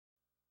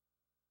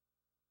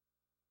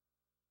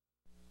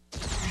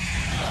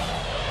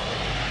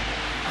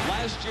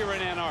Last year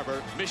in Ann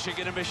Arbor,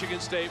 Michigan and Michigan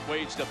State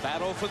waged a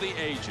battle for the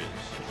ages.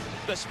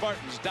 The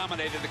Spartans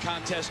dominated the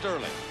contest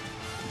early.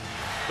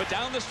 But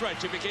down the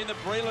stretch, it became the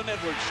Braylon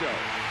Edwards show.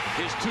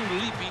 His 2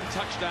 leaping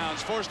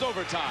touchdowns forced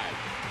overtime.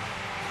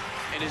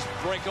 And his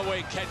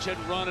breakaway catch and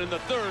run in the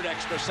 3rd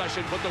extra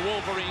session put the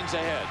Wolverines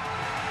ahead.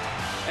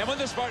 And when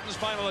the Spartans'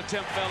 final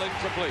attempt fell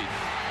incomplete,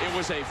 it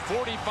was a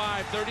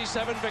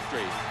 45-37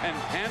 victory and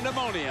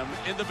pandemonium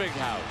in the big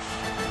house.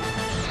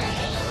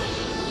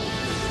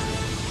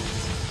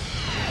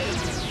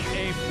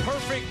 A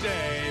perfect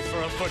day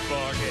for a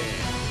football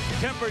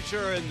game.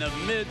 Temperature in the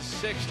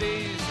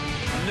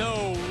mid-60s,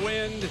 no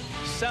wind,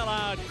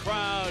 sellout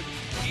crowd,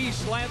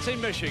 East Lansing,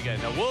 Michigan.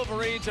 The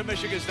Wolverines of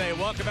Michigan State.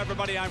 Welcome,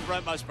 everybody. I'm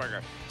Brent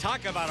Musburger.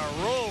 Talk about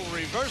a role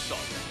reversal.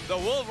 The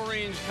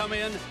Wolverines come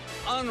in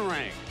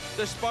unranked.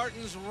 The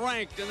Spartans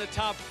ranked in the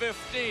top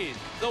 15.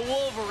 The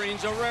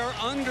Wolverines a rare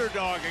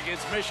underdog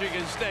against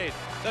Michigan State.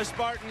 The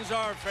Spartans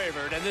are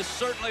favored, and this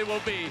certainly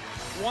will be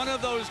one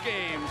of those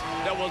games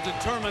that will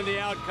determine the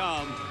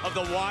outcome of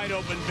the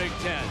wide-open Big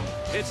Ten.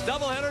 It's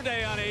doubleheader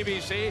day on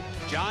ABC.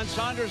 John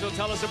Saunders will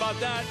tell us about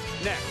that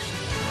next.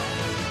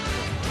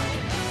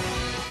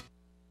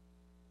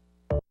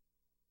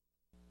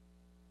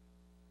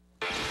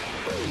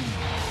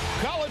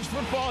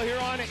 Football here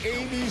on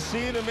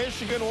ABC. The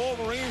Michigan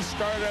Wolverines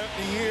started out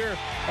the year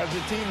as a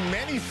team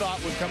many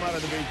thought would come out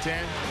of the Big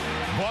Ten.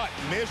 But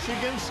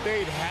Michigan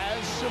State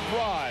has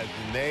surprised,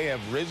 and they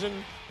have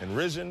risen and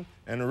risen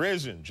and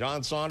risen.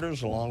 John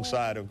Saunders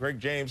alongside of Greg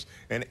James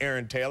and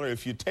Aaron Taylor.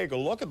 If you take a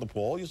look at the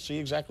poll, you'll see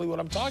exactly what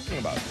I'm talking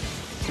about.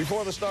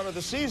 Before the start of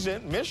the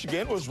season,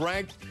 Michigan was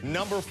ranked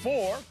number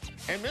 4,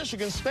 and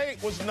Michigan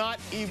State was not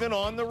even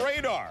on the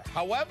radar.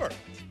 However,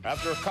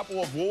 after a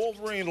couple of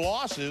Wolverine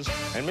losses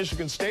and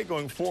Michigan State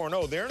going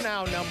 4-0, they're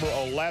now number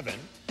 11,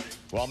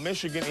 while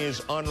Michigan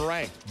is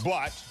unranked.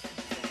 But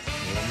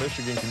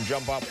Michigan can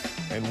jump up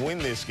and win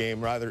this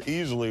game rather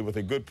easily with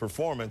a good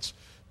performance.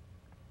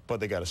 But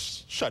they got to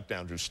shut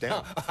down Drew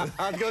Stanton.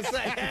 I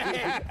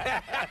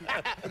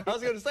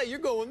was going to say, you're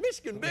going with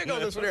Michigan big on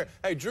this one here.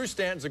 Hey, Drew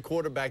Stanton's a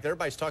quarterback.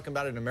 Everybody's talking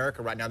about it in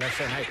America right now. They're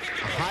saying, hey,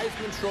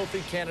 Heisman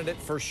Trophy candidate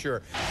for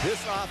sure.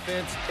 This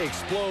offense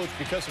explodes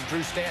because of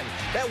Drew Stanton.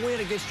 That win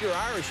against your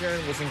Irish,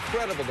 Aaron, was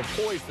incredible. The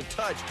poise, the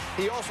touch.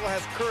 He also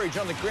has courage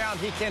on the ground.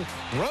 He can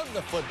run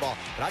the football.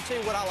 But I tell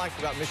you what I liked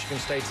about Michigan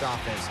State's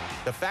offense.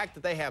 The fact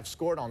that they have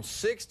scored on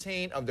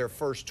 16 of their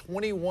first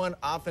 21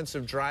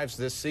 offensive drives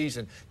this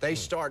season. They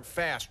start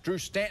fast. Drew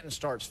Stanton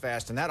starts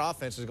fast, and that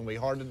offense is going to be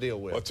hard to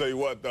deal with. I'll tell you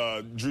what,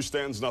 Drew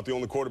Stanton's not the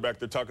only quarterback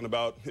they're talking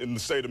about in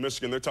the state of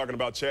Michigan. They're talking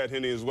about Chad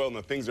Henne as well, and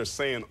the things they're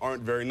saying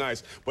aren't very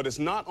nice. But it's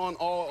not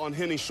all on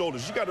Henne's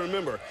shoulders. You got to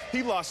remember,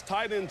 he lost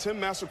tight end Tim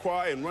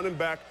Massaquoi and running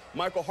back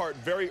Michael Hart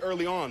very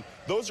early on.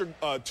 Those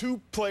are 2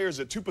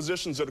 players at 2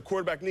 positions that a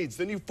quarterback needs.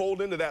 Then you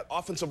fold into that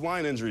offensive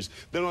line injuries.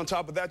 Then on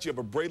top of that, you have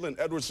a Braylon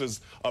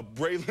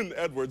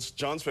Edwards,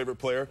 John's favorite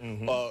player,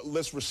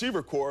 list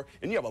receiver core,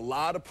 and you have a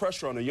lot of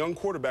pressure on a young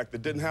quarterback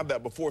that didn't have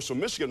that before. So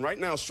Michigan right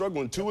now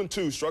struggling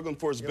 2-2, struggling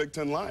for his Big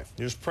Ten life.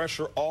 There's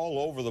pressure all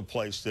over the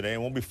place today,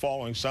 and we'll be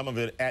following some of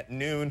it at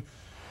noon.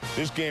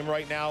 This game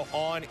right now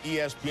on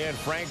ESPN,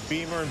 Frank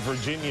Beamer and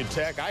Virginia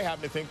Tech. I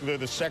happen to think they're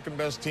the 2nd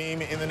best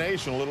team in the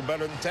nation, a little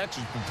better than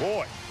Texas. But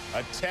boy,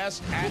 a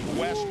test at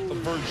West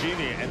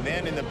Virginia. And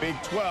then in the Big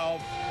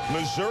 12,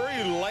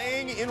 Missouri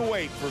laying in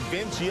wait for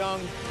Vince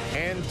Young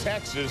and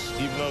Texas,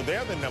 even though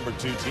they're the number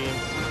 2 team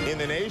in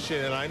the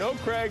nation. And I know,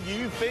 Craig,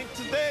 you think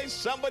today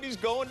somebody's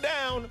going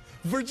down.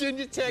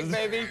 Virginia Tech,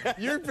 baby.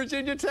 Your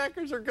Virginia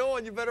Techers are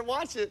going. You better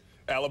watch it.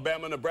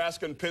 Alabama,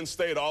 Nebraska, and Penn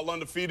State all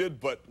undefeated,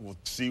 but we'll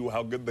see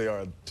how good they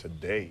are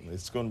today.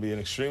 It's going to be an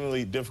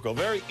extremely difficult,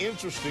 very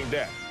interesting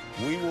day.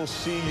 We will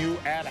see you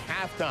at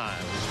halftime.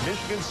 It's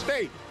Michigan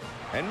State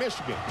and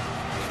Michigan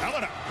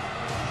coming up.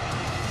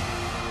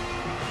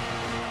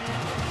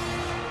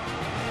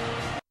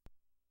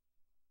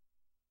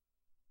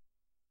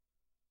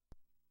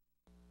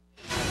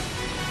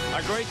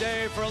 A great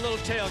day for a little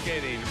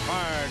tailgating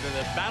prior to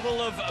the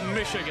Battle of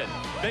Michigan.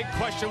 Big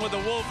question with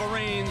the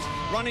Wolverines.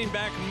 Running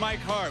back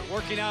Mike Hart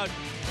working out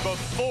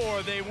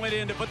before they went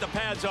in to put the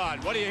pads on.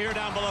 What do you hear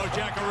down below,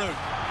 Jackaroo?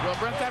 Well,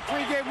 Brent, that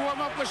pregame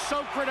warm-up was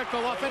so critical.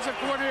 Offensive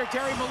coordinator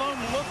Terry Malone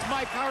looked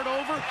Mike Hart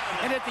over,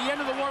 and at the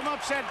end of the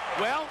warm-up said,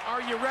 well,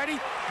 are you ready?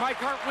 Mike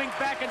Hart winked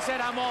back and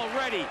said, I'm all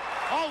ready.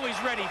 Always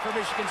ready for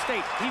Michigan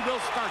State. He will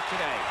start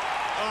today.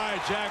 All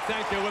right, Jack,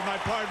 thank you. With my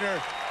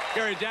partner,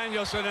 Gary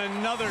Danielson,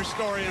 another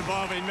story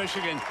involving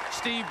Michigan.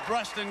 Steve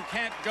Breston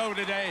can't go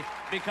today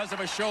because of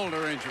a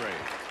shoulder injury.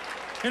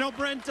 You know,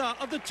 Brent,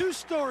 of the 2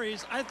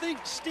 stories, I think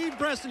Steve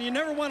Breston, you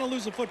never want to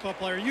lose a football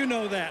player. You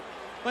know that.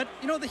 But,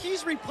 you know,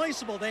 he's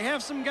replaceable. They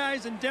have some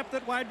guys in depth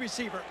at wide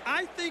receiver.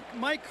 I think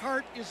Mike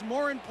Hart is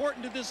more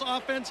important to this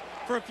offense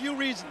for a few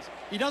reasons.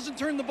 He doesn't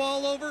turn the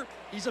ball over.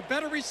 He's a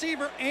better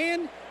receiver,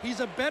 and he's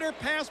a better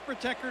pass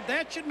protector.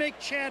 That should make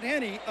Chad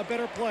Henne a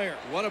better player.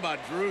 What about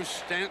Drew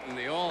Stanton,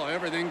 the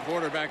all-everything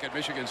quarterback at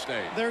Michigan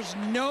State? There's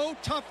no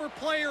tougher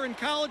player in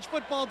college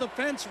football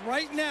defense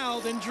right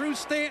now than Drew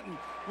Stanton.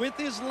 with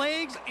his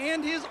legs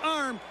and his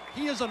arm,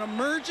 he is an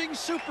emerging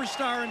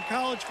superstar in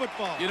college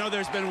football. You know,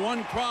 there's been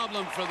one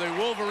problem for the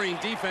Wolverine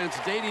defense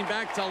dating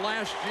back to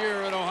last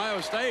year at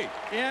Ohio State.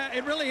 Yeah,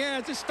 it really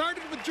has. It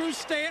started with Drew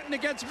Stanton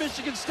against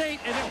Michigan State,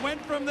 and it went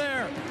from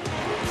there.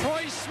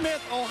 Troy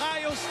Smith,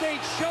 Ohio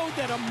State, showed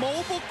that a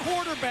mobile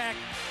quarterback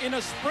in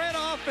a spread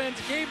offense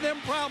gave them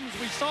problems.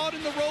 We saw it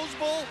in the Rose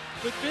Bowl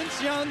with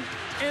Vince Young,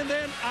 and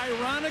then,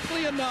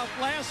 ironically enough,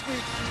 last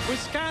week,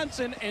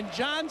 Wisconsin, and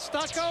John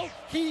Stucco,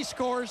 he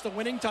scores the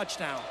winning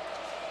touchdown.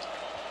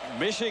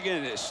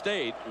 Michigan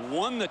State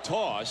won the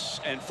toss,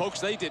 and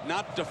folks, they did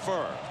not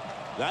defer.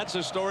 That's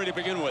a story to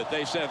begin with.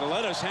 They said,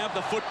 let us have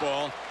the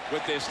football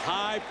with this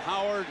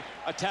high-powered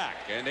attack,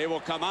 and they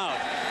will come out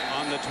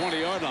on the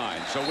 20-yard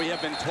line. So we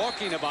have been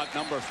talking about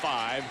number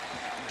 5,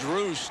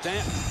 Drew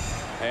Stanton,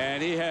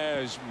 and he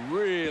has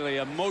really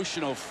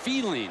emotional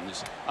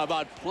feelings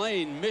about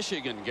playing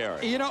Michigan,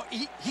 Gary. You know,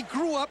 he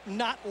grew up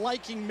not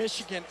liking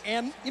Michigan.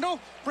 And, you know,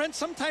 Brent,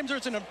 sometimes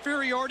there's an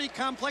inferiority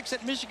complex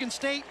at Michigan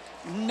State.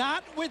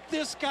 Not with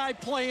this guy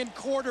playing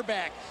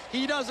quarterback.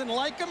 He doesn't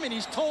like him, and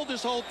he's told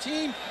his whole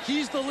team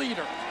he's the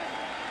leader.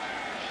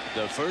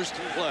 The first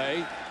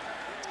play,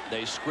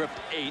 they script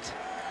 8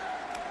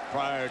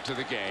 prior to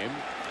the game,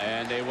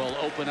 and they will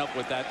open up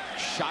with that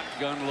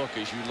shotgun look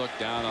as you look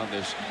down on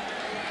this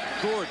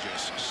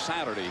gorgeous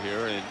Saturday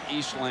here in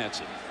East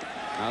Lansing.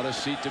 Not a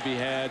seat to be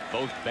had.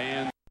 Both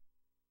bands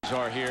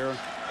are here.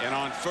 And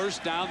on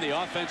first down,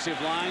 the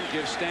offensive line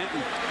gives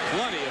Stanton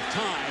plenty of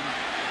time.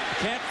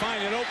 Can't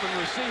find an open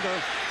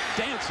receiver.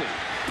 Dancing.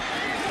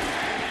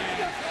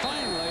 And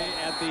finally,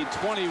 at the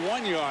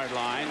 21-yard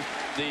line,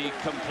 the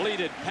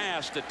completed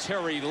pass to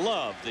Terry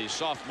Love, the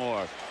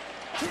sophomore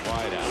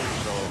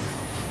wideout.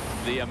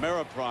 So the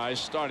Ameriprise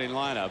starting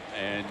lineup,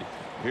 and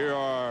here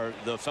are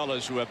the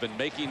fellas who have been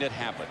making it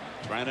happen.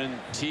 Trennan,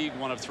 Teague,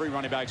 one of 3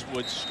 running backs,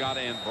 Woods, Scott,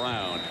 and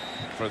Brown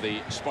for the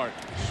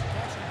Spartans.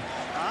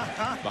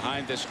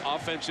 Behind this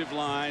offensive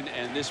line,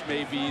 and this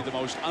may be the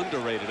most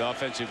underrated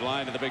offensive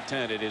line in the Big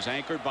Ten. It is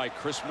anchored by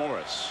Chris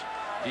Morris.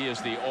 He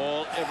is the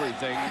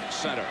all-everything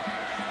center.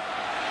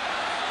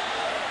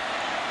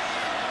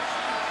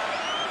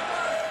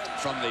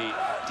 From the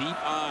deep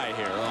eye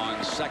here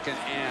on second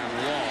and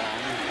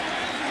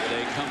long,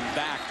 they come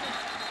back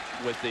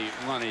with the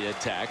running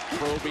attack,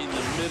 probing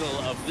the middle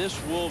of this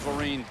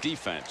Wolverine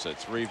defense. A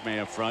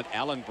 3-man front.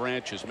 Alan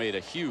Branch has made a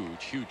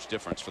huge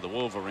difference for the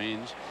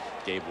Wolverines.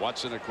 Gabe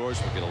Watson, of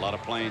course, will get a lot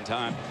of playing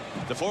time.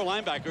 The 4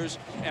 linebackers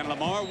and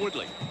Lamar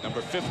Woodley,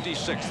 number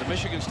 56. The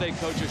Michigan State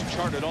coaches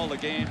charted all the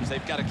games.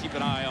 They've got to keep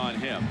an eye on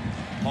him.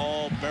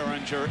 Hall,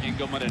 Behringer,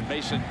 Engelman, and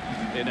Mason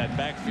in that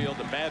backfield.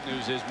 The bad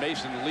news is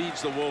Mason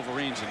leads the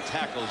Wolverines in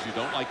tackles. You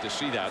don't like to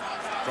see that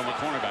from a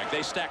cornerback.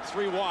 They stack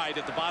 3 wide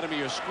at the bottom of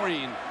your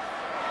screen.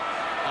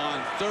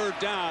 On third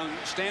down,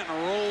 Stanton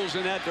rolls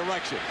in that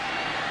direction.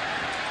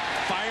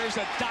 Fires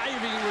a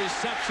diving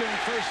reception,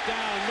 first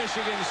down,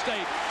 Michigan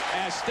State,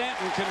 as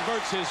Stanton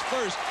converts his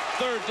first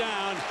third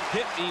down,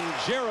 hitting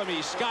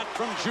Jeremy Scott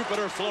from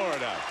Jupiter,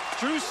 Florida.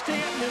 Drew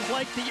Stanton is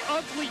like the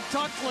ugly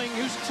duckling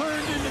who's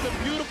turned into the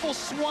beautiful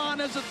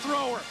swan as a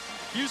thrower.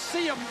 You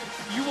see him,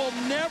 you will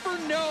never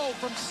know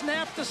from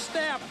snap to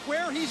snap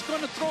where he's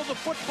going to throw the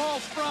football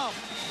from.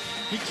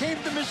 He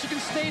came to Michigan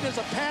State as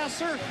a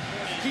passer.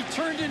 He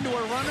turned into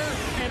a runner,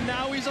 and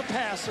now he's a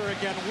passer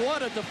again.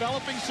 What a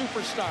developing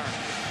superstar.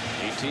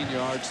 18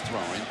 yards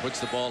throwing, puts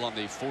the ball on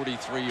the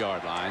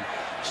 43-yard line.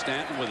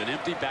 Stanton with an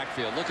empty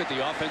backfield. Look at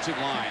the offensive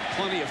line.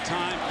 Plenty of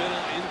time,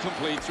 middle,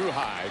 incomplete, through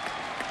high.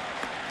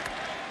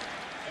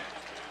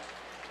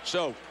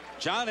 So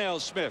John L.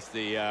 Smith,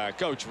 the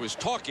coach, was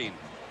talking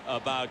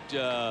about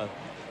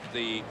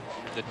the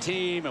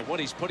team and what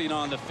he's putting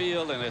on the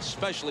field, and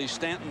especially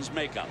Stanton's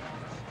makeup.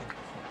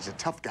 He's a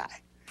tough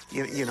guy.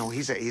 You know,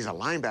 he's a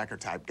linebacker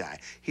type guy.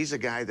 He's a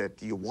guy that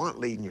you want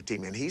leading your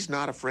team, and he's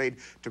not afraid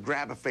to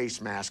grab a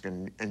face mask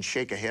and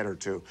shake a head or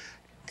two.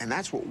 And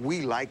that's what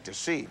we like to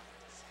see.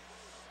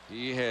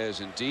 He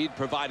has indeed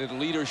provided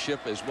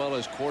leadership as well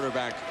as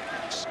quarterback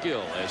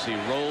skill as he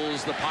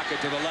rolls the pocket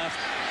to the left.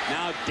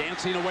 Now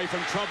dancing away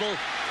from trouble,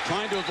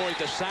 trying to avoid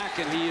the sack,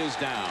 and he is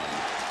down.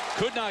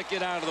 Could not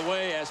get out of the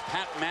way as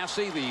Pat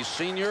Massey, the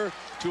senior,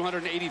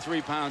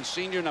 283-pound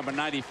senior, number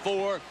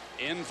 94,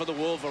 in for the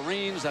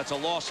Wolverines. That's a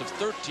loss of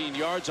 13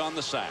 yards on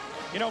the sack.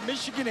 You know,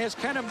 Michigan has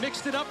kind of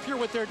mixed it up here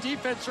with their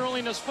defense early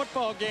in this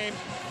football game,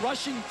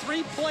 rushing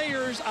 3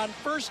 players on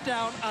first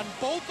down on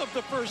both of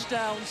the first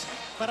downs,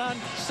 but on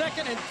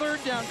second and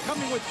third down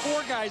coming with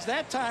 4 guys.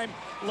 That time,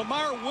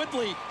 Lamar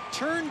Woodley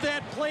turned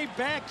that play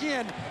back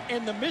in,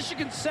 and the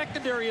Michigan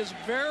secondary is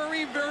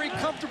very, very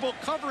comfortable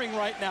covering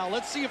right now.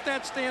 Let's see if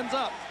that stands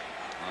up.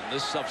 On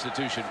this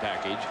substitution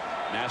package,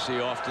 Massey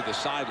off to the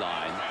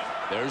sideline.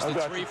 There's the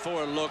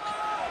 3-4 look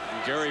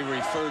Gary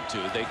referred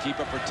to. They keep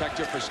a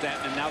protector for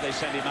Stanton, and now they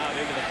send him out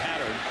into the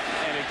pattern.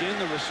 And again,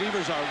 the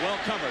receivers are well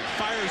covered.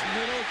 Fires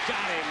middle,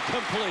 got him,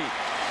 complete.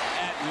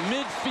 At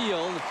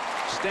midfield,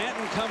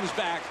 Stanton comes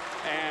back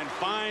and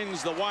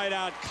finds the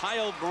wideout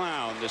Kyle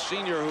Brown, the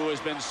senior who has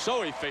been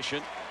so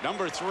efficient,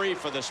 number 3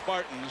 for the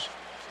Spartans.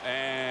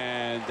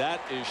 And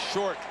that is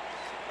short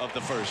of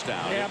the first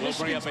down. Yeah, it will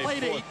bring up a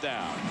played fourth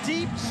down.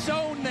 Deep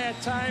zone that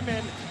time,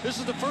 and this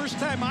is the first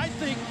time I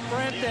think,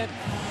 Brent, that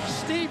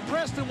Steve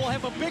Preston will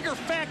have a bigger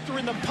factor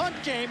in the punt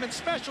game and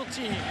special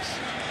teams.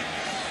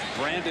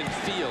 Brandon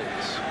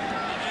Fields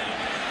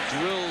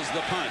drills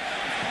the punt.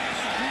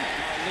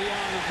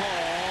 Leon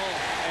Hall,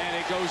 and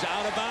it goes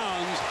out of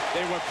bounds.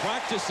 They were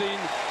practicing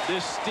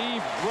this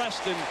Steve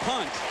Preston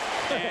punt.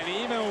 And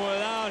even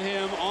without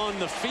him on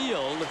the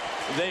field,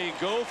 they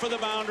go for the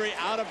boundary,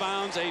 out of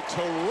bounds. A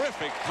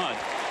terrific punt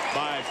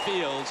by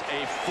Fields,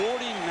 a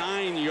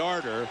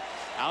 49-yarder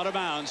out of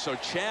bounds. So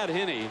Chad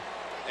Henne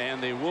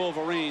and the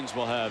Wolverines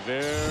will have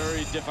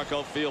very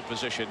difficult field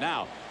position.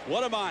 Now,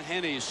 what about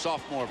Henne's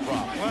sophomore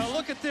prop? Well,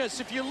 look at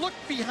this. If you look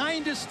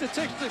behind his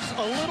statistics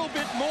a little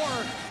bit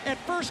more, at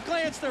first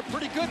glance, they're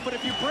pretty good. But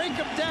if you break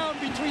them down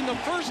between the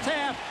first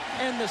half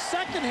and the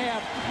second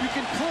half, you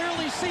can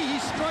clearly see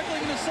he's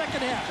struggling in the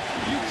second half.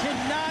 You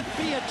cannot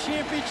be a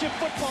championship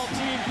football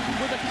team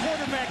with a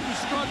quarterback who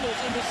struggles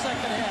in the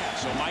second half.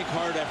 So Mike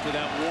Hart, after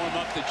that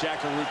warm-up that Jack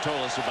Arute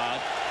told us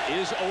about,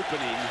 is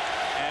opening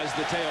as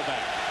the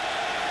tailback.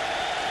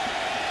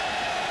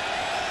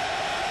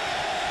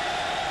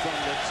 From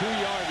the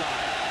 2-yard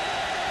line.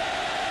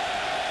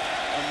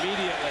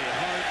 Immediately,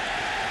 Hart,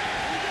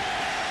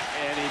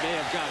 and he may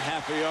have got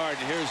half a yard,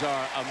 and here's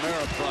our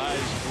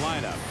Ameriprise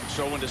lineup.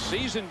 So when the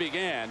season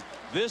began,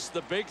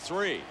 the big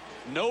three.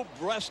 No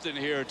Breston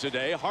here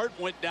today. Hart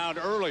went down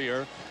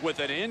earlier with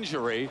an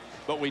injury,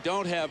 but we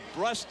don't have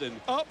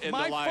Breston in the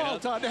lineup. My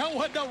fault on that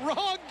one. The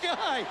wrong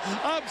guy.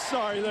 I'm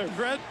sorry there,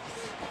 Brent.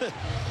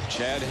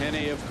 Chad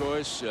Henne, of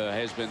course,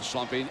 has been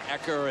slumping.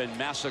 Ecker and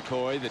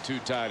Massacoy, the two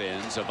tight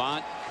ends.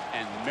 Avant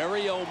and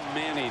Mario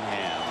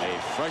Manningham,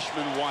 a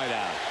freshman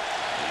wideout.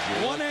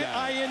 One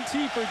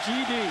INT for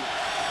GD.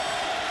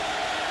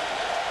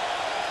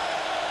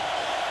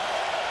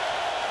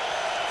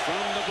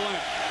 From the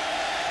blimp,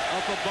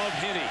 up above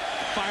Henne,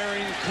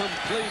 firing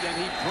complete, and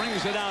he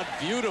brings it out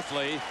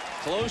beautifully.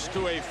 Close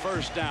to a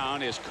first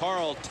down is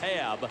Carl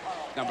Tabb,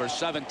 number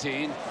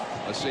 17.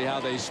 Let's see how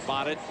they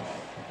spot it.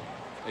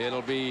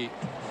 It'll be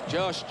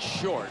just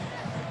short.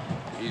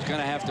 He's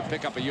going to have to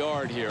pick up a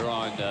yard here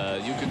on,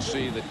 you can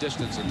see the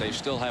distance that they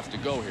still have to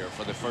go here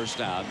for the first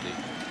down.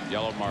 The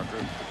yellow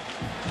marker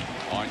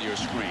on your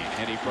screen.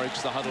 And he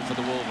breaks the huddle for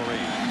the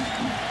Wolverines.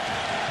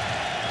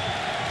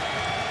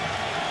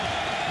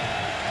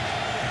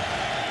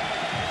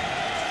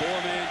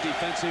 Four-man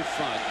defensive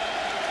front.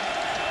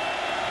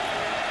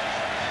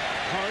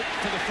 Hart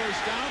for the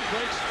first down,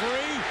 breaks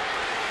free.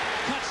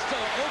 Cuts to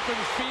open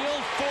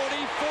field,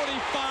 40,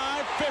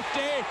 45,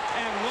 50,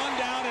 and run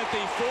down at the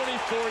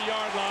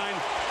 44-yard line.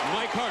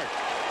 Mike Hart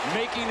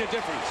making a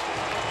difference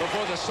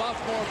before the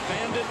sophomore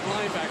bandit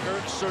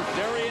linebacker, Sir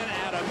Darian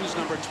Adams,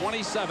 number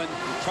 27,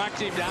 tracked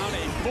him down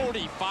a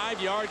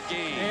 45-yard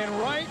gain. And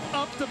right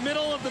up the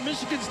middle of the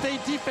Michigan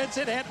State defense,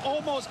 it had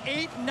almost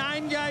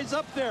 8-9 guys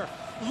up there.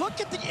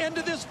 Look at the end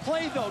of this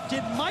play, though.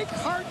 Did Mike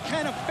Hart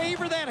kind of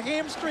favor that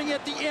hamstring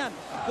at the end?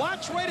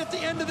 Watch right at the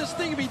end of this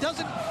thing if he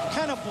doesn't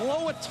kind of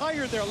blow a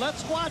tire there.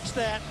 Let's watch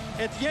that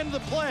at the end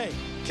of the play.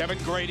 Kevin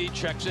Grady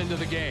checks into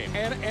the game.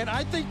 And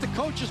I think the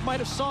coaches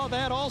might have saw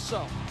that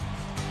also.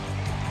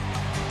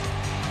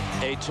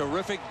 A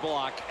terrific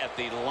block at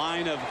the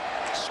line of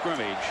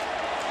scrimmage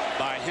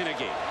by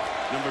Hennege.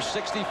 Number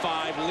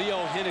 65,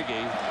 Leo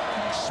Hennege,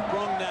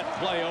 sprung that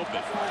play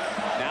open.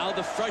 Now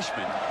the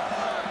freshman,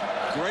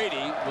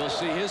 Grady, will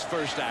see his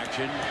first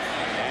action,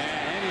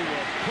 and he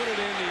will put it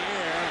in the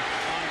air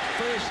on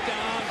first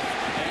down,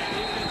 and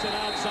he gets it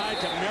outside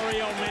to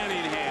Mario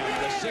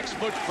Manningham, the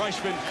 6-foot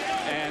freshman,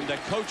 and the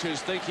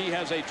coaches think he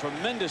has a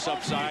tremendous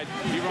upside.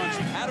 He runs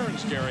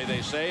patterns, Gary,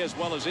 they say, as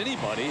well as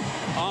anybody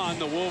on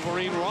the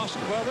Wolverine roster.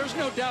 Well, there's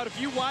no doubt if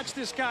you watch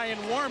this guy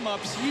in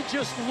warm-ups, he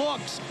just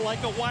looks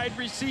like a wide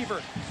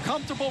receiver.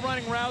 Comfortable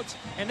running routes,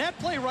 and that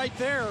play right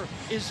there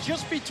is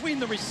just between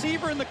the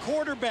receiver and the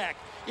quarterback.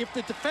 If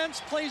the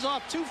defense plays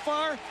off too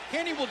far,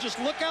 Henne will just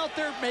look out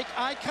there, make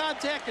eye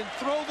contact, and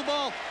throw the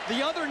ball.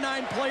 The other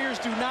 9 players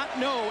do not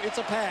know it's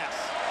a pass.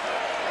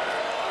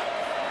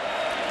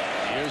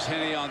 Here's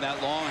Henne on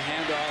that long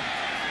handoff,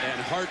 and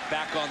Hart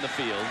back on the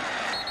field.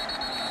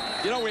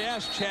 You know, we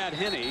asked Chad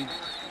Henne,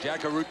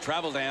 Jack Arute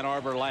traveled to Ann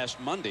Arbor last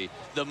Monday,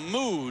 the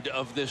mood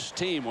of this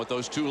team with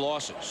those 2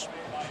 losses.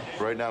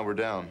 Right now we're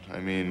down. I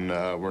mean,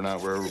 we're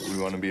not where we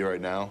want to be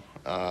right now,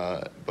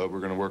 but we're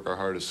going to work our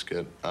hardest to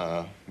get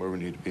where we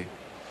need to be.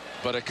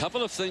 But a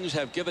couple of things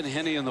have given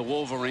Henne and the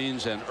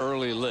Wolverines an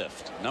early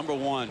lift. Number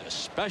one,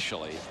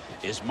 especially,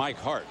 is Mike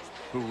Hart,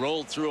 who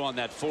rolled through on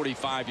that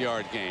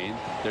 45-yard gain.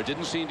 There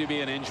didn't seem to be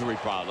an injury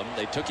problem.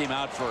 They took him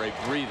out for a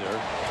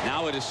breather.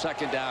 Now it is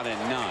 2nd down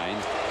and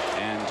 9.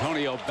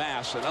 Antonio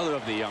Bass, another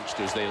of the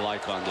youngsters they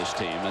like on this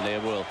team, and they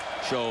will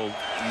show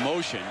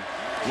motion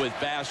with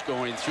Bass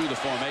going through the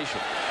formation.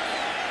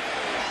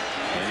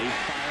 And he's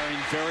firing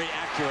very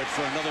accurate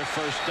for another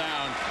first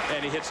down,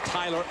 and he hits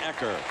Tyler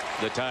Ecker,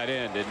 the tight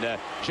end. And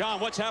John,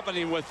 what's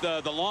happening with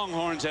the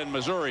Longhorns and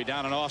Missouri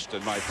down in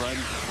Austin, my friend?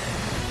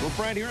 Well,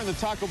 Brad, here in the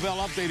Taco Bell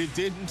update, it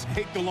didn't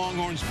take the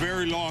Longhorns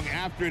very long.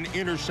 After an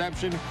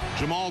interception,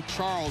 Jamal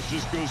Charles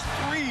just goes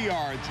 3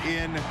 yards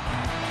in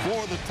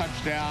for the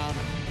touchdown.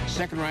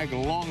 Second-ranked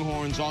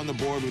Longhorns on the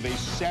board with a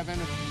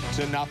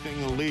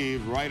 7-0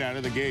 lead right out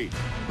of the gate.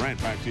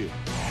 Brent, back to you.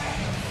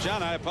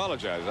 John, I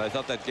apologize. I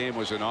thought that game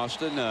was in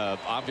Austin,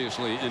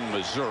 obviously in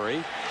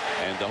Missouri,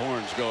 and the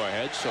Horns go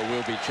ahead, so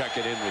we'll be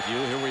checking in with you.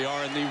 Here we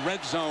are in the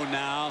red zone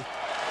now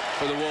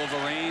for the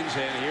Wolverines,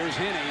 and here's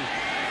Henney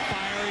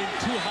firing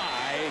too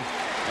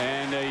high,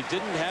 and he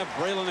didn't have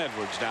Braylon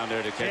Edwards down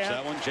there to catch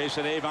that one.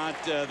 Jason Avant,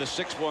 the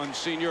 6'1"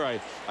 senior.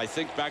 I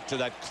think back to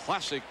that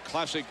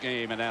classic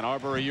game in Ann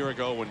Arbor a year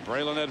ago when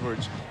Braylon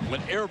Edwards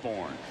went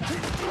airborne.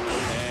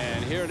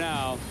 And here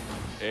now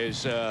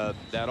is that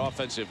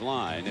offensive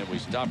line. And we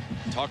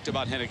talked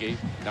about Henneke,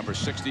 number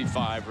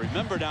 65.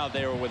 Remember now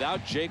they were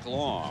without Jake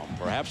Long,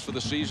 perhaps for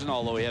the season,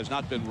 although he has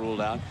not been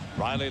ruled out.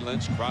 Riley,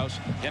 Lynch, Krause,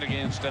 Henneke,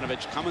 and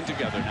Stenovich coming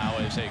together now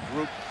as a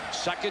group.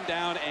 2nd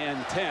down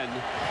and 10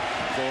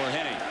 for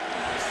Henney.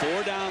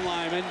 4 down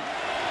linemen.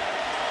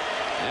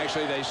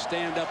 Actually, they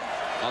stand up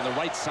on the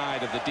right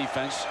side of the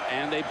defense,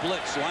 and they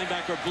blitz.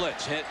 Linebacker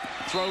blitz.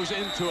 Throws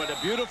into it. A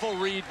beautiful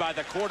read by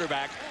the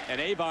quarterback. And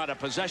Avon, a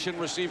possession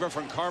receiver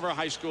from Carver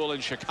High School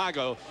in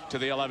Chicago, to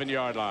the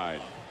 11-yard line.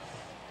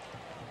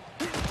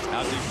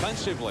 Now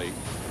defensively,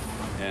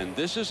 and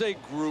this is a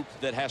group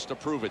that has to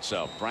prove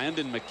itself.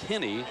 Brandon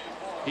McKinney,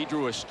 he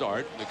drew a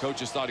start. The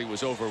coaches thought he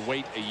was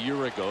overweight a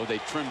year ago. They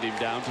trimmed him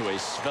down to a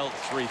svelte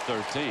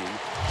 313.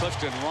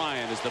 Clifton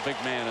Ryan is the big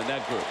man in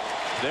that group.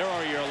 There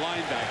are your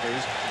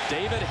linebackers.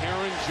 David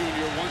Herron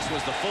Jr. once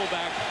was the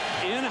fullback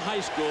in high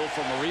school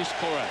for Maurice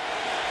Claret.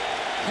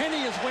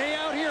 Henney is way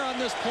out here on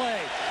this play.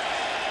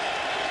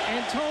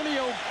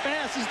 Antonio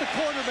Bass is the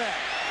quarterback.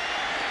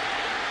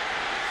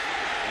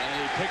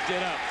 And he picked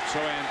it up. So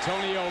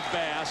Antonio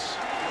Bass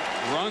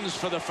runs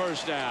for the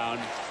 1st down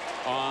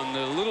on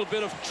the little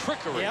bit of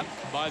trickery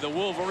by the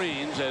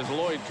Wolverines as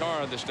Lloyd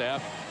Carr and the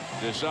staff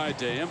decide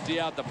to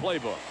empty out the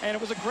playbook. And it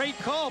was a great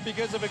call,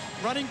 because if a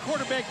running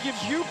quarterback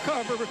gives you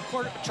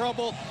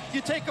trouble, you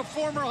take a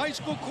former high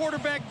school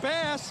quarterback,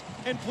 Bass,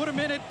 and put him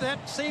in at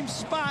that same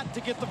spot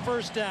to get the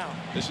 1st down.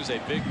 This is a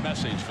big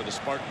message for the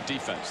Spartan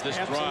defense. This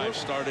drive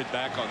started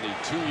back on the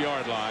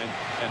 2-yard line,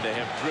 and they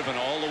have driven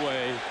all the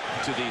way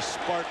to the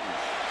Spartan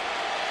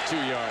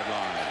 2-yard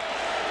line.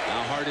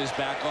 Now Hart is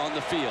back on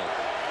the field.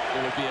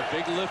 It would be a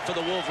big lift for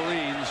the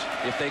Wolverines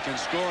if they can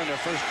score in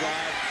their first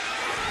drive.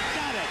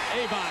 Got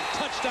it. Avon,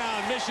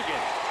 touchdown,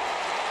 Michigan.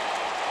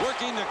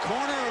 Working the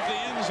corner of the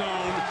end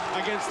zone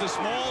against the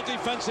small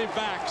defensive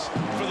backs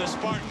for the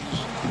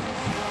Spartans.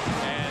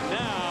 And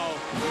now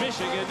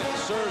Michigan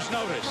serves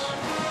notice.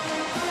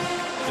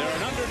 They're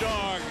an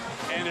underdog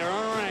and they're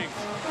unranked,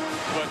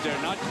 but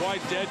they're not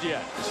quite dead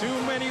yet. Too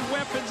many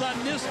weapons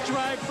on this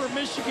drive for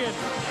Michigan.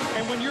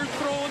 And when you're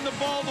throwing the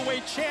ball the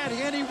way Chad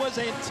Henne was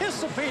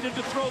anticipated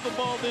to throw the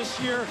ball this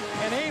year,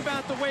 and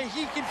Avon the way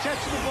he can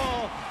catch the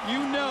ball, you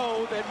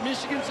know that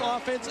Michigan's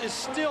offense is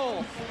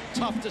still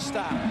tough to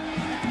stop.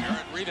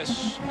 Garrett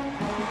Reedus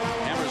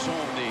hammers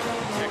home the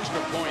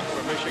extra point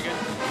for Michigan.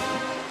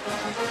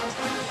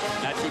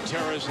 Nat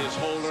Gutierrez, his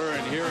holder,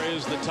 and here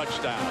is the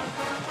touchdown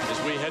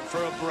as we head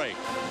for a break.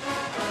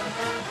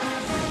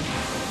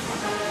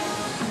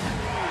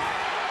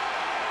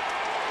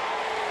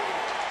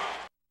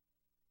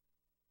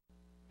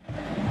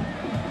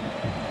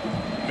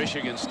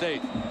 Michigan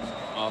State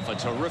off a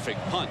terrific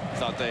punt.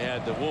 Thought they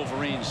had the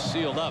Wolverines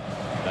sealed up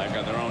back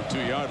on their own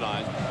 2-yard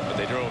line, but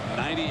they drove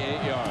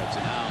 98 yards.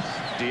 And now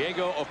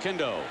Diego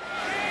Oquendo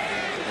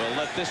will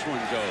let this one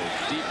go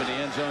deep in the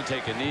end zone,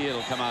 take a knee.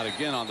 It'll come out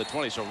again on the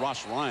 20. So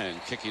Ross Ryan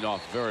kicking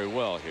off very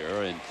well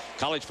here. And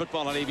college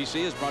football on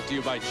ABC is brought to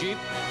you by Jeep,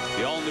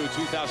 the all-new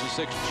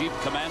 2006 Jeep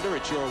Commander.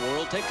 It's your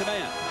world. Take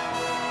command.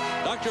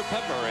 Dr.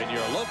 Pepper in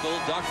your local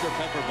Dr.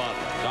 Pepper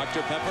bottle.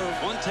 Dr. Pepper,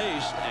 one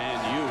taste and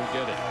you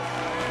get it.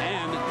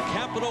 And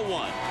Capital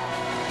One,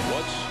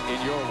 what's in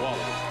your wallet?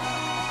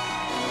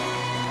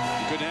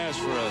 You couldn't ask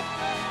for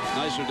a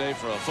nicer day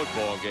for a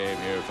football game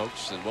here,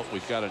 folks, than what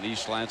we've got in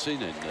East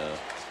Lansing. And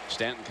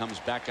Stanton comes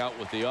back out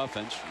with the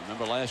offense.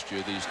 Remember last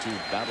year, these two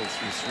battled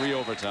through 3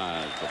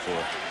 overtimes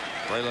before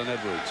Braylon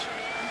Edwards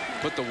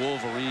put the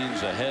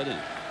Wolverines ahead in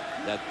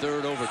that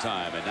 3rd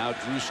overtime. And now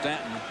Drew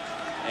Stanton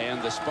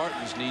and the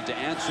Spartans need to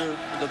answer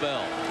the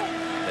bell.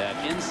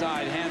 That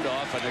inside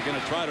handoff, and they're going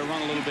to try to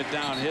run a little bit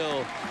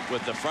downhill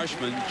with the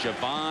freshman,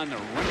 Javon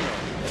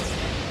Ringo.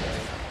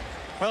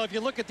 Well, if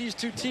you look at these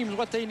two teams,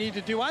 what they need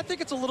to do, I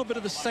think it's a little bit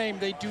of the same.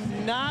 They do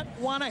not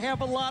want to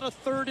have a lot of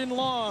 3rd and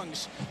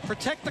longs.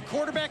 Protect the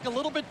quarterback a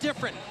little bit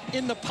different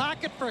in the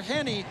pocket for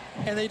Henne,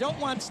 and they don't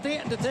want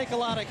Stanton to take a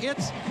lot of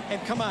hits.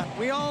 And come on,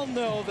 we all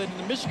know that in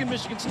the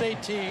Michigan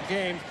State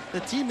game,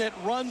 the team that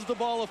runs the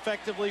ball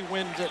effectively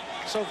wins it.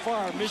 So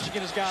far,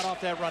 Michigan has got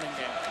off that running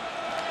game.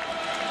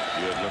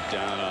 You had looked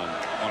down on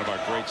one of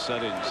our great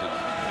settings in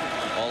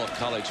all of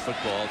college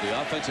football. The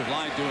offensive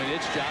line doing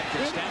its job.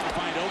 Can Stanton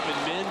find open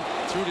men?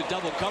 Through to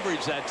double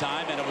coverage that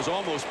time, and it was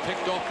almost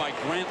picked off by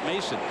Grant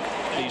Mason,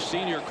 the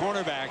senior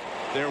cornerback.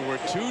 There were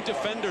 2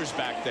 defenders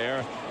back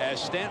there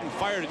as Stanton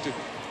fired it to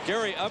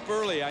Gary up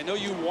early. I know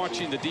you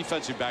watching the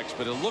defensive backs,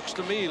 but it looks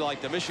to me like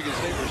the Michigan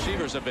State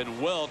receivers have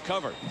been well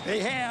covered.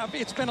 They have.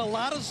 It's been a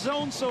lot of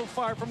zone so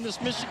far from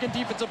this Michigan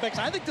defensive backs.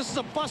 I think this is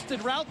a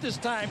busted route this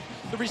time.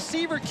 The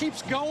receiver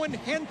keeps going.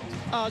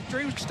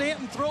 Drew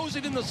Stanton throws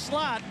it in the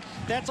slot.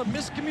 That's a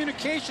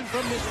miscommunication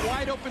from this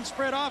wide open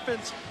spread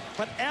offense.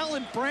 But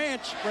Alan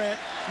Branch, Brett,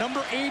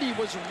 number 80,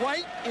 was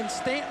right in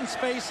Stanton's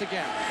face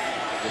again.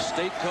 The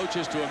state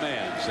coaches to a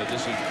man said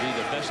this would be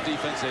the best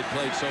defense they've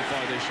played so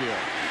far this year.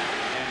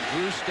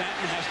 Drew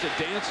Stanton has to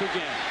dance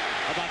again.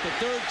 About the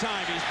 3rd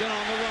time he's been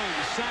on the run.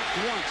 Sacked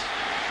once.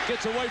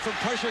 Gets away from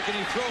pressure. Can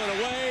he throw it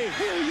away?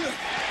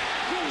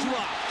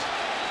 Dropped.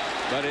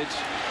 But it's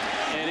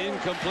an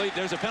incomplete.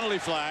 There's a penalty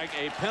flag.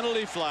 A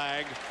penalty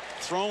flag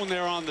thrown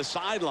there on the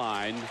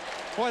sideline.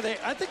 Boy,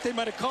 I think they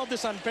might have called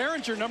this on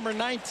Behringer, number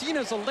 19,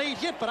 as a late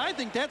hit, but I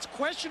think that's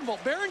questionable.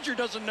 Behringer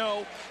doesn't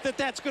know that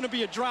that's going to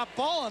be a drop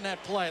ball on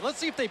that play. Let's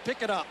see if they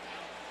pick it up.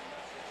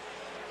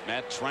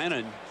 Matt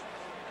Trannon,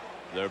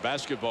 their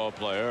basketball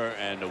player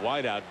and the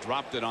wideout,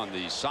 dropped it on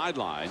the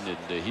sideline,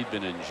 and he'd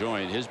been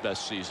enjoying his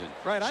best season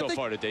so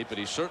far to date, but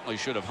he certainly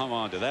should have hung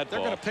on to that ball.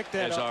 They're going to pick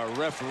that up. As our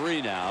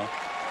referee now,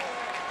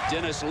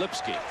 Dennis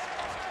Lipsky.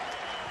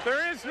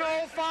 There is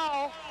no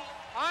foul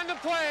on the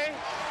play.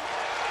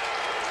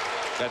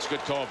 That's a good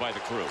call by the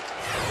crew.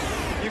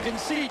 You can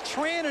see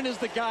Trannon is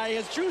the guy,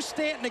 as Drew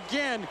Stanton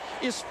again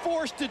is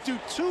forced to do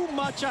too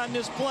much on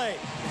this play.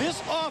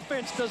 This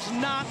offense does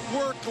not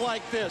work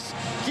like this.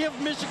 Give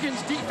Michigan's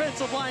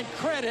defensive line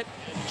credit.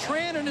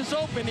 Trannon is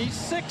open. He's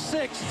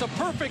 6'6". It's a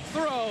perfect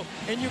throw,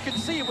 and you can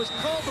see it was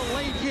called a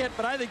late hit,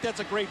 but I think that's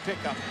a great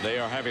pickup. They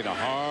are having a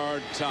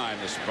hard time,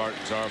 the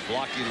Spartans are,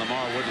 blocking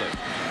Lamar Woodley.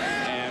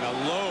 And a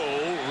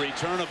low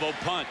returnable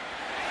punt.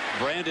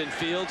 Brandon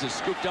Fields is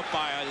scooped up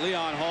by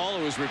Leon Hall,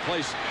 who has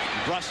replaced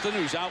Bruston,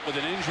 who's out with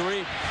an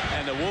injury,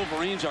 and the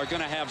Wolverines are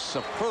going to have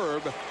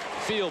superb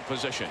field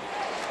position.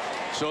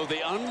 So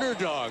the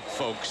underdog,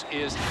 folks,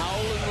 is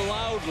howling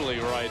loudly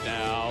right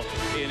now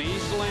in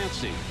East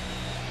Lansing.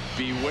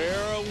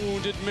 Beware a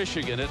wounded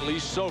Michigan, at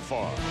least so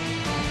far.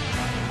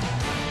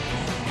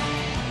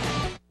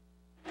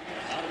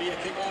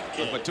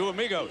 But two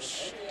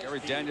amigos,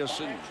 Gary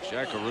Danielson,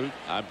 Jack Arute.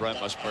 I'm Brent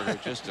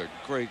Musburger. Just a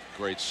great,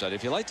 great set.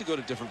 If you like to go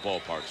to different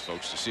ballparks,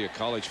 folks, to see a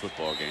college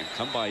football game,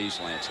 come by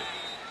East Lansing.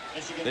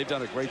 They've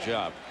done a great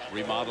job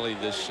remodeling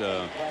this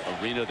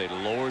arena. They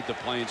lowered the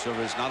playing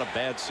surface. Not a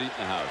bad seat in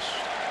the house.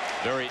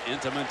 Very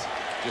intimate.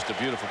 Just a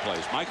beautiful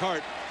place. Mike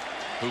Hart,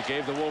 who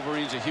gave the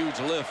Wolverines a huge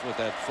lift with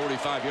that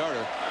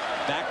 45-yarder,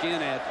 back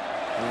in at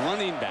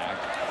running back.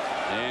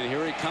 And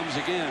here he comes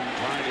again,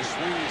 trying to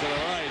swing to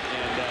the right.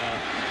 And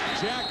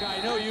Jack,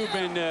 I know you've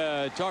been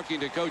talking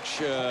to Coach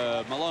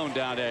Malone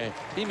down there.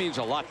 He means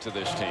a lot to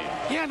this team.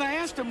 Yeah, and I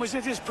asked him, was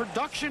it his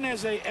production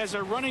as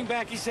a running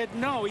back? He said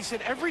no. He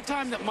said every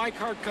time that Mike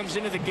Hart comes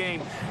into the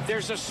game,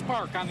 there's a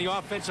spark on the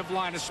offensive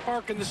line, a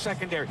spark in the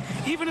secondary,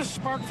 even a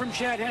spark from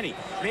Chad Henne.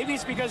 Maybe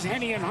it's because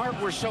Henne and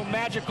Hart were so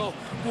magical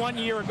 1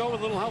 year ago with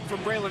a little help from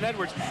Braylon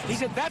Edwards. He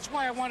said that's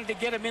why I wanted to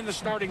get him in the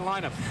starting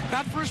lineup.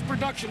 Not for his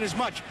production as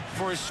much,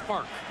 for his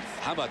spark.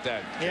 How about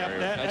that, Yeah,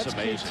 that's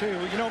amazing. Key too.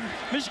 You know,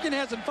 Michigan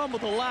hasn't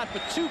fumbled a lot,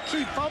 but 2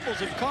 key fumbles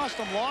have cost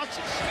them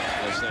losses.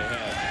 Yes, they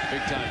have.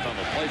 Big time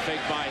fumble. Play fake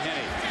by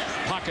Henne.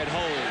 Pocket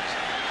holds.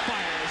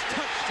 Fires.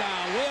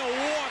 Touchdown. Will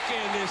walk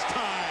in this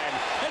time.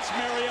 It's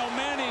Mario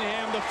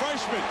Manningham, the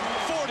freshman.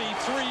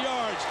 43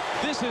 yards.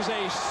 This is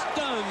a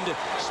stunned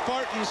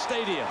Spartan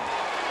Stadium.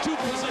 2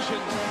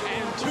 positions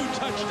and 2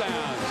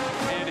 touchdowns.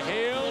 And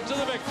hail to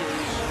the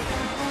victors.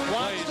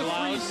 Lots of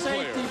free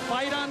safety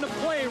fight on the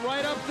play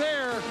right up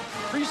there.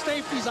 Free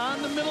safety's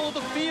on the middle of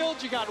the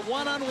field. You got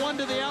one-on-one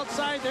to the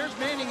outside. There's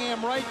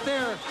Manningham right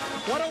there.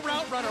 What a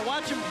route runner.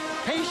 Watch him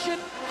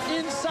patient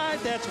inside.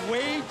 That's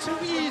way too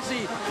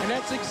easy. And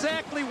that's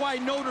exactly why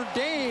Notre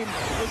Dame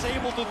was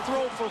able to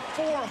throw for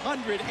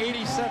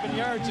 487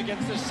 yards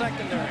against this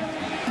secondary.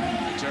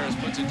 Gutierrez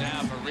puts it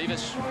down for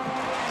Rivas.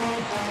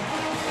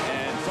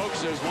 And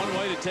folks, there's one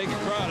way to take a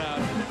crowd out.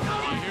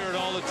 You hear it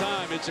all the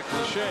time. It's a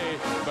cliche,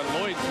 but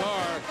Lloyd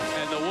Carr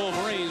and the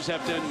Wolverines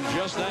have done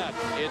just that.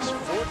 It's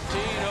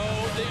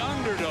 14-0, the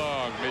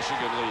underdog.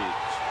 Michigan leads.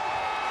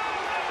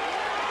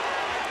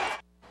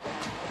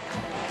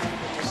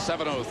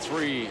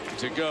 7:03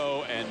 to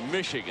go, and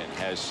Michigan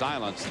has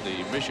silenced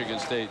the Michigan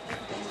State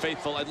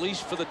faithful, at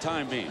least for the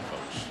time being,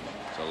 folks.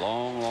 It's a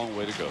long, long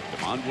way to go.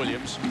 Demond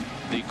Williams,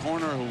 the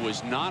corner who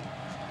was not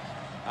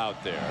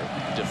out there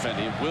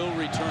defending, will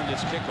return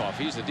this kickoff.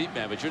 He's the deep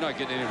man, but you're not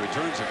getting any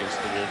returns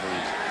against the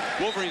Wolverines.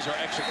 Wolverines are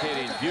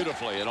executing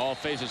beautifully in all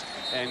phases.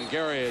 And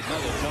Gary,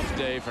 another tough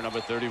day for number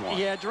 31.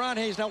 Yeah, Deron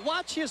Hayes. Now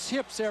watch his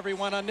hips,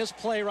 everyone, on this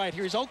play right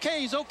here. He's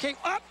okay. He's okay.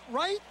 Up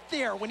right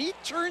there. When he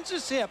turns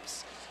his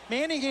hips,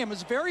 Manningham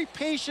is very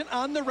patient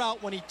on the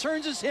route. When he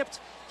turns his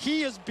hips,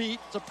 he is beat.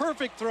 It's a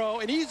perfect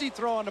throw, an easy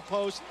throw on the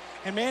post.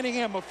 And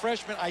Manningham, a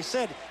freshman, I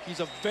said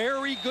he's a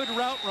very good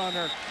route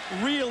runner,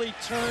 really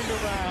turned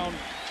around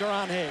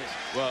Jerron Hayes.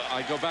 Well,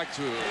 I go back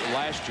to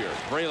last year.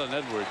 Braylon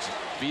Edwards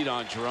beat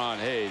on Jerron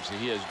Hayes.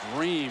 He has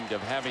dreamed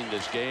of having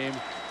this game.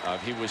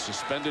 He was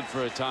suspended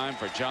for a time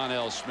for John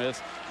L. Smith.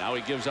 Now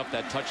he gives up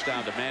that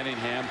touchdown to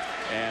Manningham.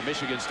 And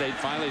Michigan State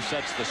finally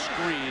sets the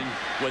screen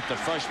with the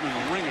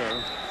freshman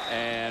Ringer.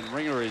 And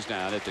Ringer is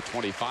down at the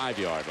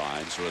 25-yard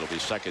line, so it'll be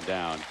second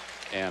down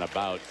and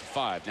about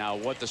 5. Now,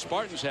 what the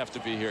Spartans have to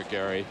be here,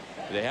 Gary,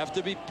 they have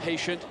to be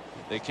patient.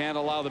 They can't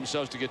allow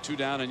themselves to get 2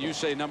 down, and you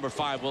say number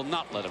 5 will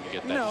not let them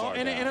get that far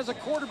down. And as a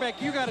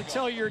quarterback, you got to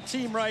tell your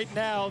team right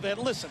now that,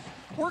 listen,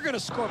 we're going to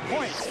score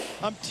points.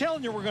 I'm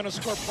telling you we're going to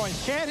score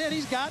points. Chad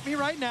Henne's got me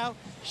right now.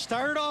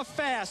 Started off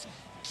fast.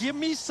 Give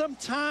me some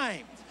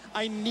time.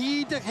 I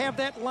need to have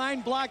that line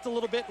blocked a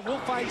little bit, and we'll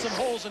find some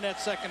holes in that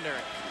secondary.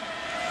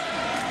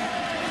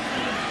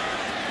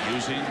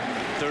 Using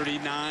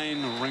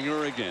 39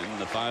 Ringer again,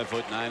 the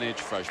 5'9"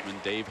 freshman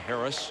Dave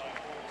Harris,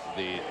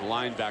 the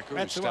linebacker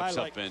who steps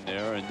up in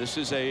there, and this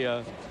is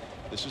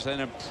an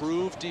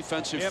improved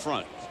defensive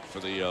front for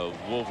the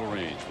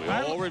Wolverines. We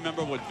all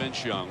remember what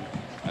Vince Young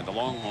and the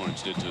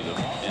Longhorns did to them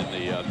in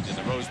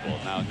the Rose Bowl.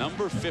 Now,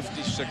 number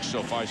 56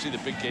 so far. I see the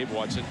big Gabe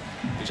Watson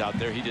is out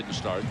there. He didn't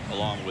start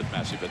along with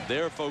Massey, but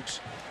there, folks,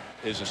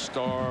 is a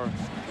star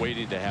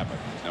waiting to happen.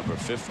 Number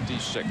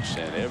 56,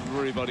 and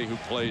everybody who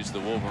plays the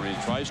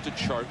Wolverines tries to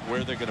chart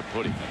where they're going to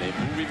put him, and they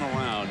move him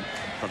around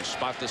from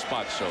spot to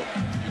spot. So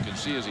you can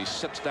see as he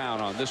sits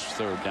down on this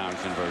 3rd down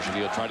conversion,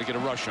 he'll try to get a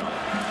rush on.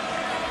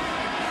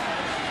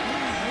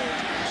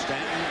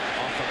 Stanton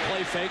off a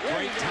play fake,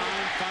 great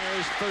time,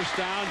 fires first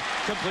down,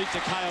 complete to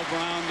Kyle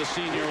Brown, the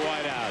senior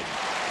wideout.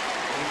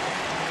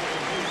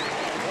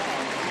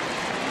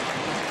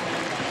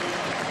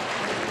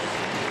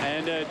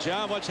 And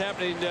John, what's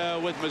happening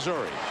with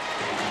Missouri?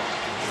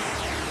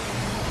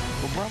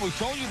 Well, Brent, we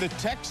told you that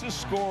Texas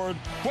scored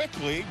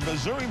quickly.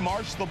 Missouri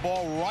marched the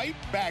ball right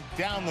back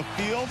down the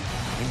field,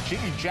 and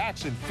Jimmy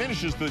Jackson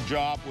finishes the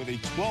job with a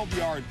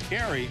 12-yard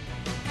carry.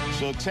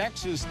 So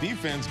Texas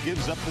defense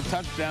gives up the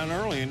touchdown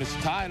early, and it's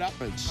tied up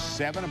at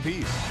 7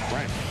 apiece.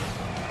 Brent.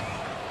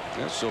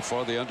 Yeah, so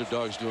far the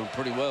underdog's doing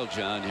pretty well,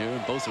 John, here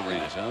in both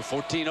arenas.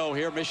 14-0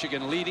 here,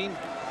 Michigan leading.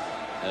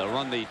 They'll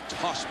run the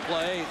toss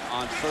play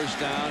on first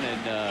down,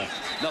 and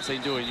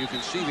nothing doing. You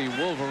can see the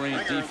Wolverine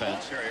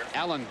defense.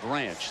 Alan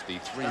Branch, the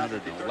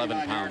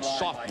 311-pound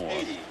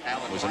sophomore,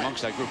 was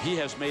amongst that group. He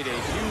has made a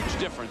huge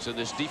difference in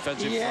this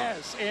defensive front.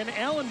 Yes, and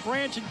Alan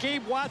Branch and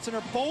Gabe Watson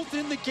are both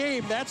in the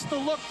game. That's the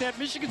look that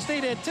Michigan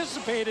State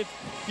anticipated.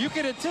 You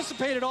can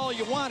anticipate it all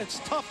you want. It's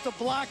tough to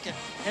block it.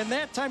 And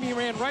that time he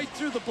ran right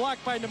through the block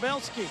by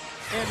Novelski.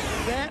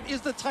 And that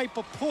is the type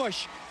of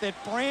push that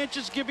Branch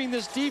is giving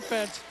this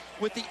defense.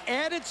 With the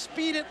added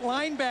speed at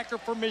linebacker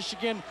for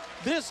Michigan,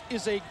 this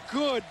is a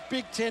good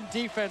Big Ten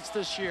defense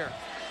this year.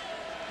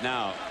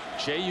 Now,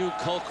 J.U.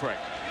 Kulkrich,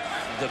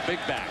 the big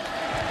back,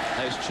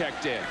 has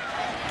checked in.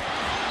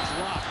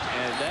 Dropped,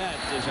 and that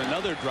is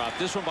another drop.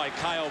 This one by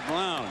Kyle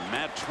Brown.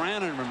 Matt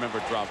Trannon, remember,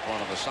 dropped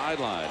one on the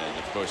sideline. And,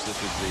 of course, this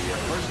is the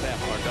first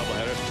half of our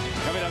doubleheader.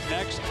 Coming up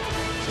next,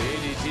 the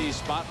ADT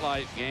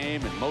Spotlight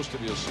game, and most of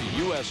you will see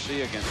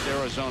USC against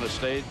Arizona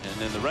State, and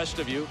then the rest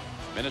of you,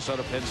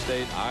 Minnesota, Penn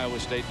State, Iowa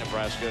State,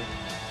 Nebraska,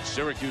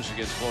 Syracuse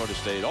against Florida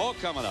State, all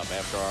coming up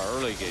after our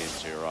early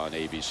games here on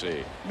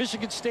ABC.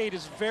 Michigan State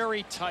is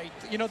very tight.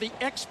 You know, the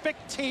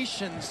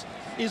expectations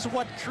is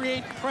what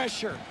create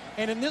pressure.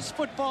 And in this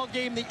football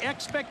game, the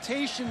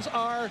expectations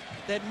are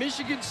that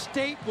Michigan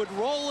State would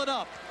roll it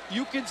up.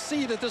 You can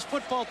see that this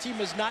football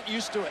team is not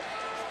used to it.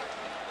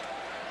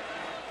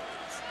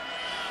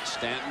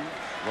 Stanton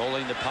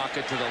rolling the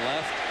pocket to the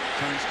left,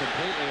 turns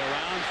completely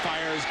around,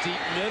 fires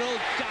deep middle,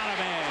 got a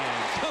man,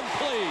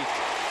 complete.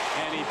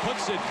 And he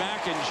puts it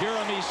back in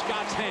Jeremy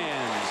Scott's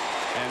hands.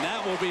 And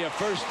that will be a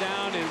first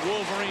down in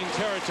Wolverine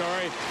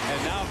territory.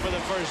 And now for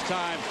the first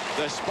time,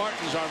 the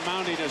Spartans are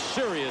mounting a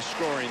serious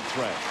scoring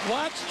threat.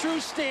 Watch Drew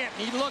Stanton.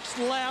 He looks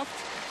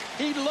left.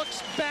 He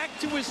looks back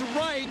to his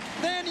right.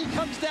 Then he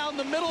comes down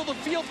the middle of the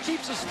field,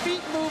 keeps his feet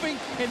moving,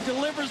 and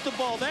delivers the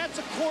ball. That's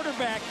a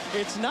quarterback.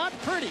 It's not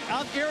pretty.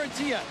 I'll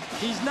guarantee you.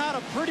 He's not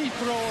a pretty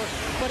thrower,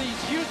 but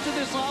he's used to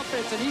this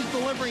offense, and he's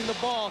delivering the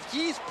ball.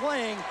 He's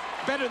playing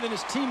better than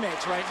his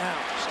teammates right now.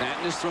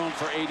 Stanton is thrown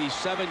for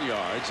 87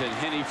 yards and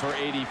Henne for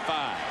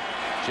 85.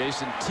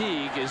 Jason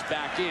Teague is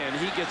back in.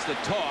 He gets the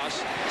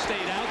toss,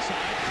 stayed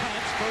outside,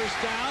 cuts, first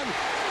down,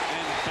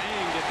 and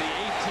banged at the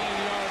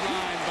 18-yard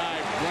line by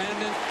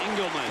Brandon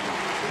Engelman,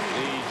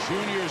 the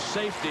junior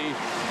safety.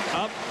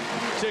 Up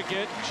to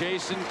get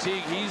Jason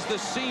Teague. He's the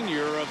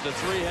senior of the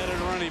three-headed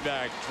running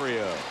back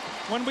trio.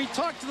 When we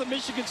talked to the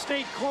Michigan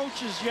State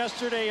coaches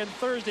yesterday and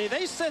Thursday,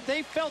 they said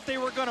they felt they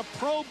were going to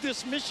probe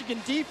this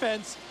Michigan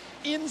defense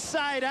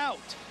inside out.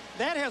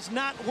 That has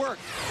not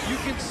worked. You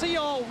can see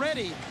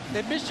already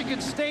that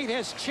Michigan State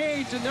has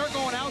changed, and they're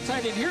going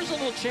outside. And here's a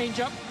little change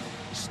up.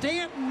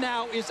 Stanton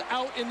now is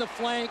out in the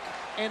flank,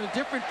 and a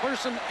different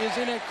person is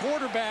in at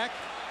quarterback.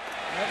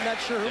 I'm not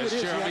sure who it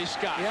is. Jeremy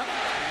Scott. Yep.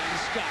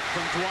 Scott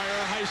from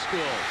Dwyer High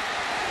School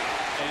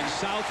in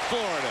South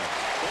Florida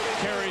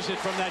carries it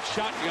from that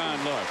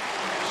shotgun look.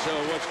 So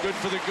what's good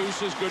for the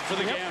goose is good for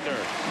the gander.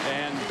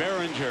 And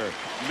Behringer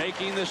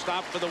making the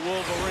stop for the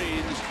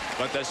Wolverines,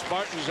 but the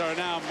Spartans are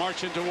now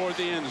marching toward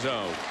the end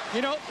zone.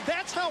 You know,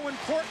 that's how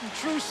important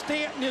Drew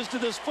Stanton is to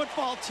this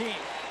football team.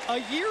 A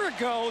year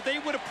ago, they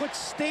would have put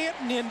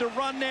Stanton in to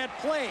run that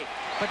play.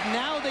 But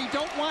now they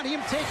don't want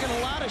him taking a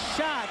lot of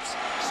shots,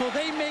 so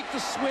they make the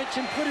switch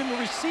and put in the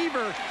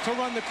receiver to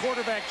run the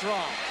quarterback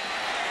draw.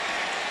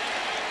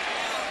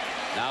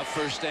 Now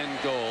first and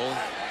goal.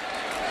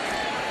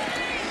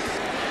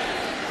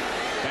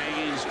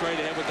 Banging straight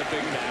ahead with the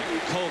big back.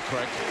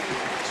 Colquitt,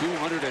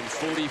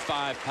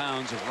 245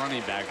 pounds of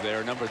running back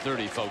there, number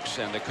 30, folks.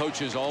 And the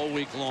coaches all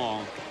week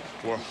long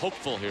were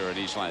hopeful here at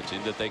East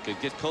Lansing that they could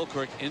get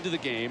Colquitt into the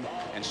game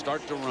and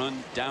start to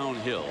run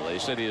downhill. They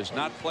said he has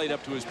not played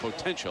up to his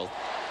potential,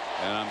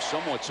 and I'm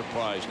somewhat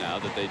surprised now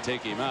that they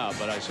take him out,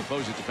 but I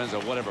suppose it depends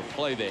on whatever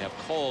play they have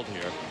called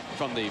here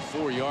from the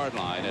 4-yard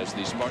line, as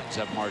the Spartans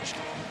have marched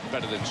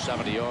better than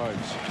 70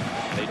 yards.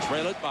 They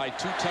trail it by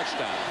 2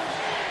 touchdowns.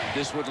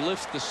 This would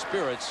lift the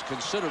spirits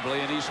considerably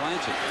in East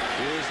Lansing.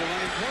 Here's the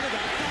running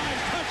quarterback.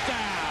 5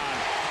 touchdown.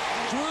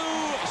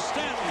 Drew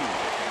Stanton,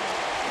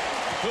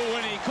 who,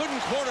 when he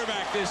couldn't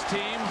quarterback this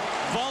team,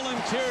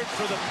 volunteered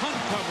for the punt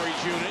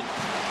coverage unit.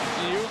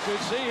 You could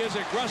see his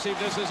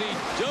aggressiveness as he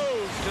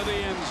dove to the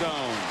end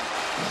zone.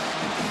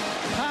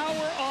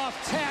 Power off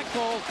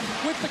tackle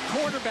with the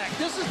quarterback.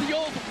 This is the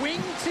old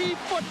wing tee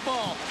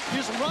football.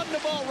 Just run the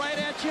ball right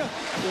at you.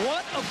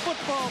 What a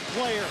football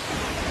player.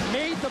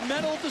 Made the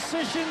mental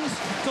decisions,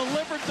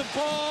 delivered the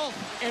ball,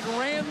 and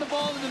ran the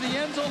ball into the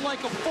end zone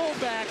like a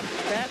fullback.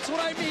 That's what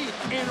I mean.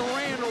 And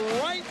ran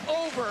right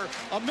over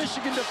a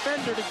Michigan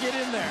defender to get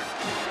in there.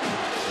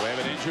 We have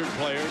an injured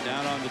player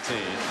down on the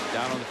team,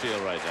 down on the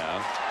field right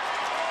now.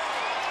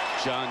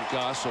 John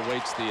Goss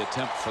awaits the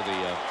attempt for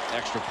the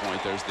extra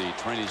point. There's the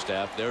training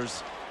staff.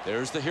 There's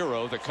the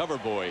hero, the cover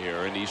boy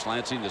here in East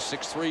Lansing, the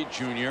 6'3"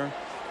 junior,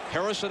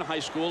 Harrison High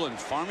School in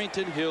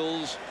Farmington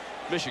Hills,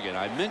 Michigan.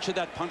 I mentioned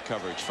that punt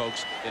coverage,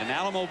 folks. In an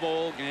Alamo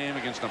Bowl game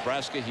against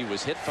Nebraska, he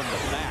was hit from the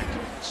back,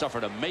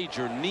 suffered a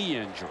major knee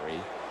injury,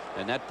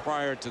 and that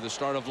prior to the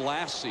start of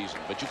last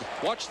season. But you can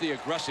watch the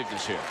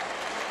aggressiveness here.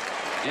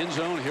 End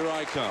zone, here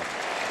I come.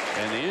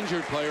 And the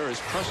injured player is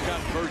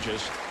Prescott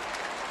Burgess.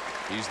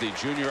 He's the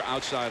junior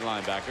outside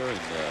linebacker, and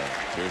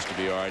appears to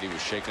be all right. He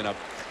was shaken up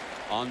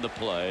on the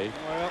play.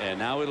 And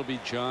now it'll be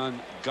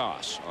John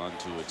Goss on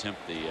to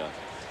attempt the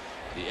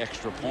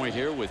extra point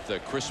here with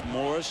Chris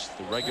Morris.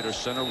 The regular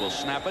center will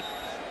snap it.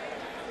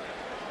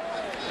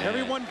 And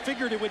everyone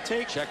figured it would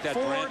take 4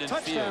 Brandon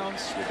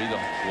touchdowns. Fields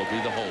will be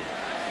the hold.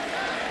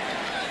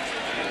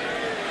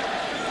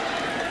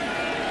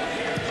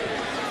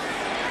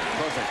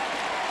 Perfect.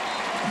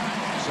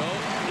 So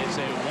it's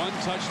a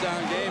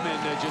 1-touchdown game,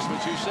 and just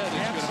what you said,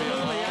 it's going to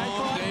be a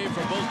long day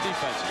for both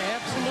defenses.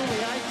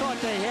 Absolutely. I thought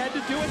they had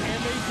to do it,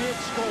 and they did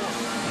score.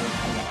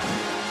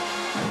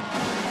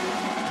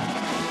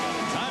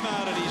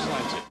 Timeout at East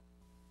Lansing.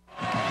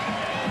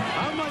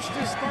 How much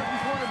does Spartan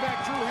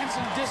quarterback Drew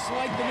Henson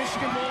dislike the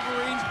Michigan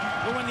Wolverines?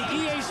 But when the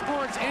EA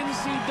Sports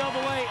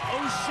NCAA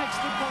 06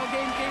 football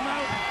game came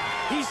out,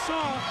 he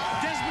saw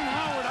Desmond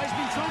Howard,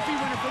 Heisman Trophy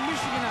winner from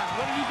Michigan on.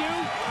 What did he do?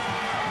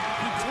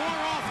 He tore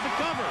off the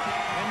cover,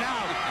 and now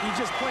he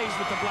just plays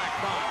with the black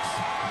box.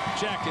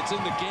 Jack, it's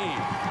in the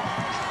game.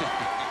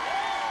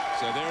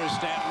 So there's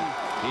Stanton.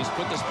 He's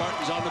put the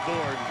Spartans on the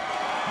board.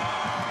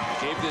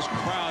 Gave this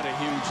crowd a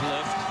huge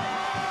lift.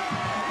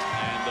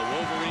 And the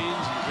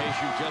Wolverines, in case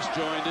you just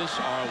joined us,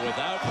 are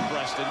without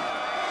Preston,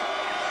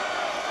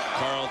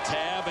 Carl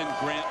Tabb, and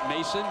Grant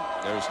Mason.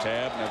 There's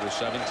Tabb, number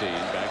 17,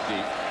 back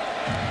deep.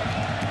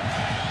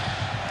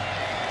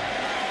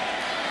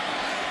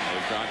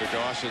 They've gone to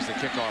Goss as the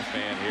kickoff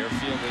man here,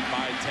 fielded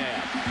by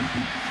Tabb.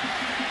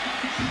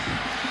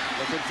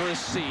 Looking for a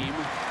seam.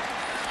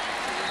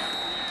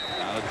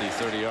 Out at the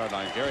 30-yard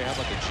line. Gary, how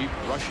about the cheap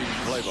rushing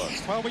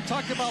playbook? Well, we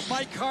talked about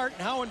Mike Hart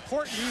and how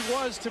important he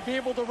was to be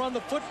able to run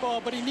the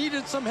football, but he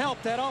needed some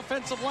help. That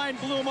offensive line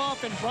blew him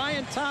off, and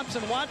Brian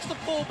Thompson, watch the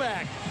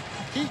fullback.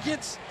 He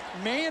gets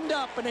manned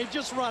up, and they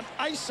just run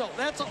ISO.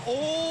 That's an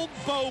old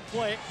Bo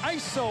play.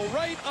 ISO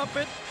right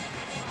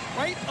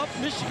up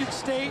Michigan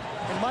State,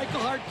 and Michael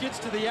Hart gets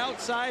to the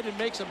outside and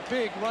makes a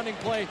big running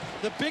play.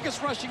 The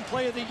biggest rushing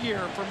play of the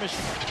year for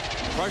Michigan.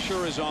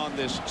 Pressure is on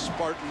this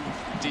Spartan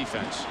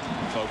defense,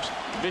 folks.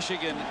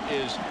 Michigan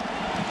is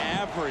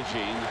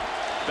averaging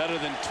better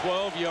than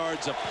 12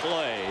 yards a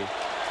play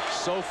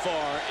so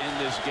far in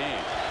this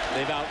game.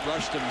 They've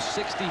outrushed them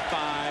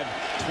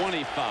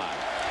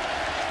 65-25.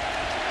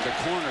 The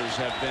corners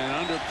have been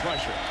under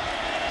pressure.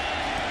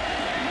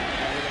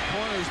 And with the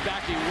corners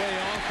backing way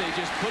off, they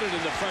just put it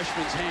in the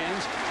freshman's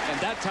hands. And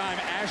that time,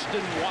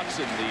 Ashton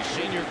Watson, the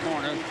senior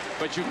corner.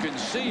 But you can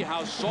see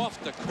how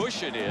soft the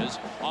cushion is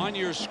on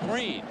your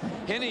screen.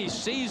 Henney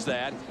sees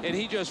that, and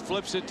he just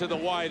flips it to the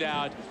wide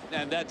out.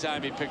 And that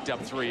time, he picked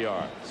up 3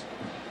 yards.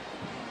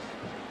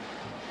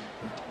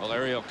 Well,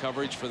 aerial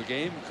coverage for the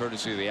game,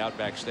 courtesy of the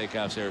Outback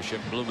Steakhouse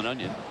Airship Bloomin'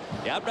 Onion.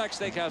 The Outback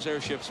Steakhouse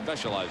Airship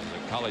specializes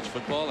in college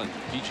football and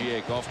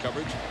PGA golf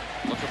coverage.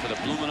 Looking for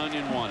the Bloomin'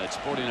 Onion one at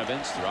sporting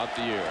events throughout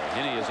the year.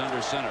 Henney is under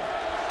center.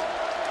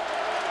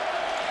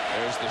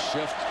 There's the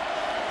shift.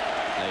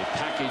 They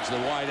package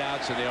the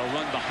wideouts, and they'll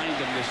run behind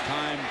him this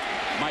time.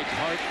 Mike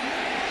Hart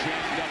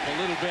jammed up a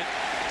little bit,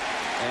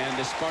 and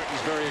the Spartans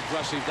very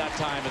aggressive that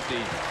time at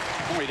the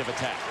point of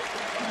attack.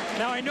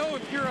 Now, I know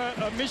if you're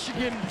a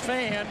Michigan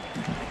fan,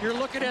 you're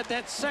looking at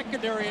that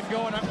secondary and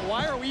going,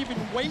 why are we even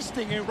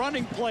wasting a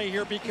running play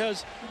here?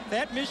 Because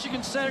that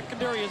Michigan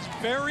secondary is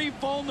very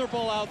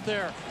vulnerable out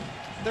there.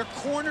 Their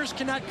corners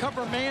cannot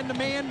cover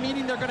man-to-man,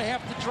 meaning they're going to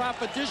have to drop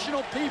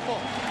additional people.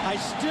 I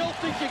still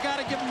think you got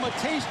to give them a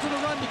taste of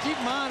the run to keep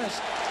them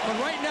honest. But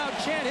right now,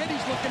 Chad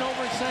Henney's looking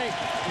over and saying,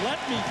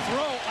 let me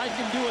throw. I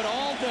can do it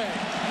all day.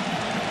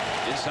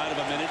 Inside of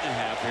a minute and a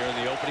half here in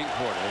the opening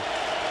quarter.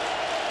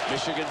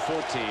 Michigan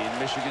 14,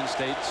 Michigan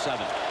State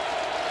 7.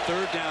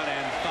 3rd down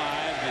and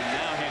 5, and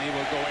now Henney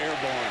will go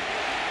airborne.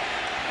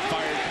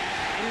 Fired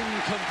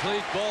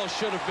incomplete. Ball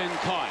should have been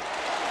caught.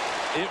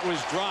 It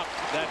was dropped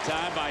that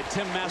time by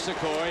Tim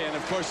Massacoy, and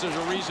of course there's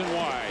a reason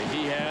why.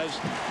 He has,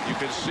 you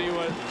can see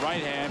what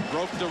right hand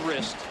broke the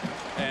wrist,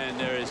 and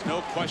there is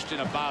no question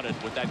about it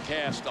with that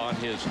cast on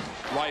his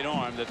right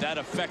arm that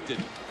affected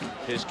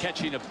his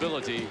catching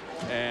ability,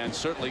 and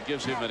certainly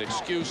gives him an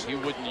excuse. He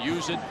wouldn't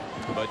use it,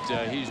 but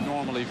he's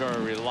normally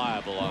very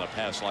reliable on a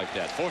pass like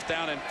that. 4th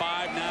down and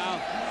 5 now.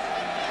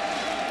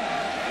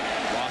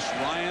 Ross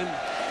Ryan.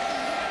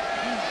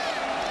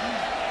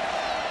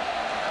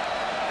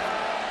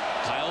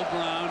 Kyle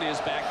Brown is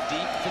back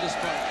deep for the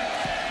Spartans.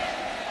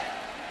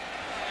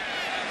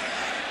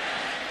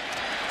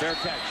 Fair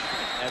catch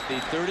at the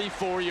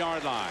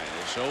 34-yard line.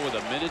 So with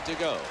a minute to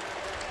go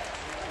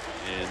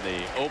in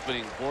the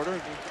opening quarter.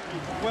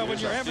 Well, when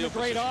you're having a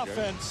great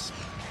offense,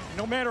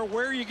 no matter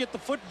where you get the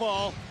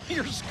football,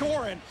 you're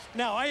scoring.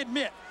 Now, I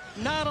admit,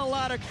 not a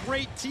lot of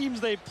great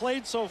teams they've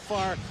played so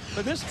far,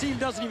 but this team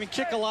doesn't even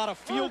kick a lot of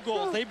field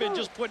goals. They've been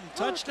just putting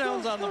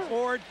touchdowns on the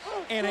board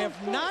and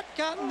have not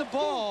gotten the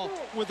ball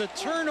with a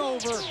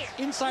turnover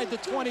inside the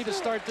 20 to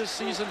start this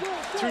season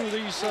through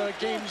these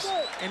games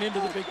and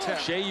into the Big Ten.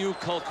 Shayu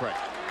Kulkrek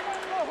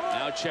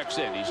now checks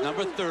in. He's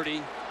number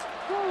 30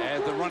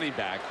 as the running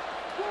back.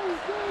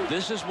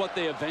 This is what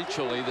they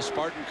eventually, the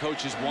Spartan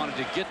coaches, wanted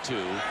to get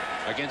to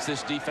against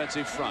this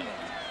defensive front.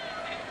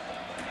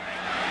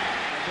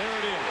 There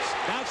it is.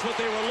 That's what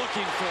they were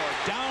looking for.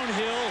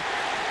 Downhill,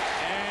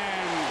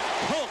 and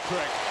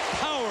Kulkrek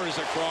powers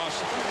across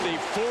the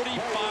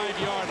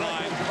 45-yard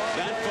line.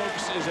 That,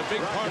 folks, is a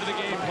big part of the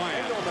game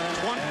plan.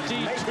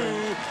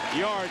 22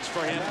 yards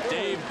for him.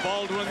 Dave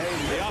Baldwin,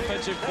 the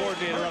offensive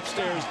coordinator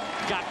upstairs,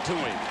 got to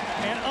him.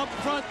 And up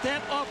front,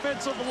 that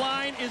offensive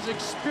line is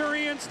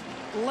experienced,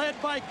 led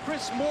by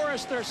Chris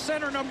Morris, their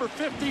center, number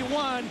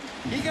 51.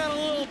 He got a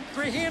little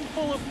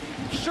handful of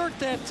shirt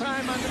that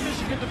time on the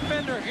Michigan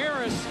defender,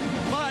 Harris,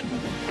 but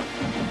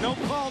no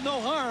call,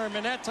 no harm,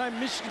 and that time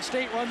Michigan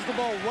State runs the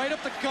ball right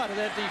up the gut of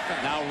that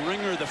defense. Now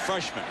Ringer, the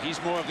freshman,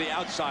 he's more of the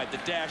outside,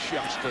 the dash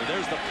youngster.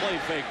 There's the play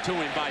fake to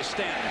him by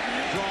Stanton.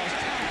 Draws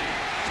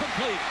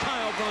complete.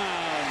 Kyle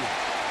Brown.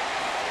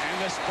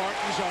 And the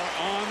Spartans are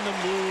on the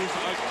move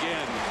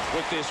again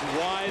with this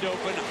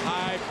wide-open,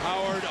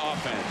 high-powered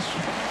offense.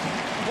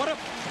 What a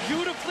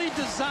beautifully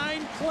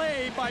designed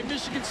play by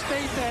Michigan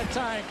State that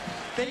time.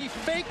 They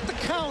fake the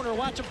counter.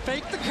 Watch them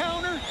fake the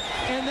counter,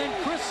 and then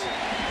Chris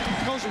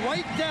goes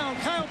right down.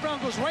 Kyle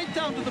Brown goes right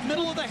down to the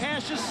middle of the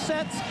hashes,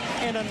 sets,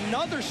 and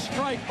another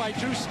strike by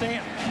Drew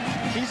Stanton.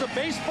 He's a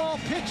baseball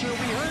pitcher.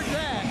 We heard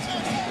that,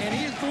 and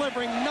he is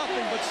delivering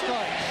nothing but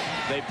strikes.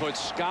 They put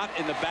Scott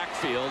in the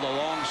backfield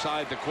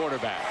alongside the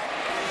quarterback.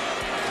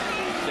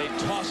 They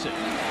toss it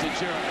to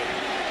Jeremy.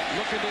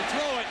 Looking to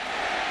throw it.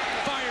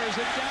 Fires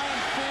it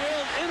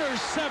downfield.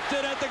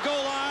 Intercepted at the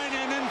goal line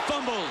and then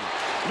fumbled.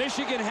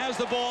 Michigan has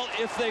the ball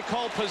if they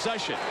call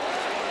possession.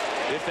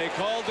 If they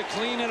called the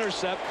clean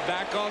intercept,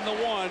 back on the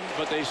 1,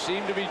 but they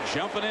seem to be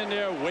jumping in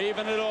there,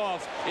 waving it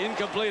off.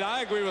 Incomplete.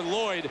 I agree with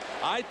Lloyd.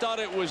 I thought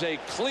it was a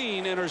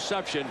clean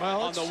interception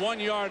on the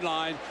 1-yard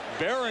line.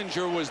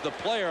 Behringer was the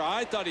player.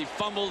 I thought he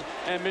fumbled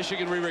and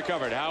Michigan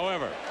recovered.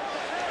 However,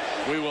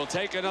 we will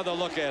take another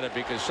look at it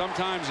because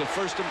sometimes the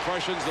first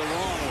impression's the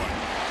wrong one.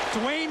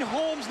 Dwayne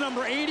Holmes,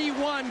 number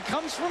 81,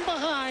 comes from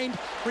behind.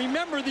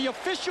 Remember, the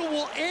official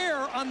will err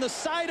on the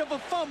side of a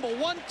fumble.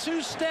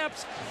 1-2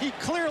 steps. He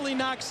clearly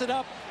knocks it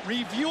up.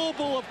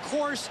 Reviewable, of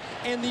course,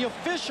 and the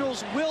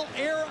officials will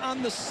err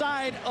on the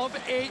side of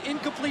an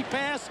incomplete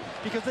pass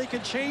because they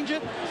can change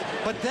it.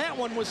 But that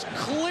one was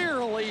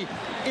clearly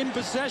in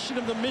possession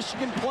of the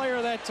Michigan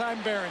player that time,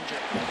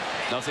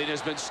 Behringer. Nothing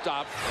has been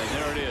stopped, and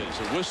there it is.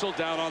 A whistle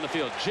down on the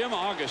field. Jim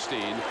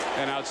Augustine,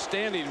 an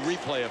outstanding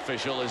replay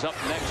official, is up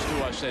next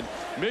to us, and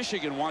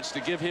Michigan wants to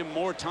give him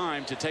more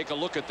time to take a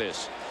look at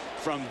this.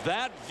 From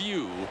that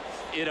view,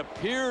 it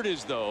appeared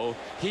as though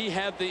he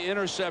had the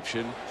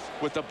interception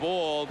with the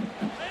ball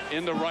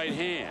in the right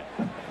hand.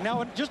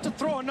 Now, just to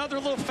throw another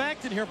little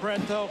fact in here,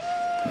 Brent, though,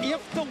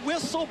 if the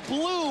whistle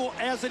blew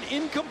as an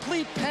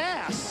incomplete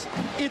pass,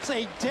 it's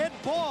a dead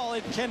ball.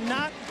 It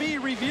cannot be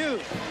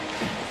reviewed.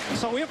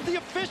 So if the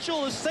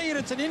official is saying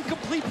it's an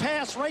incomplete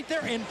pass right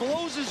there and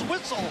blows his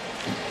whistle,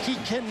 he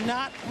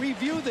cannot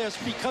review this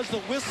because the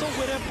whistle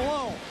would have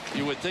blown.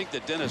 You would think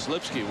that Dennis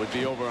Lipsky would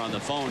be over on the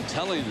phone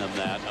telling them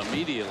that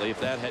immediately if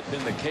that had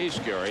been the case,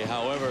 Gary.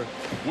 However,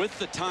 with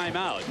the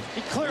timeout,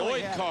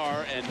 Lloyd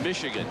Carr and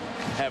Michigan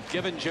have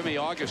given Jimmy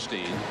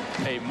Augustine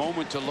a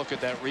moment to look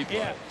at that replay.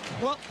 Yeah.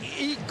 Well,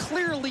 he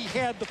clearly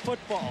had the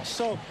football.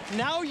 So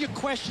now you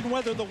question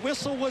whether the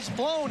whistle was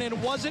blown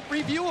and was it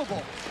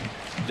reviewable.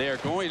 They're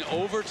going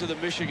over to the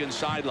Michigan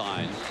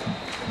sideline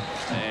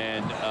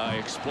and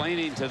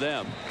explaining to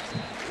them.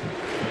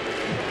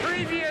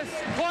 Previous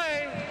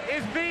play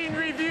is being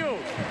reviewed.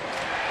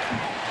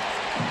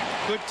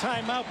 Good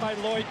timeout by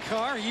Lloyd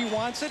Carr. He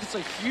wants it. It's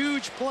a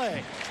huge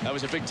play. That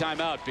was a big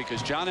timeout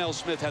because John L.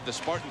 Smith had the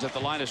Spartans at the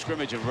line of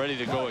scrimmage and ready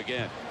to go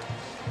again.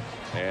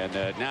 And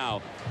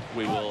now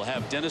we will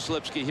have Dennis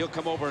Lipsky. He'll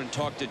come over and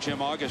talk to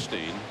Jim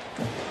Augustine.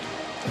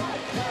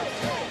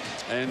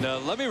 And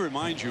let me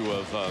remind you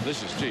of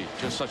this is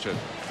just such a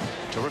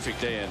terrific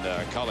day in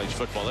college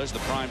football. There's the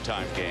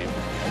primetime game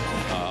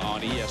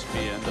on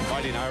ESPN. The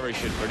Fighting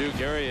Irish and Purdue.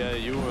 Gary,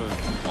 you were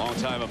a long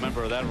time a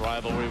member of that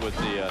rivalry with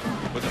the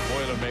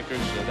Boilermakers.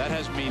 That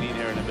has meaning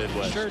here in the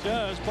Midwest. Sure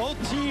does.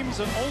 Both teams'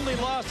 only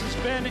loss has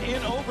been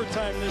in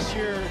overtime this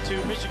year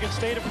to Michigan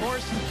State, of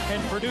course,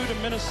 and Purdue to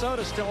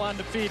Minnesota, still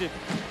undefeated.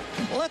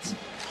 Let's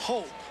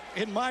hope,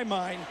 in my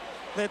mind,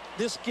 that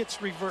this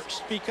gets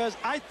reversed, because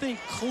I think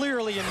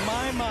clearly in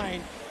my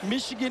mind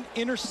Michigan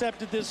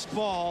intercepted this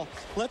ball.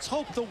 Let's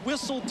hope the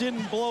whistle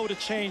didn't blow to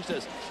change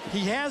this.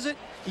 He has it,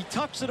 he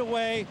tucks it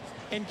away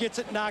and gets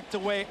it knocked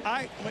away.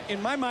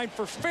 In my mind,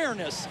 for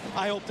fairness,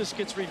 I hope this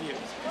gets reviewed.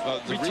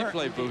 The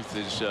replay booth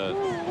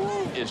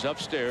is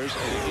upstairs,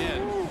 and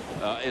again,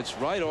 it's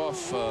right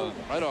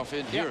off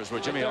in here is where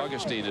Jimmy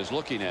Augustine is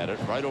looking at it,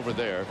 right over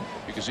there,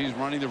 because he's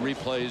running the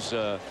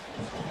replays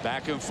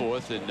back and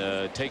forth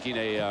and taking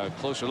a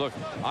closer look.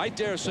 I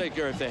dare say,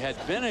 Gary, if there had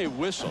been a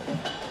whistle,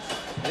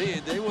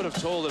 they would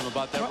have told him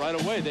about that right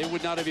away. They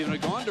would not have even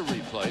gone to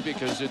replay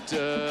because it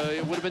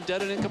would have been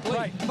dead and incomplete.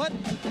 Right, but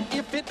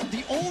if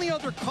the only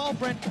other call,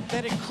 Brent,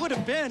 that it could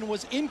have been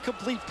was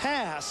incomplete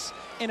pass,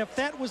 and if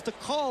that was the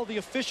call, the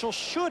official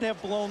should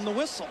have blown the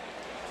whistle.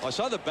 I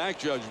saw the back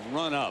judge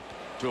run up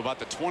to about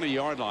the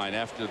 20-yard line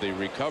after the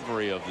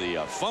recovery of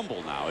the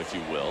fumble now, if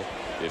you will,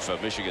 if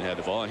Michigan had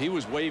the ball. And he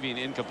was waving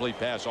incomplete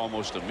pass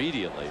almost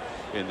immediately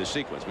in the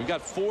sequence. We've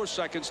got 4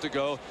 seconds to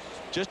go.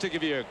 Just to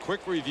give you a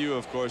quick review,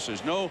 of course,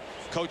 there's no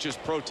coach's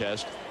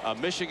protest.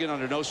 Michigan,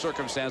 under no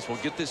circumstance, will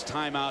get this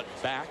timeout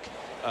back.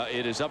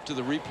 It is up to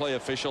the replay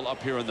official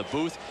up here in the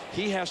booth.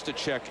 He has to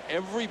check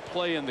every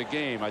play in the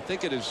game. I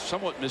think it is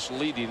somewhat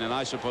misleading, and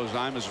I suppose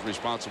I'm as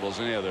responsible as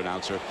any other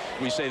announcer.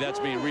 We say that's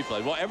being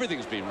replayed. Well,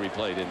 everything's being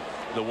replayed in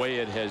the way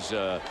it has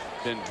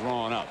been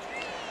drawn up.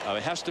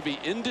 It has to be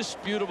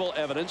indisputable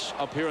evidence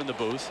up here in the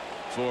booth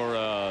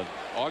for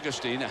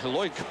Augustine.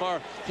 Lloyd Carr,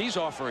 he's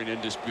offering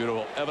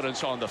indisputable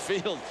evidence on the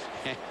field.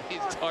 And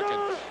he's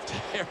talking to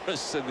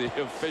Harris and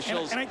the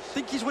officials. And I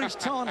think what he's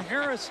telling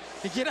Harris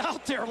to get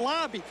out there,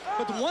 lobby.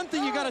 But the one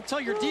thing you got to tell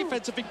your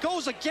defense, if it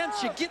goes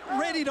against you, get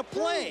ready to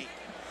play.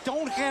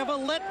 Don't have a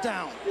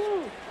letdown.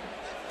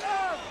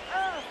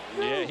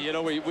 Yeah, you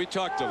know, we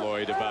talked to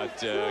Lloyd about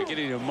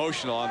getting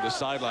emotional on the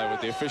sideline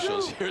with the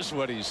officials. Here's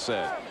what he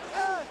said.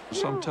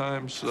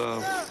 Sometimes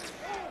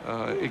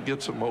it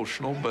gets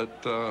emotional, but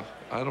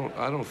I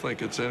don't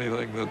think it's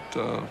anything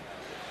that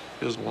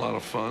isn't a lot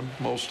of fun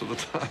most of the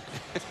time.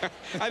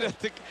 I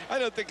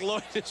don't think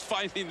Lloyd is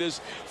finding this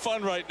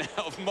fun right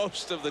now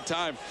most of the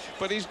time,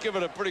 but he's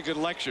given a pretty good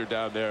lecture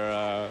down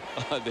there.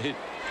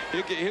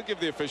 He'll give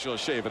the official a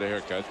shave and a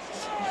haircut.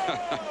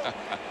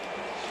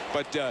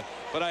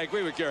 But I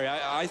agree with Gary.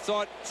 I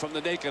thought from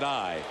the naked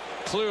eye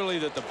clearly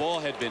that the ball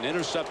had been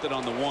intercepted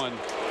on the one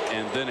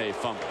and then a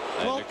fumble.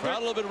 And the crowd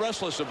a little bit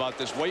restless about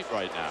this wait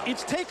right now.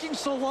 It's taking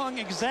so long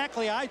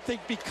exactly, I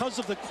think, because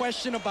of the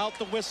question about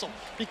the whistle.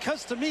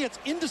 Because to me, it's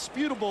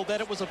indisputable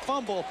that it was a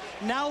fumble.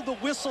 Now the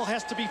whistle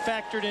has to be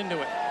factored into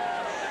it.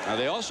 Now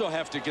they also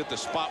have to get the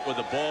spot where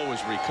the ball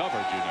was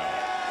recovered, you know.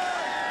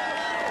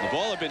 The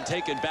ball had been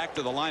taken back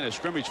to the line of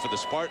scrimmage for the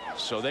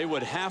Spartans, so they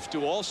would have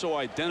to also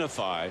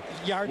identify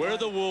where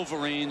the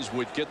Wolverines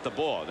would get the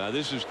ball. Now,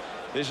 this is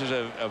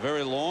a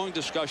very long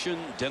discussion.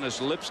 Dennis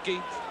Lipsky,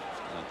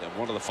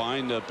 one of the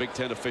fine Big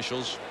Ten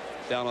officials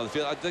down on the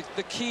field.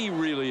 The key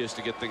really is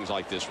to get things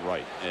like this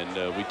right,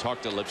 and we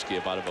talked to Lipsky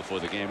about it before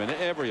the game, and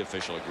every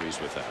official agrees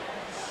with that.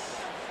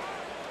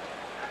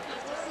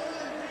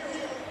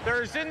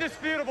 There's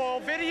indisputable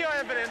video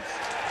evidence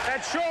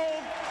that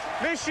showed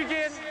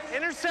Michigan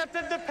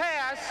intercepted the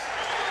pass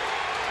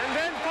and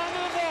then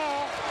fumbled the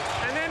ball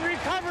and then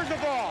recovered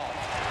the ball.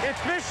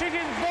 It's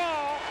Michigan's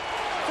ball,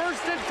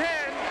 1st and 10,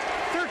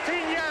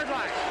 13-yard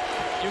line.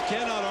 You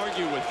cannot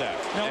argue with that.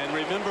 Nope. And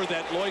remember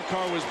that Lloyd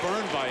Carr was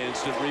burned by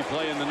instant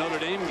replay in the Notre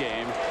Dame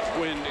game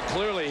when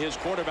clearly his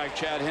quarterback,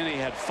 Chad Henne,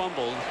 had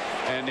fumbled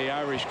and the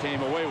Irish came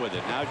away with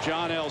it. Now,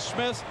 John L.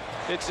 Smith,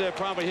 it's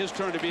probably his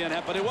turn to be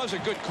unhappy, but it was a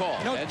good call.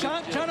 No,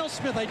 John L.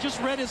 Smith, I just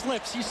read his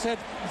lips. He said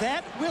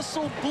that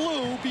whistle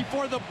blew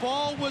before the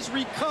ball was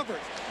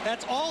recovered.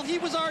 That's all he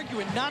was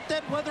arguing, not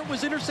that whether it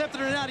was intercepted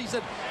or not. He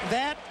said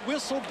that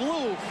whistle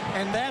blew,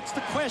 and that's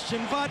the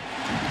question, but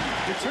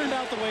it turned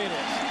out the way it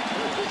is.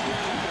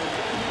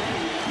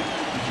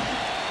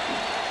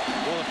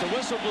 Well, if the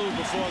whistle blew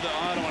before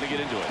I don't want to get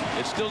into it.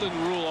 It still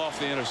didn't rule off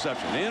the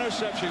interception. The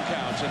interception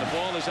counts, and the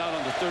ball is out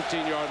on the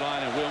 13-yard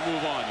line, and we'll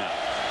move on now.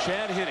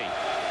 Chad Henne,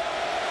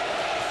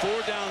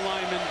 4 down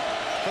linemen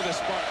for the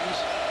Spartans.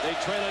 They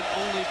trail it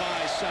only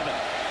by 7.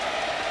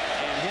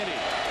 And Henne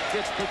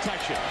gets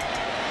protection.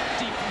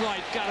 Deep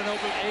right, got an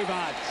open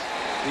Avant.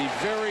 The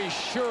very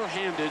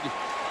sure-handed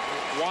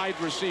wide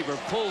receiver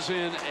pulls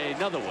in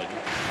another one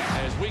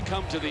as we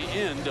come to the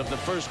end of the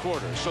first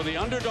quarter. So the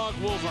underdog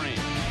Wolverine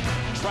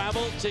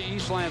travel to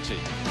East Lansing.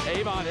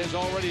 Avant has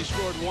already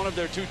scored one of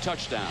their 2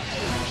 touchdowns.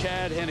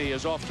 Chad Henne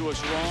is off to a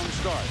strong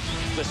start.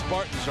 The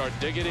Spartans are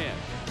digging in.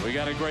 We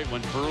got a great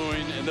one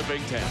brewing in the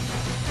Big Ten.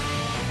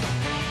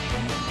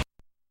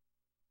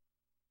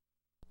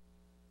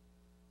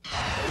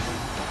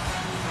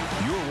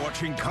 You're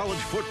watching college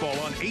football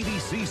on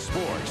ABC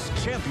Sports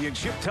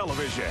Championship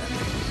Television.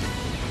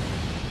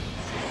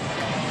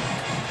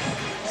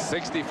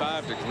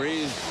 65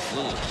 degrees, a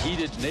little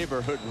heated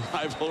neighborhood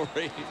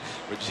rivalry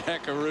with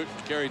Jack Arute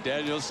and Gary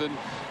Danielson.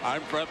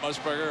 I'm Brett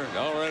Musburger.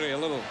 Already a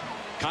little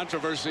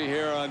controversy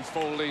here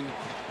unfolding.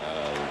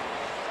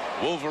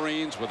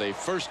 Wolverines with a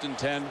 1st and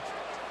 10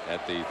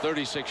 at the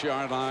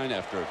 36-yard line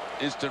after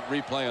instant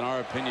replay, in our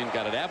opinion,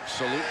 got it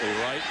absolutely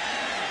right.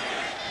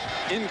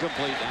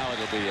 Incomplete. Now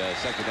it'll be a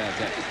 2nd down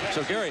 10.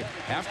 So, Gary,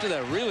 after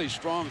that really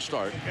strong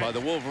start by the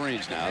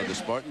Wolverines now, the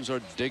Spartans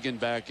are digging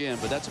back in,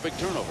 but that's a big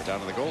turnover down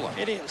to the goal line.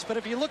 It is, but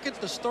if you look at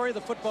the story of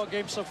the football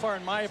game so far,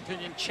 in my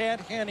opinion, Chad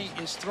Henne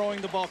is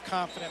throwing the ball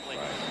confidently.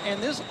 Right.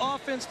 And this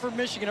offense for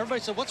Michigan,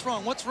 everybody said, what's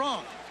wrong? What's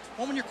wrong?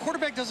 Well, when your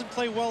quarterback doesn't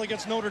play well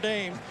against Notre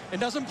Dame and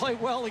doesn't play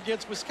well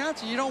against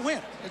Wisconsin, you don't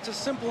win. It's as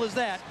simple as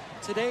that.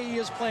 Today he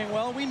is playing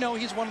well. We know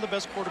he's one of the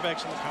best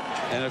quarterbacks in the country.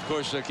 And, of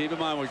course, keep in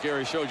mind what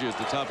Gary showed you at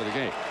the top of the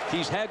game.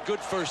 He's had good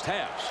first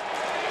halves.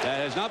 That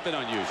has not been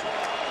unusual.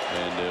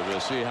 And we'll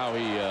see how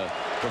he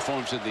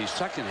performs in the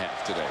second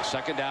half today.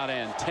 2nd down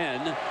and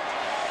 10.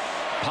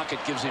 Pocket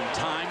gives him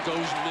time,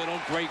 goes middle,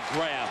 great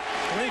grab.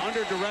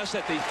 Under duress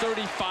at the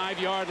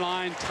 35-yard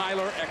line,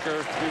 Tyler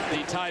Ecker,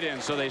 the tight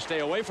end. So they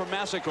stay away from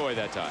Massacoy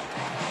that time.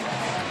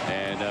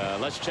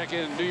 And let's check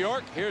in New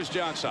York. Here's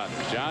John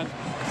Saunders. John.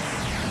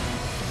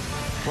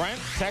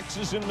 Brent,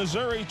 Texas and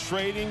Missouri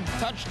trading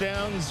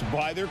touchdowns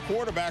by their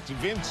quarterbacks.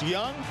 Vince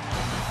Young,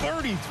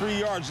 33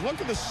 yards.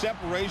 Look at the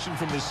separation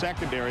from the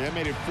secondary. That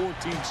made it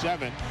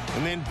 14-7.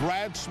 And then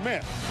Brad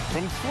Smith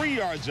from 3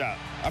 yards out.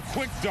 A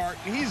quick dart,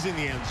 and he's in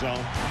the end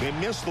zone. They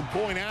missed the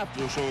point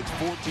after, so it's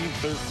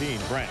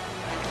 14-13. Brent.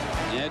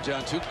 Yeah,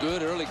 John, 2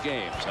 good early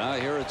games.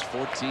 Here it's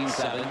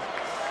 14-7.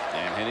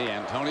 And Henne,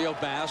 Antonio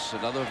Bass,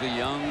 another of the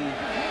young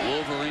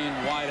Wolverine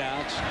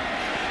wideouts.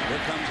 Here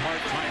comes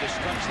Hart trying to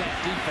stretch that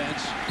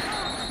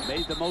defense.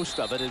 Made the most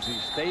of it as he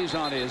stays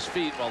on his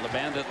feet while the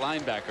Bandit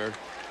linebacker,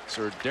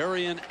 Sir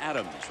Darian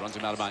Adams, runs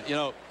him out of bounds. You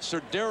know,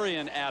 Sir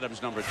Darian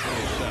Adams, number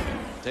 27.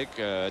 Take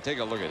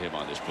a look at him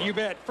on this play. You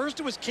bet.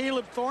 First it was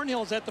Caleb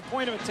Thornhill's at the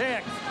point of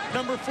attack.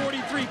 Number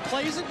 43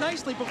 plays it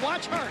nicely, but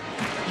watch Hart.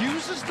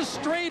 Uses the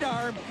straight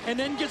arm and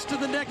then gets to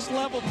the next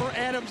level for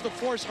Adams to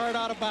force Hart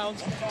out of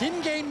bounds.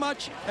 Didn't gain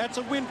much. That's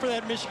a win for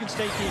that Michigan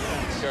State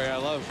defense. Gary, I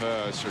love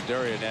Sir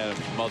Darian Adams'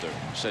 mother.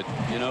 Said,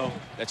 you know,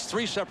 that's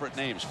 3 separate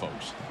names,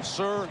 folks.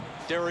 Sir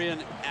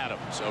Darian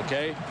Adams,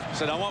 okay?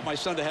 Said, I want my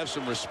son to have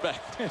some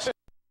respect.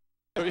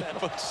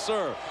 But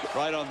sir,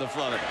 right on the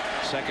front of it.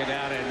 2nd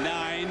down and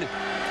 9.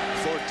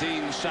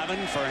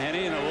 14-7 for Henne,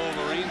 and the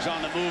Wolverines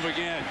on the move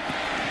again.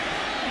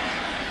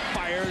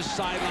 Fires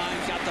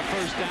sideline, got the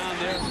first down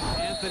there.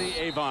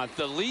 Anthony Avant,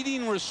 the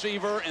leading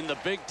receiver in the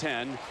Big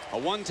Ten, a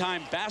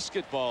one-time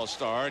basketball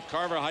star at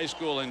Carver High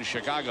School in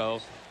Chicago,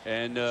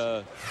 and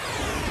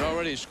he's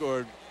already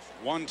scored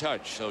 1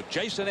 touch. So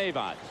Jason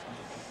Avant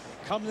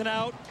coming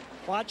out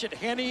Watch it.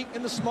 Henne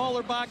in the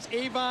smaller box.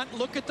 Avon,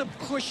 look at the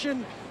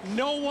cushion.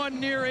 No one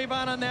near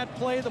Avon on that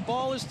play. The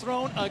ball is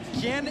thrown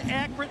again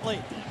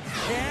accurately.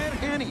 Chad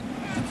Henne.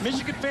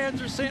 Michigan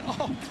fans are saying,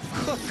 oh,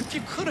 if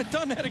you could have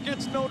done that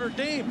against Notre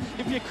Dame,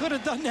 if you could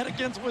have done that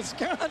against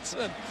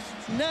Wisconsin,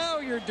 now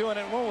you're doing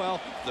it. Oh,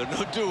 well. There are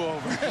no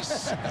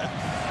do-overs.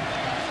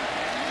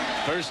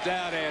 First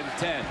down and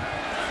 10.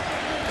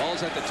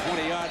 Ball's at the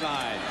 20-yard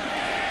line.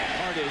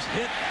 Hart is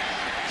hit.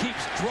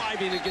 Keeps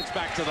driving and gets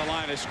back to the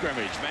line of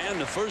scrimmage. Man,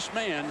 the first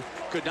man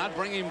could not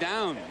bring him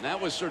down. That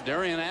was Sir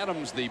Darian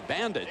Adams, the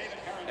bandit.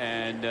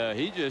 And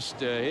he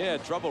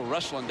had trouble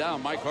wrestling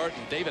down Mike Hart,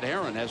 and David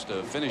Herron has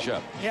to finish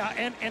up. Yeah,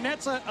 and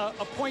that's a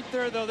point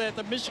there, though, that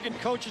the Michigan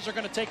coaches are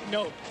going to take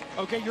note.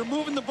 Okay, you're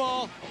moving the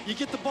ball. You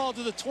get the ball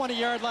to the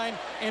 20-yard line,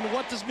 and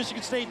what does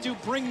Michigan State do?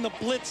 Bring the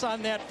blitz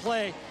on that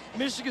play.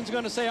 Michigan's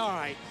going to say, all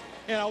right,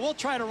 you know, we'll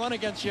try to run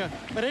against you,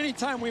 but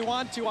anytime we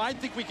want to, I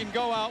think we can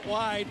go out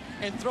wide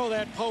and throw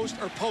that post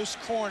or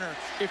post corner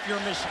if you're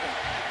Michigan.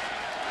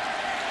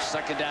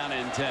 Second down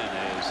and 10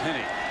 as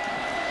Henne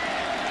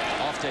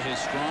off to his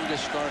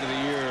strongest start of the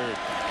year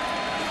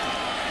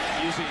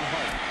using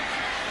Hart.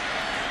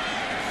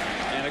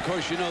 And of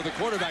course, you know, the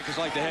quarterback is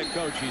like the head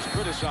coach. He's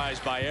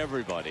criticized by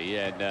everybody.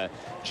 And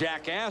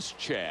Jack asked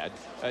Chad,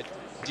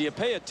 do you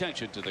pay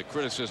attention to the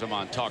criticism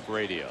on talk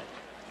radio?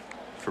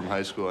 From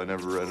high school, I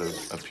never read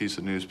a piece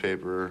of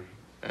newspaper,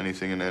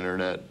 anything on the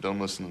internet. Don't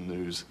listen to the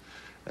news.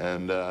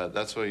 And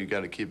that's why you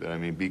got to keep it. I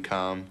mean, be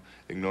calm,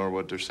 ignore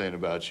what they're saying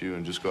about you,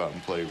 and just go out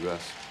and play your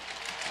best.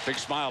 Big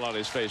smile on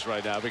his face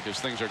right now because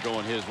things are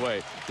going his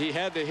way. He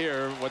had to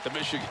hear what the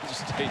Michigan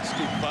State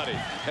Steve Buddy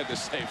had to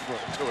say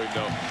to him,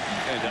 though.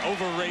 And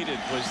overrated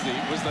was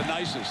the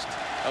nicest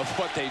of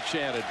what they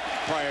chanted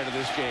prior to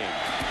this game.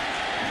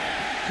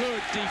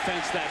 Good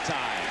defense that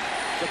time.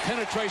 The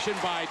penetration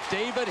by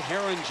David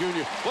Herron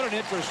Jr. What an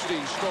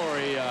interesting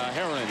story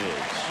Herron is.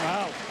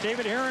 Wow.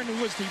 David Herron,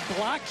 who was the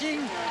blocking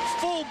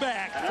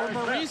fullback for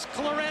Maurice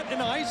Claret in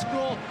high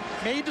school,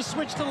 made the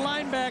switch to the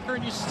linebacker,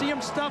 and you see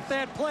him stuff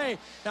that play.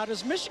 Now,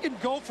 does Michigan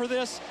go for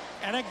this?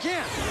 And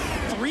again,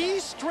 3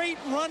 straight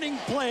running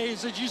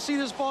plays as you see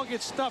this ball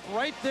get stuffed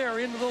right there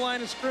into the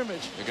line of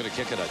scrimmage. They're going to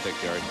kick it, I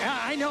think, Gary. Yeah,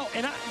 I know.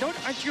 And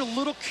aren't you a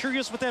little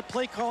curious with that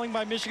play calling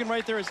by Michigan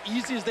right there, as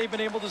easy as they've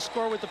been able to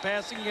score with the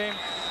passing game?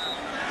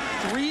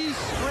 3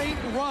 straight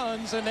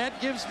runs, and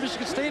that gives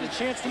Michigan State a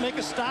chance to make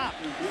a stop.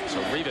 So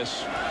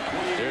Rivas,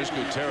 there's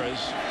Gutierrez.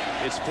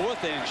 It's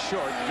 4th and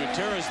short.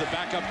 Gutierrez, the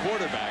backup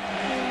quarterback,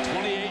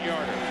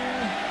 28-yarder.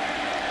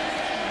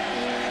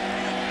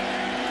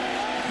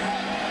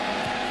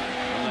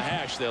 On the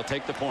hash, they'll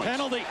take the points.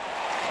 Penalty.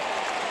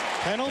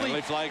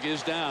 Penalty flag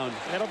is down.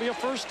 That'll be a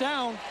first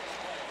down.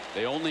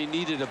 They only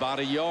needed about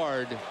a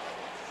yard.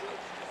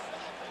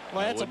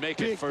 Well, that's would make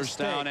it first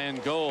down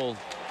and goal.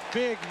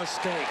 Big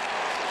mistake.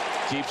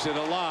 Keeps it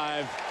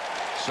alive.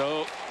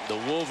 So the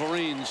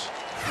Wolverines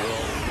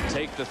will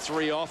take the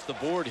 3 off the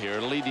board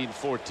here, leading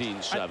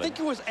 14-7. I think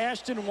it was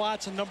Ashton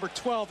Watson, number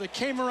 12, that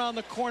came around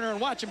the corner,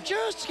 and watch him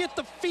just hit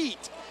the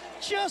feet,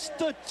 just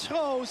the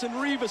toes,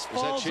 and Rivas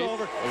falls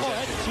over. Oh,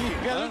 that's cheap.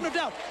 Yeah, there's no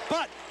doubt.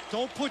 But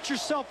don't put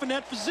yourself in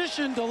that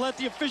position to let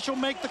the official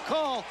make the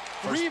call.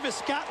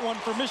 Rivas got one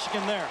for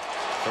Michigan there.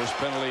 First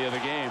penalty of the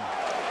game.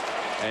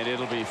 And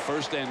it'll be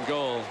first and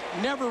goal.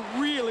 Never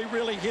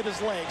really hit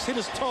his legs, hit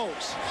his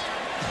toes.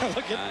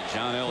 Look at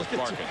John Ellis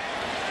barking.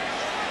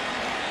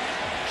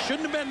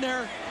 Shouldn't have been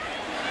there.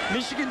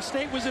 Michigan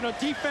State was in a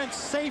defense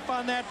safe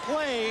on that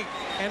play,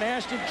 and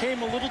Ashton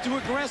came a little too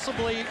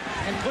aggressively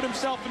and put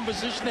himself in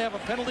position to have a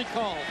penalty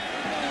call.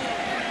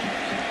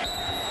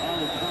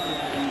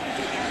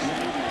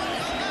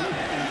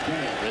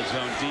 Red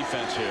zone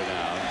defense here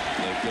now.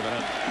 They've given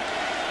up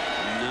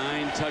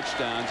 9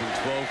 touchdowns and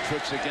 12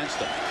 trips against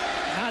them.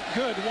 Not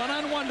good.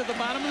 One-on-one to the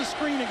bottom of the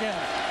screen again.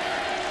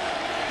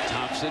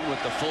 Thompson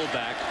with the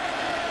fullback.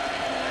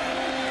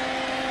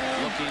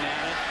 Looking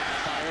at it.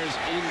 Fires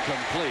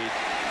incomplete.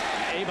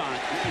 Avon,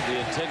 the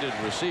intended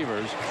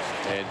receivers,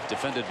 and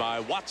defended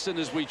by Watson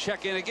as we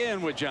check in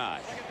again with John.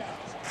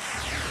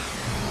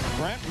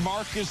 Brent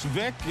Marcus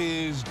Vick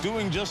is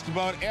doing just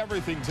about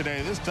everything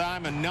today. This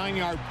time a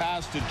 9-yard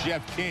pass to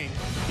Jeff King.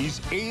 He's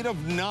 8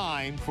 of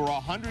 9 for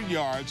 100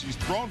 yards. He's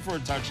thrown for a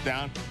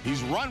touchdown.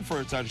 He's run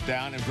for a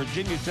touchdown. And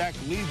Virginia Tech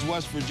leads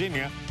West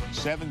Virginia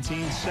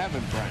 17-7,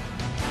 Brent.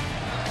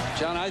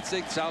 John, I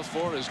think South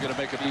Florida is going to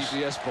make a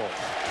BCS bowl.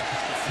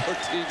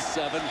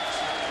 14-7.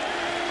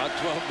 About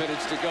 12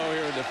 minutes to go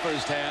here in the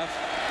first half.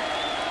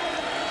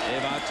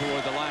 Avon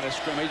toward the line of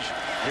scrimmage.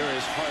 Here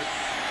is Hart.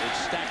 It's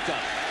stacked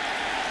up.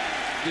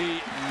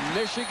 The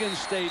Michigan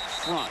State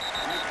front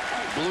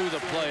blew the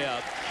play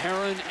up.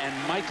 Herron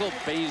and Michael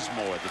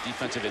Bazemore, the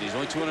defensive end. He's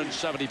only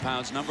 270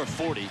 pounds, number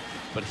 40,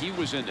 but he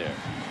was in there.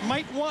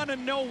 Might want to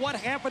know what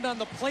happened on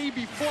the play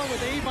before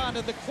with Avon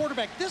and the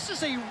quarterback. This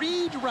is a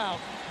read route.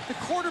 The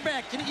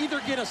quarterback can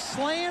either get a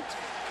slant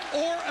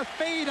or a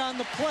fade on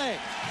the play.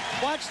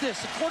 Watch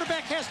this. The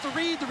quarterback has to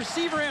read. The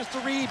receiver has to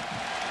read.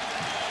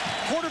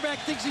 quarterback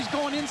thinks he's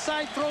going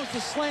inside, throws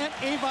the slant.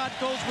 Avod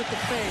goes with the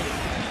fade.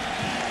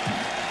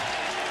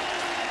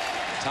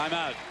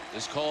 Timeout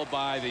is called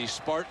by the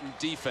Spartan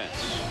defense.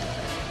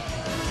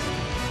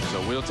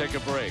 So we'll take a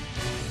break.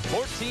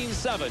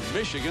 14-7,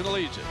 Michigan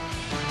leads it.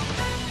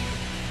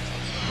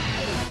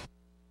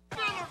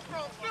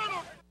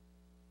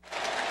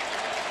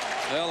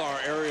 Well, our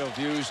aerial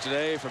views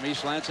today from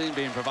East Lansing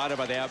being provided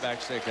by the Outback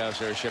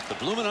Steakhouse Airship. The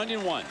Bloomin'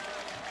 Onion 1.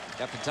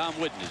 Captain Tom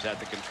Whitten is at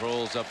the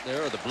controls up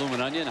there of the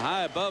Bloomin' Onion,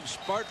 high above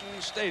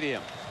Spartan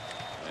Stadium.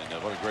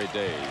 And what a great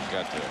day. He's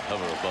got to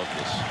hover above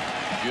this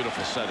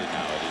beautiful setting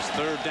now. It is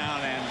 3rd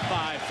down and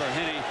 5 for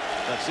Henney.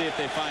 Let's see if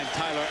they find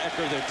Tyler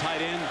Ecker, their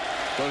tight end.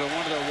 Go to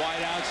one of their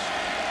wideouts.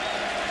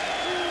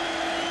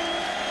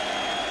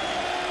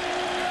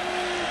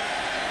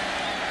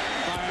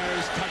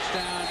 Fires,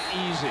 touchdown,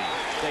 easy.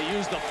 They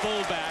use the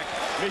fullback.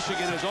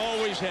 Michigan has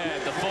always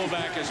had the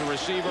fullback as a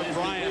receiver.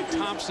 Brian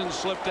Thompson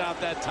slipped out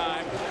that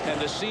time, and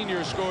the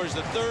senior scores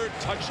the 3rd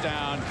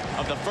touchdown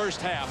of the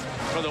first half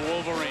for the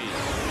Wolverines.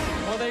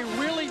 Well, they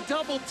really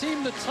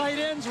double-team the tight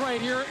ends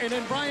right here, and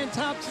then Brian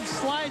Thompson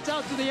slides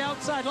out to the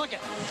outside. Look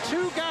at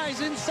 2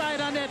 guys inside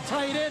on that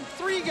tight end,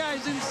 3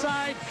 guys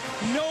inside.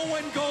 No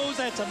one goes.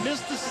 That's a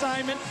missed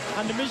assignment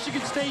on the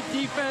Michigan State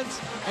defense,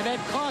 and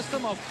that cost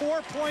them a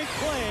 4-point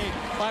play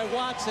by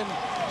Watson.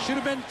 Should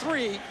have been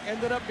 3,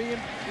 ended up being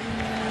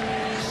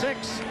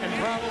 6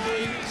 and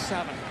probably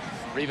 7.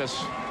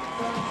 Rivas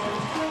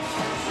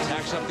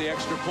tacks up the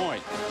extra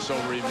point. So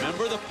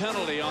remember the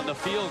penalty on the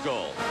field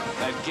goal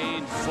that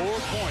gained 4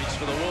 points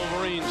for the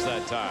Wolverines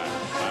that time.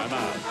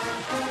 Timeout.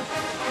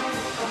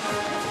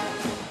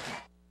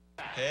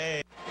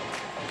 Hey.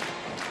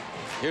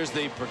 Here's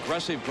the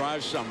progressive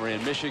drive summary,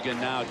 and Michigan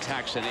now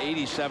tacks an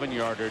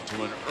 87-yarder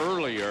to an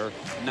earlier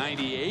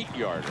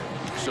 98-yarder.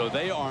 So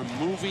they are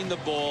moving the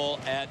ball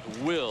at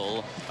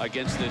will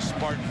against this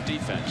Spartan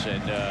defense.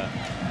 And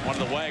one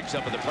of the wags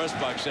up in the press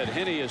box said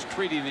Henney is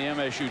treating the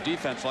MSU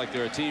defense like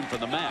they're a team from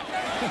the MAC.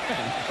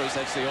 And of course,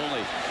 that's the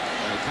only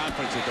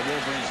conference that the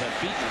Wolverines have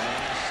beaten in the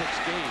last 6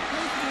 games.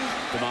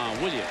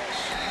 Damon Williams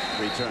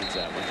returns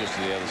that one just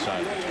to the other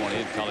side of the 20.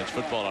 And college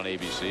football on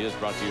ABC is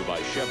brought to you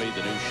by Chevy,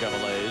 the new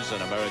Chevrolets,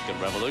 and American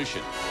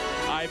Revolution.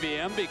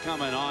 IBM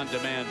become an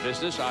on-demand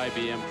business.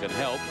 IBM can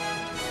help.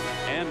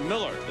 And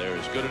Miller,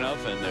 there's good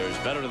enough and there's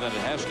better than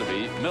it has to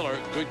be. Miller,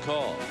 good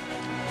call.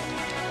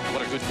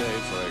 What a good day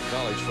for a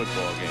college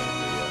football game.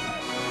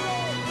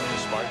 The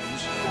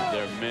Spartans,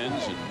 their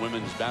men's and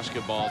women's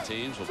basketball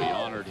teams will be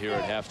honored here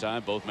at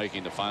halftime, both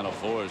making the Final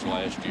Fours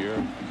last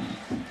year.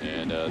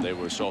 And they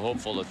were so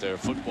hopeful that their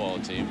football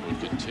team would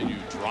continue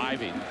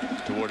driving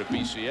toward a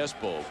BCS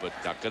Bowl, but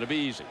not going to be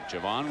easy.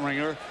 Javon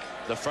Ringer,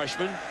 the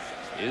freshman,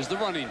 is the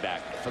running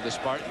back for the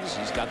Spartans.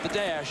 He's got the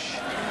dash.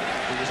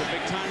 He was a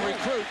big-time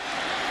recruit.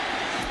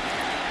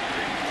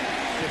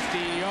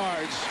 15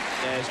 yards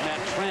as Matt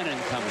Trannon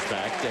comes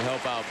back to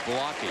help out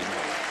blocking.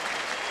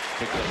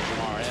 Picked up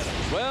Jamar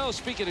Adams. Well,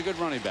 speaking of good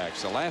running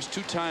backs, the last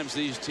 2 times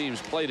these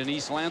teams played in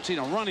East Lansing,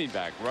 a running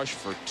back rushed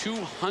for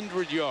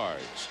 200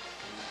 yards.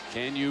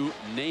 Can you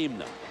name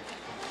them?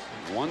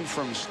 One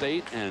from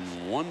State and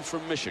one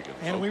from Michigan.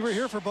 And folks, we were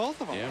here for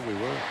both of them. Yeah, we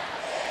were.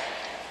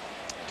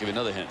 Give you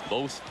another hint.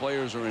 Both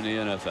players are in the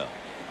NFL.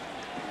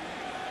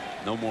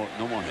 No more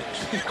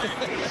hints.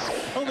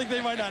 I don't think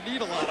they might not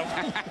need a lot of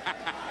them.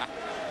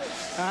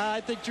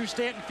 I think Drew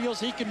Stanton feels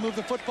he can move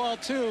the football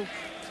too.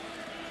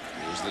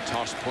 Here's the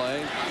toss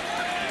play.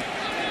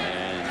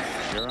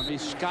 And Jeremy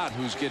Scott,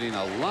 who's getting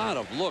a lot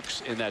of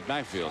looks in that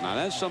backfield. Now,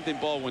 that's something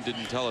Baldwin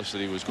didn't tell us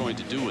that he was going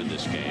to do in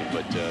this game,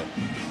 but they're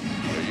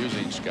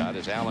using Scott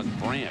as Alan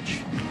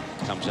Branch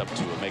comes up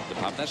to make the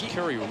pop. That's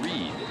Kerry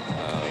Reed,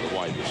 the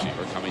wide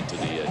receiver, coming to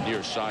the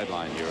near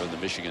sideline here on the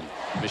Michigan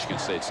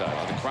State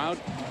sideline. The crowd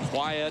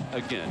quiet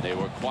again. They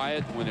were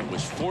quiet when it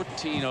was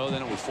 14-0,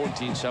 then it was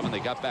 14-7. They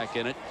got back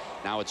in it.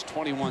 Now it's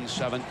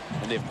 21-7,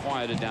 and they've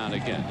quieted down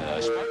again.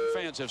 Spartan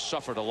fans have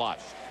suffered a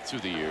lot through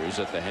the years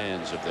at the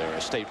hands of their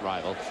state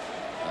rival.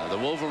 The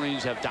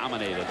Wolverines have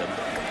dominated them.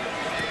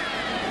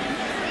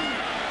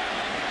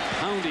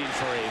 Pounding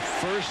for a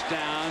first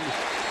down,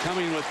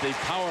 coming with the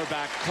power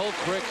back,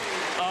 Kulkrick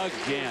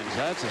again. So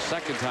that's the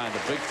second time the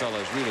big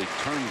fella's really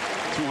turned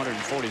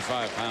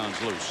 245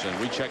 pounds loose. And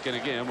we check in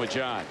again with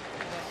John.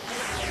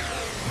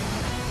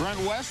 Brent,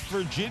 West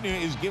Virginia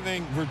is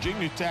giving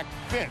Virginia Tech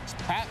fits.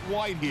 Pat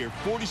White here,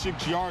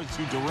 46 yards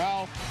to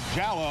Darrell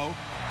Jallow.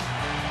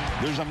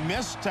 There's a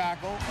missed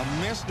tackle,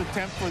 a missed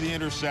attempt for the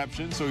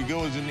interception, so he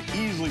goes in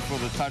easily for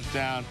the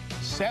touchdown.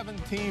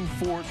 17-14.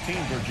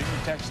 Virginia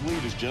Tech's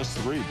lead is just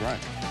 3,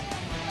 Brent.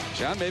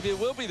 John, maybe it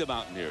will be the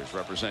Mountaineers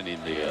representing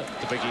the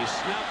Big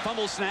East. Snap,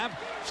 fumble snap.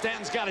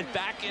 Stanton's got it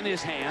back in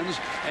his hands,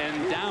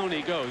 and down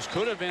he goes.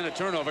 Could have been a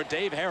turnover.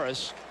 Dave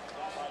Harris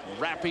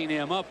wrapping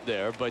him up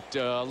there, but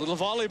a little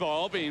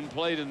volleyball being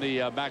played in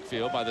the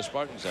backfield by the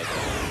Spartans.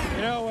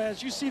 You know,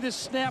 as you see, this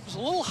snap is a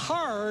little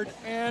hard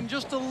and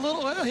just a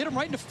little, hit him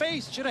right in the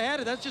face. Should have had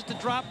it. That's just a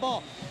drop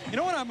ball. You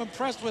know what I'm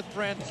impressed with,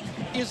 Brent,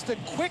 is the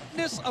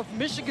quickness of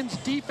Michigan's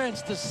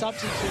defense to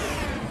substitute.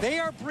 They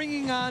are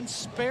bringing on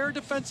spare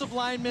defensive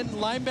linemen,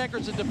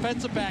 linebackers, and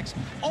defensive backs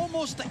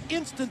almost the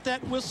instant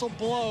that whistle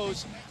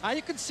blows.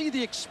 You can see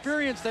the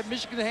experience that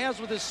Michigan has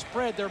with this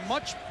spread. They're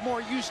much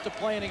more used to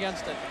playing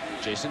against it.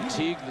 Jason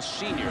Teague, the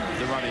senior,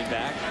 the running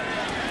back.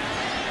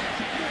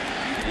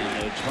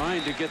 And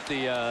trying to get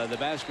the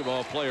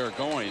basketball player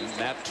going.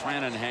 Matt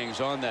Trannon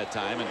hangs on that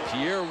time, and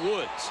Pierre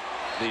Woods,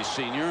 the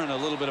senior, and a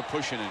little bit of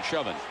pushing and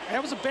shoving.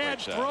 That was a bad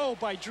throw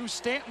by Drew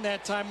Stanton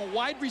that time. A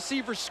wide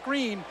receiver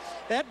screen.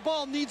 That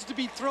ball needs to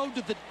be thrown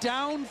to the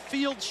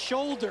downfield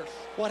shoulder.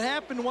 What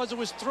happened was it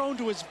was thrown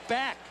to his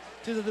back,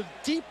 to the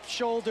deep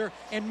shoulder,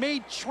 and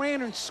made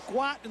Trannon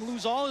squat and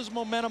lose all his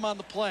momentum on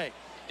the play.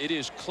 It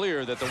is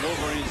clear that the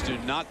Wolverines do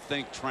not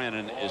think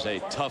Trannon is a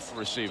tough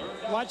receiver.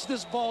 Watch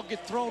this ball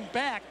get thrown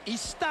back. He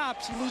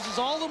stops. He loses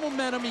all the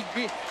momentum.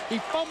 He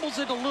fumbles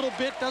it a little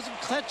bit, doesn't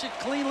catch it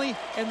cleanly,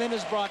 and then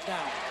is brought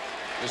down.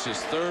 This is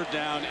 3rd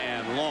down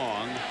and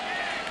long.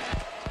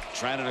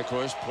 Trannon, of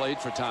course, played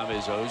for Tom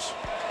Izzo's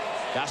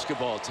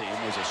basketball team,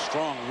 was a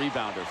strong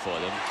rebounder for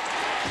them.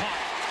 Caught.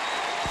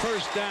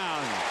 1st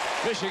down,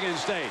 Michigan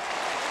State.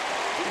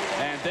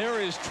 And there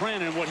is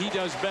Trannon, what he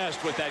does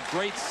best with that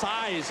great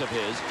size of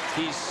his.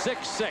 He's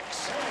 6'6".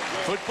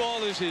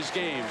 Football is his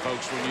game,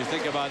 folks, when you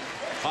think about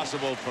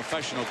possible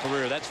professional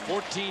career. That's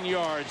 14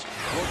 yards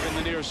working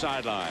the near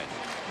sideline.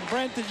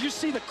 Brent, did you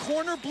see the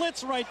corner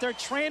blitz right there?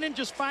 Trannon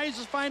just finds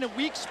a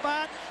weak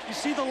spot. You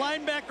see the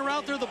linebacker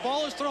out there. The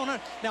ball is thrown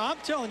out. Now, I'm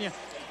telling you,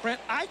 Brent,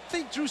 I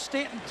think Drew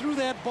Stanton threw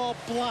that ball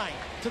blind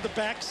to the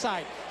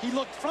backside. He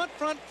looked front,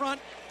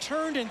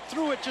 turned and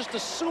threw it, just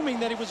assuming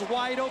that he was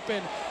wide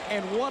open.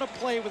 And what a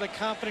play with a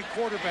confident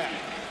quarterback.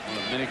 One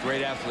of many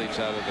great athletes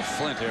out of the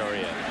Flint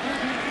area.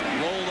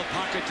 Roll the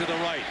pocket to the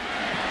right.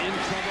 In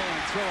trouble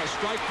and throw a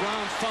strike.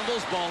 Brown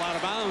fumbles, ball out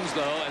of bounds,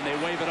 though, and they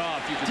wave it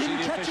off. You can see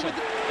the official.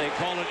 They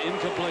call it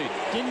incomplete.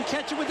 Didn't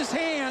catch it with his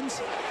hands.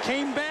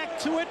 Came back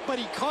to it, but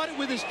he caught it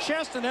with his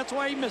chest, and that's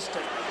why he missed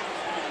it.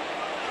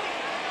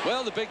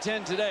 Well, the Big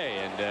Ten today,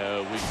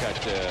 and we've got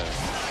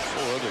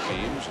 4 other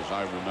games, as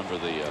I remember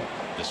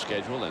the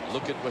schedule. And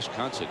look at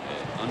Wisconsin,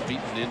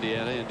 unbeaten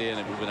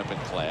Indiana moving up in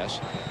class.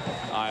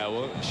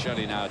 Iowa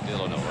shutting out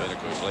Illinois, and of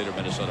course later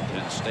Minnesota,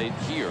 Penn State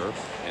here,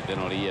 and then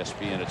on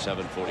ESPN at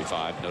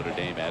 7:45, Notre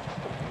Dame at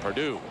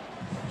Purdue.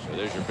 So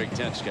there's your Big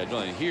Ten schedule,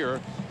 and here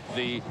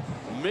the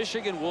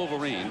Michigan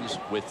Wolverines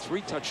with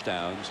 3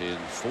 touchdowns in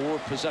 4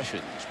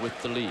 possessions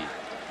with the lead.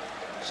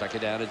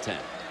 2nd down and 10.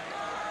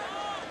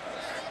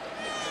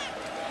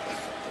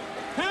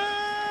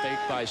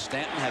 Faked by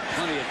Stanton, had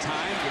plenty of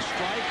time to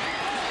strike.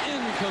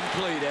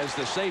 Incomplete as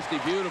the safety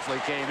beautifully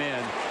came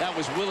in. That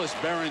was Willis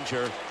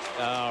Behringer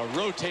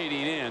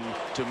rotating in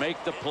to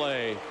make the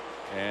play.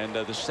 And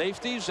the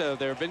safeties, there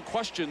have been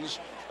questions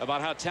about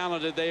how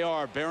talented they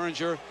are.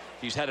 Behringer,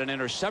 he's had an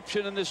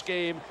interception in this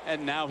game,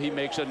 and now he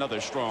makes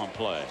another strong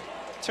play.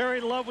 Terry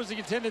Love was the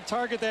intended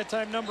target that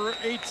time, number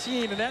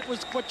 18, and that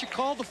was what you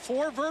call the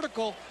 4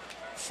 vertical.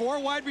 4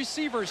 wide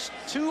receivers,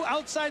 2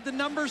 outside the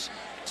numbers,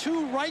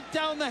 2 right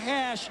down the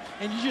hash,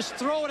 and you just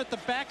throw it at the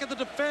back of the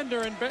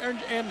defender, and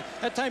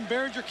that time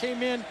Behringer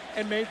came in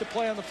and made the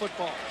play on the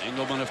football.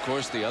 Engelman, of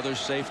course, the other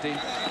safety. And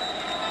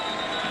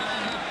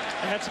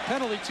that's a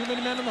penalty. Too many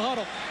men in the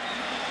huddle.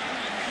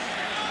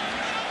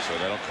 So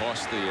that'll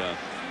cost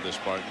the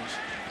Spartans,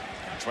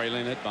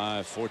 trailing it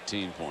by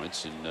 14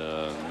 points and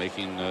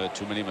making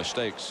too many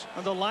mistakes.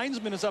 And the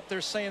linesman is up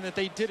there saying that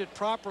they did it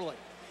properly.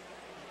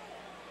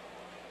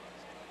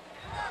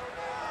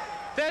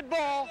 Dead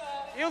ball,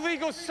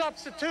 illegal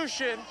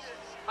substitution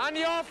on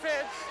the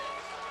offense.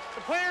 The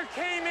player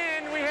came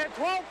in. We had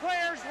 12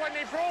 players when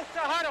they broke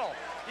the huddle,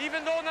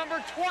 even though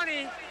number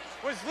 20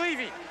 was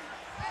leaving.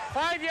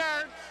 5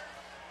 yards,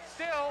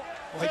 still.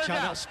 Boy,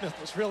 John L. Smith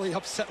was really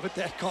upset with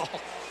that call.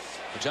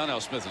 But John L.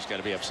 Smith has got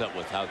to be upset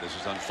with how this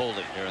is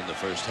unfolding here in the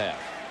first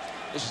half.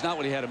 This is not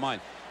what he had in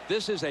mind.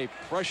 This is a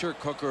pressure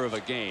cooker of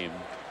a game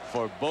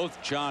for both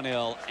John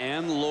L.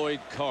 and Lloyd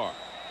Carr.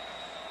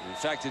 In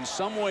fact, in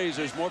some ways,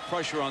 there's more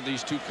pressure on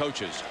these 2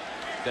 coaches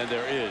than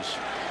there is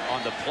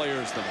on the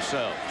players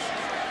themselves.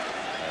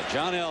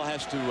 John L.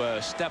 has to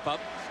step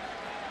up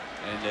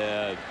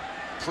and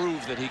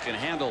prove that he can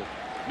handle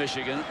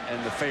Michigan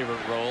in the favorite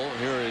role.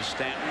 Here is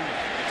Stanton.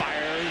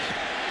 Fires.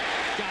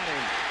 Got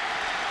him.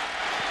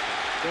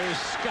 There's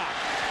Scott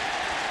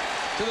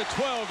to the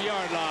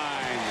 12-yard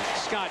line.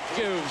 Scott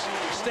gives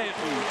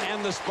Stanton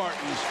and the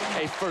Spartans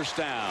a 1st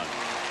down.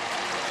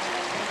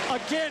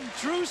 Again,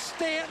 Drew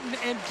Stanton,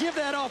 and give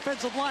that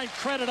offensive line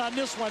credit on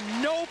this one.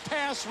 No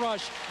pass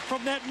rush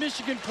from that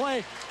Michigan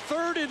play.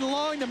 3rd and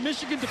long, the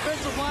Michigan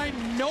defensive line,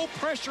 no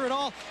pressure at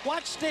all.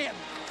 Watch Stanton.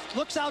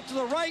 Looks out to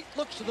the right,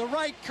 looks to the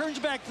right, turns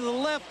back to the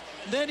left.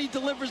 Then he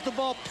delivers the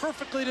ball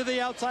perfectly to the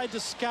outside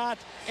to Scott,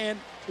 and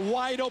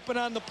wide open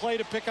on the play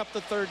to pick up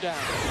the 3rd down.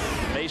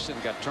 Mason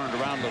got turned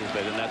around a little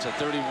bit, and that's a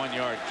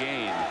 31-yard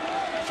gain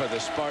for the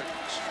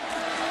Spartans.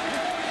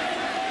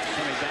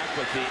 back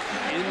with the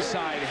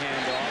inside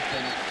handoff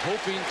and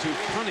hoping to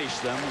punish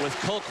them with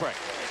Colquitt.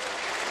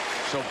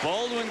 So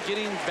Baldwin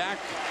getting back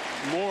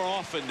more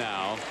often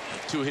now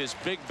to his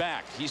big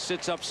back. He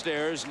sits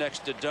upstairs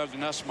next to Doug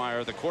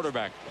Nussmeier, the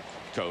quarterback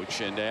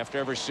coach, and after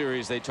every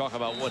series they talk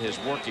about what is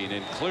working,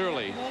 and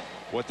clearly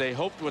what they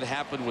hoped would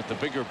happen with the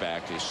bigger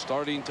back is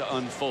starting to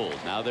unfold.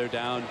 Now they're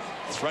down,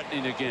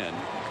 threatening again.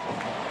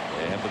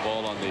 They have the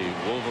ball on the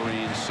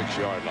Wolverines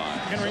 6-yard line.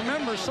 And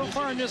remember, so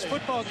far in this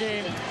football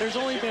game, there's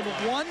only been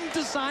one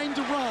designed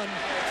to run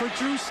for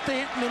Drew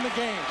Stanton in the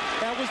game.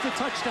 That was the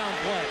touchdown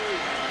play.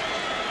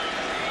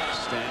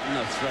 Stanton,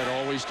 a threat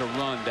always to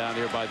run down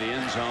here by the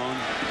end zone,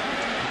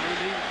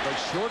 but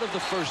short of the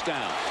first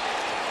down.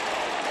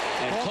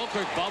 And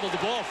Colquitt bobbled the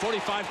ball.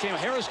 45 came.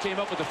 Harris came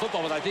up with the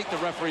football, but I think the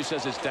referee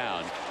says it's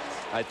down.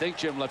 I think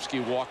Jim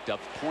Lepsky walked up,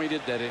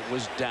 pointed that it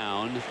was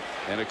down.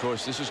 And, of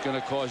course, this is going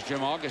to cause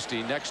Jim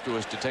Augustine next to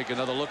us to take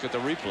another look at the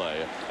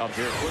replay up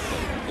here quickly.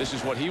 This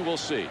is what he will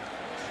see.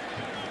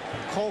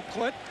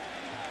 Colquitt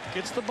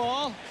gets the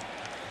ball.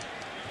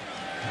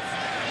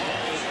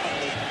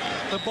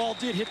 The ball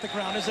did hit the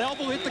ground. His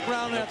elbow hit the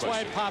ground, and that's why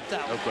it popped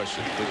out. No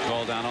question. Good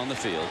call down on the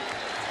field.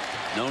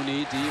 No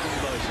need to even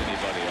buzz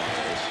anybody on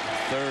this.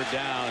 Third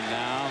down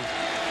now.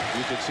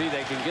 You can see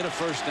they can get a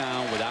first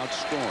down without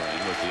scoring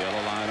with the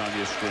yellow line on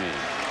your screen.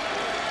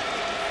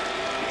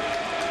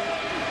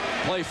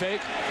 Play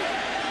fake.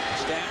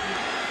 Stanton.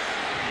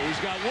 He's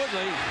got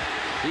Woodley.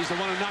 He's the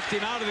one who knocked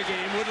him out of the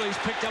game. Woodley's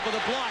picked up with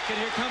a block, and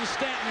here comes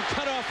Stanton.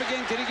 Cut off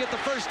again. Can he get the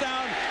first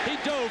down? He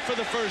dove for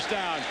the first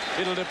down.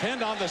 It'll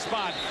depend on the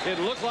spot. It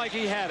looked like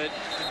he had it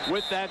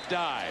with that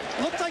dive.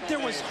 Looked like there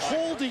was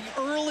holding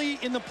early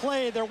in the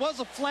play. There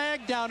was a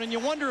flag down, and you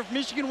wonder if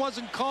Michigan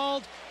wasn't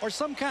called or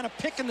some kind of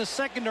pick in the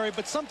secondary,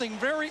 but something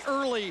very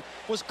early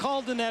was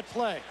called in that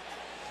play.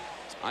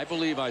 I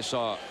believe I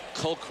saw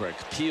Colquitt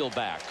peel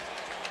back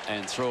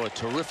and throw a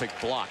terrific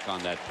block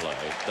on that play.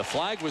 The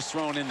flag was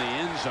thrown in the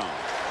end zone.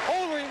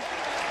 Holding,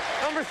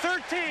 number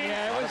 13.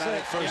 Yeah, it was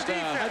a first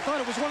down. I thought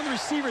it was one of the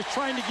receivers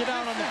trying to get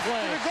out on the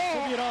play.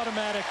 Should be an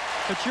automatic.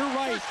 But you're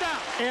right.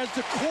 As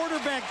the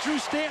quarterback, Drew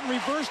Stanton,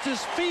 reversed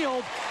his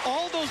field,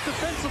 all those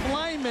defensive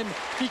linemen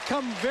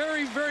become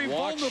very, very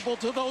vulnerable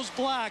to those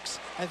blocks.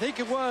 I think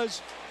it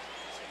was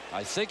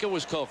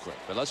Colquitt,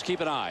 but let's keep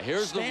an eye.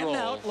 Here's Stanton the roll.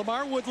 out.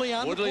 Lamar Woodley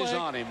on the play. Woodley's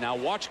on him. Now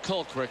watch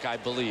Colquitt, I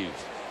believe.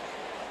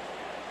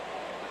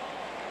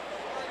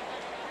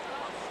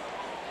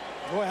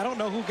 Boy, I don't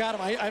know who got him.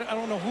 I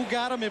don't know who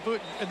got him. If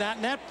it, in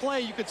that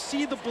play, you could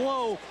see the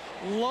blow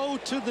low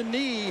to the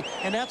knee,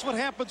 and that's what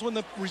happens when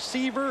the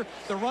receiver,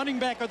 the running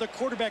back, or the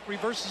quarterback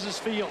reverses his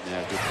field.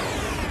 Yeah, good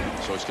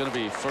point. So it's going to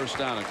be first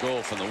down and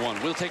goal from the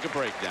one. We'll take a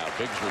break now.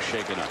 Biggs were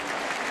shaken up.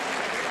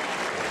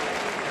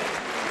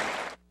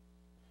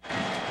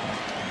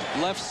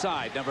 Left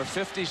side, number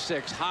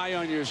 56, high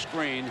on your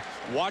screen.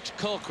 Watch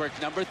Colquitt,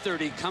 number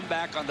 30, come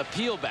back on the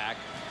peel back,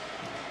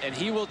 and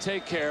he will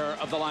take care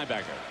of the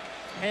linebacker.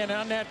 And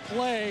on that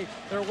play,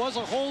 there was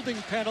a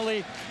holding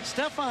penalty.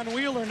 Stephon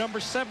Wheeler, number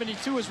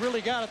 72, has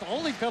really got it. The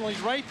holding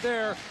penalty's right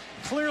there.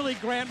 Clearly,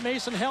 Grant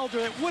Mason held her.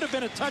 It would have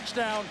been a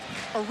touchdown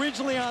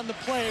originally on the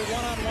play,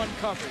 one-on-one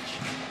coverage.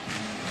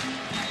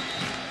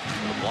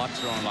 A block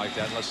thrown like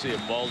that. Let's see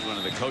if Baldwin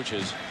and the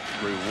coaches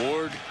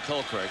reward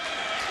Colquitt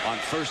on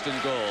first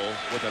and goal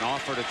with an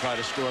offer to try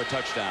to score a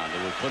touchdown.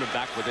 It would put him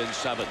back within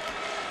 7.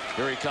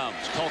 Here he comes.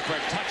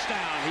 Colquitt,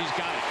 touchdown. He's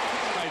got it.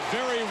 A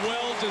very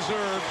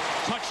well-deserved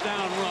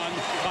touchdown run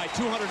by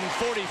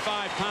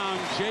 245-pound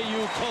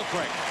J.U.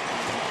 Colquitt.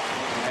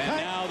 And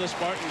now the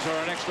Spartans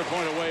are an extra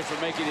point away from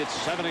making it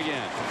 7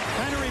 again.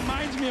 Kind of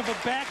reminds me of a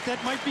back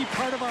that might be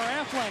part of our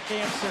Aflac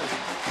answer.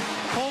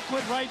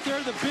 Colquitt right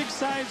there, the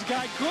big-sized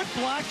guy. Good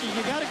blocking.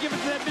 You got to give it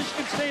to that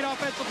Michigan State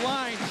offensive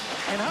line.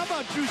 And how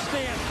about Drew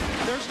Stanton?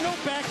 There's no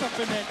backup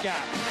in that guy.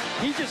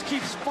 He just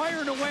keeps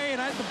firing away. And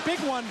the big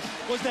one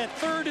was that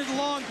third and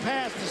long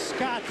pass to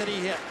Scott that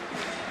he hit.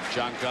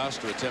 John Goss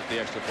to attempt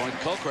the extra point.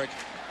 Colquitt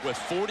with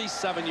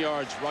 47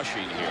 yards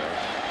rushing here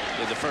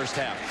in the first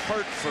half.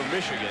 Hurt for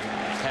Michigan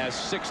has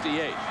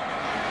 68.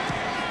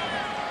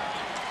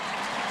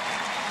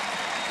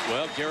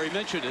 Well, Gary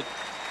mentioned it.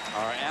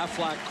 Our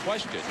Aflac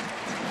question.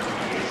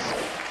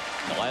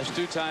 The last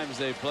 2 times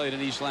they played in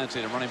East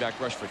Lansing, a running back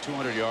rushed for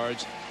 200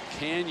 yards.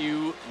 Can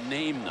you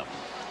name them?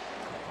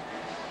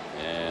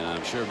 And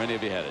I'm sure many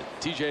of you had it.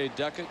 T.J.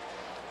 Duckett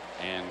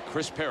and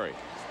Chris Perry.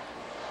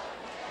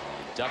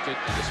 Duckett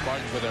and the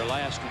Spartans with their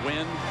last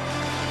win.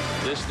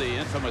 This the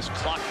infamous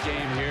clock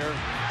game here.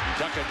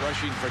 Duckett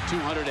rushing for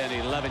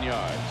 211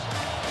 yards.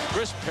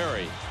 Chris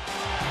Perry,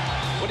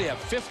 what do you have,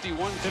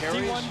 51 carries?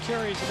 51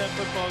 carries in that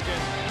football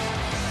game.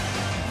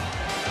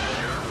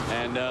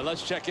 And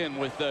let's check in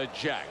with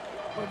Jack.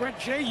 Well, Brett,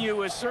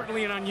 J.U. is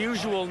certainly an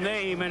unusual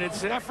name, and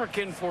it's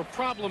African for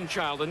problem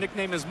child, a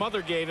nickname his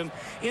mother gave him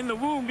in the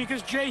womb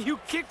because J.U.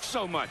 kicked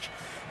so much.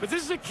 But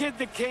this is a kid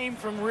that came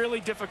from really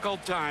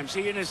difficult times.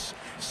 He and his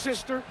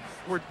sister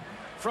were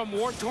from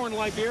war-torn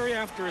Liberia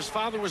after his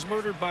father was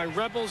murdered by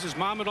rebels. His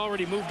mom had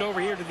already moved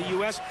over here to the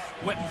U.S.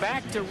 went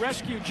back to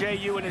rescue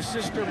J.U. and his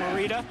sister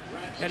Marita,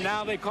 and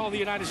now they call the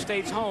United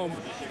States home,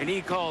 and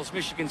he calls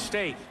Michigan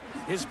State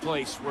his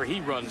place where he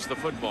runs the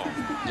football.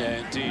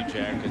 Yeah, indeed,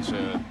 Jack. It's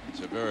a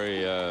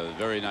very,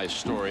 very nice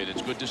story, and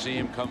it's good to see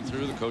him come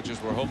through. The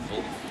coaches were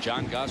hopeful.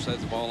 John Goss has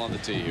the ball on the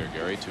tee here,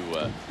 Gary,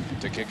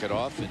 to kick it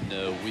off,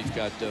 and we've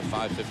got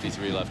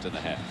 5:53 left in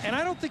the half. And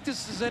I don't think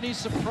this is any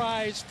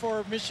surprise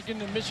for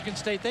Michigan and Michigan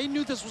State. They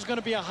knew this was going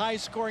to be a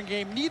high-scoring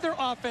game. Neither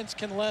offense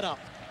can let up.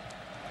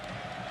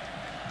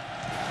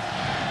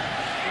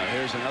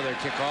 Here's another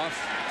kickoff.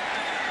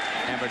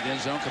 Hammered end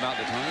zone, come out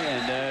the 20.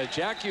 And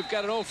Jack, you've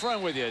got an old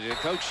friend with you,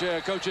 Coach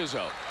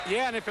Izzo.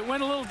 Yeah, and if it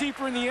went a little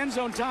deeper in the end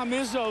zone, Tom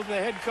Izzo, the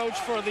head coach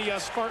for the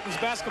Spartans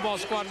basketball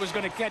squad, was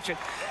going to catch it.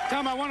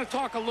 Tom, I want to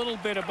talk a little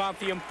bit about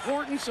the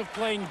importance of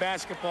playing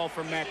basketball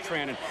for Matt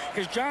Trannon,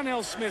 because John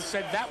L. Smith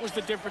said that was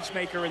the difference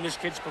maker in this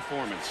kid's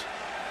performance.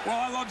 Well,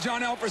 I love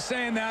John L. for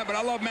saying that, but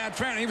I love Matt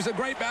Trannon. He was a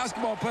great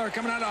basketball player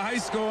coming out of high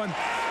school, and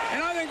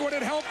I think what it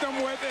helped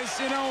him with is,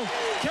 you know,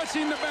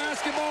 catching the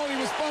basketball. He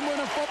was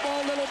fumbling the football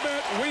a little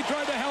bit. We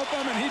tried to help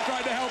him, and he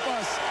tried to help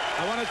us.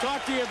 I want to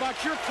talk to you about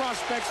your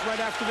prospects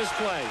right after this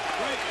play.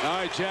 Right. All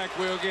right, Jack,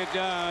 we'll get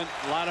done.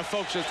 A lot of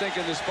folks are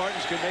thinking the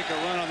Spartans could make a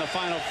run on the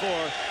Final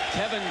Four.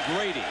 Kevin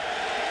Grady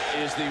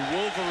is the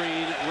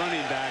Wolverine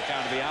running back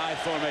out of the I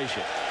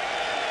formation.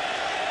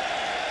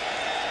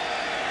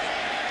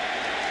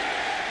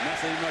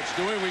 Nothing much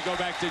doing. We go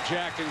back to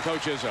Jack and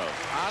Coach Izzo.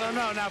 I don't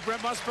know. Now,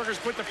 Brent Musburger's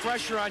put the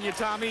pressure on you,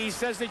 Tommy. He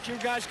says that you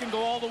guys can go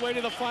all the way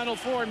to the Final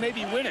Four and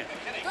maybe win it.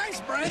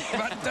 Thanks, Brent.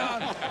 But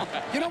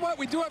you know what?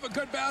 We do have a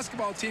good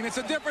basketball team. It's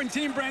a different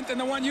team, Brent, than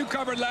the one you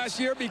covered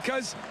last year,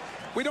 because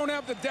we don't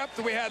have the depth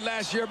that we had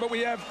last year, but we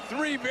have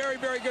three very,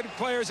 very good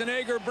players in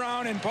Ager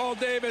Brown and Paul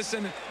Davis,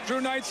 and Drew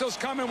Neitzel's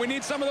coming. We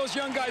need some of those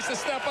young guys to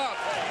step up.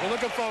 We're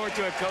looking forward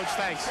to it, Coach.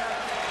 Thanks.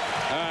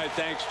 All right,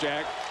 thanks,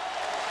 Jack.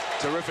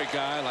 Terrific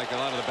guy, like a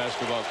lot of the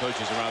basketball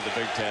coaches around the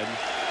Big Ten.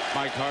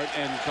 Mike Hart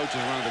and coaches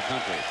around the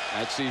country.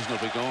 That season will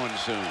be going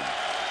soon.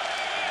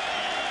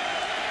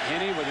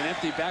 Henny with an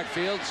empty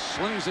backfield,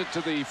 slings it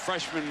to the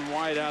freshman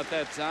wide out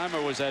that time,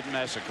 or was that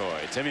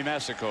Massacoy? Timmy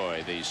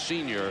Massacoy, the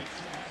senior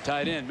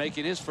tight end,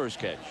 making his first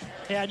catch.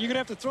 Yeah, and you're going to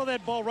have to throw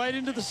that ball right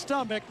into the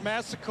stomach.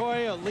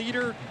 Massacoy, a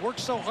leader, worked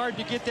so hard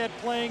to get that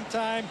playing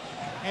time.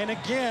 And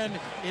again,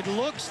 it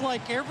looks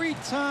like every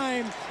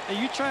time that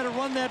you try to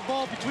run that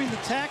ball between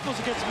the tackles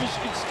against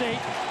Michigan State,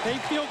 they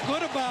feel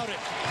good about it.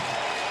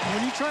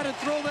 When you try to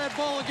throw that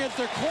ball against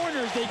their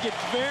corners, they get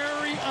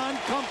very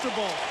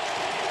uncomfortable.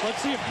 Let's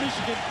see if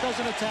Michigan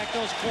doesn't attack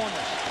those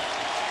corners.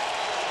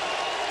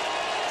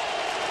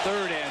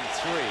 3rd and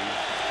 3.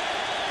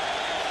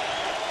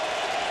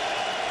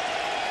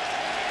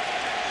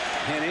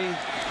 Henny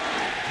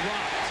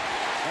dropped.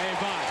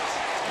 Avant.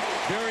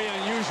 Very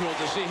unusual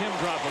to see him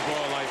drop a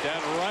ball like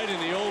that right in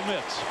the old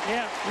mitts.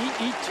 Yeah,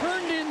 he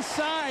turned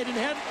inside and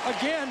had,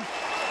 again,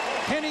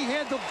 Henny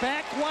had the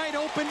back wide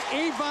open,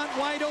 Avant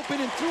wide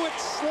open, and threw it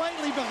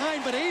slightly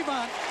behind, but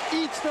Avant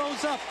eats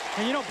those up.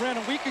 And you know, Brent,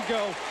 a week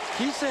ago,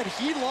 he said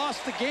he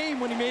lost the game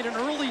when he made an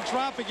early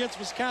drop against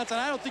Wisconsin.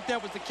 I don't think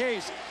that was the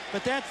case,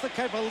 but that's the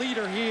type of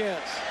leader he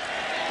is.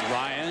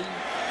 Ryan.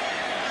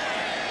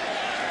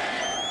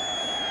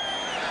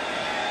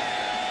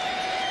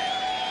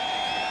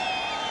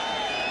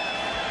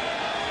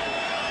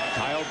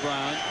 Kyle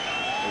Brown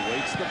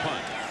awaits the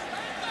punt.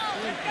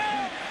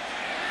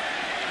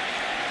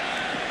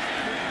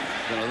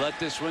 Going to let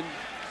this one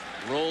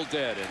roll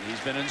dead, and he's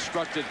been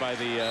instructed by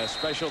the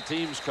special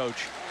teams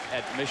coach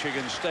at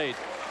Michigan State,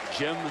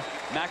 Jim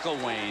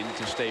McElwain,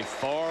 to stay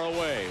far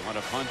away when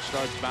a punt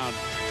starts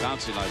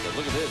bouncing like that.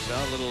 Look at this,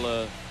 a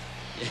little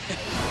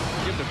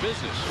give the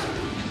business.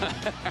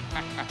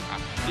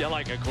 You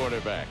like a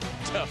quarterback.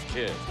 Tough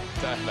kid.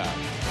 Time out.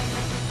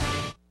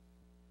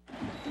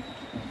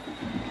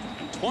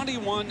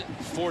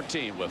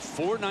 21-14 with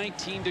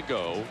 4:19 to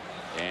go,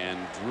 and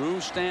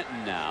Drew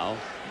Stanton now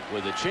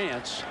with a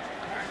chance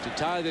to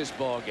tie this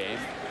ball game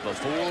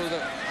before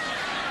the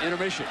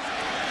intermission.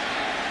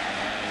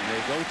 And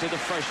they go to the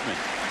freshman.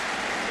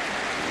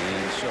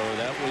 And so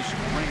that was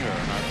Springer,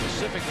 our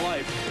Pacific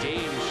Life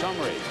game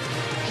summary.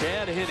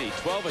 Chad Henne,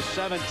 12 of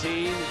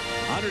 17,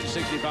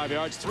 165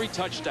 yards, 3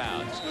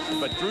 touchdowns.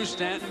 But Drew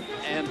Stanton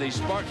and the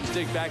Spartans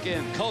dig back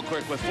in.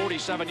 Kulkrick with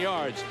 47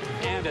 yards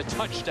and a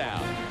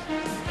touchdown.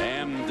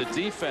 And the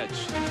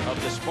defense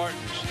of the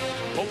Spartans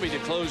hoping to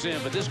close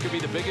in, but this could be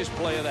the biggest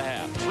play of the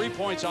half. 3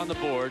 points on the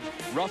board.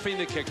 Roughing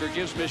the kicker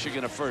gives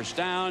Michigan a first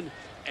down,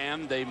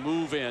 and they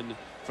move in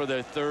for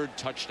their 3rd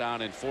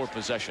touchdown in 4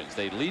 possessions.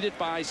 They lead it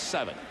by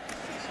 7.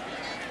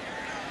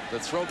 The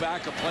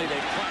throwback, a play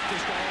they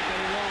practiced all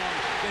day long.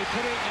 They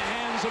put it in the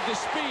hands of the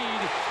speed.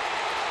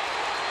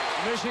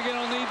 Michigan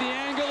will need the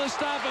angle to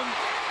stop him.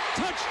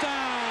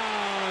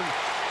 Touchdown!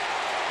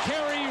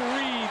 Kerry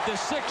Reed, the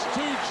 6'2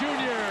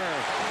 junior,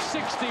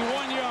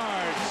 61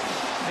 yards.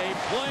 A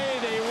play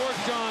they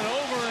worked on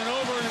over and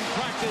over in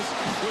practice,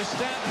 with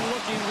Stanton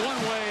looking one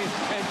way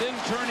and then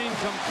turning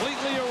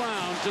completely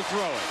around to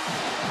throw it.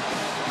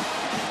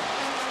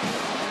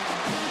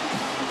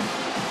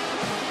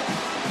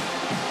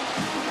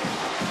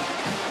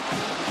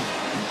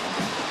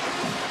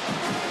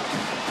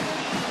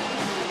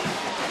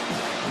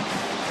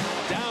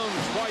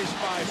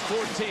 by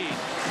 14.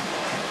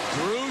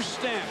 Drew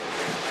Stanton.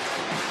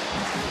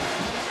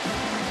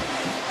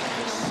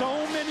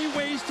 So many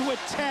ways to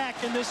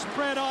attack in this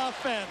spread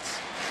offense.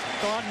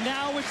 But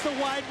now it's the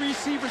wide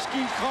receiver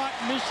scheme caught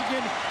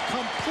Michigan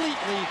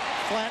completely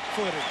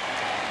flat-footed.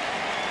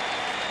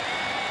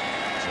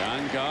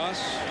 John Goss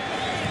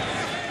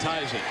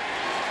ties it.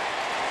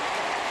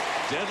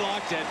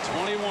 Deadlocked at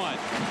 21.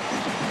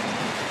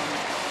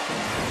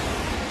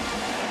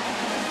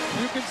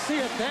 You can see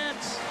it.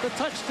 That's the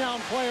touchdown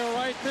player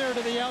right there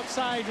to the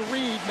outside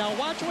read. Now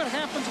watch what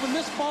happens when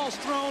this ball's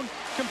thrown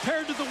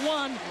compared to the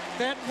one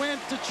that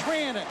went to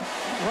Trannon.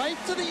 Right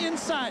to the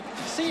inside.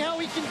 See how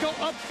he can go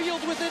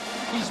upfield with it?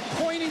 He's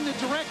pointing the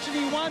direction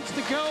he wants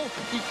to go.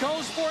 He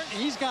goes for it,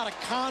 and he's got a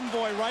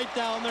convoy right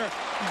down there.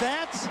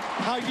 That's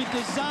how you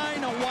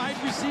design a wide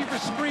receiver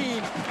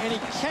screen, and he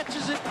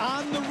catches it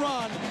on the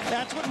run.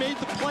 That's what made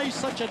the play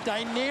such a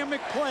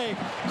dynamic play.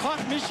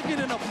 Caught Michigan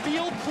in a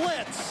field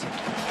blitz,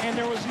 and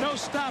there was no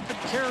stop at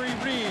Kerry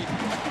Reed.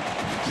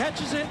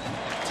 Catches it,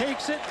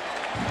 takes it,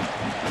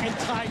 and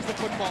ties the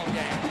football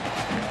game.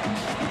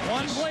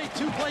 One play,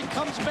 two play,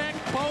 comes back,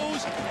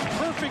 Bose,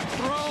 perfect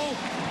throw.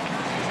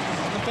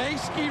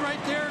 Lebanski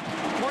right there.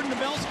 Gordon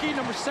Nabelski,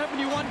 number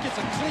 71, gets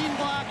a clean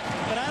block,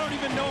 but I don't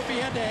even know if he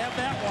had to have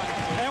that one.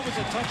 That was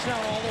a touchdown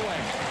all the way.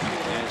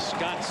 And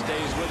Scott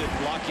stays with it,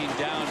 blocking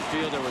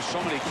downfield. There were so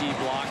many key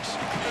blocks.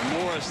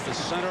 Morris, the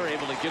center,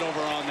 able to get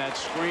over on that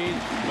screen,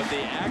 but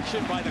the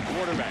action by the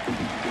quarterback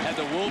had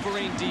the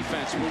Wolverine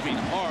defense moving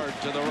hard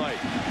to the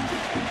right.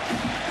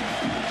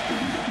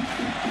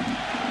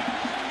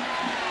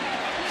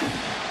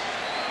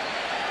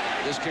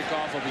 This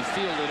kickoff will be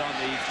fielded on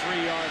the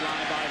 3-yard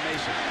line by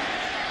Mason.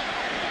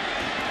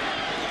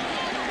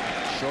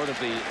 Short of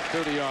the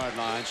 30-yard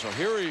line. So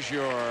here is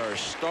your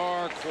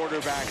star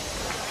quarterback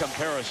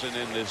comparison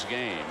in this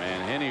game.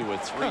 And Henne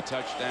with 3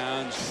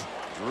 touchdowns.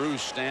 Drew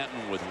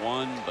Stanton with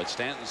 1, but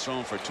Stanton's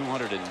thrown for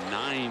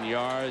 209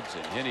 yards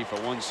and Henne for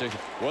 160.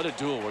 What a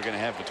duel we're going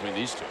to have between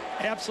these two.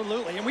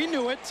 Absolutely, and we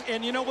knew it.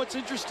 And you know what's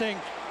interesting?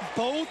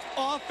 Both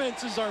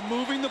offenses are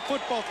moving the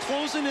football,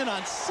 closing in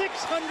on 600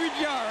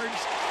 yards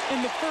in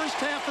the first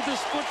half of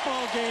this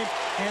football game.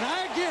 And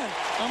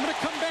I'm going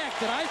to come back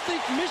that I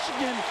think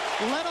Michigan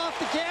let off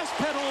the gas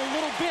pedal a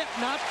little bit,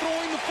 not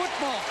throwing the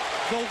football.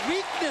 The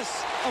weakness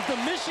of the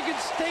Michigan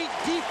State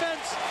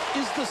defense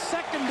is the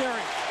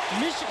secondary.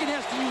 Michigan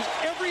has to use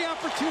every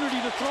opportunity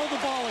to throw the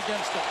ball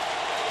against it.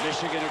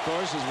 Michigan, of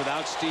course, is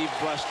without Steve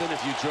Preston, if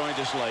you joined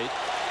us late.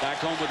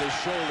 Back home with a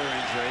shoulder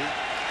injury.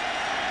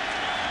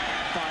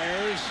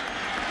 Fires.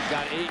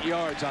 Got 8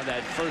 yards on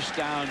that first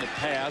down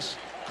pass.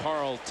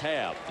 Carl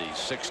Tabb, the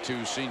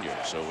 6'2 senior.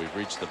 So we've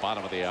reached the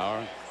bottom of the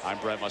hour. I'm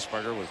Brett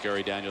Musburger with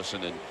Gary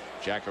Danielson and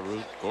Jack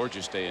Arute.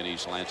 Gorgeous day in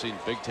East Lansing.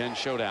 Big Ten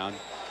showdown.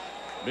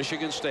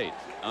 Michigan State,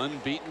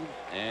 unbeaten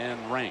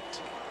and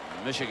ranked.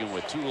 Michigan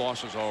with 2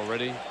 losses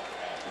already.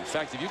 In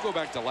fact, if you go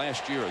back to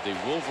last year, the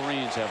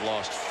Wolverines have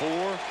lost 4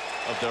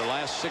 of their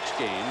last 6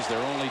 games. There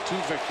are only 2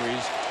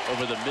 victories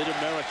over the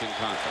Mid-American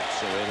Conference.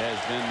 So it has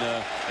been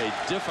a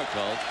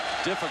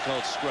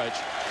difficult stretch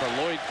for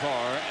Lloyd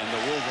Carr and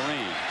the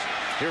Wolverines.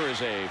 Here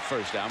is a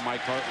first down. Mike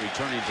Hart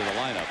returning to the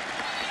lineup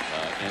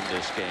in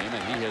this game,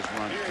 and he has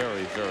run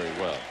very, very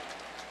well.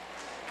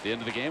 At the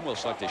end of the game, we'll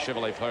select a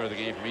Chevrolet player of the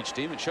game from each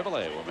team, and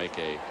Chevrolet will make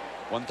a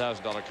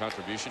 $1,000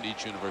 contribution to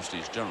each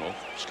university's general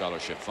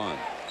scholarship fund.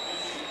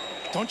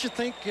 Don't you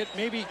think it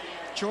maybe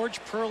George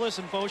Perlis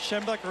and Bo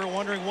Schembechler are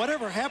wondering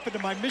whatever happened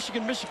to my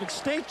Michigan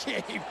State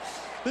game?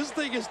 This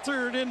thing has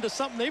turned into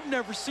something they've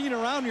never seen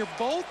around here.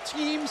 Both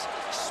teams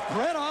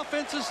spread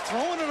offenses,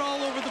 throwing it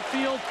all over the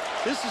field.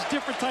 This is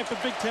different type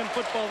of Big Ten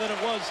football than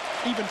it was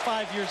even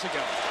 5 years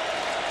ago.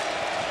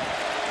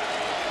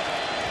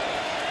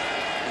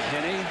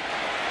 Henne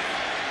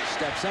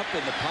steps up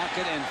in the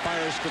pocket and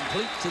fires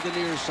complete to the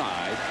near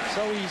side.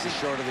 So easy.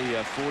 Short of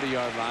the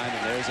 40-yard line,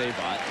 and there's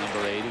Avant,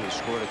 number 8, who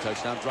scored a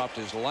touchdown. Dropped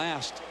his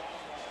last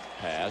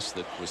pass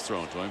that was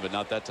thrown to him, but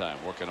not that time.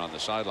 Working on the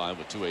sideline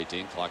with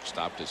 2:18. Clock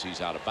stopped as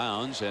he's out of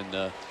bounds, and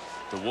the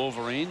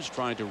Wolverines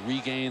trying to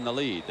regain the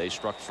lead. They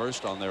struck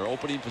first on their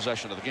opening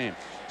possession of the game.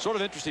 Sort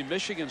of interesting.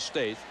 Michigan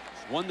State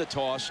won the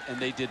toss, and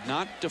they did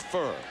not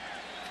defer.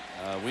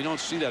 We don't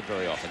see that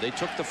very often. They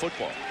took the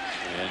football,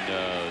 and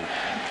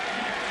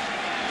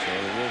so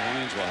the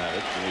Wolverines will have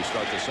it when we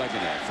start the second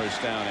half.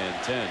 First down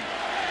and 10.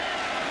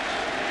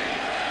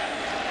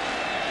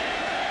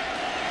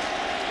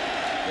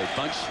 They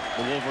bunch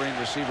the Wolverine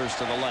receivers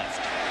to the left.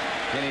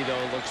 Henne,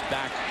 though, looks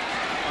back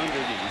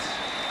underneath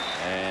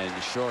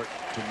and short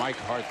to Mike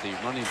Hart, the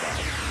running back.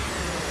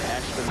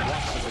 Ashton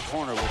walks to the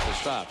corner with the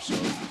stop. So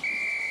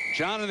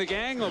John and the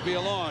gang will be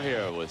along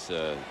here with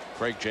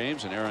Craig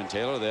James and Aaron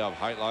Taylor. They have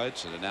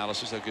highlights and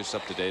analysis. They'll get us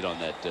up to date on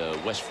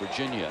that West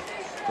Virginia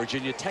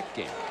Tech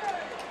game.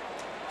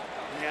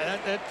 Yeah,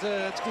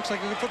 that looks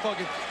like a good football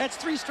game. That's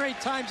 3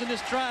 straight times in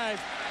this drive.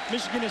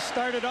 Michigan has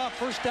started off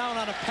first down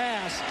on a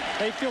pass.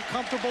 They feel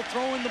comfortable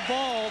throwing the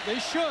ball. They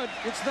should.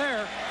 It's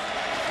there.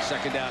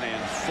 Second down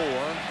and 4.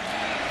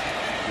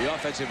 the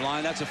offensive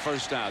line. That's a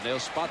first down. They'll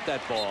spot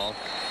that ball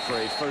for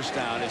a first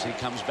down as he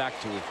comes back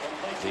to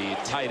the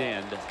tight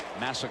end,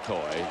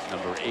 Massacoy,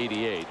 number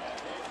 88.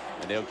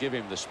 And they'll give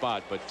him the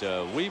spot.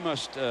 But we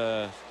must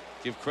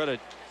give credit,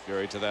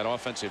 Gary, to that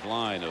offensive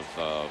line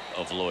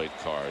of Lloyd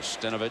Carr.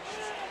 Stenovich,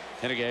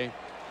 Hennigan,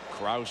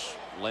 Kraus,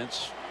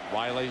 Lentz,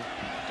 Riley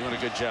doing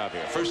a good job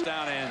here. First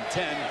down and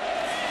 10.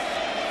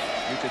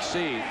 You could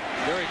see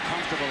very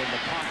comfortable in the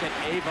pocket.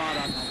 Avon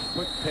on that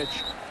quick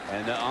pitch.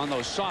 And on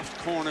those soft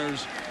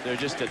corners, they're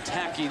just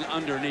attacking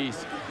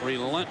underneath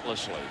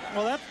relentlessly.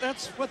 Well,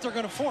 that's what they're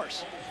going to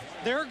force.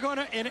 They're going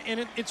to,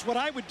 and it's what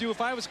I would do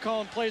if I was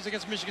calling plays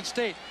against Michigan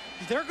State.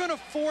 They're going to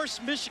force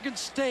Michigan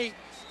State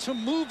to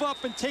move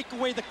up and take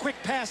away the quick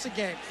passing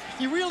game.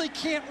 You really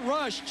can't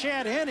rush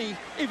Chad Henne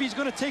if he's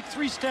going to take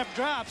three-step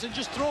drops and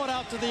just throw it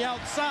out to the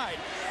outside.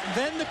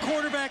 Then the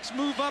quarterbacks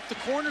move up, the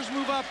corners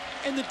move up,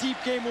 and the deep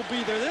game will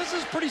be there. This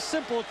is pretty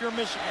simple if you're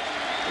Michigan.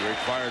 The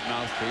required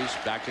mouthpiece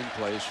back in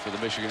place for the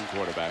Michigan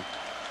quarterback.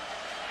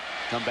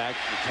 Come back.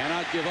 You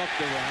cannot give up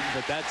the run,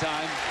 but that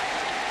time,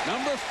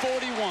 number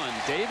 41,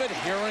 David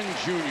Herron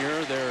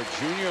Jr., their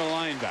junior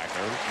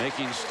linebacker,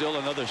 making still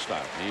another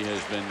stop. He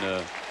has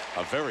been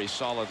a very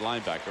solid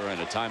linebacker,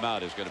 and a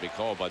timeout is going to be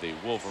called by the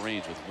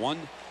Wolverines with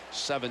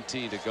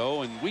 1:17 to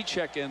go, and we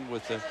check in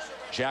with the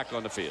Jack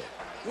on the field.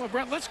 Well,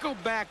 Brent, let's go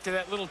back to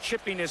that little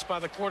chippiness by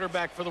the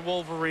quarterback for the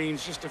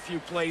Wolverines just a few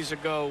plays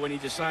ago when he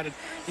decided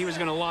he was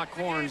going to lock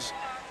horns.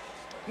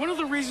 One of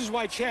the reasons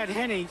why Chad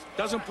Henne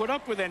doesn't put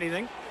up with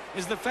anything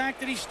is the fact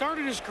that he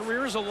started his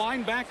career as a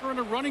linebacker and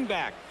a running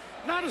back,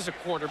 not as a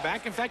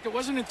quarterback. In fact, it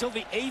wasn't until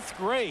the 8th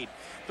grade.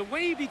 The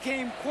way he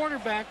became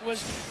quarterback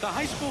was the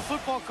high school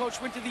football coach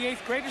went to the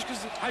 8th graders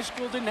because the high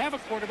school didn't have a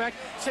quarterback,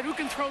 said, who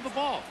can throw the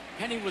ball?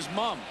 Henne was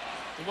mum.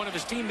 One of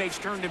his teammates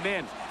turned him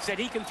in, said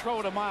he can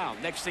throw it a mile.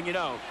 Next thing you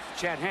know,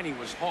 Chad Henne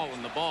was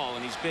hauling the ball,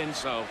 and he's been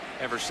so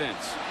ever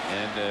since.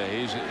 And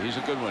he's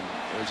a good one.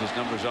 There's his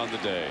numbers on the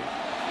day.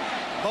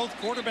 Both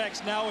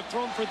quarterbacks now have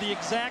thrown for the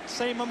exact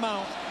same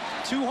amount.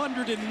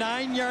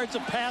 209 yards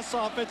of pass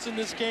offense in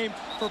this game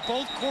for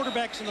both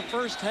quarterbacks in the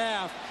first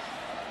half.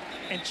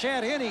 And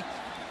Chad Henne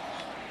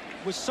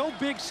was so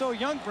big, so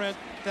young, Brent,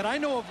 that I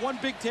know of one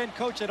Big Ten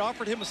coach that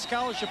offered him a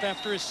scholarship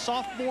after his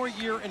sophomore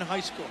year in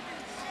high school.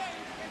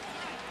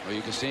 Well,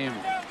 you can see him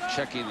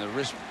checking the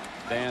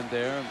wristband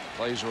there.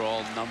 Plays are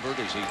all numbered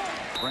as he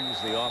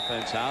brings the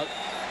offense out.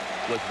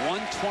 With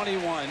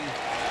 1:21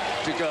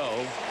 to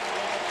go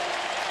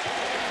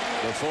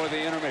before the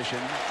intermission,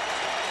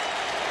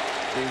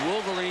 the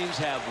Wolverines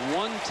have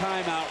one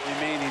timeout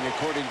remaining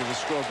according to the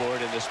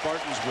scoreboard, and the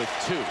Spartans with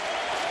 2.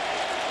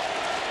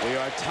 We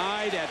are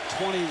tied at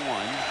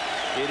 21.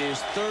 It is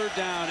 3rd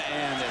down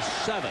and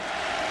 7.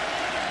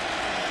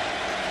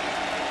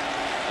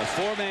 A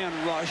 4-man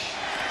rush.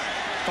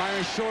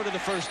 Fires short of the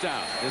first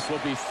down. This will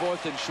be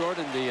 4th and short,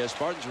 and the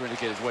Spartans are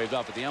indicated waved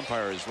up, but the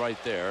umpire is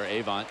right there.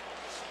 Avant,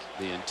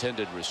 the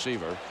intended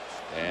receiver,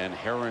 and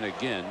Herron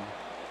again,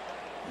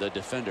 the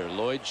defender.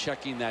 Lloyd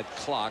checking that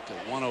clock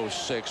at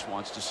 1:06,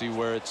 wants to see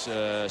where it's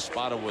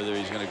spotted, whether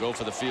he's going to go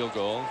for the field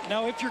goal.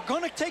 Now, if you're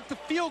going to take the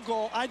field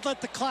goal, I'd let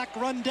the clock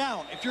run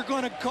down. If you're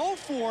going to go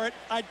for it,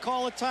 I'd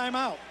call a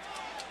timeout.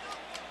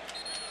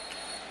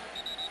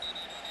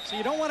 So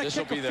you don't want to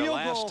kick a field goal. This will be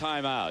their last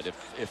timeout.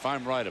 If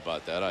I'm right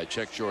about that, I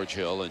checked George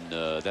Hill, and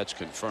that's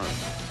confirmed.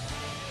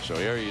 So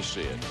here you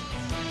see it.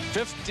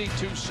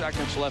 52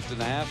 seconds left in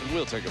the half, and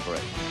we'll take a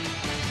break.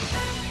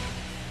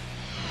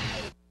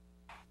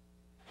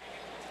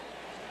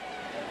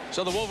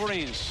 So the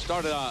Wolverines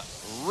started out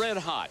red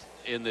hot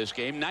in this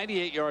game,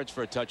 98 yards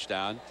for a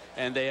touchdown,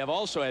 and they have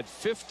also had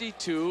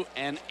 52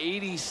 and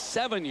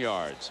 87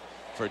 yards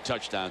for a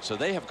touchdown. So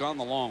they have gone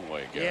the long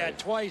way, Gary. Yeah,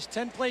 twice.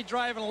 10-play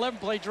drive and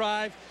 11-play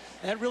drive.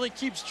 That really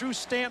keeps Drew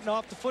Stanton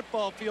off the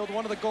football field,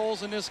 one of the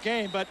goals in this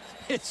game, but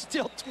it's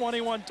still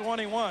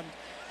 21-21.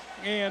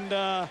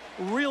 And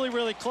really,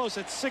 really close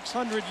at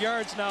 600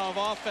 yards now of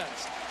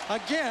offense.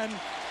 Again,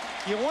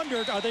 you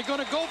wondered, are they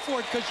going to go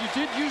for it? Because you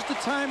did use the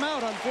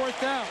timeout on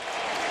 4th down.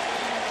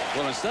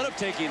 Well, instead of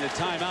taking the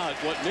timeout,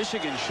 what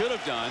Michigan should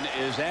have done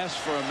is ask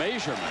for a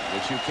measurement,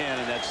 which you can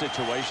in that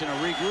situation, or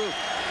regroup.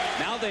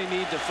 Now they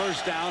need the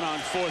first down on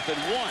 4th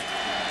and 1.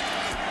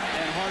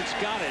 And Hart's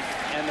got it,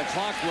 and the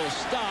clock will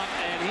stop,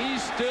 and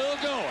he's still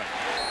going.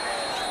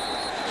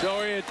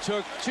 So it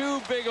took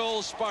 2 big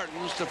old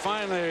Spartans to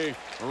finally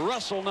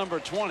wrestle number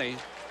 20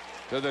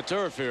 to the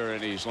turf here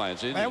in East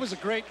Lansing. That was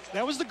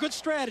the good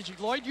strategy.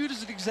 Lloyd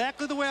used it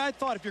exactly the way I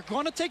thought. If you're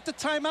going to take the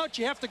timeout,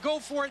 you have to go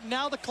for it.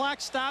 Now the clock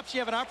stops.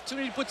 You have an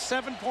opportunity to put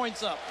 7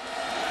 points up.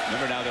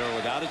 Remember, now they're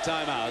without a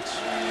timeouts.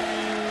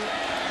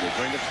 They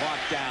bring the clock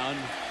down.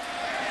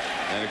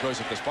 And, of course,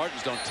 if the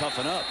Spartans don't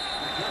toughen up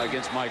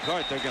against Mike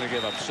Hart, they're going to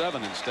give up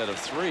 7 instead of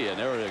 3. And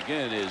there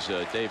again is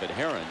David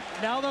Herron.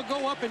 Now they'll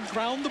go up and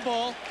ground the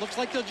ball. Looks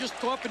like they'll just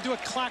go up and do a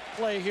clock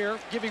play here,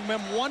 giving them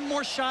one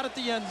more shot at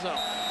the end zone.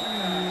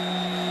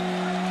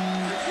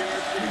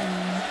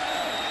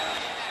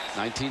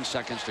 19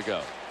 seconds to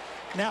go.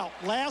 Now,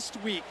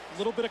 last week, a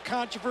little bit of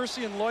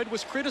controversy, and Lloyd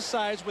was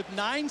criticized with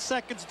 9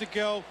 seconds to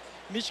go.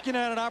 Michigan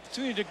had an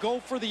opportunity to go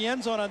for the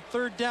end zone on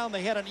 3rd down.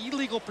 They had an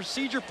illegal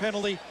procedure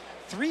penalty.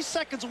 3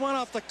 seconds went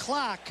off the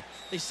clock.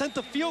 They sent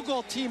the field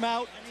goal team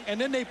out,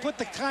 and then they put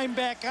the time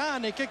back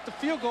on. They kicked the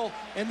field goal,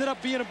 ended up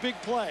being a big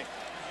play.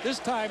 This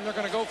time, they're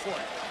going to go for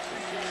it.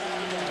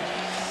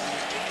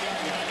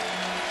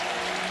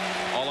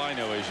 All I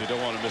know is you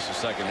don't want to miss the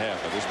second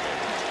half of this play.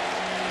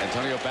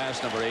 Antonio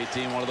Bass, number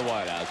 18, one of the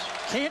wideouts.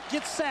 Can't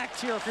get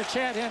sacked here if you're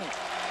Chad Henne.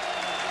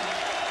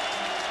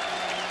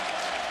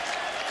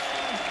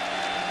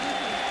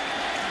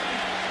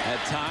 Had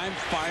time,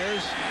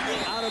 fires,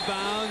 out of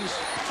bounds,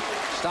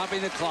 stopping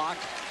the clock.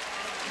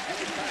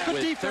 Good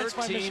With defense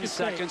by 13 Michigan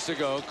seconds to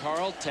go,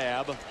 Carl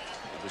Tabb,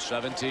 number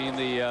 17,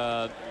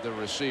 the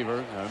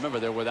receiver. Now remember,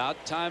 they're without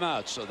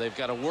timeouts, so they've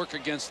got to work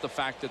against the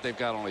fact that they've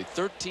got only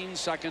 13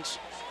 seconds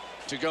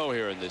to go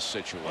here in this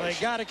situation. Well, they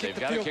got to kick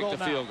the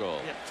field goal.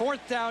 Yeah,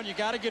 4th down, you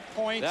got to get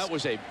points. That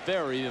was a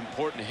very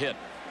important hit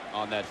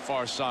on that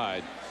far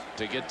side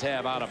to get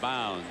Tabb out of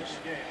bounds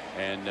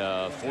and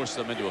force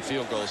them into a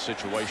field goal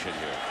situation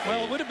here.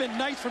 Well, it would have been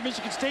nice for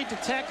Michigan State to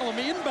tackle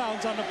him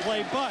inbounds on the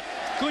play, but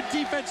good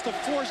defense to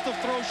force the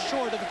throw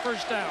short of the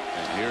 1st down.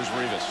 And here's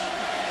Rivas.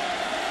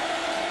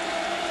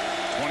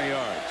 20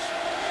 yards.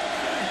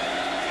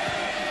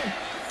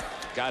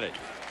 Got it.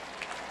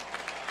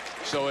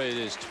 So it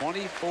is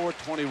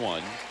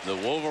 24-21. The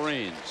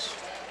Wolverines,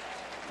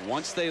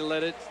 once they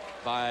led it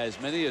by as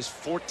many as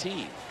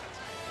 14.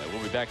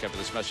 We'll be back after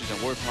this message and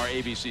word from our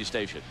ABC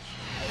stations.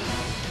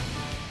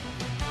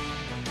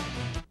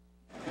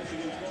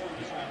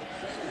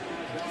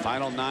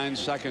 Final 9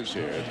 seconds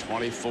here.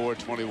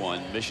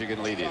 24-21.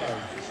 Michigan leading.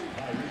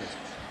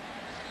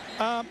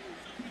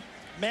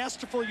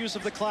 Masterful use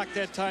of the clock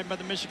that time by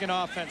the Michigan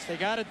offense. They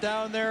got it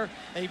down there.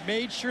 They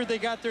made sure they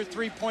got their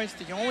 3 points.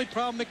 The only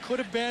problem it could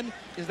have been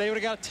is they would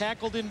have got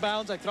tackled in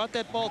bounds. I thought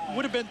that ball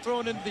would have been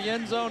thrown into the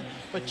end zone.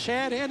 But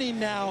Chad Henne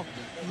now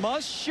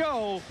must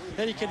show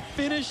that he can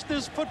finish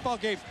this football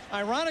game.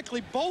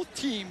 Ironically, both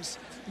teams,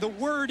 the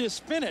word is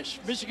finish.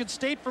 Michigan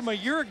State from a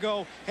year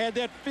ago had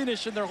that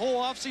finish in their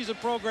whole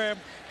offseason program.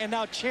 And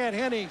now Chad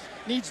Henne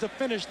needs to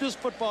finish this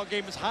football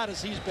game as hot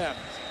as he's been.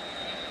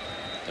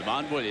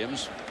 Demond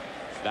Williams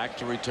back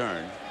to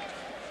return.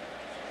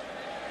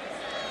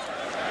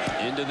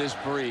 Into this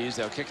breeze.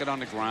 They'll kick it on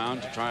the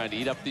ground to try and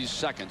eat up these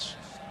seconds.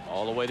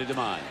 All the way to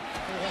Demond.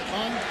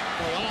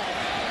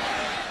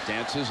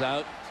 Dances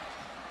out.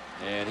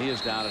 And he is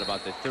down at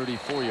about the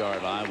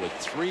 34-yard line with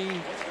 3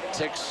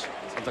 ticks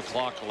of the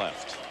clock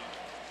left.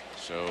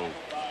 So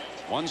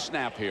 1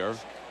 snap here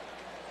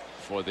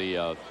for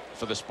the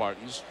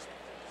Spartans.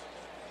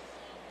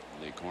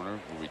 The corner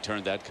will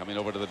return that, coming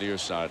over to the near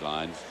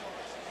sideline.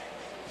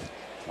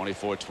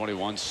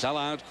 24-21,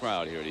 sellout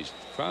crowd here. The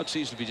crowd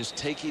seems to be just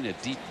taking a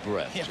deep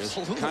breath. Yeah, just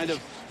kind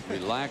of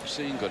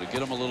relaxing, going to get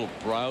them a little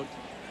brout.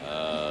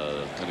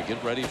 Going to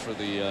get ready for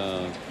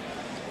the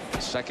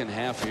second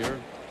half here.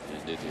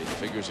 And it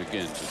figures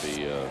again to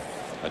be a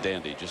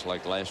dandy, just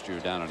like last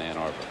year down in Ann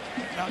Arbor.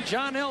 Now,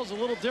 John L's a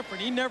little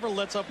different. He never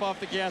lets up off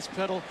the gas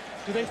pedal.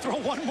 Do they throw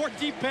one more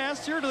deep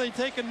pass here, or do they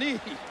take a knee?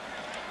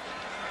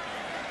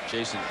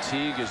 Jason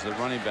Teague is the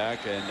running back,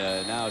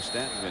 and now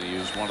Stanton's going to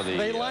use one of the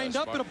They lined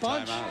up in a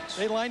bunch. Timeouts.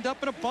 They lined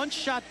up in a bunch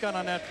shotgun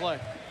on that play.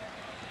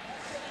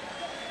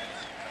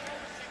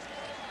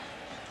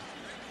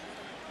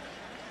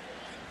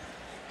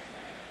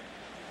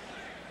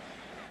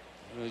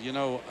 Well, you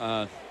know,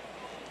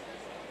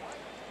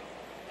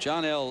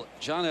 John L.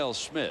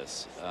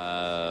 Smith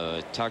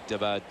talked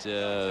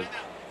to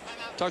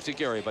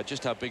Gary about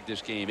just how big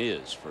this game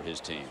is for his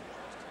team.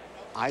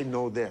 I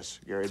know this,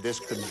 Gary, this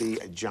could be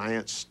a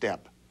giant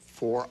step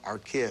for our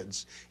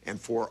kids and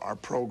for our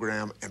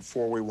program and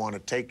for where we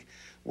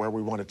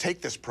want to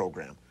take this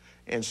program.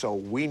 And so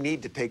we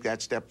need to take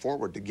that step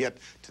forward to get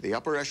to the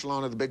upper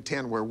echelon of the Big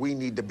Ten where we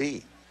need to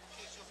be.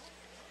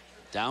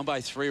 Down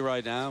by 3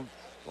 right now.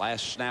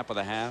 Last snap of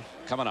the half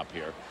coming up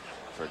here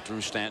for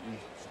Drew Stanton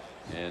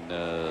and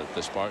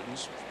the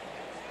Spartans.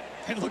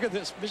 And look at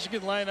this.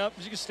 Michigan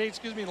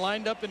State,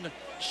 lined up in the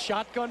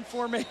shotgun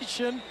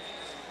formation.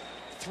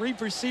 3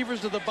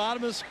 receivers to the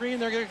bottom of the screen.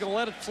 They're going to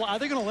let it fly. Are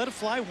they going to let it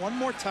fly one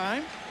more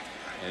time?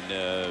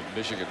 And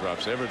Michigan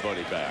drops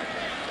everybody back.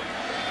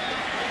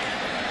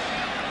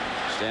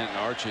 Stanton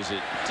arches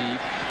it deep,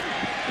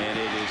 and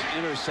it is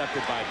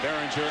intercepted by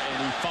Behringer,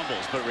 and he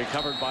fumbles, but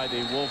recovered by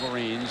the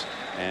Wolverines,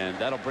 and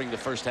that'll bring the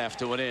first half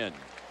to an end.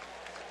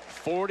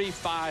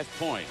 45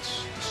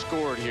 points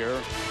scored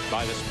here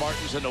by the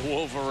Spartans and the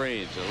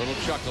Wolverines. A little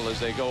chuckle as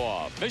they go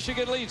off.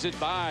 Michigan leads it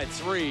by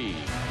 3.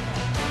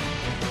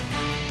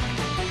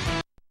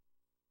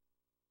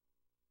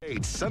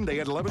 Sunday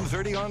at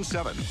 11:30 on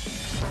 7.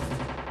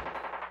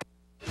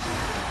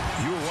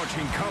 You're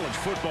watching college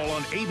football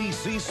on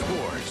ABC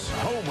Sports,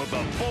 home of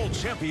the Bowl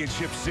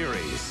Championship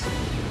Series.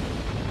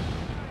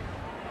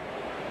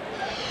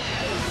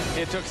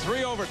 It took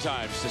 3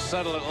 overtimes to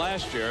settle it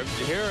last year.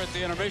 Here at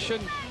the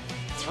intermission,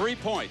 3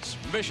 points.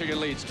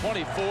 Michigan leads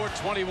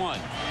 24-21.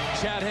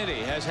 Chad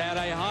Henne has had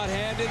a hot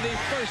hand in the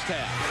first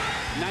half.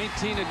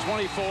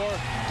 19-24,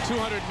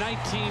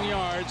 219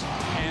 yards,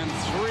 and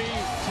 3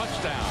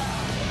 touchdowns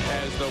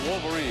as the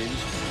Wolverines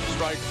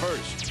strike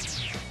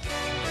first.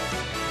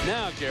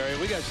 Now, Gary,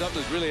 we got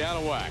something that's really out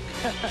of whack.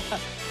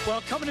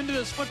 Well, coming into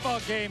this football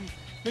game,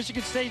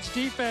 Michigan State's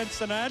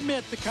defense, and I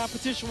admit the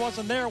competition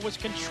wasn't there, was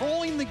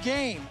controlling the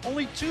game.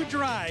 Only 2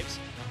 drives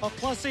of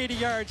plus 80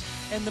 yards,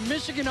 and the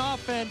Michigan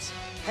offense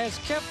has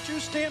kept Drew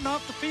Stanton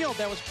off the field.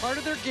 That was part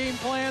of their game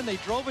plan. They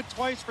drove it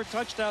twice for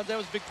touchdowns. That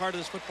was a big part of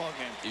this football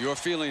game. Your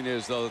feeling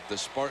is, though, that the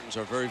Spartans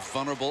are very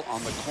vulnerable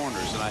on the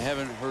corners, and I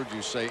haven't heard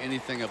you say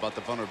anything about the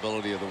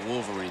vulnerability of the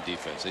Wolverine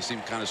defense. They seem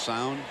kind of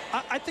sound.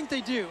 I think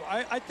they do.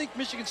 I think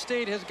Michigan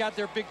State has got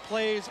their big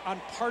plays on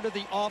part of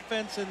the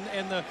offense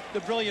and the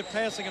brilliant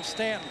passing of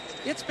Stanton.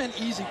 It's been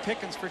easy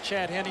pickings for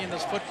Chad Henne in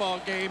this football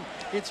game.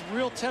 It's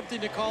real tempting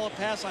to call a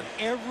pass on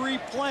every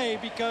play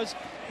because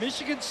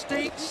Michigan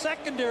State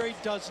secondary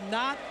does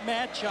not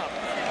match up.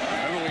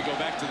 Remember, we go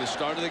back to the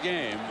start of the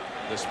game.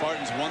 The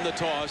Spartans won the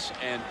toss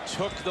and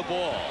took the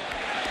ball.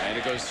 And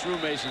it goes through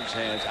Mason's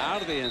hands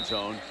out of the end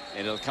zone,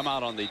 and it'll come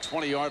out on the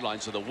 20-yard line.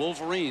 So the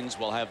Wolverines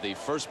will have the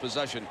first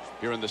possession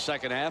here in the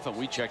second half, and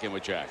we check in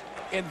with Jack.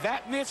 In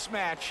that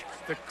mismatch,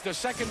 the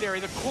secondary,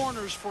 the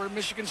corners for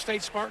Michigan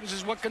State Spartans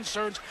is what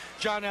concerns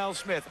John L.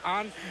 Smith.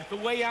 On the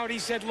way out, he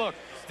said, look,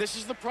 this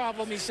is the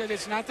problem. He said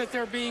it's not that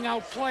they're being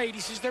outplayed.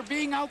 He says they're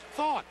being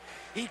outthought.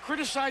 He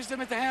criticized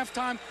them at the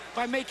halftime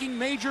by making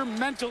major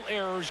mental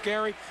errors,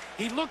 Gary.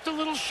 He looked a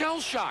little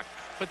shell-shocked.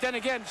 But then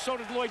again, so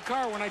did Lloyd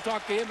Carr when I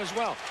talked to him as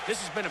well.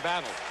 This has been a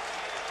battle.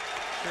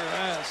 Sure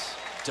has.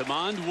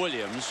 Demond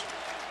Williams,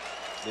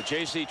 the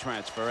JC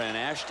transfer, and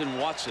Ashton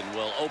Watson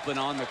will open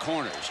on the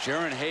corners.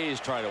 Jaron Hayes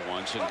tried it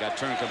once and got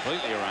turned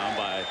completely around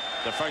by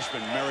the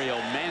freshman Mario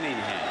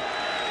Manningham.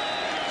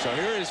 So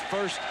here is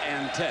 1st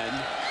and 10.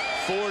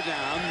 4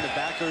 down. The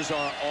backers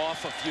are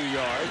off a few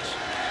yards.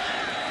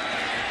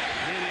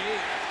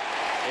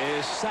 Henne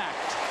is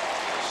sacked.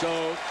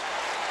 So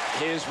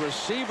his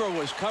receiver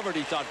was covered.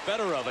 He thought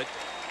better of it.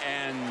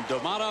 And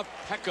Domata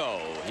Peko,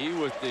 he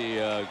with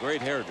the great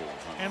hairdo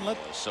from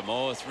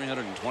Samoa,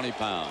 320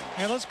 pounds.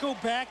 And let's go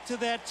back to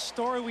that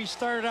story we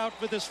started out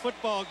with this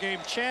football game.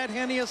 Chad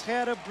Henne has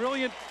had a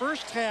brilliant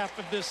first half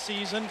of this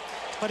season,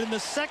 but in the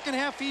second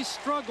half he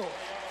struggled.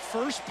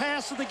 First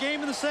pass of the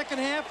game in the second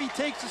half, he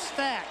takes a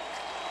stack.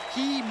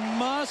 He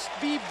must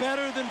be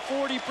better than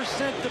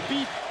 40% to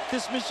beat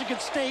this Michigan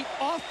State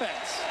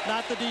offense,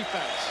 not the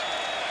defense.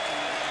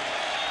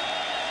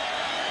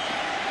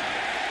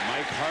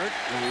 Mike Hart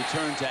will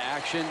return to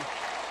action,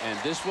 and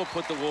this will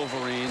put the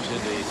Wolverines in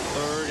the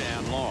 3rd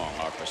and long.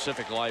 Our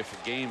Pacific Life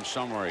game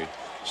summary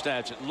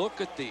stats. Look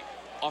at the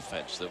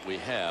offense that we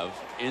have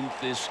in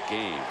this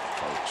game,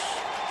 folks.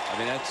 I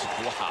mean, that's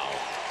wow.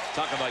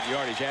 Talk about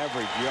yardage,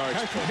 average yards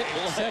per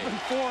play.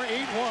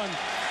 7.481.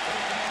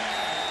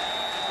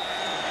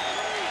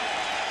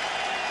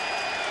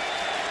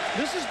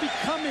 This is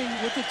becoming,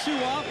 with the 2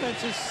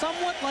 offenses,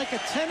 somewhat like a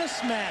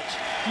tennis match.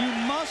 You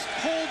must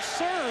hold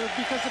serve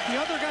because if the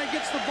other guy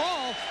gets the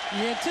ball,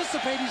 you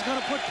anticipate he's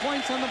going to put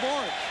points on the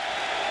board.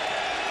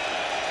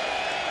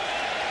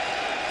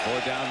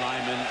 4 down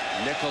linemen,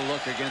 nickel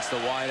look against the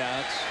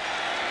wideouts.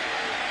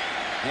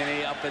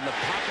 Henne up in the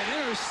pocket,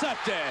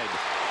 intercepted,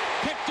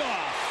 picked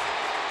off.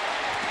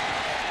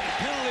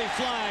 Penalty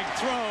flag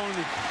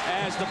thrown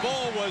as the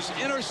ball was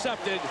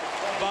intercepted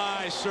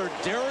by Sir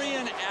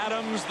Darian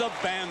Adams, the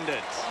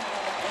Bandit.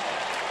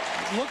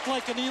 Looked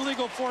like an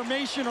illegal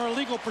formation or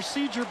illegal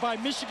procedure by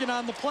Michigan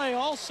on the play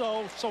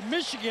also. So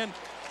Michigan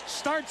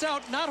starts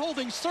out not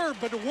holding serve,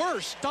 but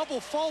worse, double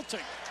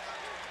faulting.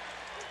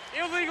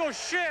 Illegal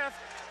shift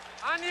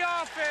on the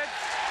offense.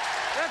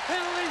 The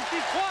penalties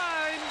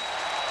decline.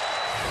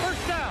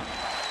 First down.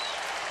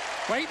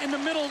 Right in the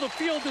middle of the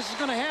field, this is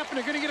going to happen.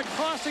 They're going to get a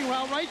crossing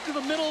route right to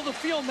the middle of the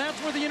field, and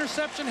that's where the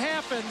interception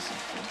happens.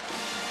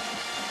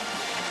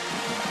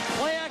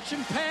 Play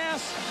action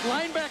pass.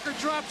 Linebacker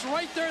drops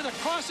right there. The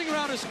crossing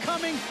route is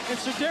coming, and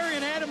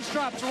Darian Adams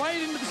drops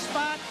right into the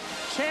spot.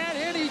 Chad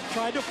Henne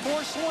tried to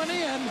force one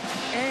in,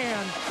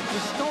 and the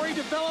story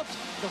develops.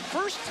 The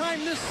first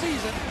time this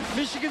season,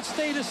 Michigan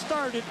State has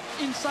started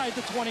inside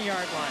the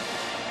 20-yard line.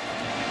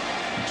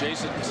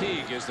 Jason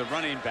Teague is the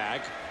running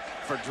back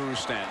for Drew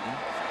Stanton.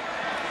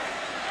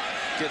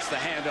 Gets the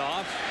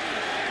handoff.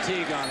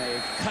 Teague on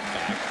a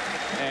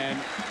cutback. And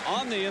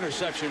on the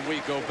interception, we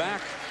go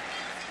back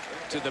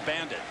to the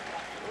Bandit.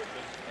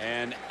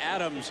 And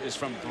Adams is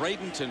from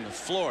Bradenton,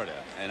 Florida.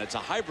 And it's a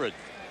hybrid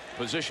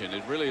position.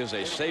 It really is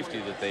a safety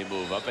that they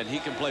move up. And he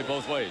can play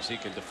both ways. He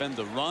can defend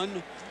the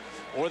run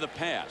or the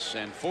pass.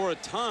 And for a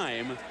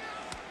time,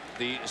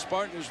 the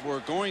Spartans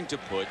were going to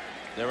put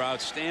their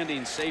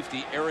outstanding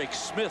safety Eric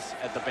Smith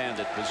at the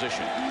Bandit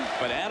position.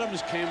 But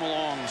Adams came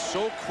along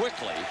so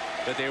quickly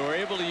that they were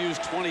able to use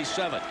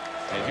 27.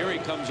 And here he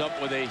comes up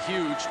with a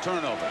huge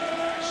turnover.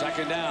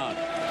 2nd down.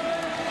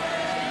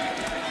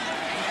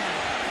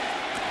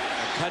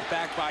 A cut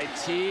back by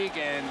Teague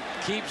and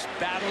keeps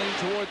battling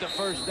toward the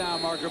first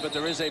down marker, but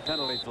there is a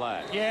penalty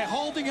flag. Yeah,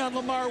 holding on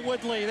Lamar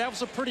Woodley. That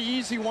was a pretty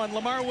easy one.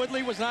 Lamar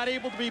Woodley was not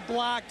able to be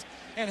blocked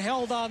and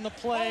held on the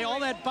play. All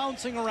that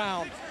bouncing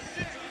around.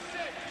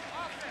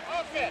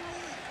 Okay.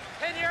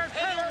 10-yard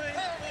penalty.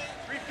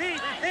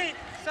 Repeat.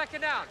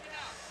 Second down.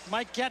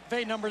 Mike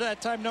Getvey,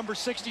 number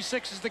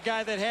 66, is the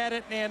guy that had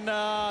it, and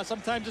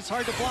sometimes it's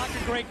hard to block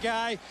a great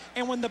guy.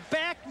 And when the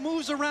back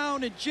moves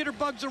around and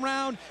jitterbugs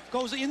around,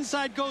 goes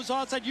inside, goes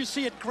outside, you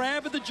see it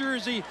grab at the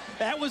jersey.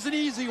 That was an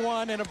easy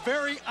one and a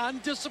very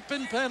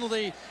undisciplined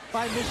penalty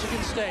by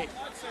Michigan State.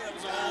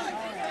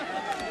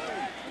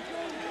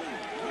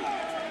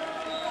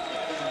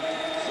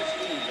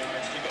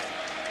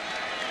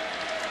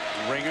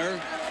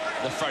 Ringer,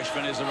 the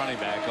freshman, is the running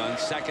back on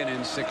 2nd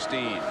and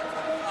 16.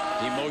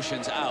 He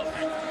motions out.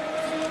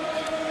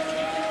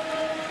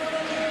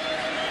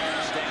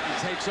 Stanton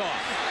takes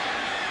off.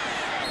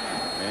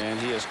 And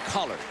he is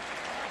collared.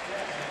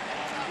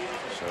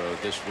 So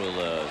this will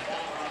the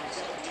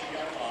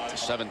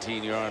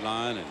 17-yard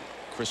line, and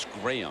Chris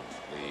Graham,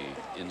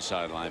 the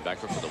inside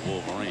linebacker for the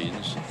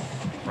Wolverines,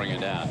 bring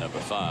it down, number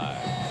 5.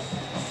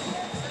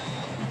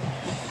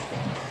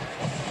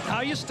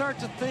 Now you start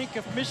to think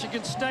if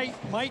Michigan State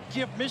might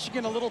give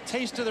Michigan a little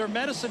taste of their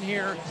medicine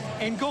here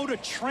and go to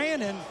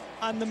Trannon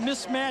on the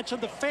mismatch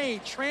of the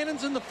fade.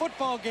 Trannon's in the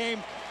football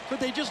game. Could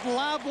they just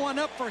lob one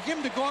up for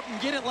him to go up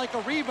and get it like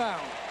a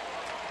rebound?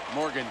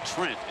 Morgan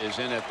Trent is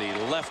in at the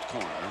left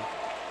corner.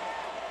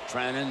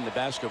 Trannon, the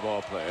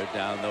basketball player,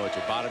 down low at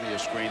the bottom of your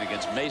screen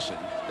against Mason.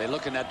 They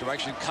look in that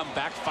direction, come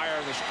back,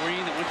 fire the screen,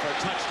 and went for a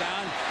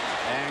touchdown,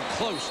 and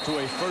close to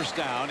a first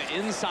down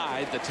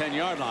inside the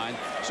 10-yard line.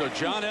 So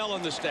John L.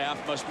 and the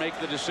staff must make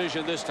the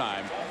decision this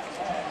time.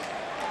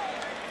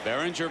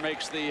 Behringer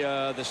makes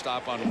the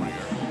stop on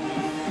Ringer.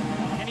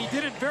 And he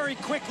did it very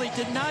quickly,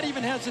 did not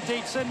even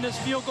hesitate sending his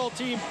field goal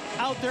team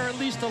out there at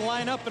least to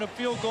line up in a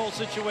field goal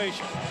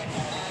situation.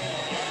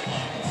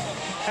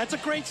 That's a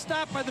great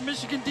stop by the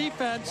Michigan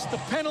defense. The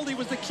penalty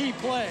was the key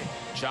play.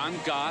 John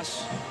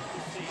Goss,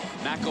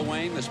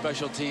 McElwain, the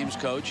special teams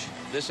coach.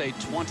 This a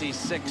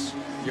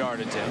 26-yard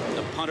attempt.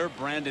 The punter,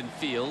 Brandon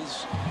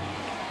Fields,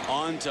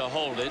 on to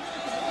hold it.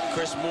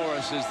 Chris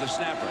Morris is the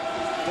snapper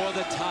for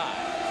the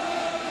tie.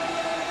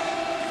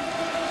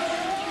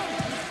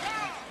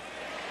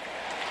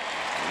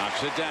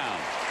 Knocks it down.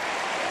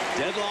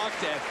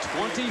 Deadlocked at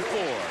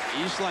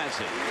 24, East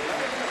Lansing.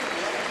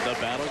 The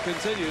battle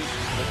continues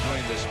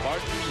between the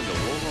Spartans and the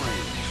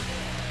Wolverines.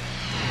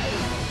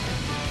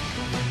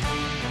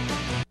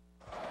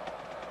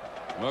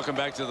 Welcome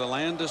back to the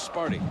land of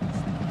Sparty.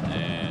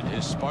 And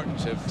his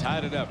Spartans have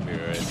tied it up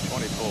here at 24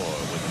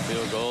 with a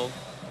field goal.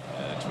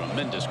 A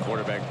tremendous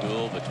quarterback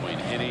duel between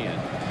Henne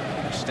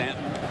and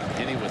Stanton.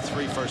 Henne with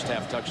 3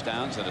 first-half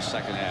touchdowns and a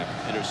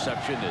second-half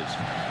interception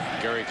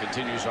as Gary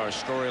continues our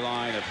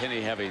storyline of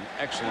Henne having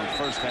excellent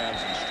first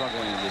halves and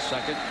struggling in the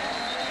second.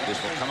 This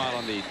will come out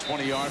on the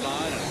 20-yard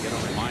line, and again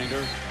a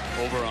reminder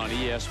over on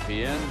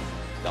ESPN.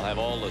 They'll have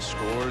all the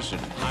scores and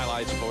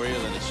highlights for you.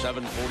 Then at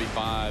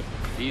 7:45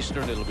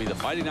 Eastern, it'll be the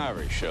Fighting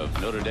Irish of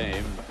Notre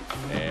Dame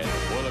and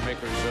the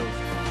Boilermakers of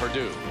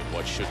Purdue in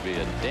what should be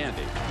a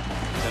dandy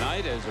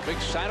tonight as a big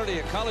Saturday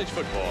of college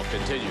football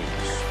continues.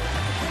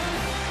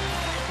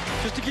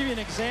 Just to give you an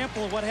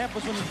example of what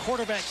happens when the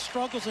quarterback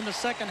struggles in the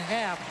second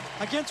half.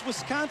 Against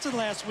Wisconsin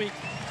last week,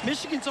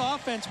 Michigan's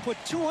offense put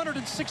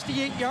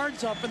 268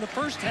 yards up in the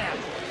first half.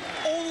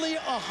 Only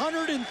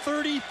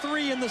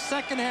 133 in the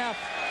second half.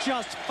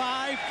 Just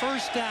 5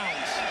 first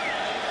downs.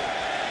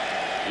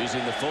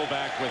 Using the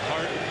fullback with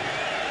Hart.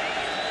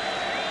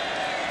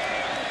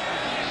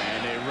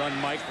 And they run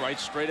Mike right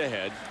straight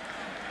ahead.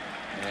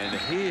 And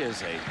he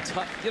is a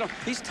tough,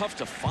 he's tough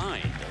to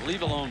find,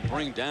 leave alone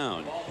bring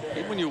down.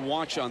 Even when you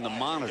watch on the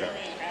monitor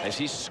as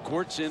he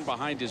squirts in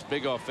behind his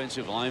big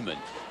offensive lineman,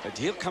 but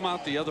he'll come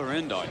out the other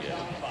end on you.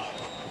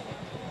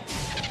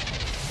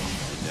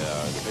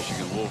 And the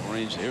Michigan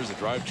Wolverines, here's the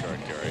drive chart,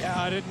 Gary.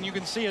 Yeah, you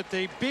can see it.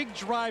 The big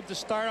drive to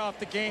start off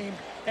the game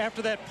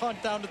after that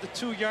punt down to the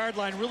 2-yard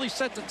line really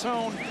set the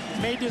tone,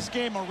 made this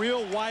game a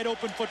real wide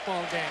open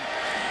football game.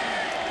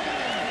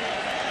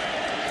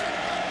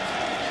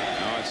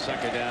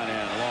 Second down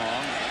and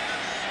long.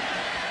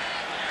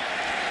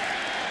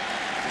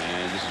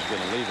 And this is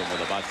going to leave them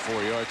with about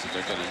 4 yards that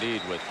they're going to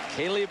need with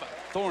Caleb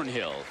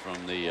Thornhill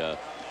from the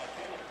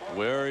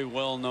very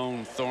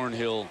well-known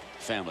Thornhill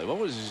family. What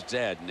was his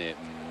dad's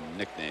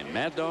nickname?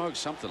 Mad Dog?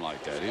 Something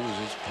like that.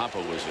 His papa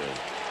was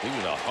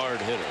a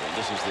hard hitter. And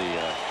this is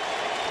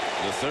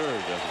the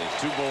third of the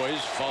 2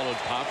 boys followed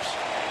Pops.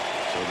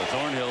 So the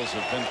Thornhills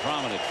have been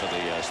prominent for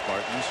the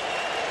Spartans.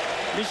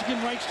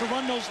 Michigan likes to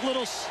run those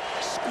little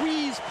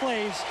squeeze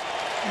plays.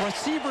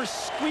 Receivers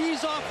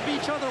squeeze off of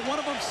each other. One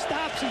of them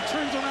stops and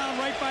turns around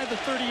right by the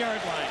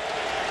 30-yard line.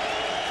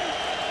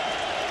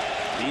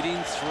 Leading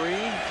 3.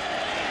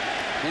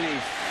 Then he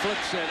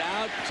flips it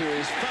out to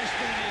his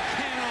freshman. He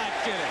cannot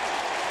get it.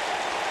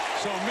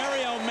 So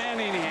Mario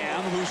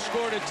Manningham, who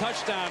scored a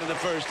touchdown in the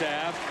first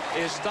half,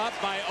 is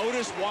stopped by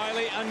Otis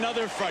Wiley,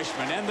 another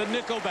freshman, and the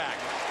nickelback.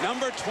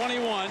 Number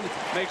 21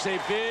 makes a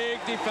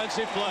big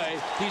defensive play.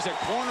 He's a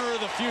corner of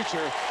the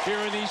future here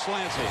in East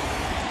Lansing.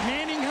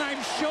 Manningham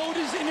showed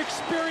his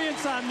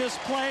inexperience on this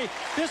play.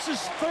 This is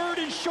 3rd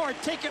and short.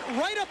 Take it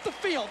right up the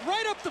field,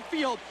 right up the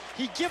field.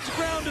 He gives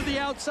ground to the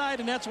outside,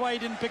 and that's why he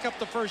didn't pick up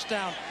the first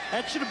down.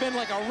 That should have been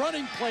like a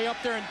running play up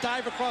there and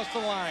dive across the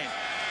line.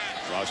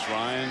 Ross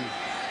Ryan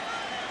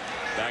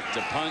back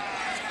to punt.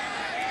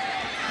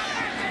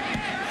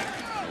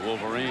 The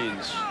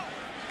Wolverines,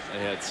 they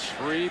had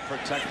 3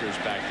 protectors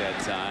back that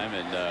time,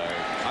 and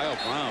Kyle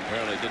Brown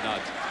apparently did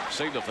not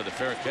signal for the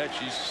fair catch.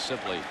 He's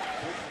simply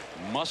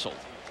muscled.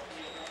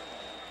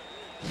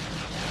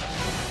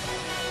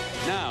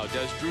 Now,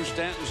 does Drew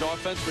Stanton's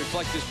offense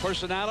reflect his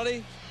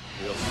personality?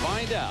 We'll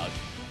find out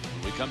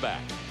when we come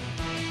back.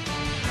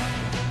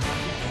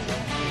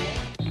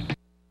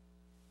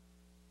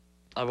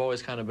 I've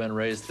always kind of been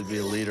raised to be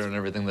a leader in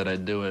everything that I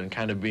do and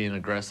kind of being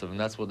aggressive, and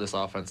that's what this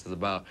offense is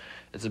about.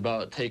 It's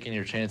about taking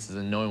your chances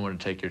and knowing when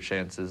to take your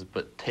chances,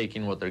 but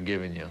taking what they're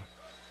giving you.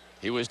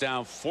 He was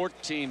down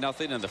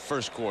 14-0 in the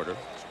first quarter,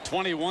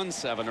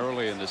 21-7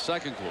 early in the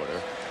second quarter,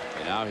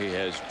 and now he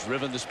has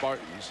driven the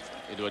Spartans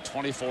into a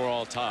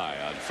 24-all tie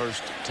on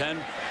 1st and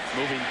 10.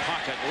 Moving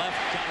pocket left,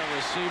 got a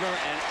receiver,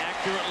 and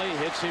accurately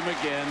hits him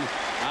again.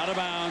 Out of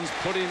bounds,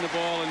 putting the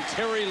ball in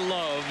Terry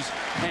Love's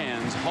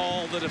hands.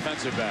 Hall, the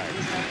defensive back.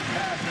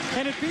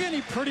 Can it be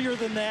any prettier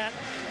than that?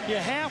 You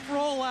half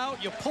roll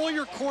out, you pull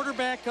your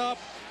quarterback up.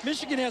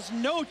 Michigan has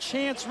no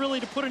chance really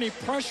to put any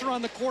pressure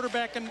on the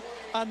quarterback and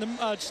on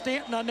the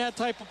Stanton on that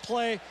type of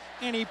play,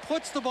 and he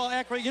puts the ball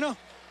accurate. You know,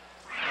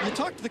 you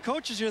talk to the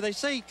coaches here, they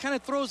say he kind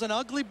of throws an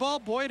ugly ball.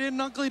 Boy, it isn't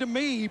ugly to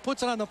me. He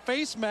puts it on the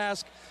face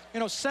mask, you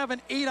know,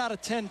 7, 8 out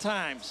of 10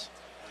 times.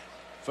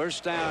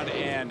 1st down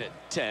and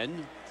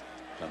 10.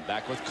 Come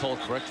back with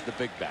Colquitt, the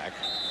big back.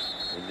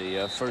 In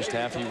the first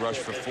half, he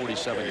rushed for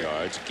 47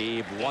 yards.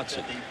 Gabe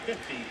Watson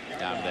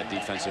down to that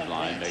defensive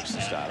line makes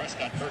the stop.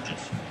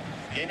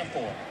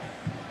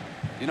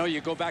 You know,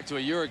 you go back to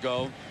a year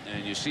ago,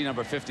 and you see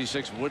number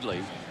 56,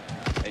 Woodley,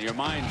 and your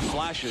mind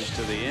flashes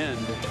to the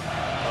end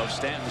of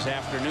Stanton's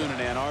afternoon in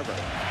Ann Arbor.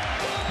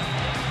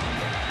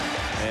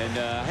 And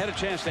I had a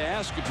chance to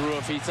ask Drew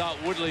if he thought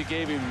Woodley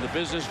gave him the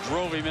business,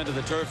 drove him into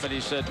the turf, and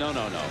he said, no.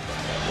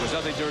 There was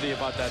nothing dirty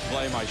about that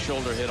play. My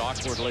shoulder hit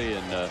awkwardly,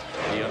 and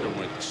he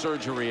underwent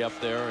surgery up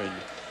there. And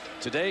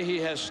today he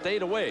has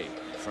stayed away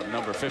from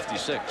number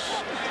 56.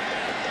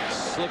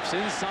 Slips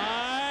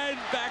inside,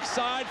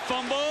 backside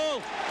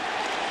fumble.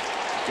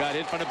 Got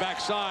hit from the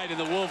backside, and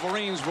the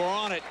Wolverines were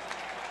on it.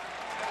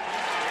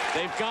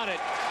 They've got it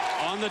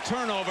on the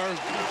turnover.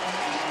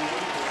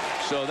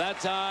 So that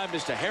time,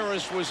 Mr.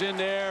 Harris was in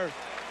there,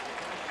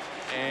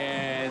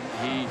 and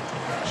he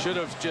should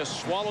have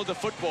just swallowed the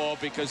football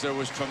because there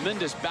was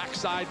tremendous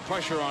backside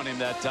pressure on him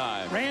that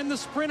time. Ran the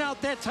sprint out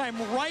that time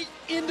right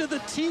into the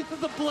teeth of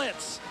the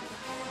blitz.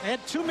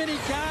 Had too many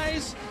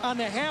guys on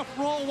the half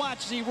roll.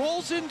 Watch, he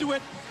rolls into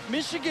it.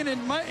 Michigan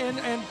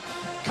and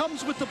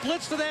comes with the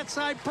blitz to that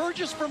side.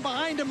 Burgess from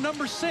behind him,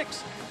 number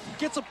 6,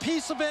 gets a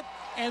piece of it,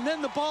 and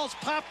then the ball's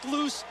popped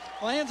loose,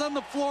 lands on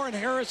the floor, and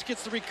Harris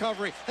gets the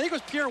recovery. I think it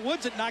was Pierre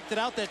Woods that knocked it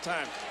out that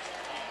time.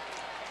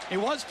 It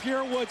was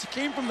Pierre Woods. It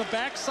came from the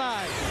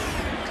backside.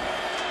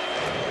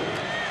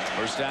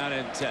 1st down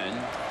and 10.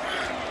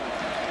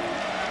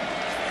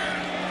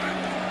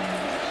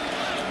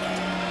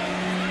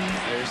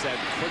 There's that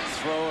quick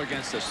throw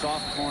against the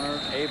soft corner,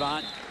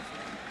 Avant.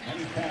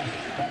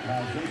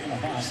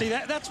 See,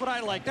 that's what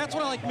I like. That's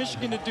what I like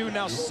Michigan to do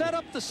now. Set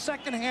up the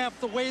second half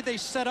the way they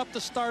set up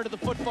the start of the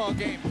football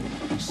game.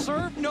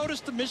 Serve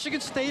notice to Michigan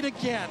State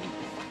again.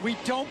 We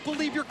don't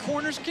believe your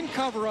corners can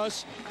cover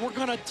us. We're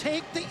going to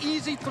take the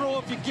easy throw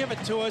if you give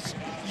it to us.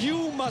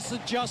 You must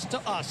adjust to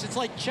us. It's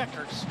like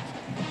checkers.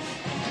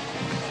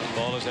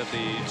 Ball is at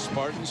the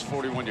Spartans'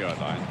 41-yard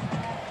line.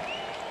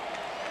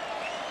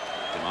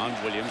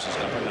 Demond Williams is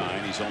number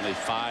 9. He's only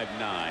 5'9".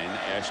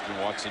 Ashton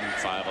Watson,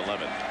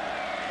 5'11".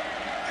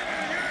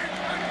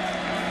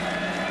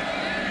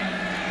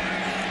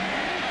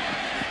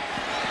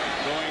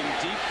 Going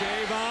deep,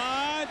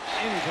 Davon.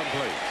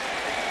 Incomplete.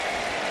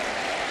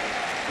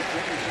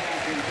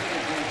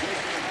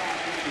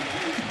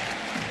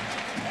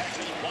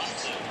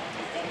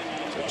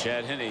 So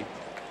Chad Henne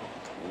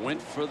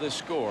went for the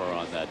score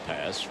on that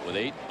pass with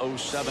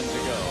 8:07 to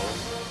go.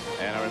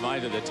 And a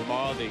reminder that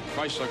tomorrow the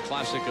Chrysler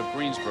Classic of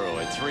Greensboro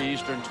at 3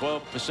 Eastern,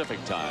 12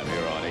 Pacific time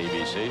here on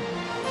ABC.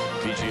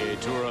 PGA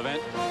Tour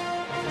event.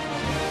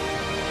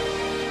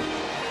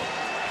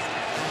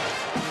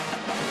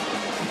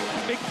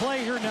 Big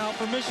play here now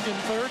for Michigan.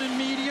 3rd and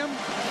medium.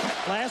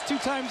 Last 2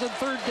 times on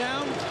 3rd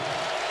down.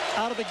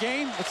 Out of the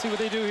game. Let's see what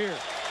they do here.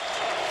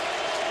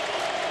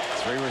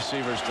 3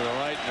 receivers to the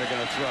right, and they're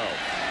going to throw.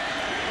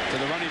 To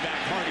the running back,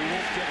 Hardy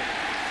won't get it.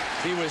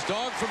 He was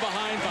dogged from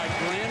behind by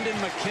Brandon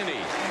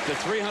McKinney, the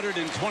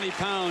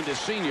 320-pound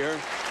senior,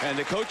 and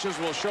the coaches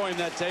will show him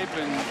that tape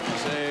and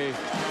say,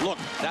 look,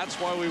 that's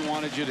why we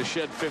wanted you to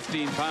shed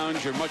 15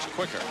 pounds. You're much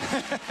quicker.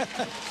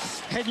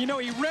 And, you know,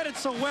 he read it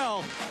so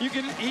well,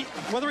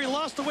 whether he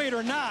lost the weight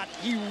or not,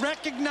 he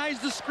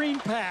recognized the screen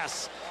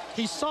pass.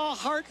 He saw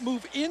Hart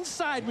move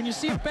inside. When you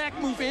see a back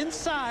move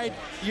inside,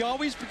 you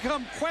always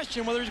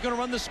question whether he's going to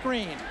run the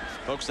screen.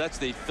 Folks, that's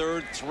the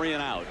third 3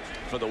 and out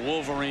for the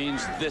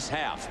Wolverines this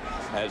half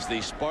as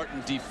the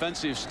Spartan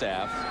defensive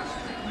staff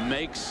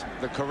makes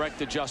the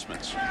correct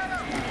adjustments.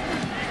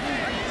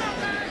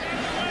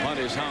 Punt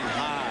is hung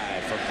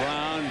high for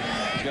Brown.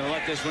 He's going to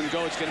let this one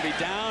go. It's going to be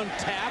down,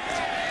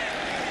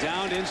 tapped,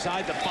 down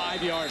inside the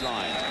 5-yard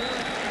line.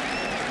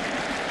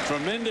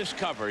 Tremendous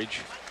coverage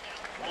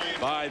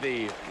by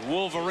the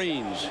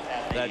Wolverines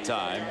that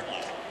time,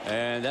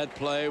 and that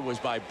play was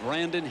by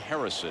Brandon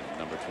Harrison,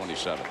 number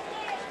 27.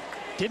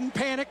 Didn't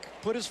panic,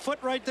 put his foot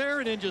right there,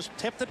 and then just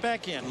tipped it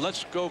back in.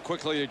 Let's go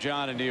quickly to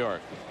John in New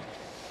York.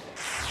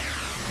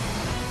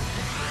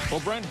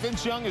 Well, Brent,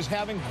 Vince Young is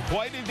having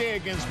quite a day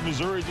against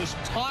Missouri. Just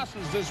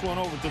tosses this one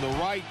over to the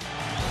right.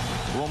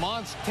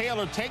 Lamont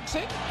Taylor takes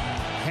it,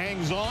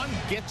 hangs on,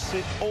 gets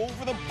it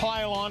over the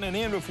pylon and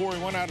in before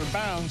he went out of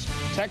bounds.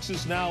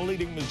 Texas now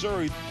leading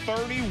Missouri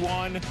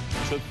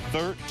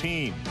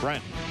 31-13.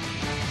 Brent.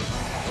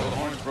 So the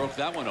Horns broke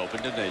that one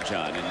open, didn't they,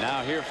 John? And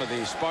now here for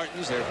the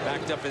Spartans, they're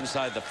backed up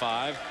inside the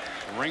 5.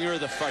 Ringer,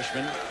 the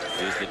freshman,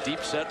 is the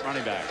deep set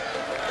running back.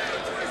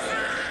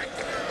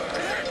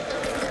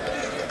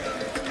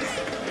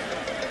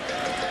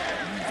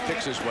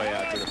 Picks his way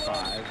out to the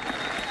 5.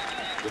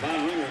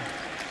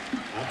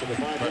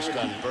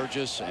 Prescott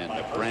Burgess and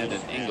Brandon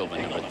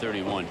Engelman, number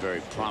 31, very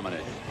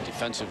prominent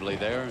defensively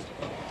there.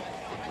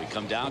 We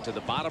come down to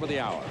the bottom of the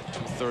hour,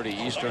 2:30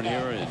 Eastern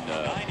here in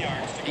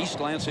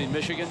East Lansing,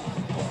 Michigan.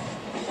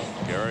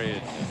 Gary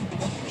and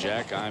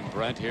Jack, I'm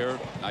Brent here.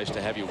 Nice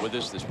to have you with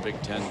us, this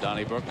Big Ten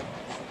Donnybrook,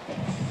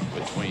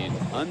 between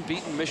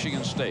unbeaten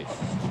Michigan State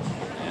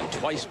and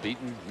twice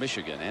beaten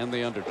Michigan and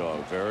the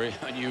underdog. Very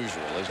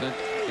unusual, isn't it?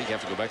 I think you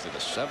have to go back to the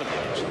 70s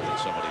or something,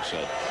 somebody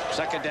said.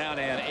 Second down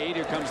and 8.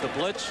 Here comes the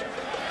blitz.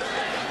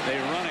 They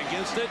run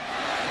against it.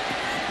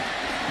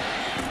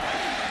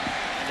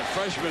 The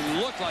freshman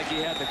looked like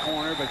he had the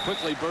corner, but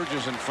quickly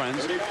Burgess and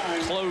friends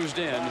closed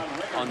in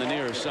on the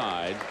near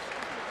side.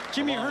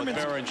 Jimmy Herman's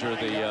Behringer,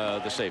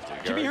 the safety.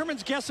 Jimmy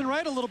Herman's guessing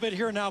right a little bit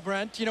here now,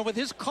 Brent. You know, with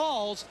his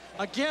calls,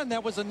 again,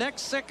 that was the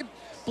next second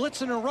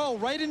blitz in a row,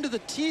 right into the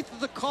teeth of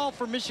the call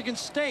for Michigan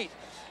State.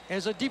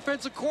 As a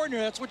defensive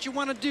coordinator, that's what you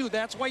want to do.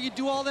 That's why you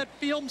do all that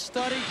film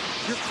study.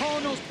 You're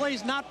calling those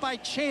plays not by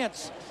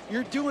chance.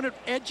 You're doing it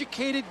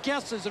educated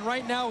guesses, and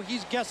right now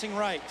he's guessing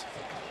right.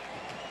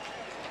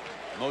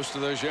 Most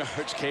of those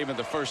yards came in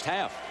the first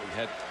half. We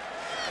had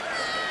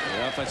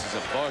the offenses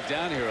have bogged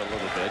down here a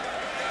little bit.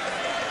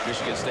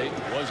 Michigan State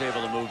was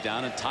able to move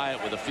down and tie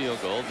it with a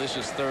field goal. This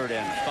is 3rd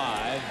and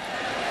 5.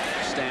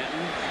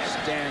 Stanton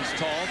stands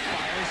tall,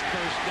 fires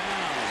first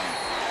down.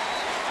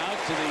 Out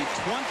to the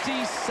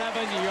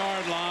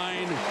 27-yard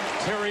line.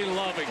 Terry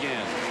Love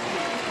again.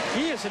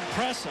 He is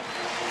impressive.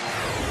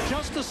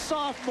 Just a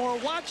sophomore.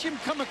 Watch him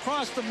come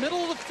across the middle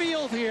of the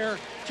field here.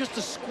 Just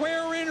a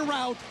square in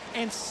route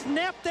and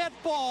snap that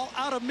ball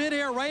out of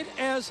midair right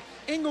as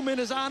Engelman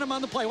is on him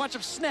on the play. Watch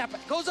him snap it.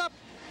 Goes up,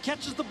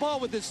 catches the ball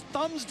with his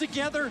thumbs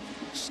together,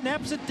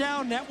 snaps it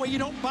down. That way you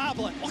don't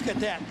bobble it. Look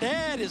at that.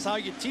 That is how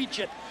you teach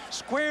it.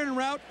 Square in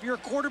route. If you're a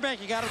quarterback,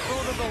 you got to throw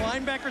it over the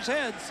linebackers'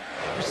 heads.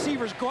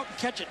 Receivers go up and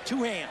catch it.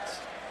 2 hands.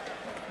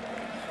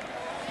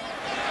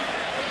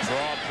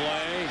 Draw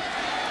play.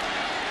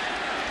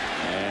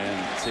 And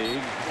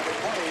Teague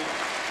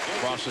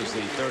crosses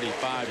the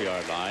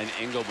 35-yard line.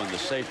 Engelman, the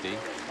safety,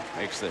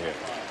 makes the hit.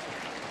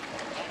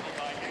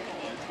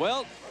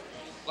 Well,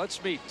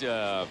 let's meet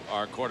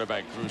our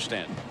quarterback, Drew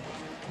Stanton.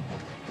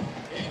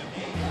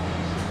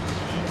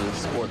 The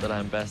sport that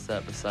I'm best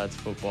at besides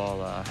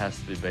football has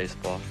to be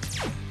baseball.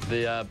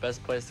 The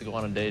best place to go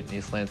on a date in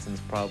East Lansing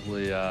is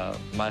probably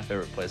my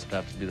favorite place would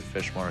have to be the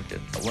fish market.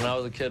 When I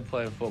was a kid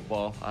playing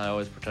football, I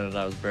always pretended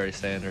I was Barry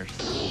Sanders.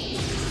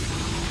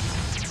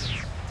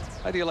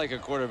 How do you like a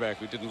quarterback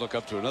who didn't look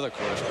up to another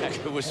quarterback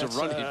who was a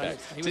running back?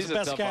 He was the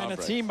best guy on the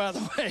team, by the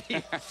way.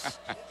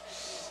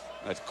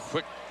 That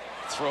quick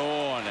throw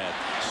on that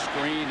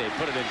screen. They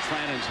put it in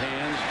Trannon's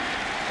hands,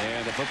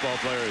 and the football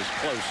player is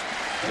close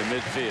to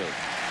midfield.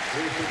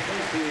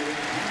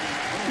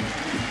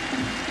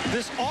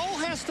 This all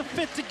has to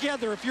fit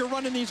together if you're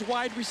running these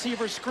wide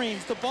receiver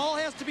screens. The ball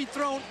has to be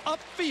thrown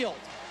upfield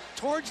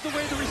towards the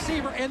way the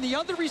receiver, and the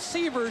other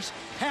receivers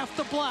have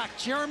to block.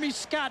 Jeremy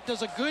Scott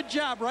does a good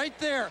job right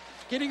there,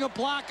 getting a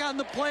block on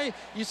the play.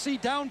 You see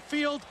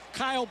downfield,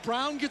 Kyle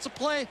Brown gets a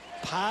play.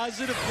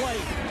 Positive play.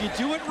 If you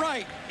do it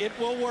right, it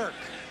will work.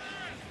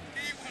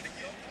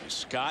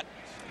 Scott,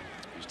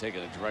 who's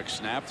taken a direct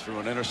snap, threw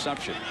an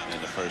interception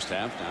in the first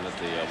half down at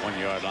the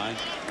 1-yard line.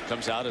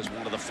 Comes out as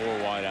one of the 4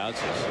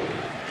 wideouts as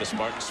the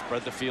Spartans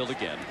spread the field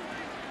again.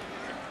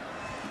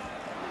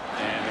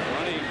 And the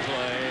running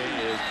play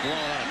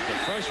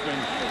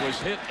freshman was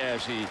hit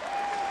as he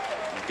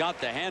got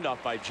the handoff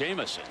by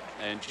Jamison,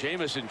 and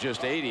Jamison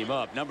just ate him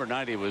up. Number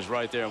 90 was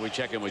right there, and we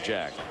check in with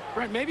Jack.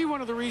 Brent, maybe one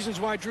of the reasons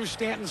why Drew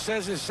Stanton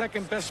says his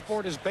second best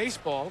sport is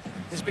baseball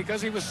is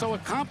because he was so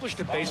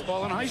accomplished at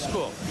baseball in high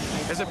school.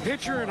 As a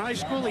pitcher in high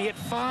school, he hit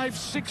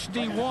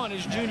 .561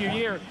 his junior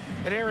year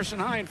at Harrison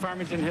High in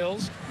Farmington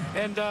Hills.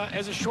 And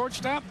as a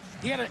shortstop,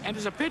 and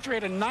as a pitcher, he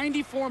had a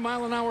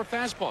 94-mile-an-hour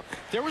fastball.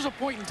 There was a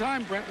point in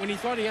time, Brent, when he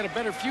thought he had a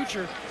better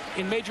future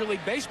in Major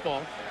League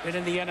Baseball than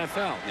in the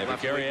NFL. Yeah, but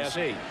Gary asked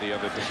me the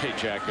other day,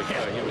 Jack,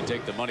 if he would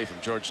take the money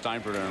from George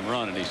Steinbrenner and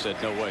run, and he said,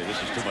 no way,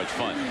 this is too much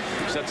fun.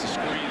 He sets the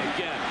screen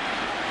again,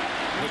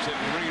 puts it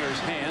in Ringer's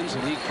hands,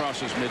 and he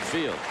crosses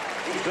midfield.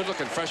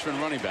 Good-looking freshman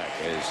running back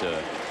is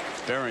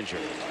Behringer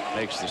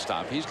makes the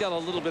stop. He's got a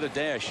little bit of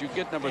dash. You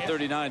get number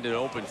 39 to the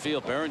open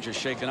field. Behringer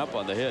shaking up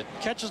on the hit.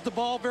 Catches the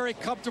ball very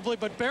comfortably,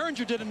 but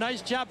Behringer did a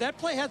nice job. That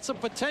play had some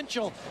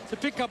potential to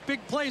pick up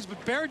big plays,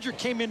 but Behringer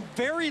came in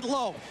very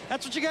low.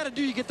 That's what you got to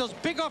do. You get those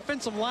big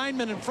offensive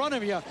linemen in front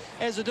of you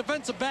as a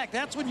defensive back.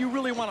 That's when you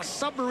really want to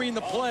submarine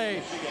the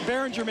play.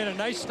 Behringer made a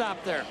nice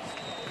stop there.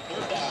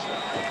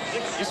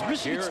 This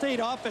Michigan State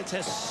offense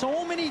has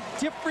so many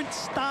different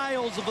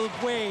styles of a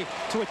way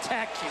to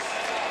attack you.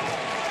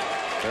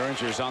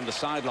 Behringer's on the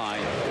sideline.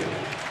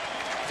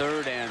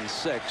 3rd and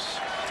 6.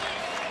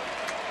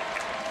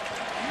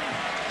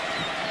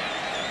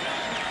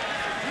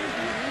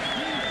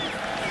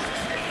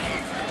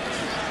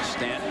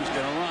 Stanton's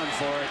going to run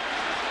for it.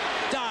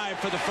 Dive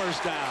for the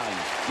first down.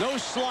 No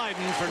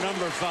sliding for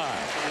number 5.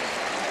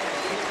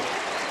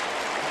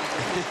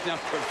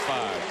 Number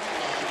 5.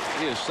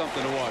 He is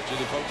something to watch, isn't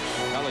he, folks?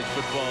 College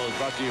football is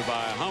brought to you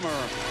by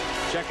Hummer.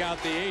 Check out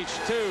the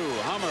H2.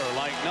 Hummer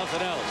like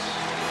nothing else.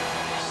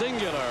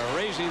 Singular,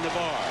 raising the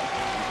bar.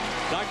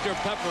 Dr.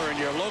 Pepper in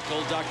your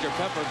local Dr.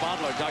 Pepper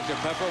bottler. Dr.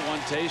 Pepper, one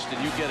taste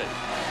and you get it.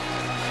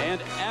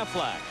 And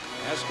Aflac.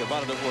 Ask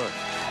about it at work.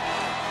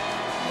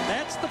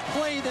 That's the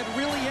play that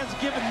really has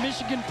given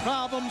Michigan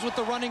problems with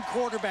the running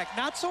quarterback.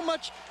 Not so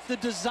much the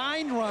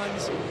design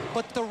runs,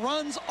 but the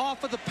runs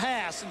off of the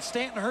pass. And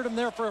Stanton hurt him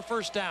there for a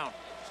first down.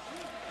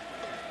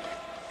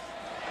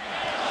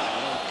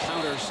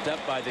 Counter step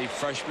by the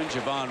freshman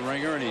Javon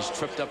Ringer, and he's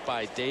tripped up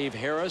by Dave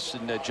Harris.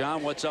 And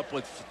John, what's up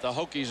with the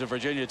Hokies of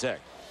Virginia Tech?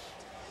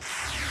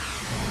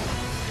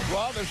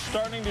 Well, they're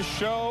starting to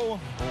show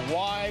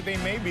why they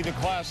may be the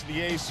class of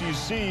the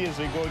ACC as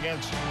they go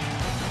against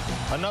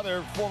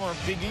another former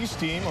Big East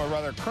team, or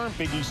rather current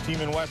Big East team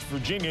in West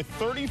Virginia.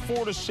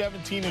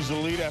 34-17 is the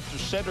lead after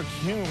Cedric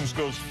Humes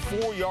goes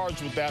 4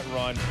 yards with that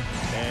run,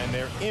 and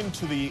they're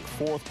into the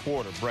 4th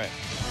quarter. Brent.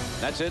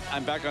 That's it.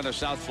 I'm back on the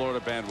South Florida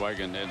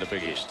bandwagon in the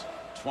Big East.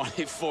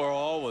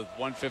 24-all with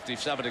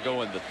 1:57 to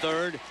go in the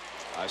 3rd.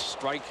 A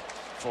strike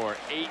for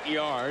 8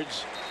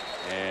 yards,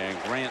 and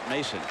Grant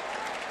Mason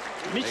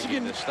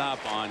making the stop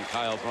on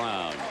Kyle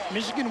Brown.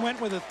 Michigan went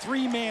with a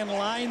 3-man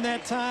line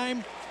that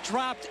time,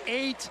 dropped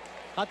 8.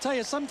 I'll tell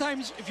you,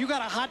 sometimes if you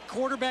got a hot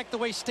quarterback the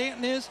way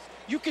Stanton is,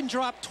 you can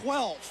drop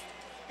 12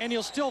 and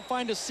he'll still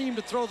find a seam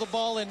to throw the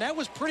ball in. That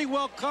was pretty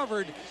well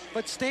covered,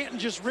 but Stanton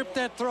just ripped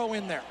that throw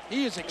in there.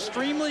 He is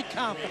extremely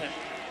confident.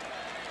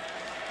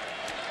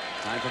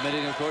 Time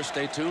permitting, of course,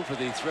 stay tuned for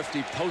the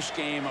Thrifty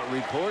post-game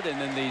report,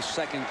 and then the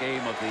second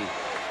game of the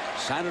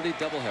Saturday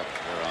doubleheader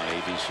here on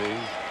ABC.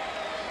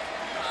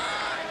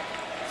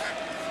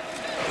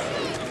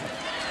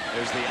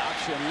 There's the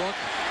option look,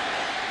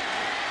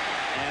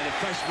 and the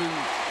freshman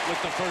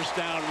with the first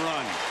down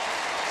run.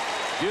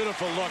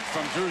 Beautiful look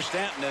from Drew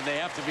Stanton, and they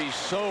have to be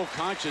so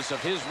conscious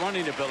of his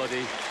running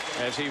ability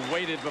as he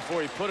waited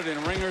before he put it in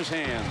Ringer's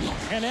hands.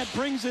 And that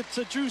brings it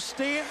to Drew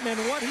Stanton, and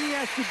what he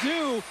has to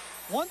do.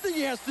 One thing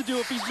he has to do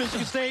if he's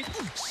Michigan State,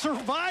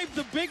 survive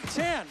the Big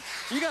Ten.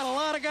 You got a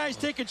lot of guys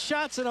taking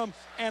shots at him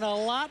and a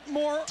lot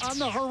more on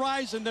the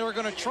horizon that are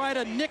going to try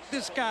to nick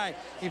this guy.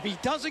 If he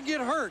doesn't get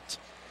hurt,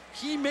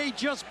 he may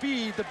just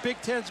be the Big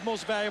Ten's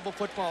most valuable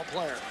football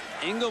player.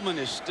 Engelman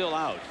is still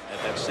out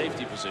at that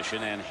safety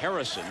position, and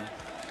Harrison,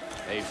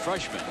 a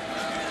freshman,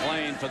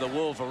 playing for the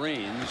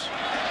Wolverines,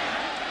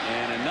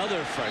 and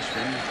another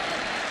freshman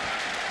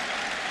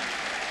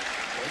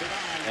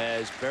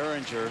as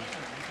Behringer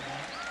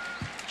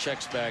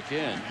checks back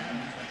in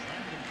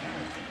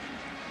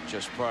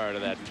just prior to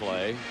that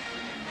play.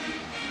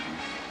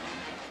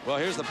 Well,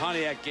 here's the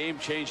Pontiac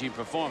game-changing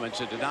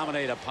performance. And to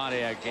nominate a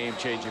Pontiac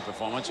game-changing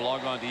performance,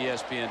 log on to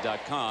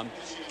ESPN.com,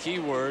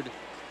 keyword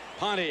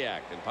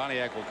Pontiac, and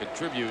Pontiac will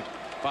contribute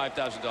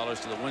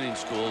 $5,000 to the Winning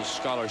Schools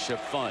Scholarship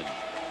Fund.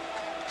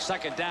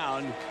 Second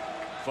down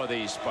for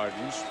the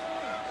Spartans.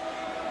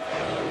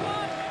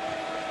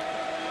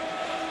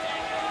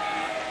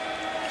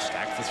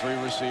 Stack the 3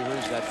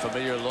 receivers, that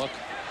familiar look.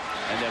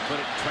 And they put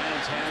it in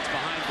Tran's hands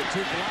behind the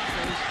 2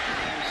 blockers.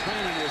 And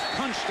Tran is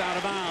punched out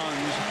of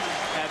bounds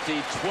at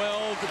the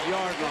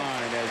 12-yard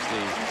line as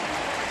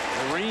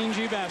the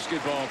rangy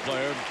basketball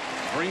player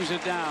brings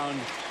it down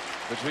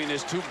between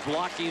his 2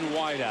 blocking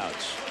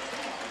wideouts.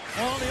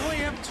 Well, they only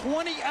have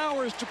 20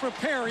 hours to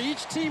prepare.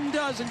 Each team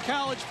does in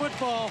college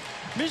football.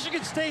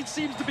 Michigan State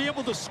seems to be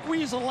able to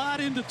squeeze a lot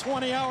into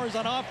 20 hours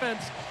on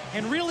offense.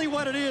 And really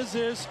what it is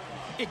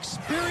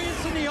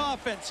experience in the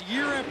offense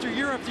year after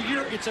year after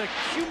year. It's a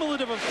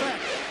cumulative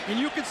effect. And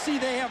you can see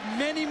they have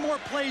many more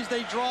plays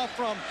they draw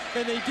from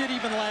than they did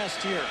even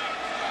last year.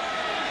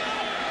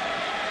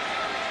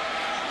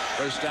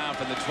 First down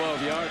from the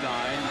 12-yard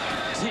line.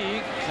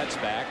 Teague cuts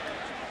back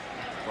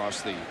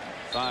across the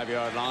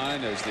 5-yard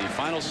line as the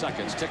final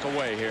seconds tick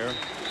away here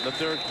in the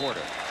third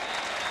quarter.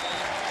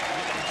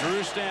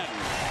 Drew Stanton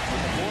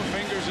with the 4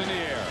 fingers in the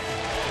air.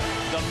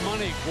 The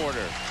money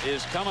quarter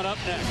is coming up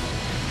next.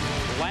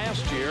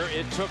 Last year,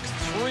 it took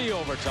 3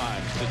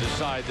 overtimes to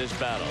decide this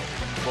battle.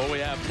 Will we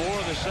have more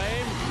of the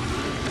same?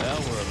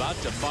 Well, we're about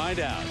to find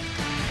out.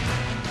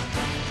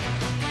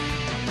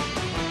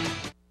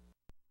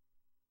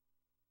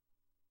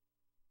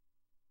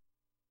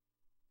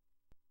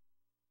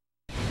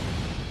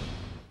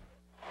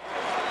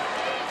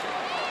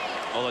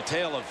 Well, a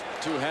tale of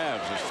 2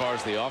 halves as far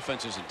as the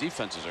offenses and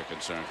defenses are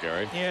concerned,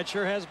 Gary. Yeah, it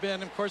sure has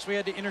been. Of course, we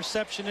had the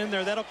interception in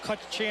there. That'll cut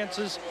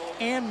chances.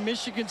 And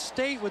Michigan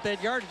State with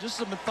that yardage. This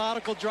is a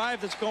methodical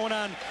drive that's going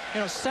on,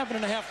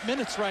 7.5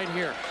 minutes right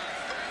here.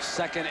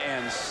 2nd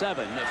and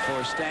 7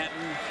 for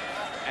Stanton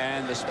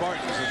and the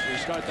Spartans as we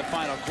start the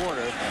final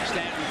quarter.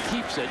 Stanton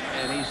keeps it,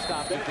 and he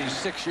stopped at the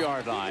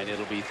 6-yard line.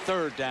 It'll be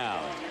 3rd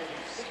down.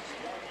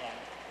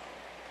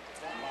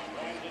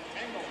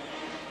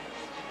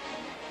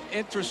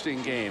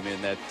 Interesting game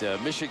in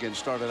that Michigan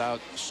started out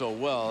so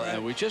well,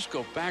 and we just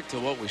go back to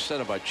what we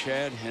said about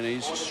Chad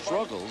Henne's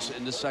struggles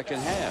in the second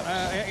half.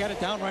 I got it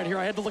down right here.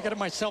 I had to look at it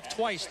myself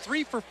twice.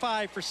 3 for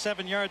 5 for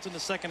 7 yards in the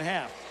second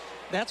half.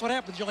 That's what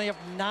happens. You only have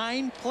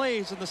 9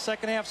 plays in the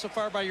second half so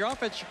far by your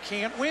offense. You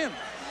can't win.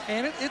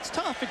 And it's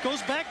tough. It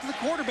goes back to the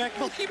quarterback.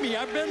 Believe me,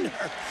 I've been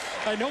there.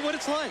 I know what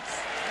it's like.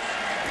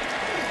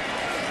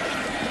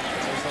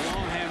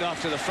 Off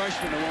to the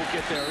freshman who won't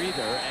get there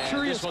either.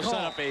 And this will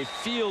set up a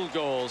field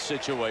goal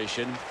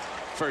situation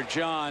for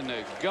John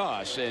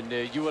Goss. And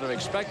you would have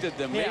expected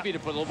them maybe to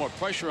put a little more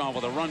pressure on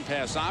with a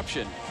run-pass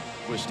option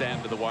with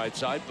Stanton to the wide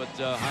side, but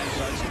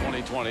hindsight's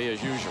 20/20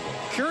 as usual.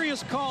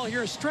 Curious call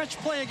here. Stretch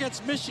play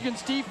against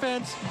Michigan's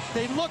defense.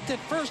 They looked at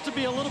first to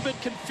be a little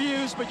bit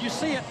confused, but you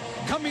see it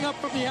coming up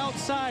from the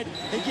outside.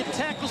 They get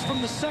tackles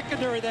from the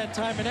secondary that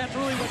time, and that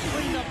really went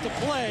clean up the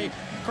play.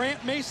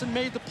 Grant Mason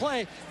made the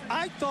play.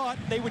 I thought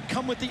they would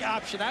come with the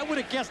option. I would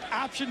have guessed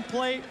option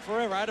play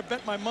forever. I'd have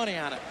bet my money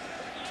on it.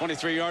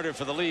 23-yarder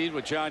for the lead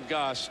with John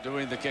Goss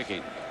doing the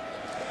kicking.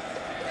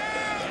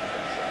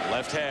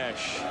 Left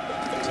hash.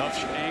 Tough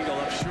angle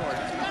up short.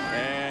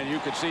 And you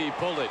could see he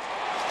pulled it.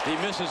 He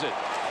misses it.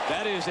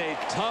 That is a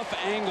tough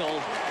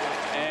angle.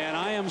 And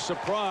I am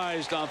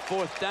surprised on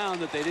 4th down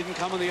that they didn't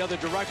come in the other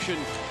direction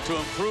to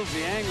improve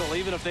the angle,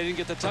 even if they didn't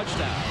get the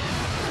touchdown.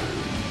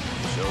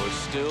 So it's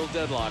still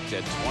deadlocked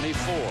at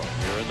 24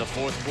 here in the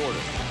 4th quarter.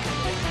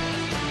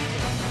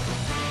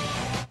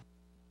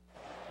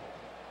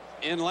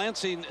 In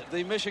Lansing,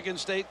 the Michigan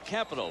State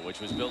Capitol, which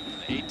was built in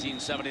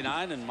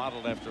 1879 and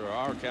modeled after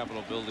our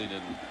Capitol building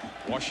in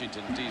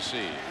Washington, D.C.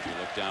 If you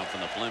look down from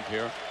the blimp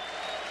here.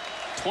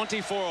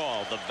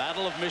 24-all. The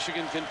Battle of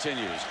Michigan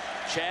continues.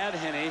 Chad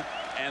Henne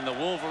and the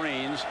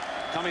Wolverines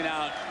coming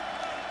out.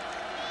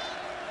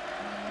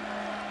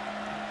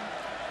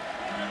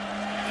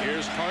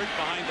 Here's Hart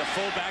behind the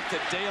fullback to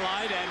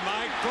daylight, and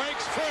Mike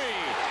breaks free.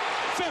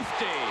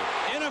 50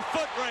 in a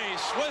foot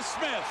race with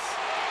Smith.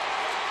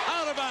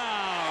 Out of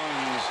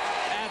bounds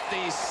at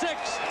the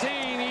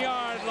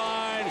 16-yard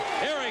line.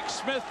 Eric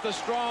Smith, the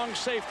strong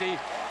safety,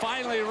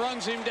 finally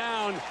runs him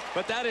down,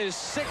 but that is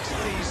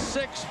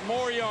 66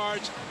 more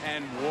yards,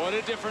 and what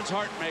a difference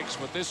Hart makes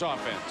with this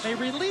offense. They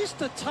released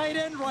the tight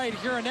end right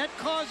here, and that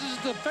causes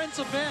the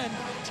defensive end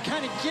to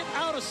kind of get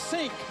out of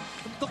sync.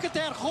 Look at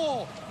that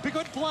hole. Big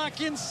good block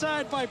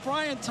inside by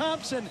Brian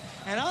Thompson,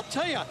 and I'll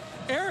tell you,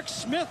 Eric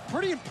Smith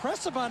pretty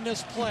impressive on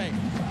this play.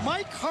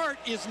 Mike Hart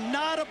is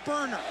not a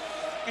burner.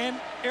 And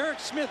Eric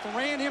Smith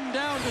ran him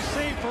down to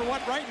save for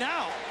what right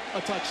now,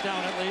 a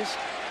touchdown at least.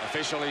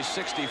 Officially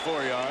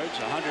 64 yards,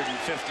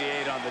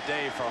 158 on the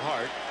day for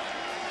Hart.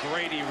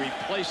 Grady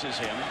replaces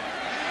him.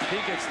 He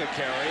gets the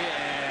carry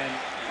and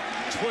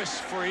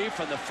twists free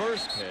from the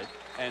first hit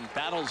and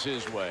battles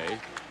his way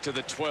to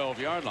the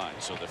 12-yard line.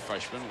 So the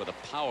freshman with a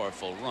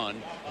powerful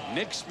run,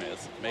 Nick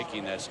Smith,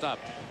 making that stop.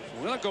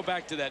 We're going to go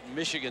back to that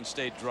Michigan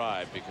State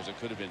drive because it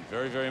could have been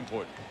very, very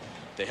important.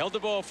 They held the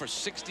ball for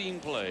 16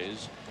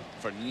 plays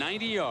for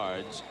 90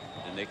 yards,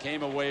 and they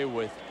came away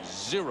with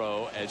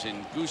 0 as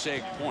in goose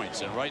egg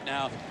points. And right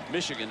now,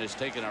 Michigan is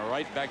taking it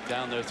right back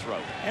down their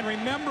throat. And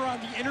remember, on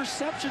the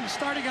interception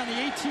starting on the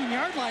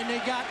 18-yard line, they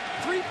got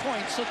 3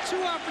 points. So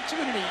 2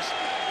 opportunities,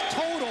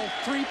 total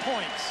 3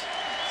 points.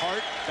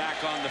 Hart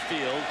back on the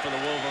field for the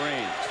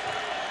Wolverines.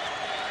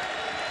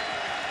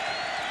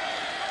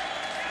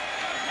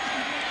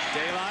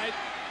 Daylight.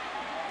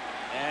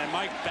 And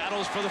Mike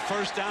battles for the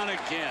first down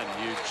again.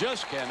 You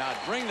just cannot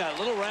bring that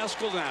little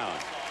rascal down.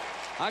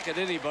 How could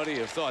anybody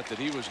have thought that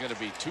he was going to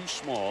be too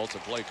small to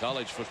play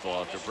college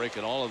football after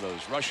breaking all of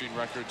those rushing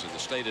records in the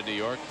state of New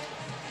York?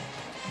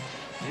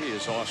 He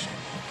is awesome.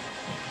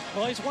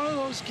 Well, he's one of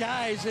those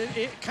guys,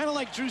 kind of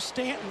like Drew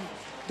Stanton.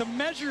 The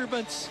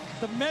measurements,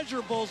 the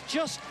measurables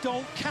just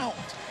don't count.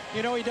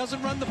 You know, he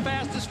doesn't run the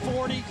fastest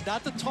 40,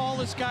 not the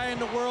tallest guy in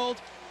the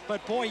world,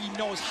 but boy, he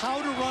knows how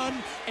to run,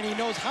 and he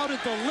knows how to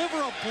deliver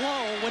a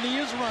blow when he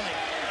is running.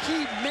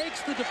 He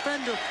makes the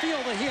defender feel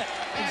the hit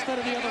instead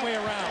of the other way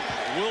around.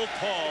 Will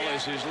Paul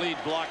is his lead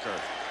blocker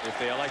if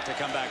they elect to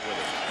come back with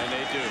him, and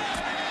they do.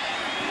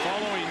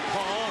 Following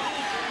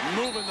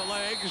Paul, moving the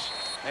legs,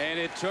 and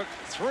it took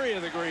 3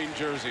 of the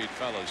green-jerseyed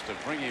fellas to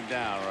bring him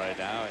down right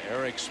now.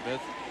 Eric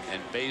Smith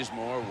and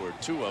Bazemore were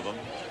 2 of them,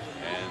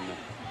 and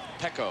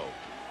Pecco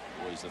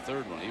was the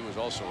 3rd one. He was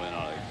also in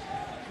on it.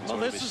 Well,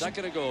 this is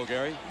second and goal,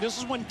 Gary. This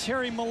is when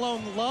Terry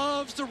Malone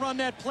loves to run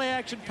that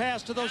play-action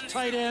pass to those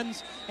tight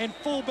ends and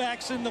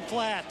fullbacks in the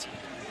flat.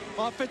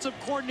 Offensive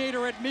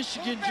coordinator at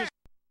Michigan just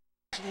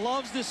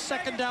loves this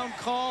second down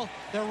call.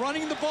 They're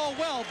running the ball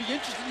well. Be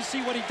interested to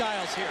see what he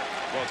dials here.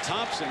 Well,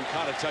 Thompson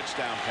caught a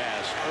touchdown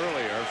pass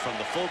earlier from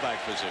the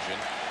fullback position.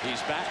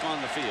 He's back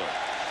on the field.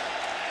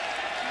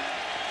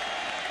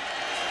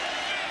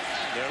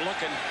 They're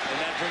looking in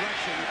that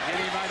direction, and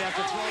he might have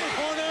to throw a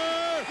corner.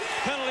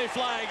 Penalty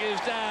flag is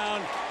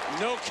down.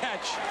 No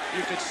catch.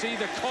 You could see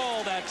the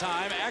call that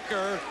time,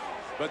 Ecker,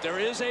 but there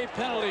is a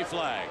penalty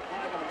flag.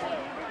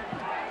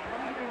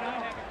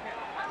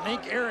 I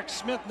think Eric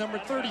Smith, number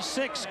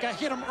 36, got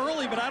hit him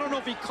early, but I don't know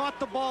if he caught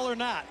the ball or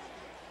not.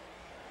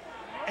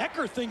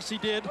 Ecker thinks he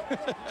did.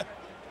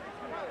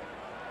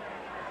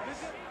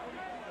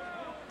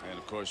 And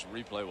of course,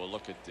 replay will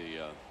look at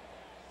the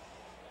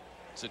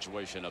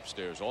situation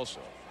upstairs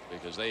also,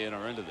 because they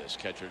enter into this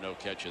catch or no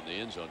catch in the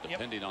end zone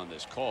depending on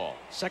this call.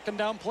 Second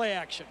down play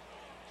action.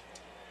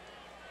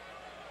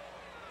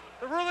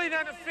 The ruling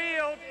on the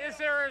field is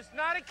there is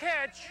not a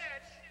catch,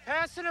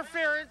 pass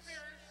interference,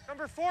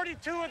 number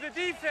 42 of the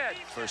defense.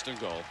 First and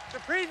goal. The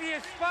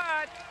previous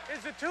spot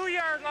is the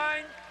 2-yard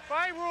line.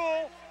 By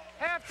rule,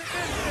 half the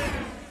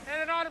distance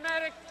and an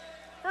automatic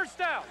first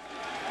down.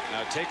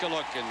 Now take a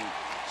look and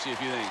see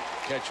if you think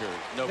catch or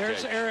no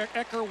There's catch. Eric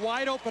Ecker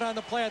wide open on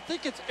the play. I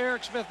think it's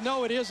Eric Smith.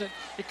 No, it isn't.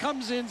 It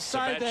comes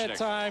inside that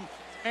time.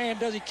 And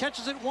does he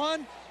catches it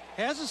one?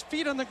 Has his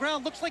feet on the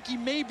ground. Looks like he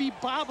may be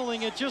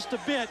bobbling it just a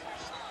bit.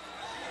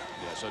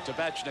 Yeah, so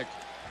Tabachnik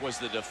was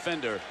the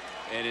defender.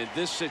 And in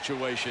this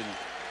situation,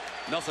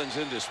 nothing's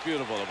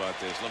indisputable about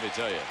this, let me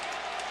tell you.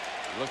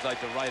 It looked like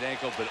the right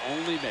ankle, but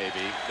only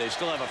maybe. They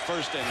still have a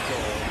first and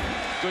goal.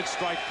 Good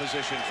strike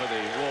position for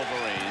the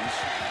Wolverines.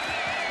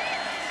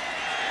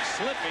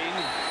 Slipping,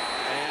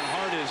 and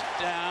Hart is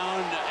down,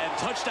 and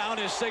touchdown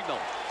is signaled.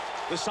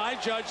 The side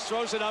judge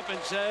throws it up and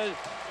says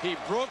he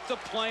broke the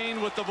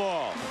plane with the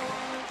ball.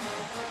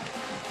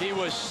 He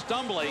was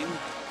stumbling,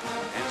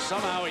 and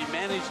somehow he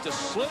managed to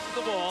slip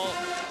the ball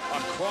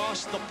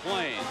across the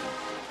plane.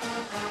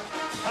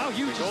 How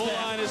huge is that? The goal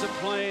line is a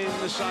plane,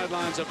 the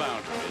sideline's a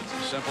boundary. It's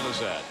as simple as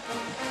that.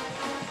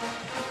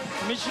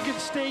 Michigan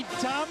State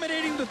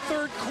dominating the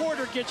 3rd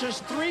quarter, gets us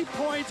 3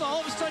 points.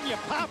 All of a sudden, you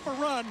pop a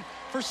run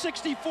for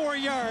 64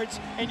 yards,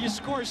 and you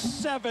score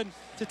 7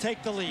 to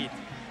take the lead.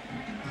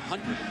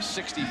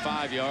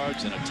 165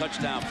 yards and a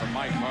touchdown for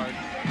Mike Hart.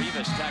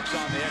 Rivas tacks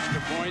on the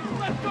extra point.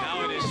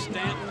 Now it is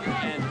Stanton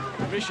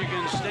and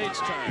Michigan State's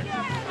turn.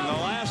 And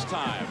the last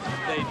time,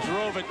 they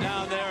drove it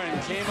down there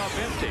and came up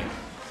empty.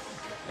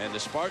 And the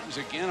Spartans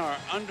again are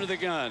under the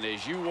gun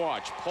as you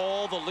watch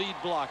Paul, the lead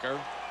blocker.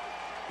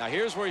 Now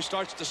here's where he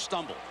starts to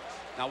stumble.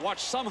 Now watch,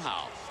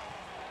 somehow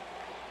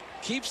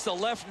keeps the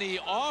left knee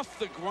off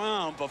the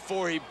ground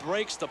before he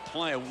breaks the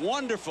play.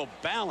 Wonderful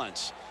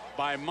balance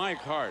by Mike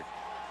Hart.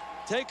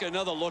 Take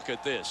another look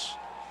at this.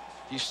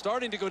 He's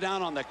starting to go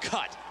down on the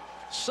cut.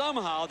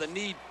 Somehow the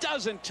knee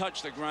doesn't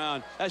touch the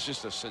ground. That's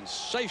just a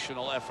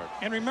sensational effort.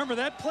 And remember,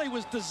 that play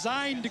was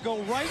designed to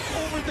go right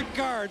over the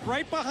guard,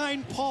 right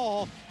behind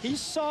Paul. He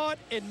saw it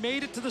and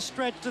made it to the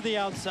stretch to the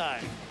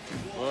outside.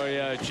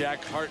 Boy,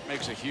 Jack, Hart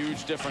makes a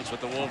huge difference with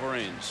the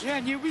Wolverines. Yeah,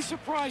 and you'd be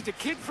surprised. A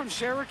kid from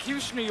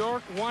Syracuse, New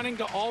York, wanting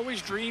to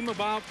always dream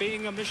about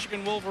being a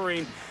Michigan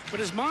Wolverine. But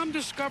his mom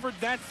discovered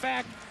that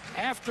fact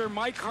after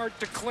Mike Hart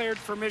declared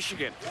for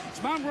Michigan.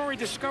 His mom, Rory,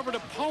 discovered a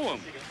poem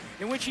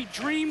in which he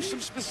dreamed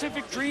some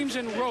specific dreams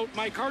and wrote,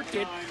 Mike Hart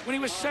did, when he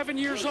was 7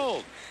 years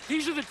old.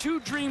 These are the 2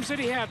 dreams that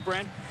he had,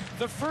 Brent.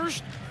 The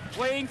first,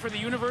 playing for the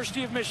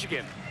University of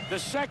Michigan. The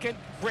second,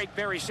 break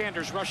Barry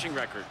Sanders' rushing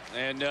record.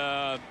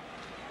 And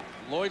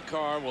Lloyd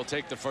Carr will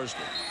take the first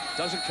one.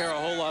 Doesn't care a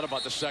whole lot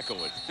about the second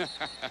one.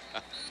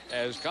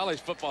 As college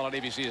football on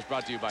ABC is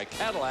brought to you by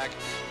Cadillac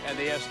and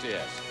the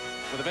STS.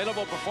 With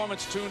available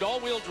performance-tuned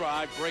all-wheel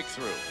drive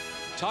breakthrough.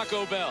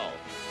 Taco Bell,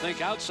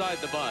 think outside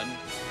the bun.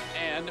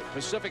 And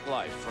Pacific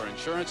Life. For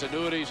insurance,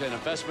 annuities, and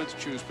investments,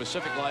 choose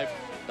Pacific Life,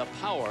 the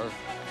power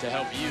to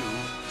help you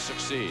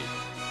succeed.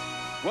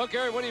 Well,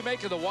 Gary, what do you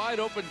make of the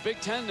wide-open Big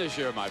Ten this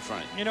year, my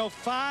friend? You know,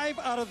 5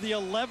 out of the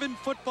 11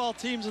 football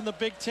teams in the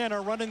Big Ten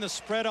are running the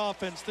spread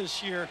offense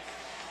this year.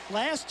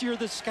 Last year,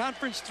 this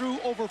conference threw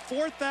over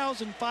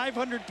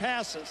 4,500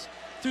 passes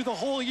through the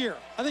whole year.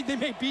 I think they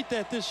may beat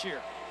that this year.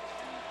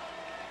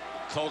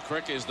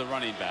 Colcrick is the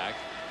running back.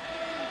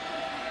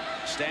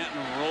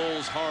 Stanton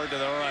rolls hard to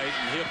the right,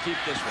 and he'll keep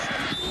this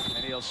one.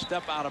 And he'll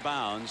step out of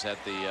bounds at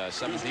the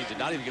 17. Did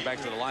not even get back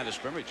to the line of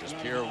scrimmage. Just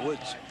Pierre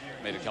Woods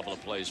made a couple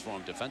of plays for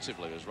him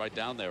defensively. It was right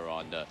down there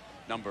on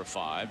number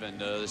 5. And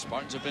the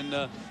Spartans have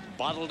been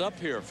bottled up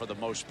here for the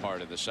most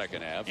part in the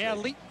second half.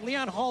 Yeah,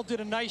 Leon Hall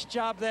did a nice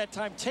job that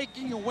time,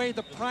 taking away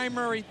the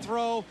primary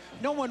throw.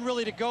 No one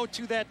really to go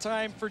to that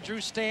time for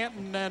Drew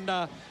Stanton. And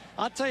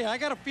I'll tell you, I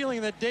got a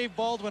feeling that Dave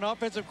Baldwin,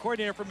 offensive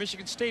coordinator for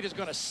Michigan State, is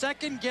going to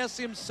second-guess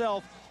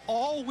himself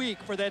all week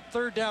for that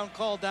third down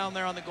call down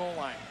there on the goal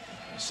line.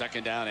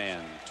 Second down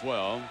and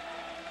 12.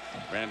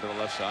 Ran to the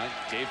left side.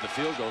 Gave the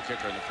field goal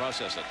kicker in the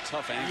process a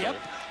tough angle. Yep.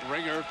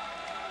 Ringer,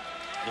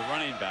 the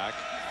running back.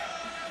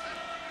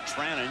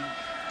 Trannon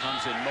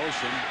comes in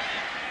motion.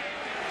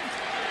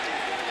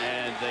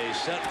 And they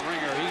set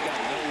Ringer. He got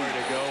nowhere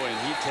to go,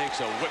 and he takes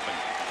a whipping.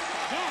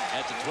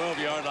 At the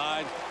 12-yard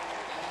line,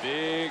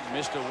 big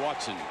Mr.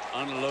 Watson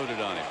unloaded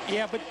on him.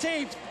 Yeah, but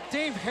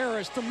Dave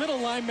Harris, the middle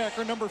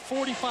linebacker, number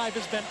 45,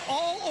 has been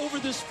all over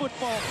this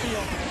football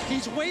field.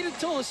 He's waited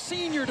till a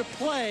senior to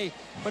play,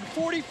 but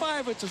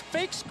 45, it's a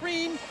fake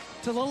screen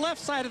to the left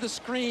side of the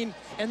screen,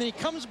 and then he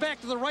comes back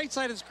to the right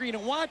side of the screen,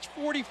 and watch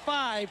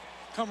 45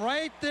 come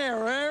right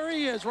there. There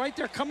he is, right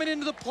there, coming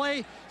into the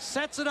play,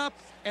 sets it up,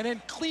 and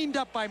then cleaned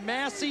up by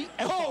Massey.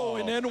 Oh,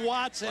 and then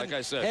Watson. Like I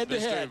said,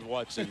 head-to-head. Mr.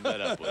 Watson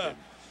met up with him.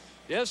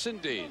 Yes,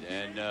 indeed.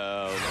 And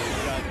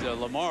we've got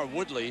Lamar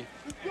Woodley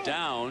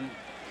down.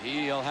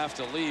 He'll have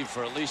to leave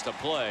for at least a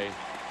play.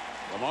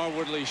 Lamar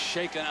Woodley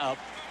shaken up.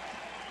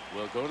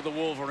 Will go to the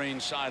Wolverine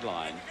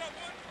sideline.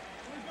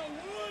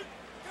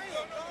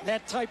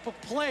 That type of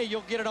play,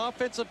 you'll get an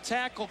offensive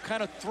tackle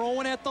kind of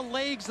throwing at the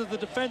legs of the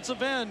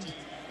defensive end.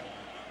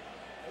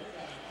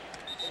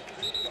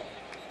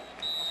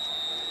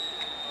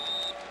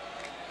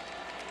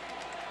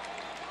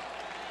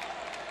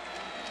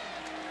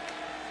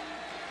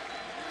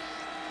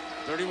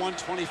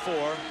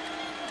 (31-24).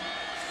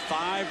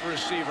 5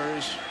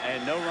 receivers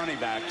and no running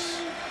backs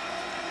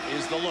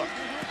is the look.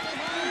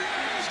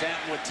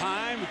 Stanton with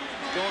time,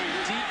 going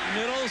deep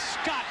middle.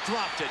 Scott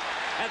dropped it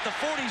at the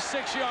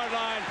 46-yard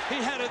line. He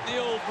had it in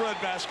the old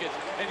breadbasket,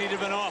 and he'd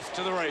have been off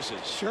to the races.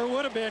 Sure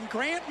would have been.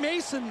 Grant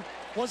Mason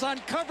was on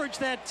coverage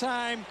that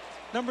time.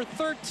 Number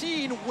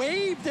 13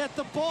 waved at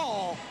the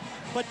ball,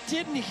 but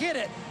didn't hit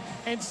it,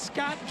 and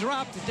Scott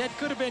dropped it. That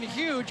could have been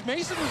huge.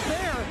 Mason was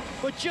there,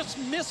 but just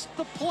missed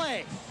the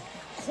play.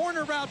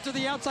 Corner route to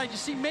the outside. You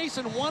see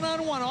Mason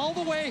one-on-one all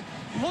the way,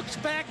 looks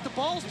back, the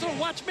ball's thrown.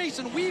 Watch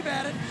Mason weave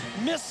at it,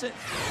 miss it,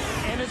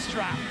 and it's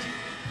dropped.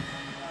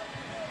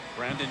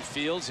 Brandon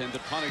Fields in the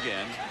punt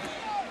again.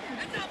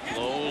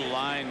 Low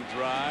line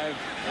drive.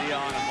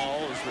 Leon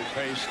Hall has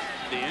replaced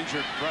the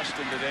injured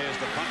Preston today as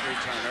the punt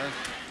returner.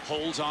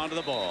 Holds onto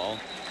the ball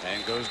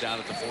and goes down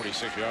at the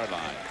 46-yard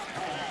line.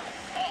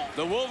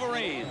 The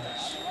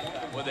Wolverines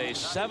with a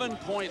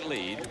 7-point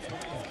lead.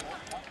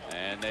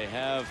 And they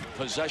have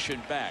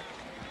possession back.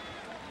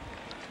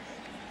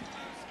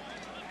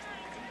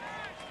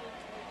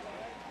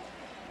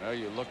 Well,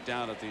 you look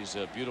down at these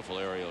beautiful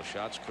aerial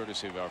shots,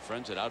 courtesy of our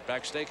friends at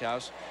Outback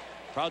Steakhouse.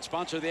 Proud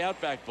sponsor of the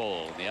Outback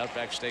Bowl. The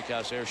Outback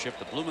Steakhouse airship,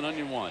 the Bloomin'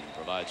 Onion One,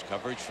 provides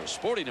coverage for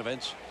sporting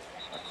events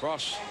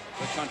across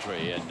the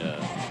country. And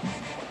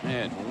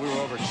man, when we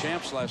were over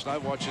Champs last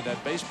night watching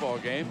that baseball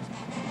game,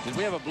 did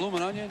we have a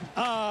Bloomin' Onion?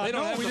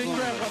 No, we didn't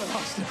grab one of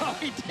those. No,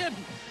 we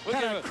didn't.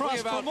 Kind of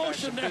cross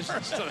promotion there.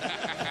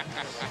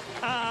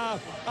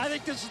 I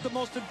think this is the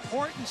most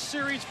important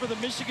series for the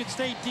Michigan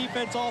State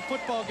defense all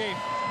football game.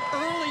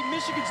 Early,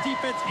 Michigan's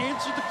defense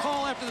answered the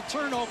call after the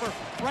turnover.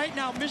 Right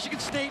now, Michigan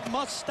State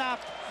must stop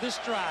this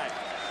drive.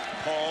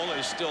 Paul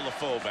is still the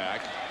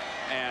fullback,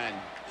 and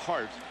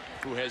Hart,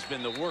 who has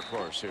been the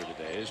workhorse here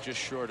today, is just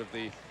short of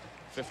the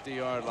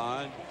 50-yard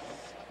line.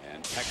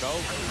 And Pecco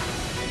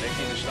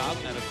making the stop.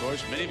 And, of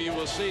course, many of you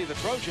will see the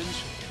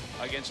Trojans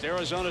against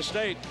Arizona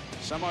State.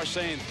 Some are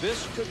saying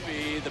this could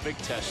be the big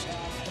test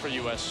for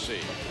USC. We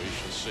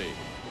shall see.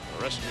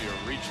 The rest of your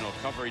regional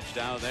coverage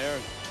down there.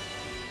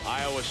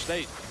 Iowa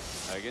State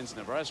against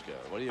Nebraska.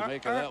 What do you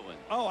make of that one?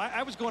 Oh,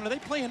 I was going, are they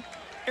playing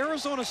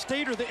Arizona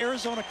State or the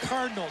Arizona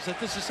Cardinals that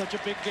this is such a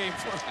big game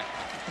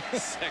for?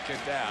 Second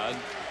down.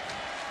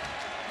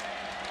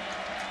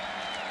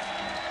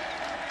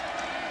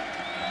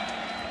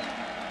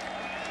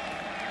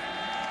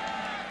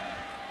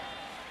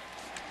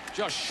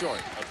 Just short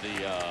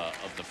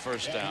of the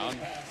first down.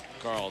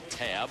 Carl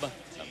Tabb,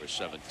 number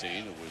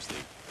 17, who was the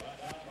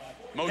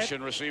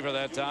motion receiver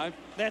that time.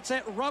 That's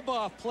that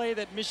rub-off play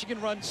that Michigan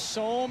runs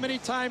so many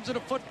times in a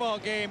football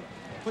game.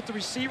 Put the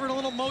receiver in a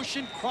little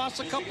motion, cross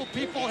a couple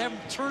people, have him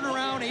turn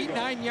around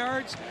 8-9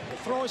 yards,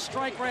 throw a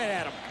strike right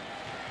at him.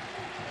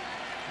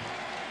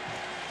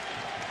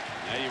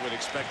 Now you would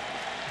expect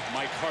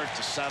Mike Hart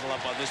to saddle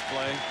up on this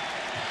play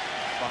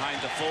behind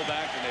the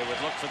fullback, and they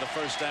would look for the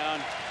first down.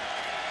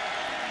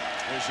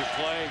 Here's your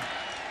play.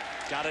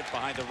 got it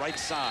behind the right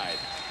side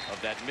of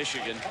that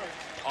Michigan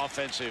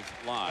offensive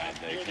line.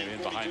 They came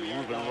in behind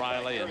Reuben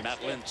Riley and Matt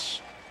Lintz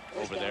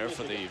over there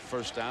for the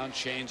first down.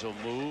 Chains will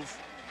move.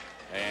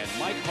 And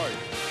Mike Hart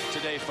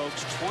today,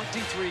 folks,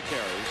 23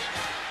 carries,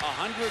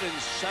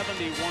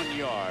 171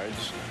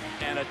 yards,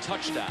 and a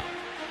touchdown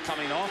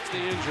coming off the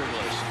injured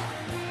list.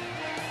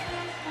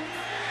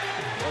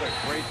 What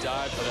a great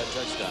dive for that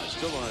touchdown.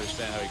 Still don't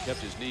understand how he kept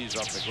his knees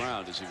off the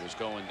ground as he was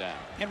going down.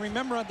 And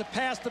remember, on the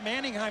pass to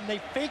Manningham, they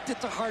faked it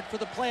to Hart for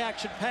the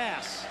play-action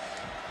pass.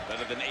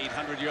 Better than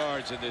 800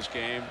 yards in this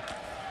game.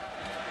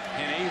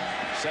 Henne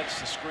sets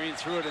the screen,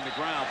 threw it in the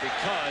ground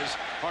because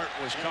Hart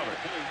was covered.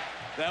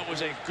 That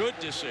was a good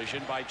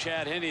decision by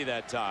Chad Henne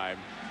that time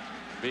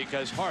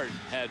because Hart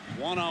had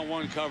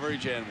one-on-one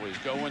coverage and was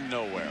going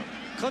nowhere.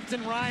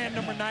 Clifton Ryan,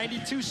 number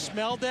 92,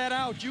 smelled that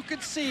out. You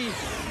could see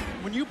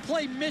when you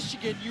play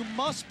Michigan, you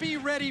must be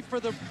ready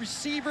for the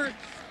receiver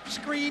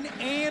screen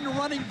and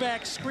running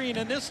back screen.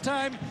 And this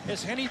time,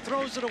 as Henne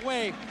throws it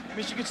away,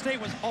 Michigan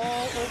State was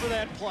all over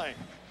that play.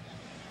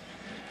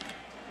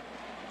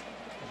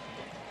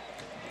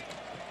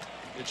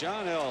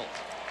 John L.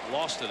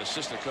 lost an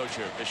assistant coach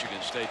here at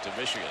Michigan State to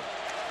Michigan,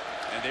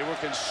 and they were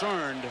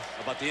concerned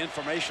about the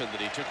information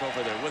that he took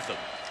over there with them.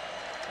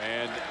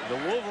 And the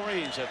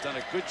Wolverines have done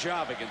a good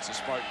job against the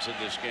Spartans in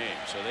this game,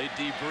 so they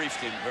debriefed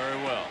him very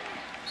well.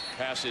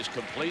 Pass is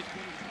complete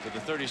to the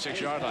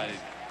 36-yard line.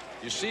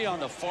 You see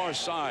on the far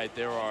side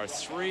there are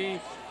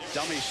 3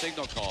 dummy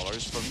signal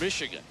callers for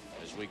Michigan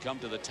as we come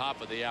to the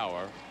top of the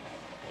hour.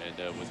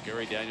 And with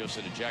Gary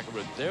Danielson and Jack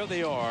Ruth, there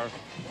they are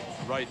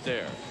right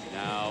there.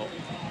 Now,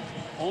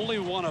 only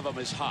one of them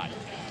is hot.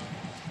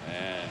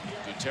 And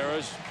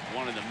Gutierrez,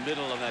 one in the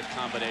middle of that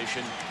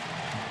combination.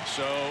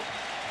 So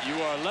you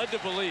are led to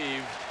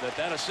believe that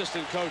that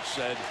assistant coach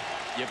said,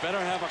 you better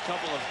have a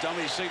couple of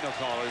dummy signal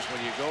callers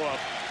when you go up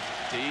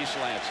to East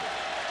Lansing.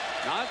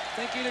 Not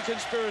thinking a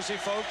conspiracy,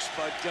 folks,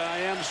 but I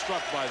am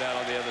struck by that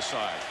on the other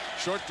side.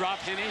 Short drop,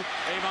 Henne,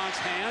 Avon's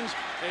hands.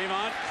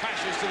 Avon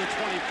crashes to the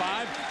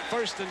 25.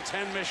 1st and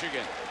 10,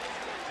 Michigan.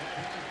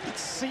 It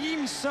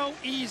seems so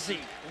easy.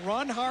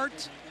 Run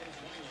Hart,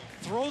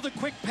 throw the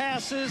quick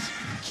passes,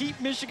 keep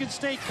Michigan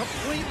State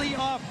completely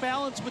off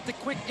balance with the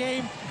quick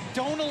game.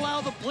 Don't allow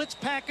the blitz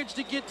package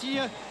to get to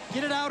you.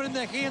 Get it out in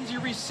the hands of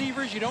your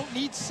receivers. You don't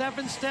need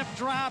 7-step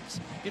drops.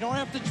 You don't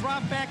have to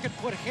drop back and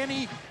put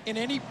Henne in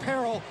any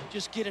peril.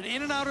 Just get it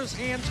in and out of his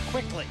hands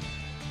quickly.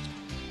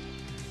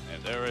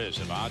 And there is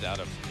Avant out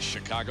of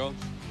Chicago.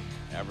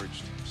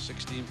 Averaged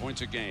 16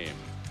 points a game.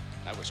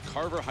 That was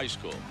Carver High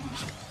School.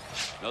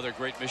 Another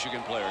great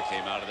Michigan player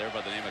came out of there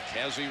by the name of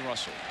Cassie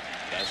Russell.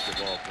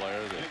 Basketball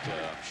player that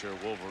I'm sure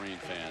Wolverine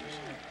fans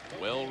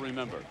well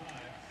remember.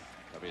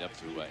 Coming up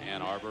to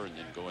Ann Arbor and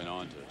then going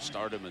on to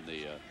stardom in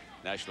the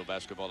National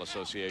Basketball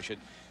Association.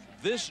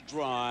 This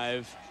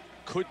drive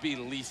could be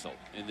lethal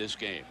in this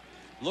game.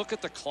 Look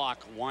at the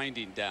clock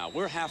winding down.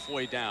 We're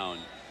halfway down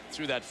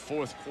through that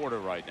 4th quarter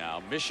right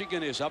now.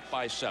 Michigan is up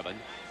by 7.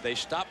 They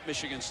stopped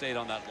Michigan State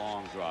on that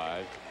long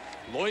drive.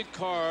 Lloyd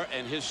Carr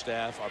and his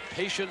staff are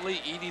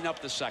patiently eating up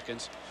the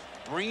seconds,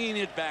 bringing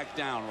it back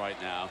down right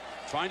now,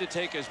 trying to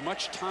take as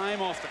much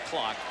time off the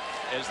clock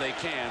as they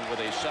can with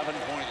a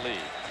 7-point lead.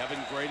 Kevin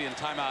Grady and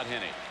timeout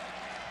Henne.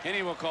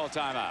 Henne will call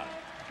timeout.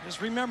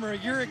 Just remember, a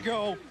year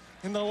ago,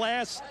 in the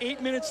last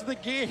 8 minutes of the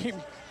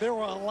game, there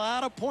were a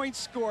lot of points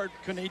scored.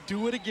 Can they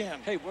do it again?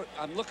 Hey,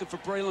 I'm looking for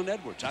Braylon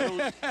Edwards. I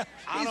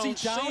don't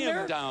see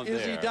him down there.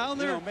 Is he down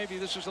there? You know, maybe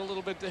this is a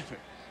little bit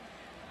different.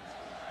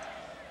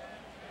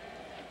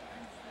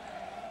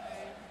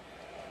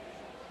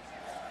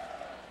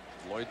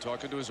 Lloyd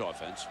talking to his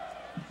offense.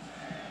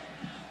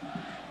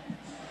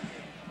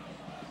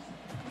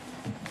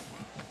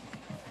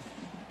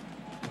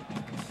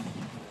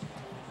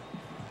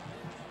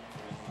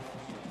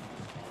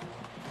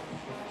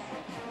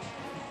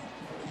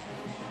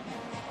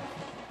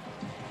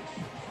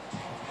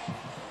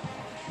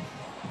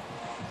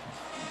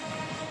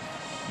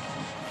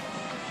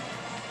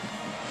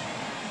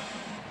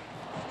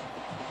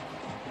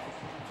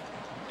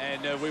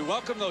 And we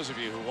welcome those of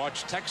you who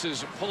watched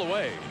Texas pull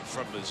away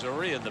from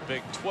Missouri in the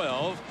Big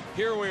 12.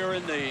 Here we are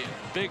in the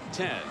Big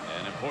 10,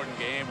 an important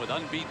game with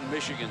unbeaten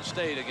Michigan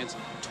State against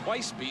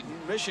twice-beaten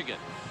Michigan.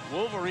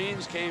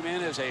 Wolverines came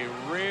in as a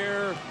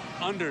rare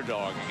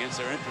underdog against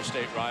their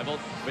interstate rival,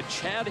 but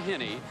Chad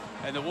Henne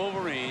and the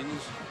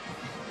Wolverines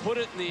put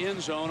it in the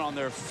end zone on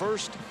their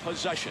first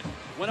possession.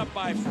 Went up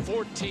by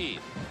 14.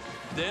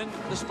 Then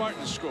the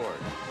Spartans scored.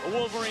 The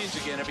Wolverines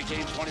again, it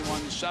became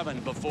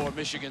 21-7 before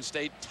Michigan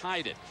State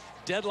tied it.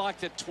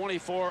 Deadlocked at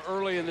 24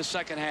 early in the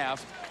second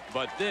half,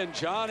 but then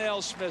John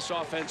L. Smith's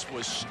offense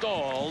was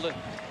stalled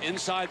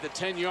inside the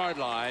 10-yard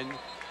line,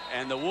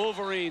 and the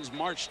Wolverines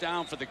marched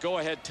down for the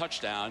go-ahead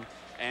touchdown.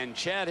 And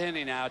Chad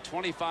Henne now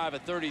 25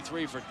 of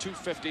 33 for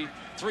 250,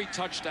 3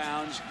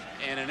 touchdowns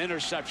and an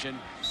interception.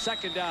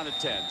 2nd down and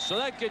 10. So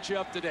that gets you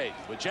up to date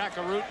with Jack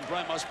Arute and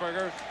Brent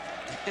Musburger.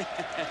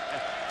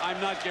 I'm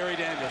not Gary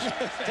Danielson.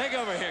 Take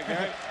over here,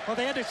 Gary. Well,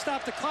 they had to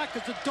stop the clock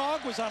because the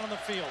dog was out on the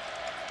field.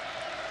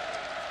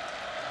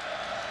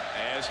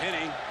 As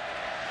Hinney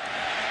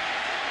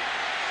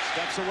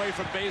steps away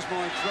from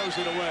Bazemore and throws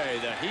it away.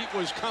 The heat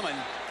was coming.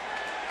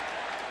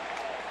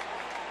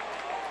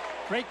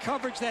 Great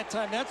coverage that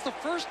time. That's the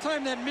first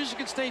time that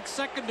Michigan State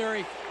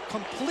secondary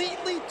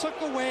completely took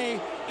away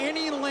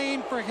any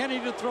lane for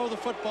Hinney to throw the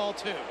football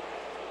to.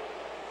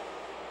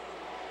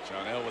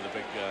 John L. with a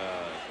big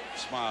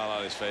smile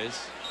on his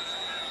face.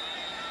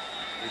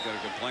 He's going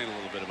to complain a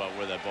little bit about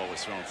where that ball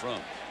was thrown from.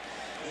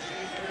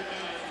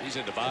 He's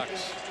in the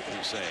box,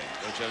 he's saying.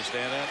 Don't you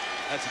understand that?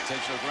 That's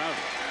intentional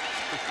grounding.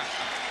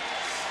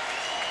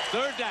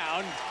 Third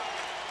down.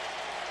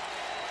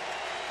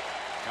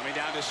 Coming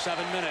down to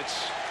 7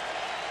 minutes.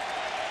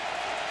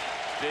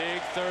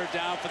 Big third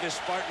down for this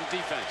Spartan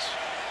defense.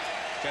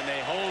 Can they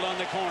hold on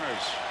the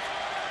corners?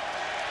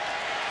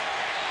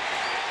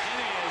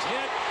 Hinney is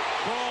hit.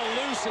 Ball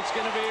loose. It's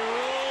going to be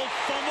ruled.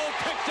 Fumble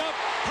picked up.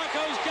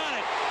 Pecco's got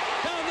it.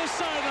 Down the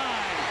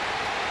sideline.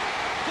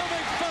 The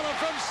big fella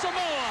from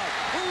Samoa.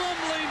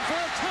 Rumbling for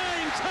a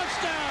tying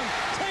touchdown.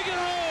 Take it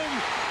home.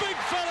 Big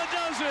fella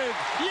does it.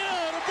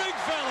 Yeah, the big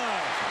fella.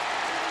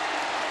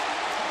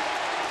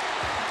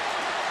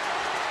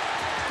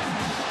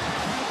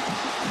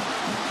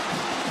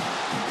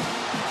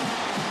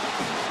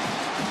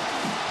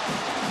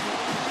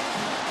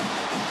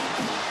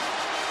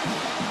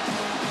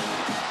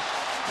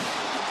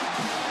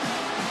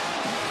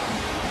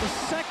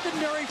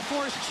 Secondary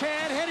force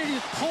Chad Henne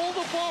to pull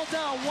the ball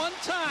down one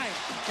time,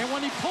 and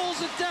when he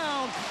pulls it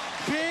down,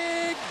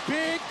 big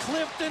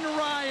Clifton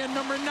Ryan,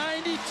 number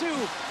 92,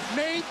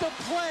 made the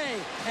play,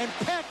 and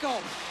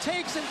Pecco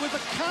takes it with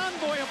a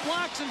convoy of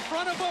blocks in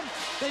front of him.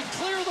 They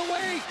clear the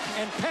way,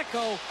 and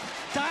Pecco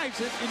dives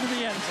it into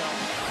the end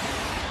zone.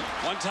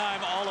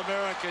 One-time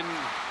All-American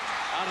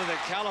out of the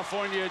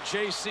California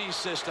JC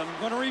system.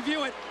 Want to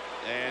review it.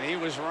 And he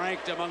was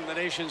ranked among the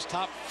nation's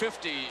top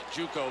 50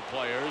 JUCO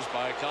players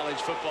by College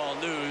Football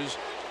News.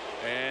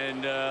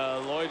 And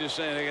Lloyd is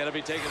saying they got to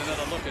be taking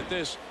another look at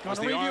this. Was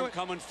the arm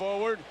coming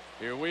forward?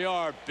 Here we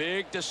are.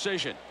 Big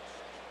decision.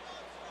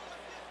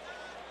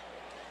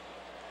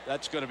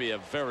 That's going to be a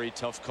very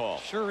tough call.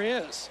 Sure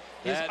is.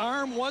 His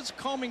arm was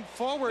coming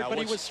forward, but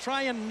he was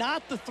trying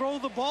not to throw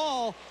the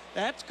ball.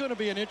 That's going to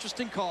be an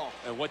interesting call.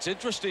 And what's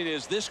interesting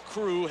is this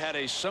crew had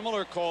a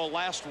similar call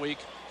last week,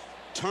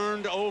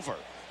 turned over.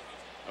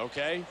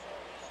 Okay,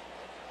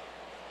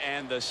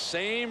 and the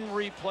same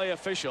replay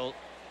official,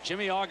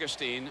 Jimmy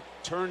Augustine,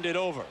 turned it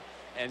over,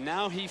 and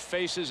now he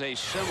faces a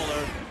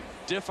similar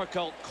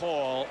difficult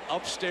call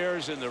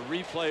upstairs in the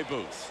replay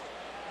booth.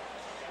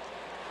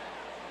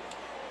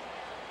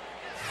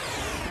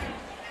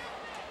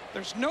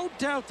 There's no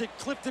doubt that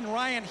Clifton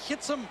Ryan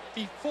hits him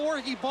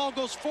before the ball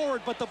goes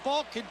forward, but the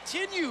ball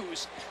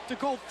continues to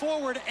go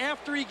forward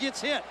after he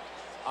gets hit.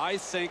 I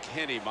think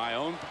Hinney, my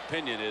own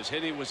opinion is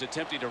Hinney was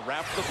attempting to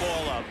wrap the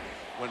ball up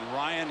when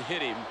Ryan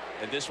hit him,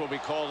 and this will be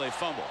called a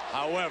fumble.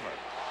 However,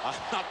 I'm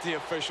not the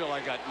official. I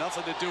got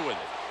nothing to do with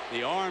it.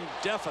 The arm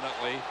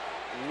definitely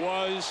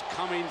was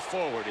coming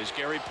forward, as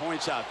Gary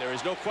points out. There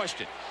is no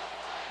question.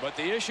 But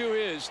the issue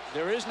is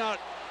there is not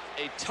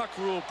a tuck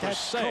rule per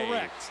se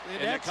correct.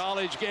 in the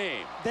college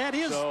game. That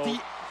is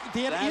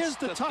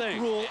the tuck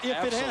rule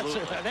if it has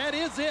it. That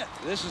is it.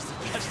 This is the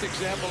best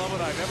example of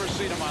it I've ever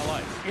seen in my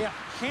life. Yeah,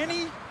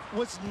 Henne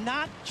was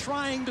not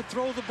trying to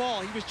throw the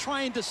ball. He was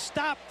trying to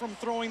stop from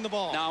throwing the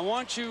ball. Now I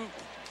want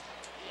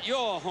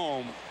you're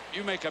home.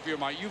 You make up your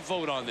mind. You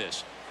vote on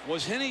this.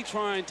 Was Henne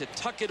trying to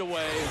tuck it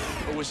away,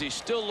 or was he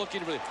still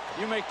looking for it?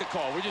 You make the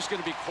call. We're just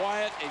going to be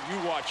quiet and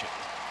you watch it.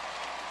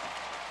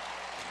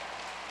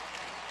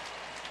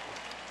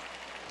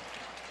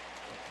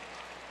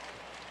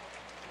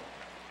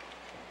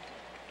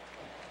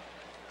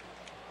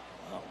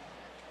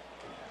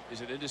 Is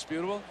it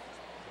indisputable?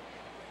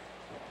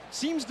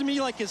 Seems to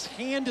me like his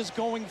hand is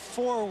going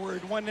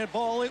forward when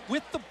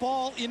with the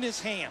ball in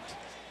his hand.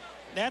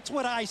 That's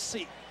what I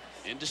see.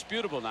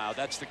 Indisputable now.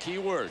 That's the key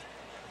word.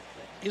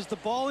 Is the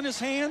ball in his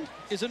hand?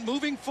 Is it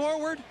moving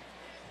forward?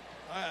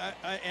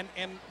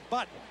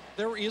 But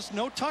there is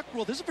no tuck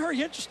rule. This is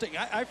very interesting.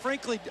 I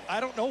frankly, I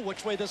don't know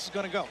which way this is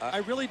going to go. I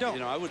really don't.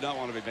 You know, I would not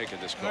want to be making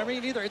this call. I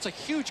mean, either. It's a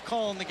huge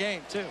call in the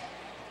game, too.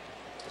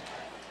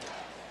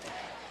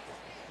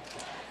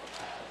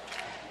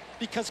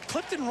 Because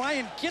Clifton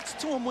Ryan gets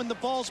to him when the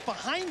ball's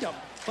behind him,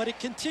 but it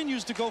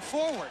continues to go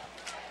forward.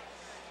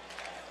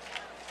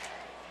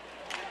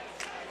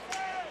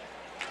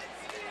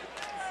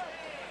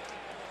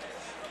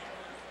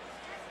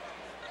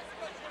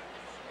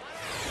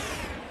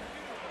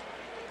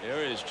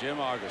 There is Jim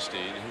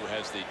Augustine, who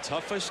has the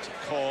toughest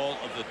call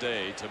of the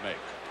day to make.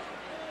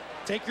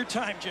 Take your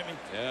time, Jimmy.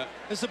 Yeah.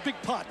 It's a big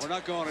putt. We're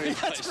not going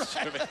anyplace, That's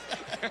right. Jimmy.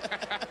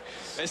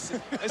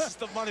 this is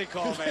the money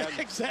call, man.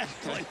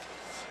 Exactly.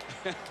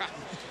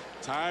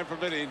 Time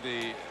permitting,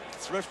 the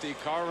Thrifty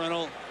car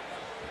rental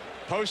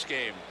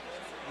post-game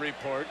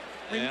report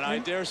And I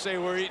dare say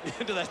we're eating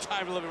into that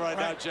time limit right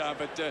now, John,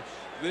 but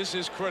this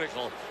is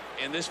critical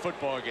in this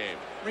football game.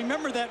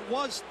 Remember, that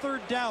was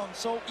third down,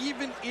 so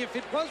even if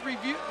it was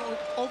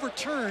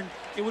overturned,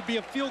 it would be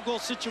a field goal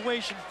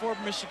situation for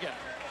Michigan.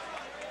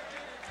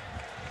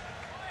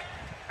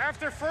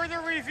 After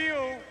further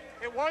review,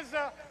 it was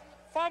a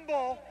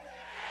fumble.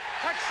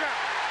 Touchdown.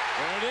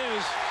 There it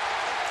is.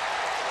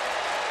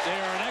 They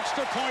are an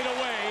extra point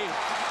away,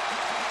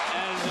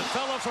 and the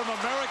fellow from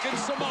American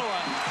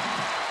Samoa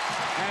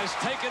has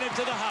taken it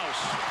to the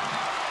house.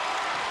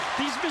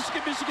 These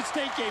Michigan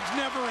State games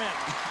never end.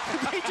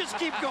 They just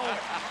keep going.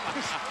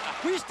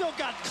 We still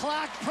got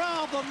clock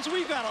problems.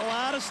 We've got a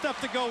lot of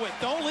stuff to go with.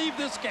 Don't leave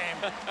this game.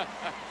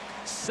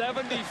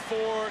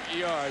 74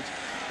 yards.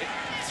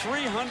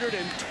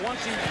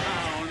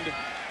 320-pound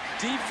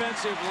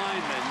defensive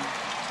lineman,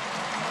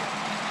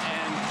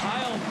 and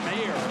Kyle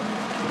Mayer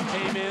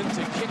came in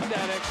to kick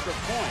that extra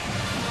point.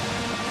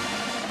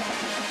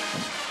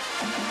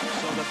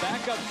 So the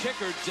backup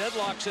kicker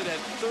deadlocks it at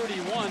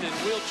 31, and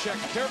we'll check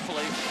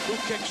carefully who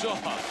kicks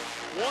off.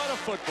 What a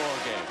football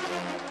game.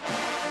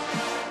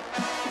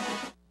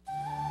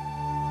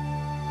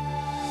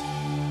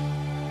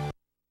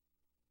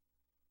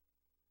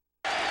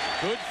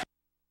 Good.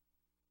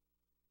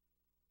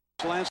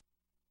 Lance.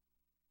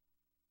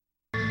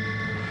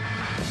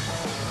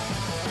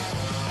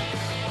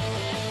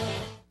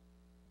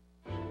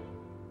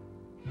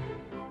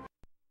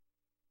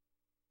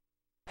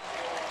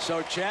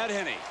 So Chad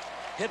Henne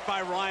hit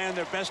by Ryan,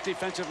 their best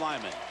defensive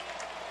lineman,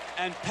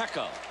 and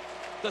Pecco,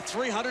 the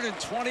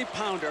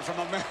 320-pounder from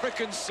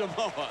American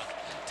Samoa,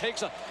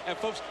 takes a, and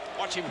folks,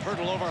 watch him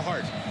hurdle over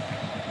Hart.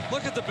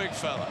 Look at the big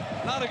fella,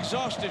 not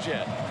exhausted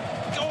yet.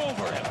 Go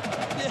over him.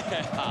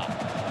 Yeah.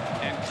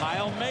 And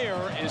Kyle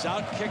Mayer is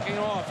out kicking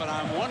off, and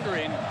I'm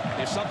wondering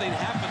if something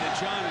happened to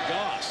John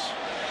Goss.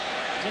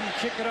 Didn't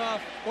kick it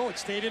off. Oh, it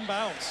stayed in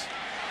bounds.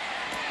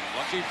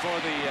 Lucky for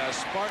the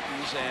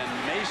Spartans,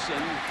 and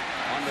Mason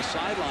on the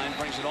sideline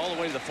brings it all the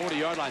way to the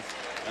 40-yard line.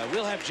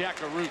 We'll have Jack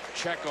Aroot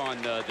check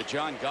on the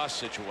John Goss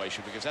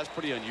situation, because that's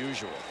pretty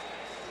unusual.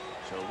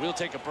 So we'll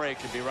take a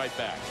break and be right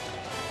back.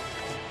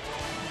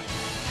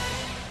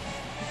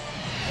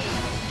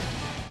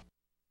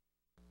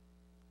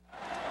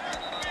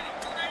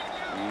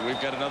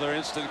 We've got another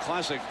instant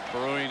classic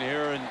brewing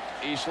here in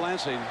East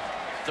Lansing.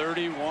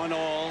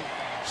 31-all,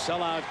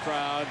 sellout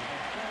crowd.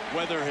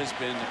 Weather has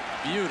been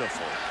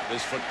beautiful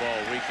this football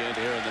weekend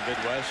here in the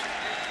Midwest.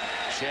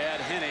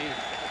 Chad Henne,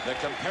 the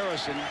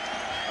comparison,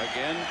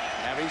 again,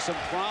 having some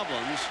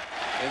problems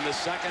in the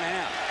second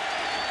half.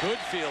 Good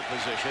field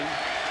position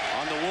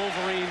on the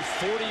Wolverine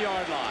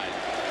 40-yard line.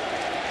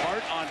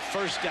 Hart on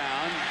first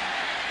down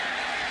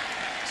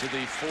to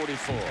the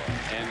 44.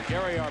 And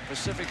Gary, our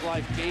Pacific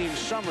Life game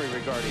summary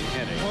regarding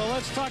Henne. Well,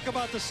 let's talk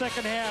about the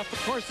second half. Of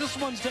course, this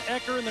one's to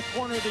Ecker in the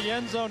corner of the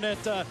end zone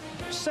that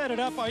set it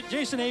up.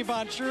 Jason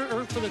Avon sure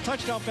for the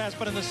touchdown pass,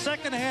 but in the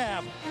second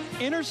half,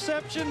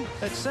 interception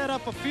that set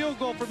up a field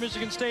goal for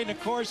Michigan State, and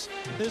of course,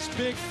 this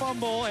big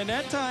fumble. And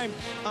that time,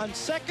 on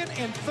second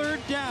and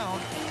third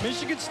down,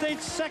 Michigan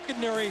State's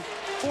secondary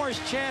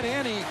forced Chad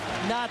Henne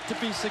not to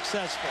be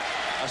successful.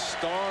 A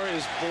star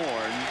is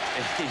born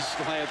in East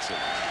Lansing.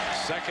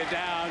 Second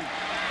down.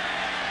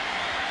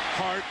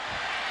 Hart.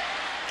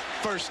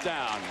 First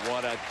down.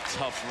 What a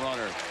tough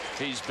runner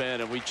he's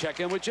been. And we check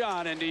in with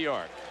John in New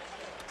York.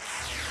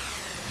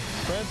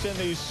 Brent, in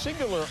the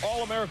singular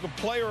All-America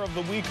Player of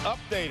the Week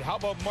update, how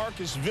about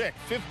Marcus Vick?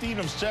 15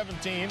 of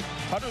 17,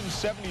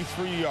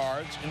 173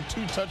 yards, and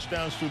 2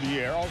 touchdowns through the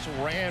air. Also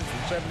ran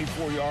for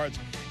 74 yards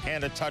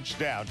and a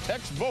touchdown.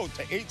 Text vote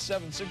to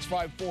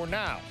 87654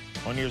 now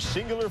on your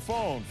singular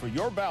phone for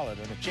your ballot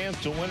and a chance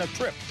to win a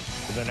trip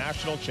to the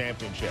national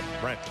championship.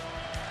 Brent.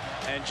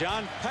 And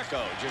John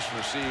Pecco just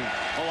received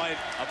polite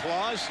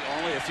applause.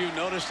 Only a few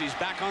noticed he's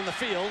back on the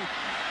field,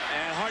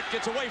 and Hart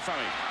gets away from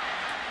him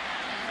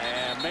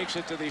and makes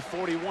it to the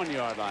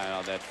 41-yard line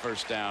on that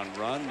first down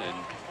run. And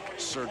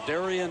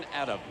Serdarian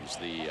Adams,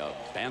 the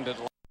bandit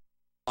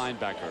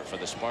linebacker for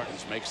the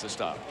Spartans, makes the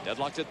stop.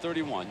 Deadlocked at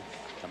 31,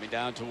 coming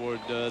down toward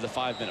the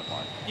 5-minute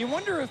mark. You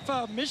wonder if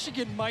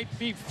Michigan might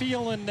be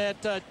feeling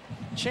that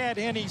Chad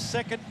Henne's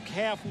second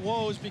half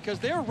woes, because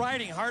they're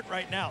riding Hart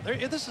right now.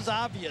 This is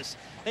obvious.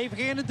 They've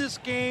handed this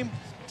game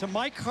to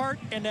Mike Hart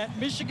and that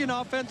Michigan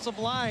offensive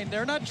line.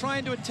 They're not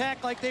trying to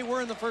attack like they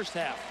were in the first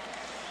half.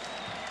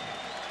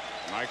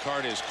 Mike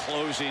Hart is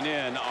closing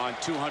in on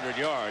 200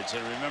 yards.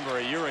 And remember,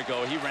 a year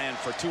ago, he ran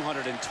for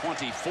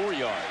 224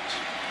 yards.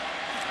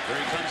 Here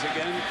he comes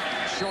again,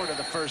 short of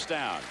the first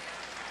down.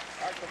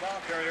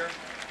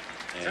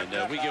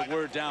 And we get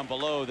word down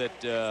below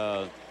that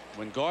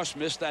when Goss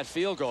missed that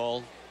field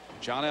goal,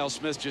 John L.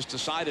 Smith just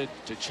decided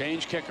to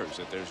change kickers,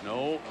 that there's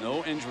no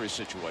injury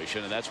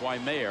situation, and that's why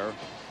Mayer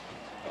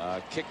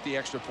kicked the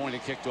extra point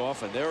and kicked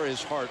off. And there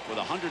is Hart with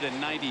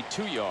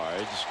 192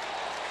 yards,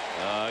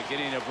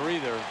 getting a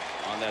breather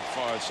on that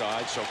far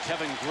side. So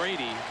Kevin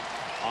Grady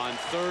on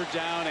third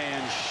down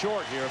and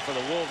short here for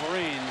the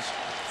Wolverines.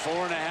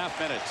 4.5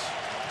 minutes.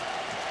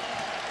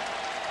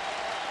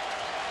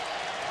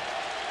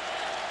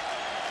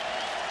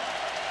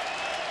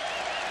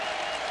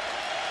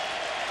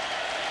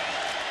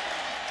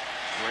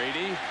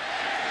 Grady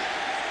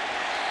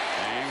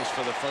hangs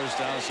for the first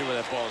down. See where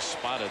that ball is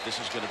spotted. This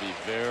is going to be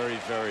very,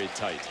 very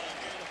tight.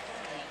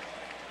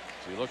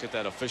 So you look at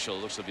that official,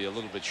 it looks to be a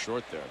little bit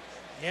short there.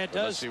 Yeah, it but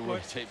does.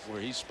 let's see where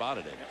he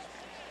spotted it.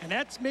 And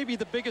that's maybe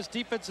the biggest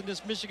defense in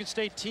this Michigan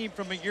State team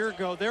from a year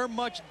ago. They're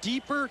much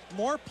deeper,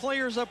 more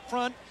players up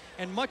front,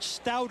 and much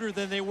stouter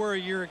than they were a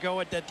year ago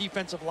at that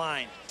defensive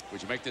line.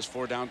 Would you make this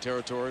 4-down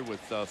territory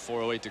with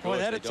 4:08 to go? Boy, if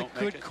that's they a don't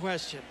good make it?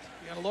 question.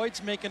 You know,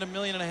 Lloyd's making $1.5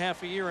 million a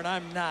year, and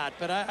I'm not.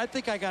 But I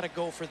think I got to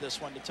go for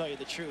this one, to tell you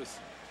the truth.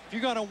 If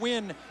you're going to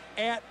win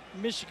at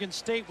Michigan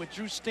State with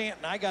Drew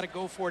Stanton, I got to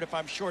go for it if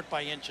I'm short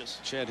by inches.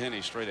 Chad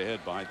Henne straight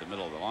ahead behind the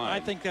middle of the line. I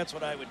think that's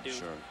what I would do.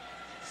 Sure.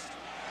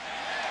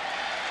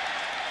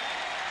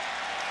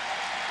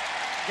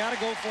 Got to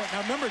go for it.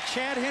 Now, remember,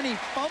 Chad Henne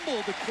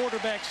fumbled the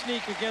quarterback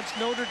sneak against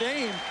Notre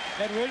Dame.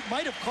 That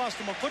might have cost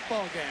him a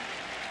football game.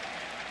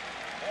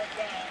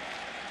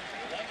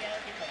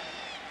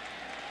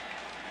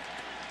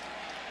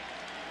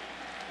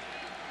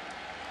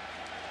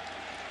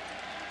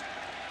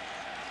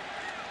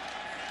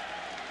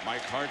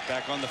 Mike Hart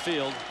back on the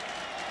field.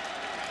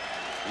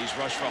 He's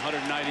rushed for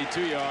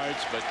 192 yards,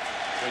 but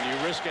when you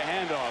risk a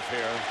handoff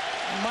here.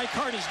 Mike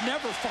Hart has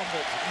never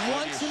fumbled.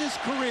 Once in his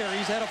career,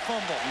 he's had a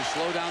fumble. You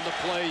slow down the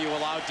play, you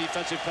allow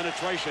defensive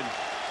penetration.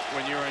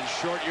 When you're in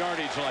short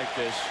yardage like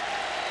this,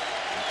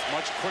 it's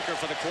much quicker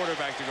for the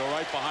quarterback to go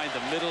right behind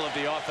the middle of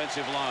the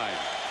offensive line.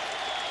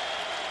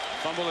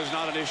 Fumble is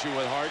not an issue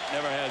with Hart,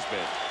 never has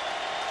been.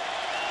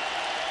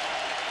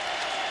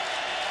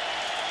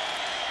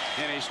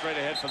 Henne straight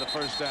ahead for the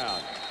first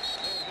down.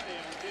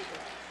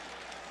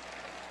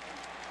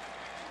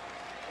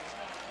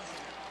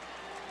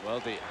 Well,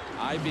 the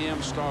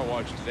IBM Star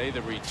Watch today,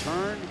 the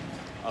return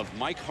of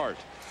Mike Hart.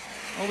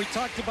 Well, we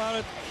talked about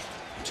it.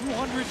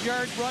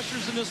 200-yard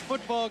rushers in this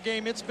football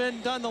game. It's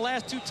been done the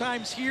last 2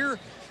 times here.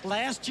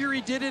 Last year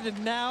he did it,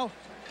 and now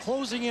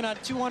closing in on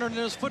 200 in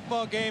this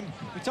football game.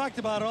 We talked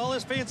about all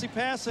this fancy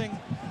passing,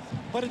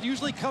 but it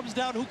usually comes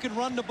down who can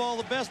run the ball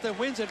the best that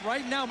wins it.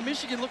 Right now,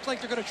 Michigan looks like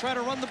they're going to try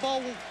to run the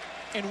ball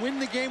and win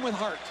the game with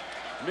Hart.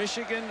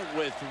 Michigan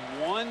with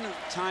 1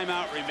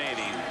 timeout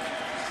remaining.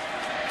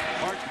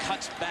 Hart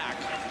cuts back,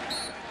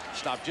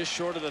 stopped just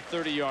short of the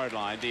 30-yard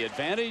line. The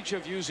advantage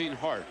of using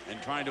Hart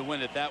and trying to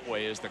win it that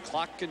way is the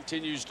clock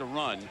continues to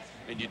run,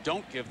 and you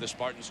don't give the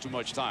Spartans too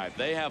much time.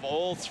 They have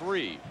all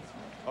 3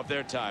 of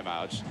their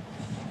timeouts,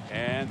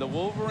 and the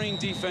Wolverine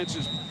defense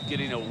is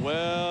getting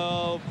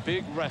a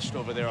big rest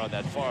over there on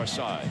that far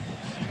side.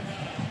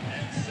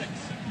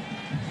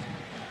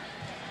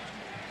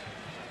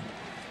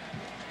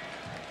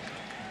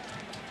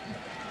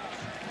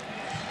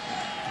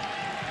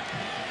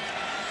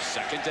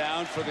 Second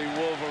down for the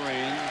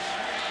Wolverines.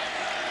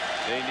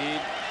 They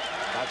need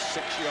about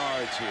 6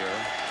 yards here.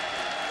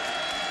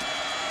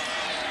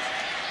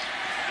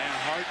 And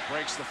Hart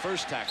breaks the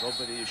first tackle,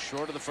 but he is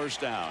short of the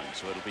first down.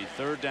 So it'll be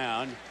 3rd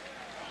down.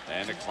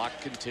 And the clock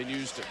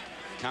continues to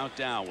count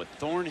down with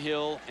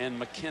Thornhill and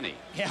McKinney.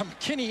 Yeah,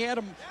 McKinney had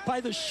him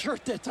by the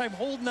shirt that time,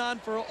 holding on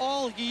for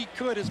all he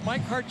could as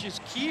Mike Hart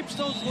just keeps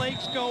those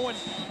legs going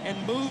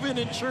and moving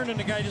and churning.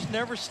 The guy just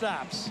never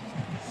stops.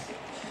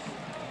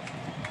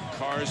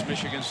 Carr's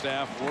Michigan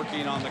staff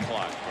working on the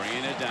clock,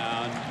 bringing it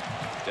down,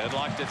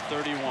 deadlocked at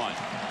 31.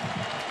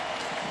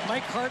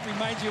 Mike Hart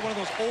reminds you of one of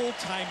those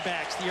old-time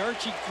backs, the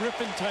Archie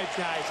Griffin type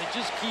guys that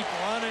just keep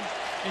running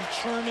and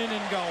churning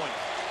and going.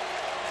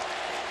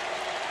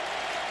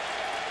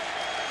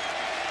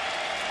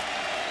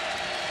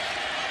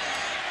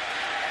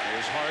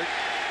 Here's Hart,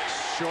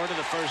 short of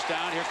the first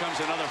down. Here comes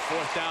another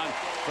 4th down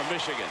for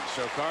Michigan.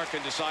 So Carr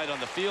can decide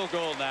on the field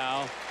goal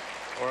now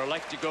or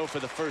elect to go for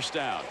the first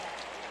down.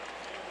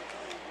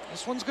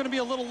 This one's going to be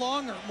a little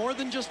longer, more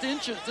than just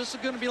inches. This is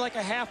going to be like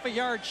a half a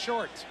yard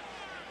short.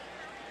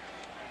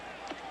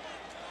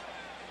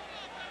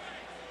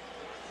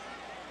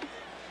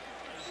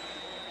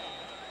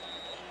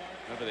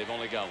 Remember, they've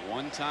only got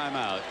 1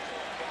 timeout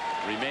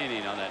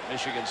remaining on that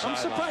Michigan sideline.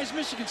 I'm surprised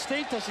Michigan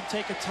State doesn't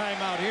take a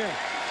timeout here.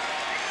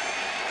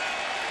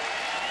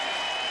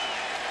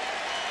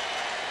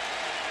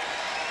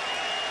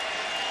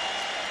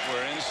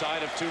 We're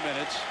inside of 2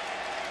 minutes.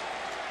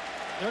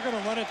 They're going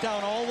to run it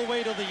down all the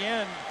way to the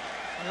end.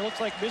 And it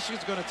looks like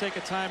Michigan's going to take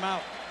a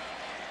timeout.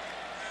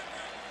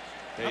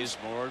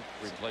 Bazemore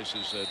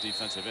replaces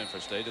defensive end for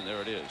State, and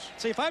there it is.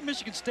 See, if I'm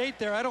Michigan State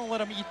there, I don't let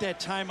them eat that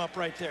time up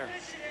right there.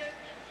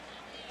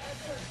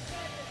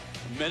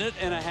 1.5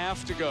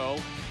 minutes to go.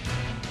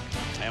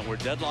 And we're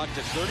deadlocked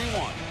at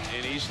 31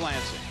 in East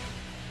Lansing.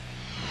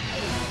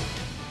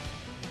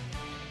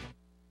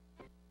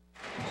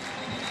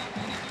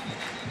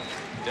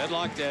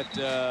 Deadlocked at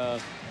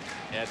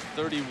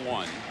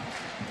 31.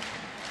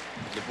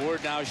 The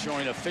board now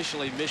showing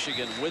officially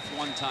Michigan with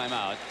 1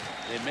 timeout.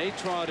 They may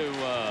try to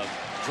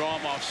draw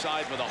him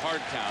offside with a hard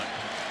count.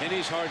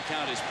 Henne's hard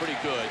count is pretty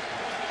good.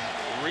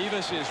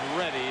 Rivas is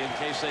ready in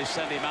case they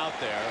send him out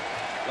there.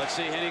 Let's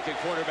see, Henne can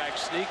quarterback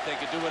sneak. They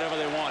can do whatever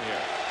they want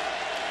here.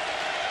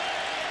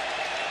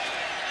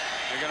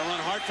 They're They're going to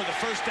run hard for the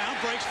first down.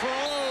 Breaks for,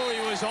 oh,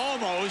 he was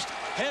almost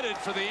headed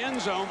for the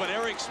end zone, but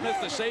Eric Smith,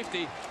 the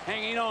safety,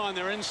 hanging on.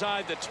 They're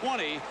inside the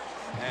 20,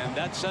 and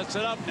that sets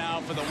it up now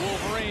for the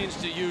Wolverines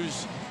to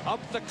use up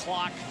the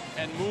clock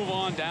and move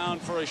on down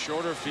for a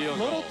shorter field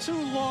goal. A little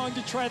too long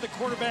to try the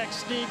quarterback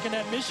sneak, and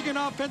that Michigan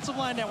offensive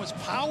line, that was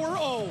power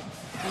O.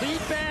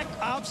 Lead back,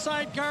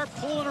 outside guard,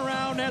 pulling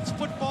around. That's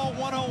football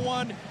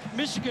 101,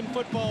 Michigan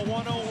football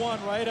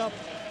 101 right up.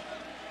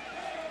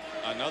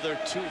 Another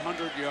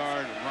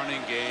 200-yard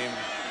running game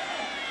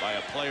by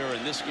a player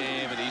in this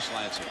game in East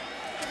Lansing.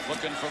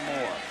 Looking for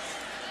more.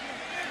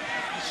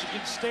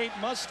 Michigan State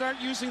must start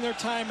using their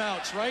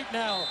timeouts right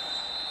now.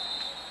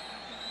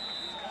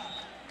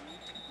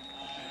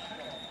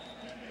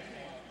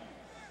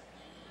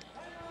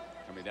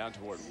 Coming down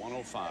toward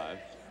 105.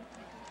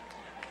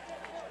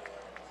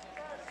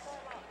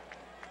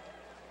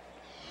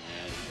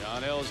 And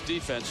John L's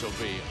defense will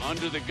be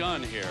under the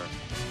gun here.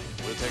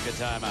 We'll take a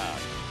timeout.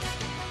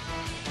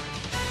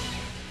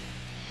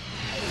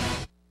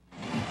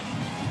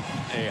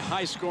 A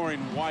high-scoring,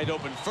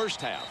 wide-open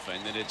first half,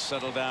 and then it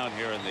settled down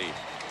here in the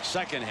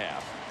second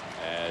half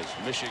as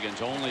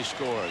Michigan's only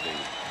score, the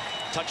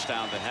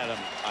touchdown that had them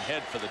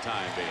ahead for the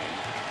time being.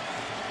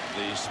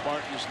 The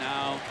Spartans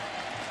now,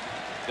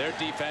 their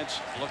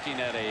defense looking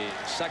at a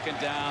second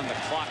down, the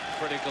clock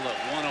critical at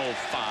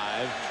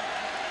 105.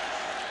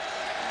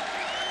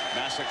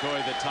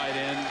 Massacoy, the tight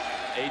end,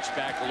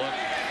 H-back look.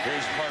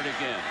 Here's Hart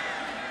again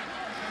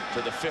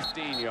to the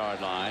 15-yard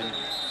line.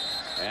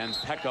 And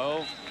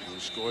Pecco, who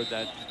scored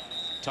that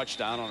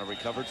touchdown on a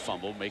recovered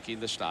fumble, making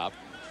the stop.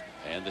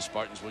 And the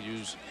Spartans will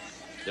use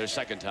their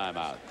second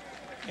timeout.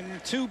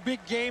 In two big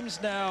games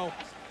now,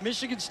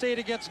 Michigan State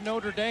against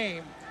Notre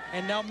Dame,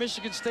 and now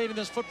Michigan State in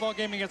this football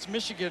game against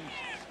Michigan.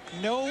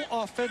 No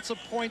offensive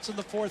points in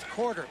the fourth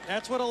quarter.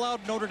 That's what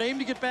allowed Notre Dame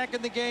to get back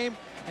in the game,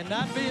 and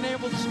not being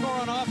able to score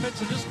on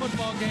offense in this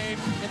football game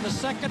in the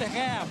second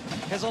half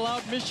has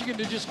allowed Michigan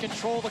to just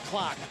control the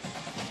clock.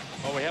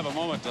 Well, we have a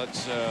moment.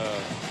 Let's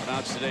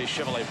announce today's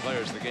Chevrolet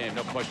players of the game.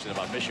 No question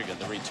about Michigan.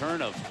 The return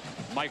of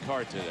Mike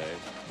Hart today.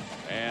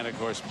 And, of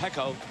course,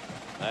 Pecco,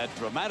 that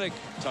dramatic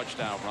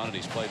touchdown run. And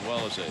he's played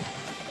well as a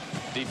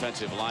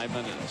defensive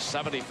lineman. And a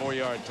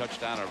 74-yard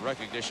touchdown in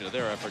recognition of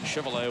their effort.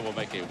 Chevrolet will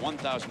make a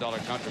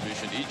 $1,000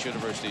 contribution to each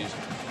university's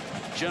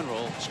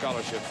general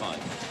scholarship fund.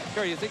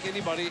 Gary, you think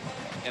anybody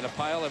in a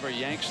pile ever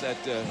yanks that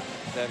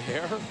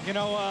hair? You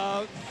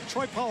know,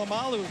 Troy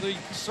Polamalu, the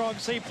strong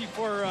safety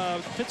for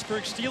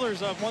Pittsburgh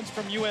Steelers, once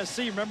from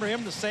USC. Remember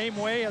him? The same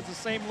way, has the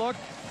same look.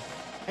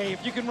 Hey,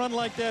 if you can run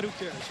like that, who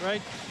cares,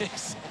 right?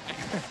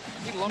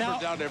 He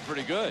lumbered down there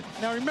pretty good.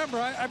 Now, remember,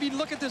 I mean,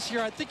 look at this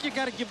here. I think you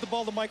got to give the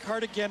ball to Mike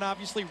Hart again,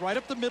 obviously, right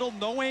up the middle,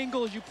 no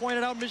angle, as you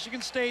pointed out,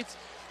 Michigan State's.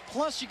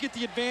 Plus, you get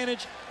the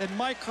advantage that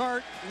Mike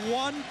Hart,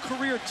 one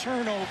career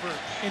turnover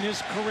in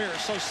his career.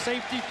 So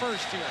safety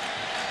first here.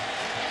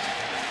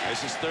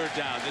 This is third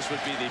down. This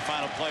would be the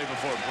final play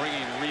before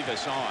bringing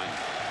Rivas on.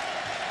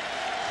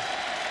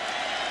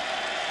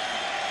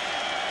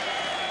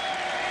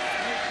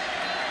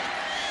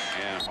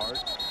 And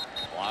Hart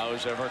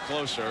plows ever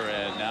closer,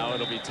 and now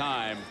it'll be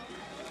time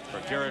for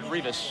Garrett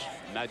Rivas.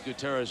 Matt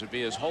Gutierrez would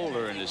be his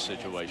holder in this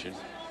situation.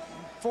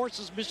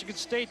 Forces Michigan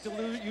State to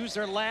use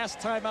their last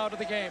timeout of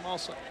the game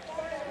also.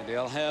 And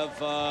they'll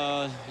have,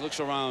 looks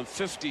around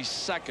 50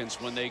 seconds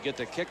when they get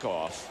the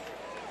kickoff.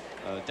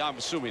 I'm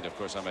assuming, of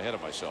course, I'm ahead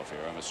of myself here.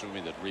 I'm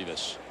assuming that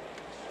Rivas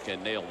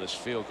can nail this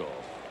field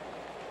goal.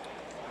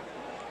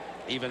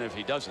 Even if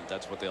he doesn't,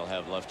 that's what they'll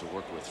have left to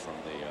work with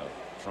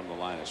from the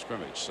line of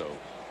scrimmage. So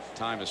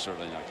time is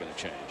certainly not going to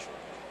change.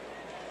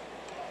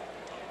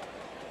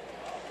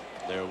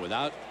 They're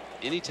without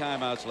any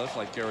timeouts left,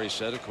 like Gary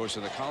said. Of course,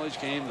 in the college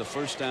game, the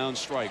first down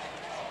strike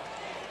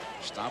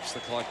stops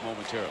the clock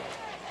momentarily.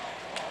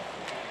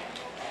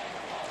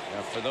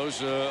 Now, for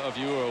those of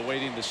you who are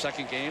awaiting the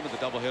second game of the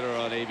doubleheader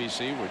on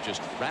ABC, we're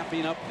just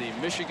wrapping up the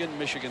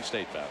Michigan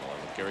State battle.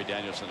 With Gary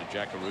Danielson and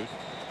Jack Caruth.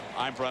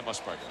 I'm Brent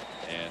Musburger.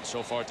 And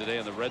so far today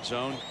in the red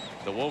zone,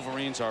 the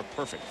Wolverines are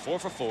perfect. 4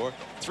 for 4,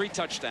 3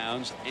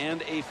 touchdowns,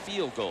 and a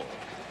field goal.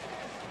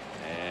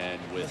 And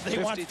with they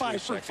want 5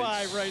 for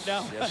 5 right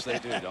now. Yes, they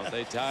do, don't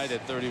they? Tied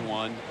at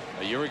 31.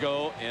 A year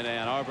ago in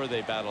Ann Arbor,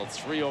 they battled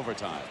 3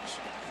 overtimes.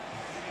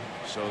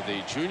 So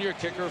the junior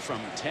kicker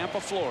from Tampa,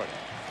 Florida,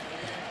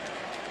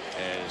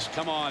 has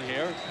come on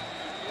here.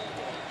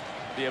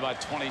 Be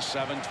about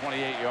 27,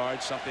 28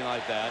 yards, something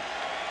like that.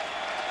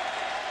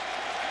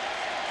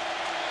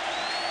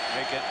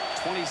 Make it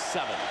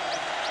 27.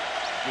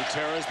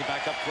 Gutierrez, the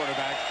backup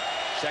quarterback,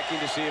 checking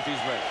to see if he's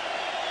ready.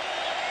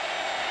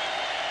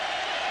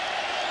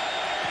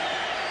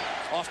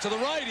 Off to the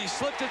right. He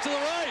slipped it to the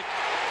right.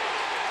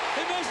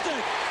 He missed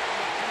it.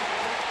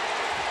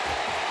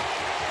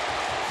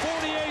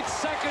 48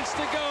 seconds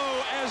to go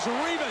as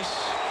Rivas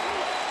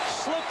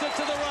slipped it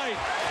to the right.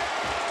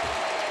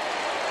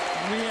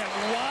 We had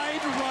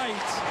wide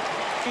right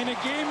in a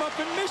game up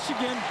in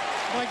Michigan.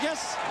 Well, I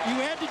guess you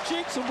had to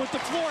jinx him with the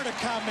Florida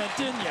comment,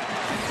 didn't you?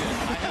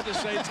 I had to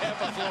say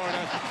Tampa,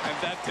 Florida, and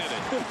that did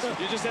it.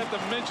 You just have to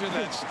mention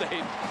that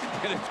state,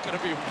 and it's going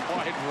to be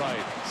quite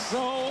right.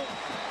 So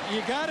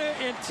you got to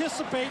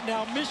anticipate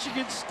now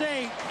Michigan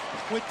State,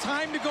 with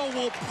time to go,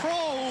 will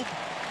probe.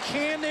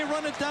 Can they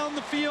run it down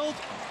the field?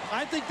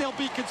 I think they'll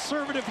be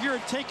conservative here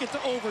and take it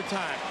to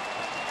overtime.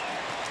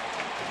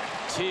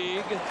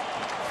 Teague,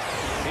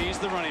 he's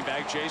the running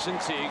back, Jason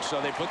Teague, so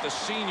they put the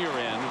senior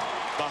in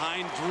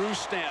behind Drew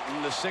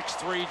Stanton, the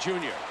 6'3"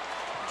 junior.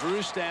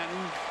 Drew Stanton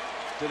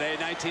today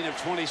 19 of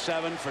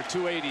 27 for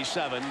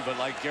 287, but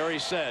like Gary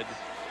said,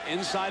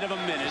 inside of a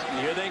minute, and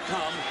here they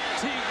come.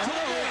 Teague to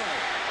the middle,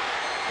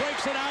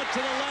 breaks it out to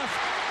the left,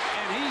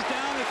 and he's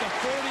down at the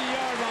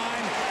 40-yard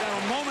line.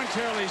 That'll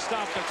momentarily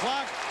stop the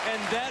clock,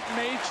 and that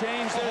may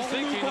change their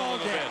thinking a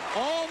little bit.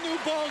 All new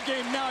ball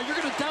game now. You're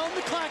going to down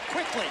the clock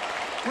quickly.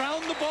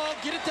 Ground the ball,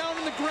 get it down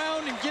on the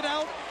ground, and get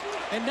out.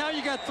 And now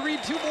you got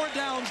two more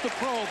downs to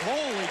probe.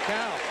 Holy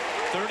cow.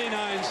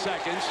 39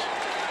 seconds.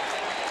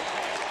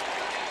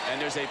 And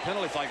there's a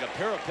penalty flag, a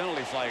pair of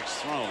penalty flags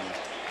thrown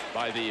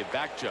by the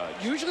back judge.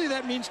 Usually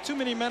that means too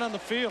many men on the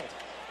field.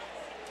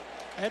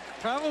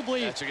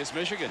 Probably. That's against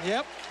Michigan.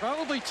 Yep,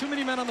 probably too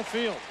many men on the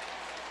field.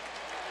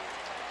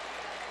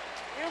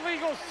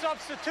 Illegal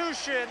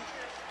substitution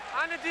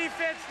on the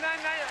defense. Number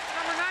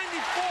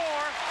 94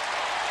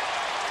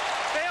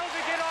 failed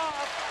to get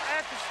off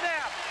at the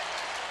snap.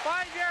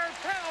 5-yard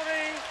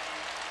penalty.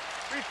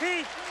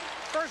 Repeat,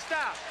 first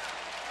down.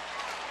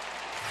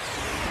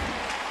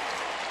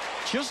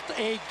 Just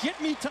a get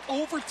me to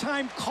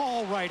overtime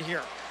call right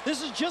here.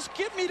 This is just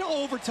get me to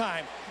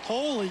overtime.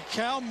 Holy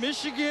cow,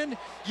 Michigan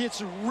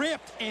gets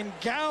ripped and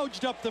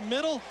gouged up the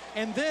middle,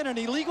 and then an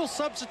illegal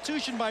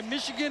substitution by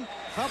Michigan.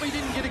 Probably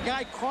didn't get a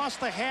guy cross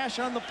the hash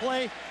on the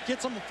play,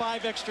 gets them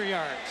 5 extra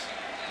yards.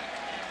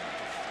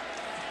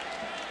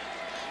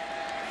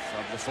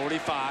 From the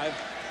 45.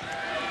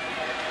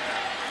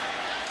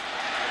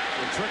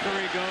 The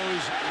trickery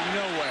goes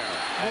nowhere.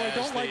 Oh, I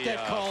don't like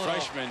that call at all.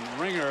 Freshman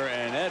Ringer,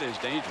 and that is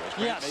dangerous.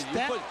 Yes,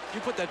 you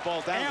put that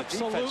ball down,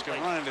 absolutely. the defense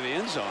can run into the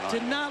end zone.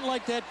 Did not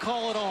like that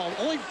call at all.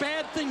 Only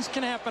bad things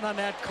can happen on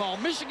that call.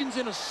 Michigan's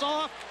in a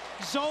soft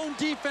zone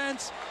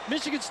defense.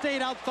 Michigan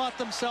State outthought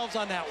themselves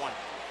on that one.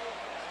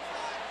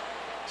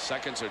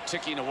 Seconds are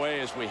ticking away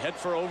as we head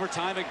for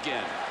overtime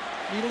again.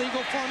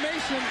 Illegal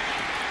formation.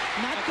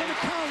 Not going to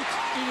count.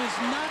 It is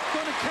not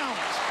going to count.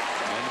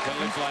 And the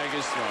penalty flag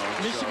is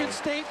thrown. Michigan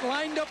State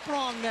lined up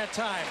wrong that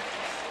time.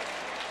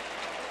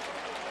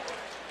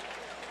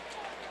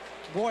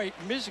 Boy,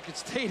 Michigan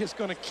State is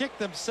going to kick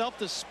themselves.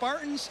 The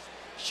Spartans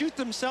shoot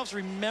themselves.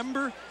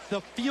 Remember the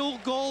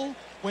field goal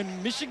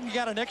when Michigan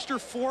got an extra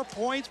 4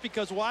 points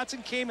because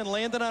Watson came and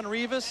landed on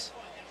Revis?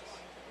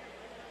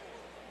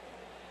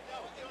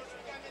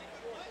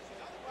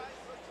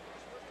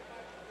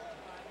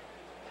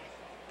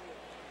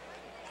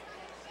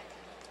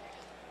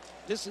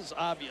 This is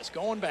obvious.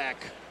 Going back.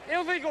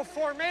 Illegal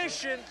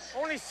formation.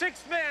 Only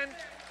 6 men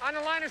on the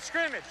line of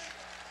scrimmage.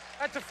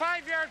 That's a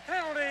 5-yard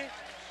penalty.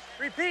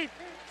 Repeat,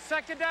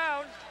 second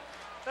down.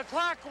 The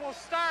clock will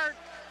start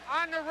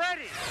on the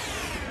ready.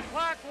 The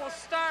clock will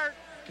start.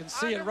 You can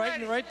see it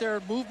right there.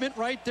 Movement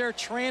right there.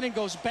 Trannon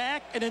goes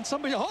back, and then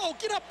somebody, oh,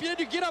 get up. You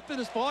get up in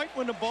this point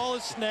when the ball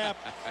is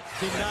snapped.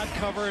 Did not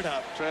cover it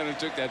up. Trannon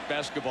took that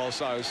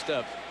basketball-sized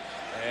step.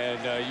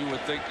 And you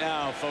would think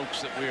now,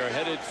 folks, that we are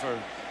headed for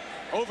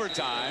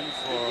overtime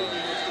for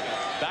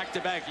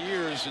back-to-back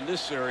years in this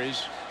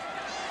series.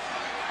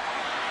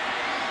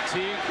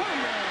 Teague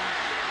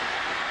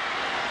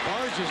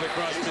barges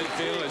across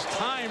midfield as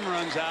time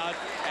runs out,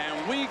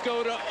 and we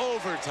go to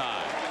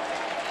overtime.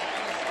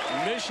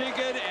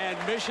 Michigan and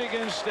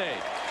Michigan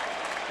State.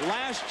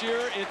 Last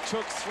year, it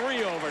took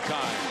 3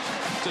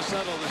 overtimes to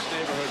settle this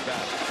neighborhood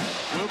battle.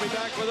 We'll be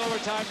back with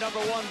overtime number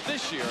 1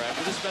 this year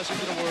after this message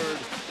and a word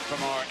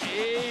from our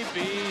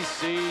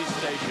ABC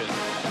station.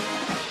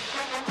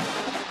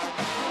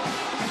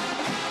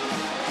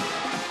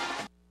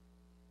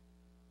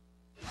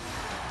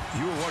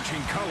 You're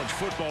watching college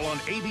football on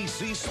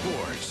ABC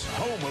Sports,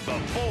 home of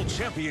the Bowl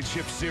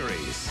Championship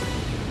Series.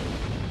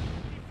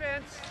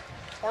 Defense,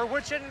 or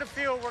which end of the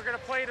field we're going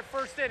to play the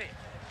first inning.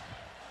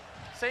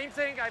 Same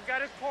thing, I've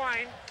got a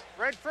coin,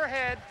 red for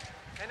head,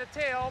 and a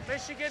tail.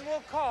 Michigan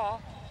will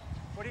call.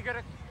 What are you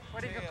going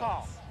to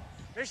call?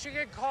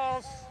 Michigan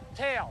calls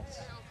tails.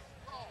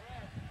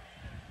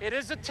 It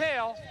is a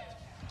tail.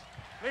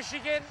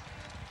 Michigan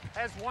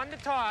has won the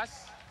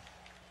toss.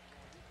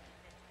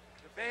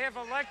 They have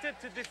elected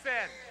to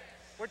defend.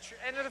 Which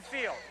end of the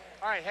field?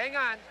 All right, hang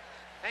on.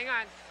 Hang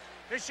on.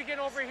 Michigan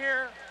over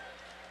here.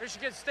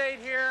 Michigan State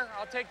here.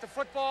 I'll take the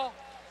football.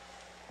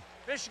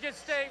 Michigan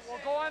State will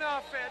go on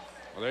offense.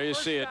 Well, there you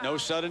see it. No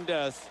sudden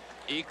death.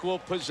 Equal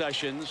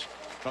possessions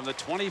from the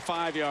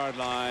 25-yard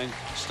line.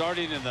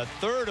 Starting in the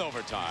 3rd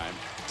overtime,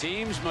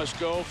 teams must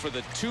go for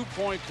the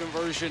 2-point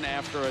conversion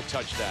after a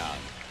touchdown.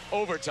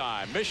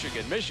 Overtime,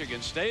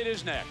 Michigan State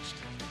is next.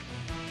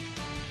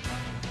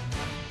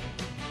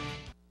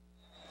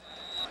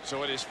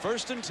 So it is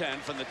 1st and 10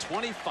 from the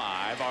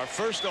 25, our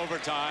first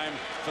overtime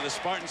for the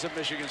Spartans of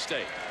Michigan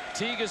State.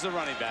 Teague is the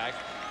running back.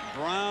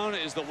 Brown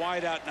is the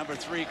wideout, number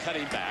 3,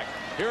 cutting back.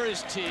 Here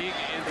is Teague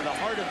into the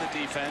heart of the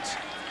defense,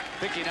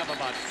 picking up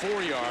about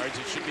 4 yards.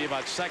 It should be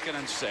about 2nd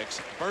and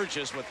 6.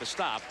 Burgess with the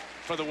stop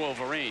for the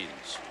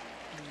Wolverines.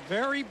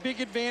 Very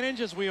big advantage,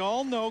 as we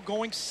all know,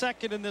 going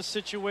second in this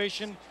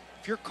situation.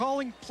 If you're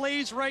calling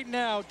plays right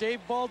now,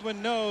 Dave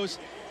Baldwin knows,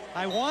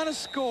 I want to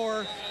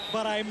score,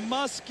 but I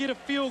must get a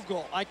field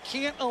goal. I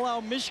can't allow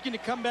Michigan to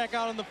come back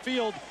out on the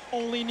field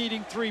only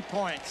needing 3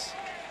 points.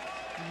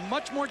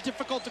 Much more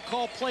difficult to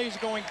call plays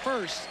going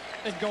first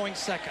than going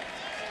second.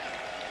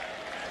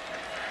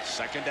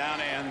 2nd down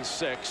and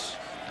 6.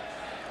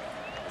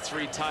 The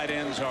 3 tight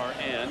ends are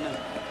in.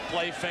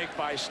 Play fake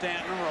by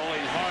Stanton,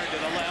 rolling hard to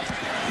the left.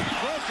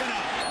 Broken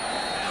up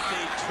at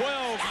the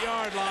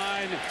 12-yard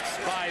line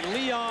by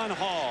Leon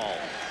Hall.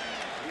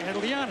 And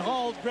Leon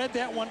Hall read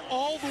that one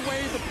all the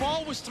way. The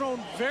ball was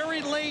thrown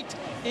very late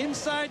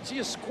inside. See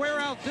a square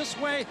out this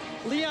way.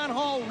 Leon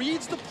Hall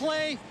reads the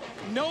play,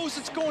 knows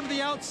it's going to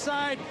the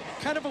outside.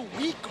 Kind of a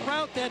weak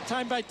route that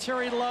time by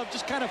Terry Love.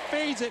 Just kind of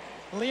fades it.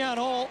 Leon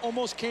Hall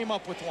almost came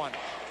up with one.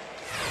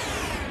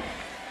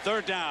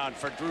 3rd down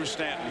for Drew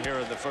Stanton here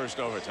in the first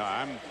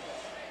overtime.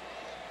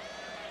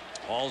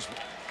 Hall's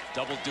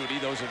double duty.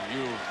 Those of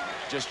you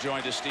just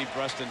joined us, Steve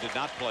Preston did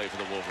not play for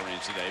the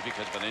Wolverines today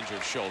because of an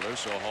injured shoulder,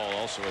 so Hall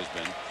also has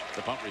been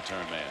the punt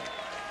return man.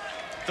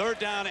 3rd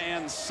down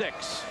and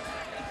 6.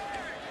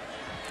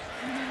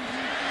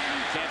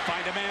 Can't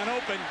find a man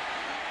open.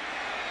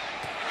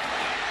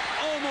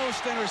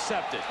 Almost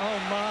intercepted. Oh,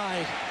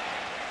 my.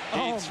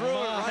 He threw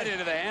it right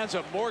into the hands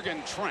of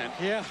Morgan Trent.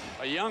 Yeah.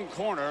 A young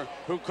corner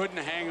who couldn't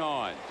hang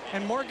on.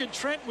 And Morgan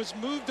Trent was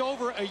moved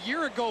over a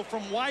year ago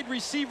from wide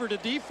receiver to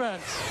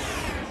defense.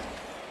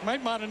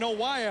 Might want to know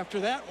why after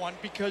that one,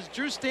 because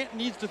Drew Stanton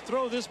needs to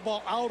throw this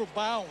ball out of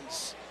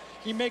bounds.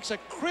 He makes a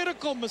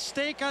critical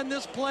mistake on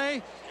this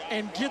play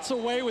and gets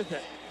away with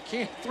it.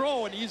 Can't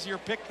throw an easier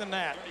pick than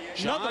that.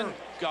 John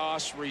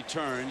Goss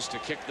returns to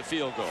kick the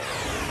field goal.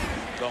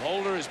 The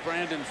holder is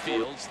Brandon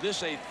Fields.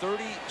 This a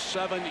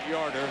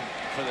 37-yarder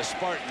for the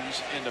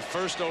Spartans in the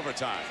first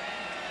overtime.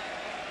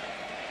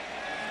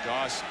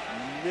 Goss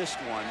missed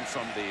one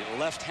from the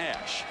left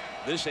hash.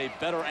 This a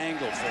better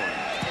angle for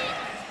him.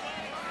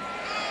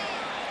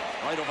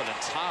 Right over the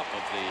top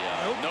of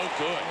the no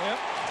good. Yep.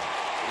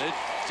 It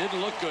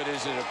didn't look good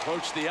as it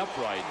approached the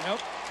upright. Nope.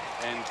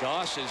 And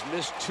Goss has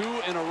missed 2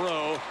 in a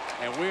row,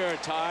 and we are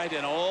tied,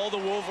 and all the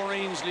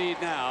Wolverines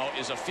need now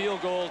is a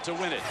field goal to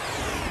win it.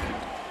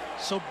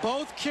 So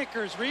both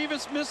kickers,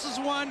 Rivas misses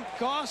one,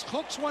 Goss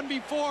hooks one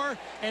before,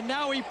 and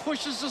now he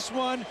pushes this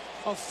one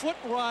a foot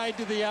wide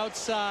to the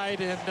outside,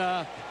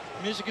 and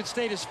Michigan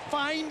State is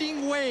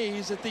finding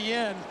ways at the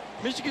end.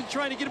 Michigan's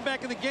trying to get it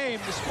back in the game.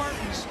 The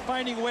Spartans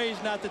finding ways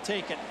not to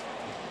take it.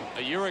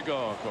 A year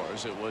ago, of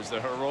course, it was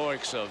the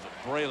heroics of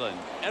Braylon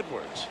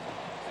Edwards.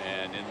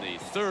 And in the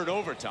 3rd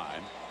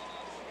overtime,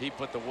 he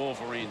put the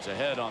Wolverines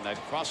ahead on that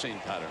crossing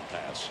pattern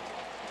pass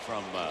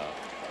from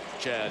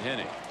Chad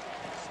Henne.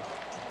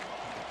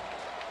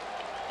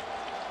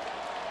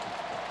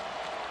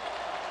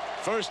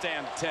 First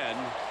and 10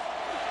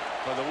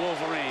 for the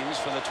Wolverines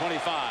from the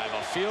 25.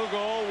 A field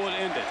goal would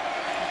end it.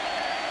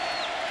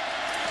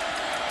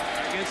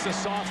 Against the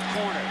soft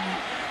corner.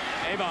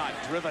 Avon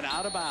driven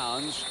out of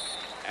bounds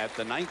at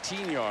the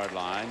 19-yard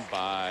line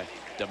by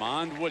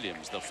DeMond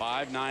Williams, the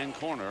 5'9"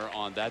 corner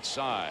on that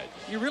side.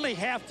 You really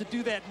have to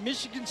do that.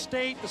 Michigan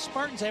State, the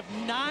Spartans have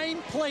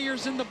 9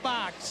 players in the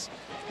box.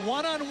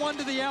 One-on-one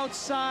to the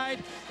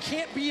outside.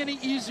 Can't be any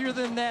easier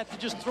than that to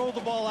just throw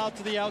the ball out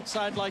to the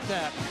outside like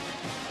that.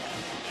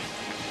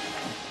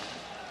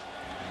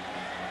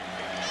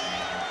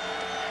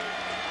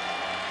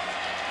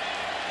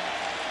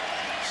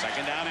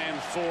 Second down and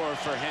 4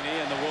 for Henne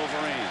and the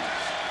Wolverines.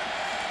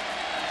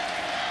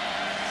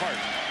 Hart.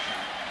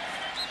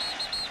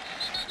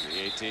 The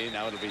 18.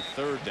 Now it'll be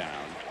 3rd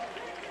down.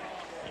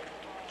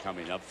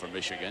 Coming up for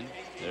Michigan.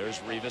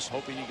 There's Rivas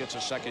hoping he gets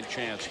a second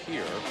chance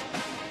here.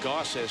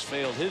 Goss has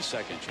failed his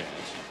second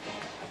chance.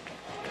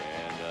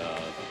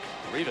 And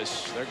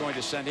Rivas, they're going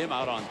to send him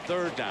out on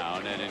 3rd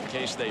down. And in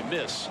case they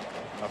miss,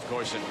 of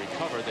course, and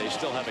recover, they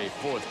still have a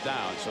 4th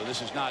down. So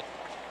this is not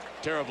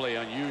terribly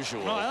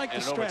unusual. No, I like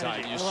the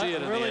strategy. You see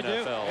it in the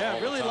NFL. Yeah,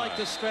 I really all the like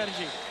this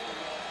strategy.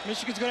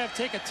 Michigan's going to have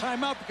to take a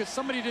timeout because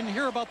somebody didn't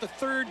hear about the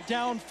 3rd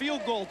down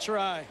field goal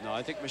try. No,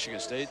 I think Michigan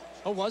State.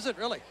 Oh, was it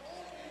really?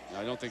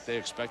 I don't think they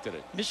expected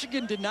it.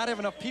 Michigan did not have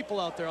enough people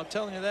out there. I'm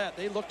telling you that.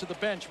 They looked to the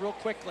bench real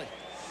quickly.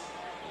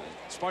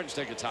 Spartans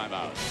take a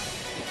timeout.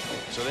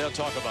 So they'll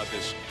talk about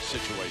this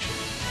situation.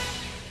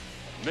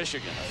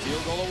 Michigan, a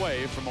field goal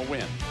away from a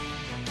win.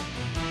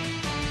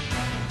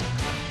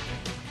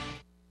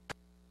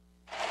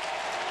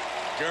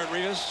 Garrett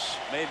Rivas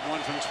made one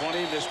from 20,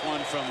 missed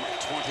one from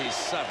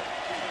 27.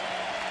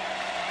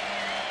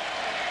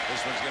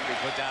 This one's going to be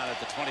put down at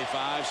the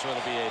 25, so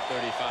it'll be a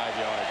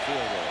 35-yard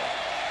field goal.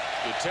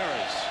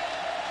 Gutierrez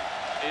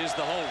is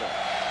the holder.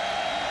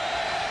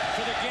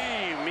 for the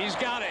game. He's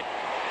got it.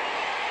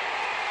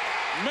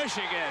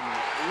 Michigan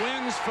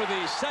wins for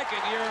the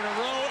second year in a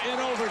row in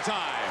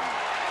overtime.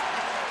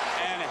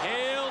 And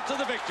hail to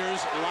the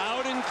victors,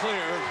 loud and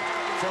clear,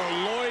 for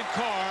Lloyd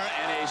Carr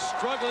and a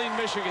struggling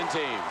Michigan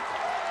team.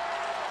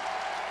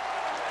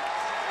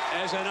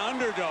 As an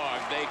underdog,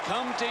 they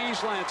come to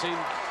East Lansing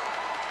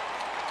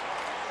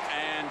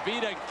and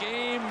beat a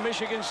game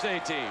Michigan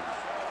State team.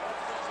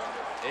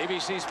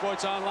 ABC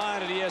Sports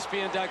Online at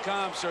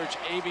ESPN.com. Search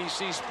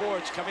ABC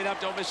Sports. Coming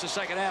up, don't miss the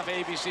second half of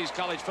ABC's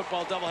college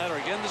football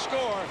doubleheader. Again, the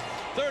score,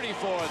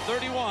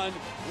 34-31,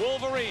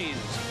 Wolverines.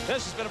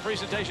 This has been a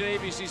presentation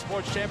of ABC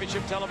Sports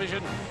Championship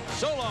Television.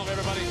 So long,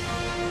 everybody.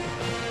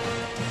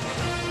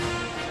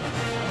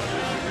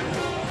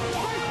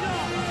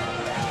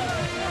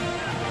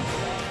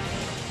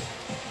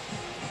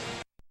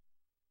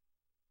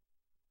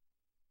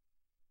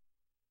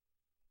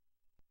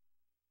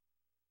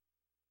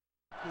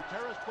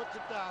 Gutierrez puts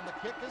it down. The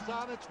kick is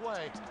on its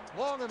way.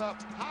 Long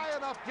enough, high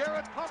enough.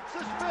 Garrett pumps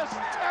his fist,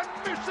 and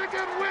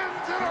Michigan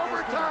wins in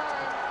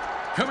overtime.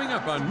 Coming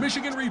up on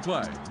Michigan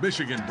Replay,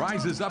 Michigan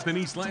rises up in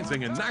East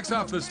Lansing and knocks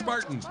off the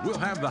Spartans. We'll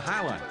have the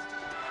highlights.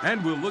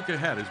 And we'll look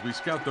ahead as we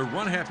scout the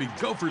run-happy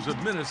Gophers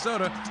of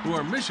Minnesota, who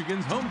are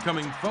Michigan's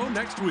homecoming foe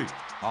next week.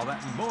 All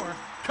that and more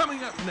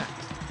coming up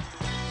next.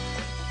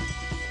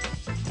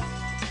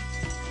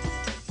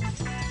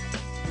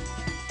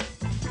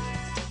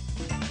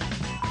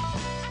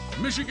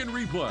 Michigan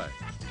Replay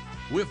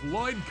with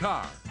Lloyd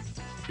Carr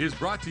is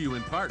brought to you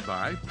in part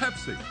by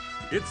Pepsi.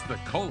 It's the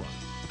Cola.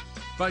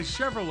 By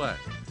Chevrolet.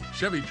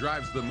 Chevy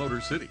drives the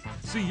Motor City.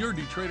 See your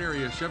Detroit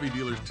area Chevy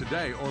dealers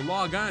today or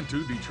log on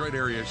to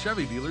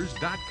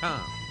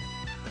DetroitAreaChevyDealers.com.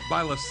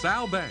 By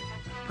LaSalle Bank.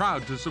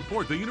 Proud to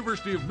support the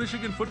University of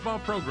Michigan football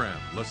program.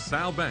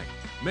 LaSalle Bank,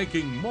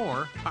 making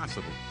more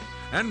possible.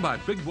 And by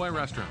Big Boy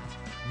Restaurants.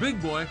 Big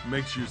Boy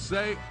makes you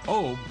say,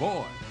 oh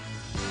boy.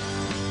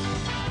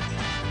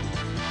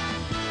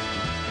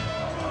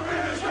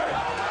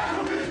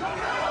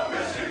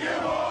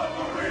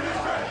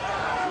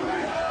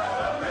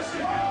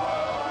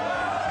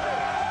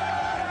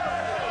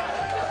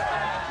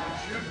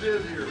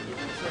 Did here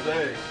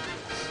today.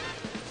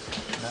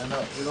 Man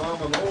up. You know,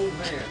 I'm an old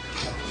man.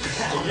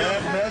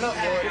 Man up,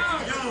 boy.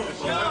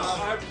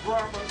 I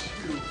promise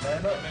you,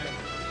 Man up, man.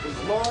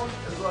 as long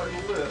as I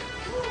live,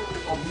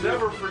 I'll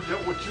never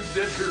forget what you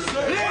did here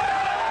today.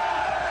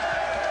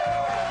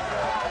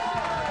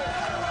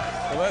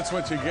 Well, that's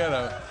what you get,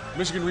 a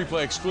Michigan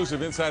Replay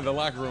exclusive inside the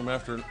locker room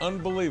after an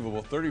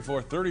unbelievable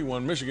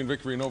 34-31 Michigan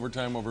victory in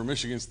overtime over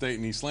Michigan State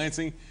in East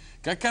Lansing.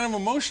 Got kind of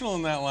emotional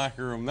in that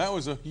locker room. That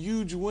was a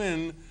huge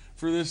win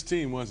for this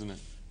team, wasn't it?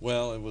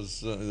 Well, it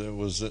was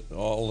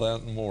all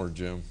that and more,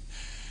 Jim.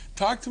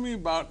 Talk to me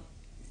about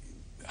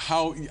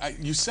how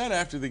you said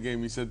after the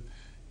game, you said,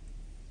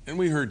 and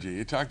we heard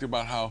you talked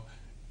about how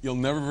you'll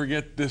never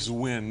forget this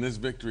win, this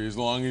victory, as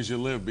long as you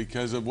live,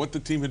 because of what the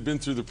team had been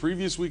through the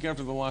previous week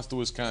after the loss to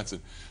Wisconsin.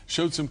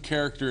 Showed some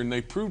character, and they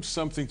proved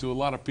something to a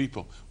lot of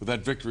people with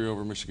that victory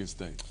over Michigan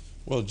State.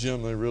 Well,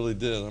 Jim, they really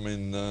did. I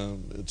mean,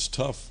 it's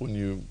tough when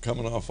you're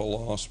coming off a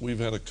loss. We've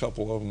had a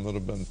couple of them that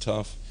have been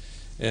tough.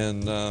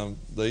 And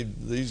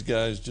these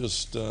guys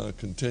just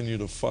continue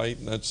to fight,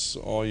 and that's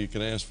all you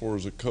can ask for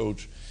as a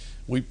coach.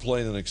 We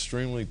played an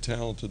extremely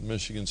talented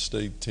Michigan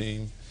State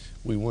team.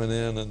 We went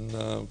in and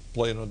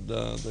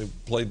they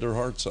played their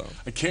hearts out.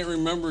 I can't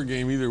remember a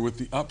game either with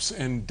the ups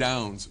and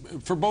downs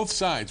for both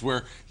sides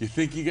where you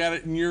think you got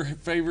it in your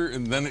favor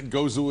and then it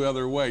goes the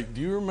other way.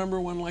 Do you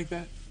remember one like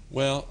that?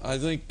 Well, I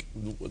think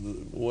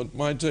what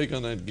my take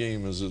on that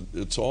game is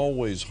it's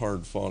always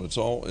hard fought.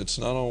 It's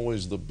not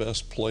always the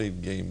best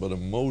played game, but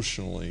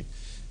emotionally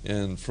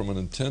and from an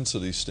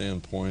intensity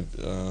standpoint,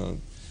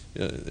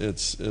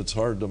 it's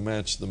hard to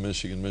match the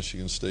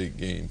Michigan State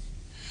game.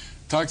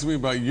 Talk to me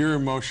about your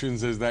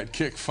emotions as that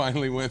kick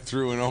finally went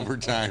through in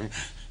overtime.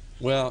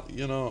 Well,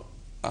 you know,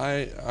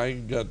 I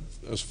got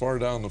as far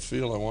down the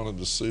field, I wanted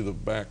to see the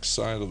back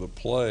side of the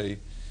play.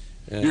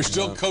 And, you're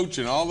still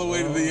coaching all the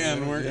way to the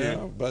end, weren't you?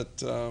 Yeah,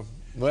 but,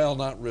 well,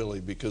 not really,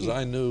 because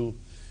I knew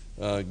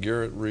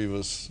Garrett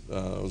Rivas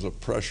was a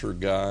pressure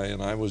guy,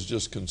 and I was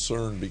just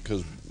concerned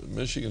because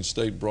Michigan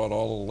State brought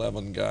all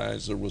 11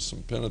 guys. There was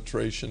some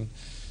penetration.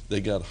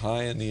 They got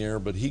high in the air,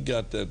 but he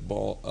got that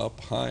ball up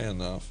high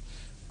enough.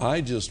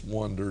 I just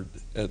wondered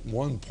at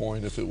one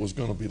point if it was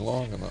going to be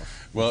long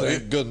enough. Well,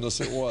 thank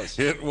goodness it was.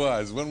 It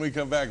was. When we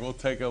come back, we'll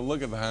take a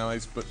look at the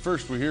highlights. But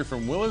first, we hear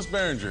from Willis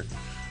Behringer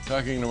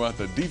talking about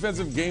the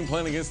defensive game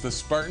plan against the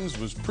Spartans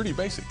was pretty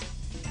basic.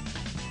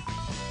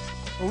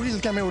 Well, we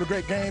just came in with a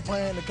great game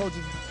plan. The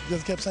coaches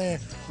just kept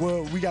saying,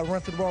 well, we got to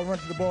run to the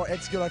ball,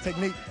 execute our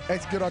technique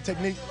as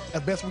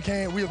best we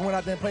can. We just went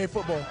out there and played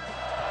football.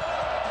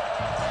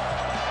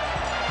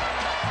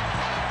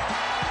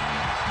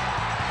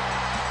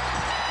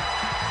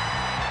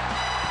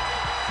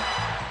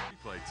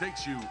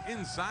 Takes you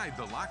inside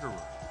the locker room.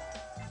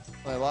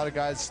 A lot of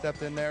guys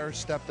stepped in there,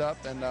 stepped up,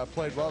 and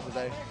played well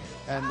today.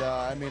 And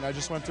I mean, I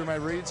just went through my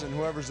reads, and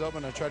whoever's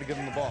open, I try to give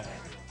them the ball.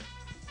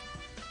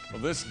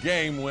 Well, this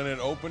game, when it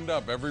opened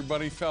up,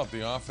 everybody felt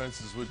the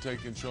offenses would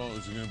take control. It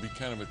was going to be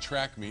kind of a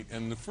track meet.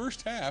 And the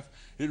first half,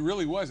 it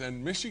really was.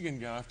 And Michigan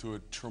got off to a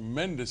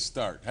tremendous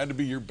start. Had to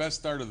be your best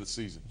start of the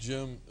season.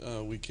 Jim,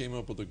 we came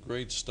up with a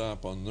great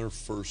stop on their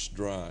first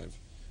drive,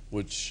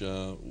 which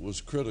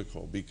was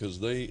critical because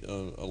they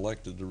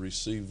elected to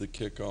receive the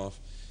kickoff.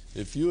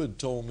 If you had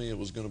told me it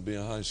was going to be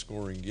a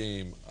high-scoring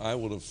game, I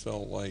would have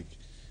felt like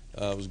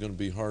it was going to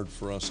be hard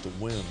for us to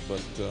win.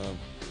 But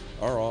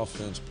our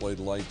offense played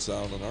lights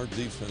out, and our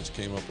defense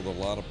came up with a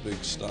lot of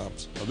big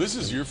stops. Well, this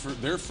is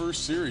their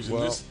first series, and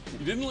well,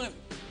 you didn't let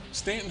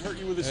Stanton hurt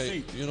you with his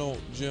feet. You know,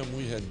 Jim,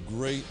 we had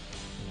great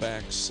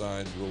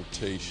backside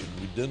rotation.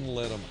 We didn't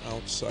let them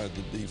outside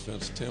the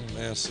defense. Tim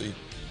Massey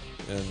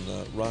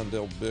and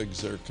Rondell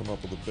Biggs there come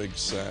up with a big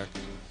sack,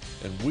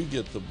 and we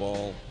get the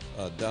ball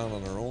down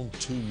on our own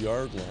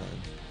 2-yard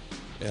line.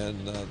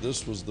 And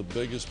this was the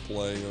biggest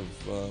play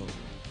of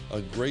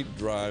a great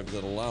drive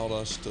that allowed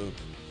us to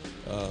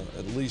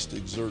at least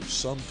exert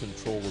some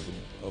control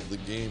of the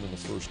game in the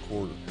first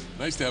quarter.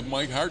 Nice to have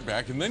Mike Hart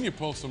back, and then you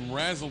pull some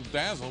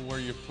razzle-dazzle where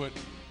you put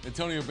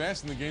Antonio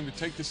Bass in the game to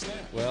take the snap.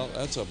 Well,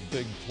 that's a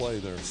big play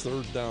there.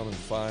 3rd down and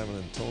 5,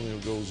 and Antonio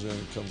goes in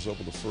and comes up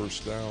with a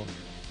 1st down.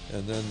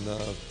 And then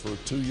for a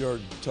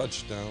 2-yard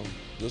touchdown,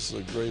 this is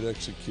a great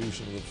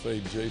execution of the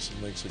fade. Jason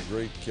makes a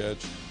great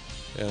catch.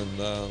 And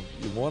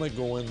you want to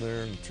go in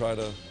there and try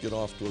to get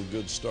off to a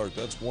good start.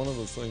 That's one of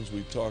the things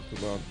we talked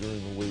about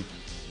during the week,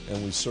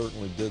 and we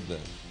certainly did that.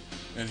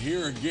 And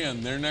here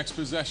again, their next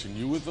possession,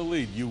 you with the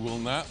lead, you will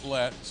not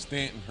let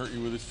Stanton hurt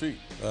you with his feet.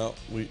 Well,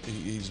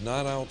 he's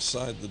not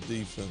outside the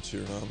defense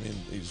here. I mean,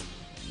 he's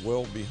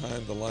well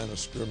behind the line of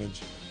scrimmage,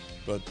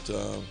 but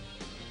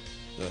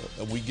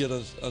we get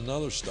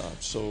another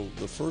stop. So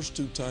the first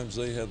 2 times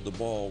they had the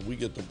ball, we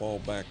get the ball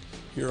back.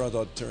 Here I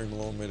thought Terry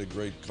Malone made a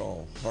great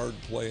call. Hard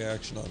play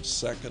action on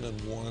 2nd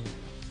and 1.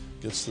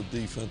 Gets the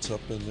defense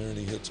up in there, and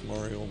he hits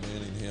Mario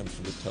Manningham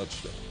for the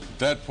touchdown. At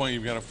that point,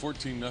 you've got a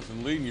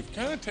 14-0 lead, and you've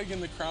kind of taken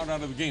the crowd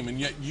out of the game, and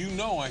yet you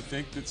know, I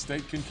think, that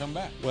State can come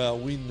back. Well,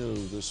 we knew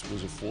this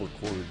was a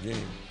 4-quarter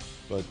game,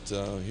 but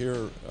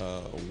here,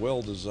 a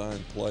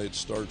well-designed play. It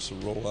starts to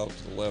roll out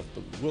to the left,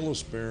 but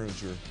Willis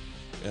Behringer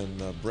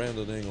and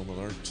Brandon Engelman,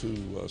 our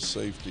 2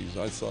 safeties,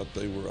 I thought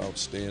they were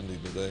outstanding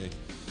today.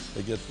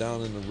 They get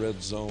down in the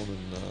red zone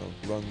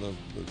and run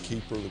the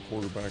keeper, the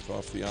quarterback,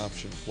 off the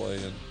option play,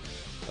 and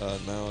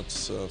now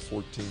it's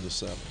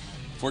 14-7.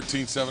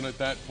 14-7 at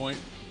that point.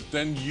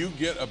 Then you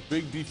get a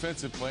big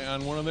defensive play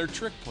on one of their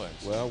trick plays.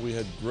 Well, we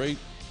had great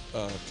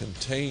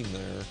contain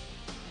there,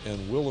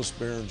 and Willis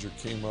Behringer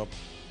came up.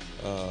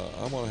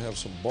 I'm going to have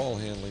some ball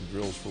handling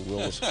drills for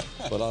Willis,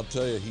 but I'll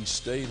tell you, he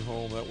stayed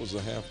home. That was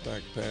a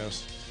halfback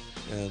pass,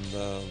 and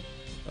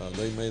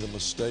they made a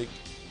mistake,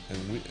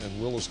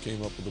 and Willis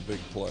came up with a big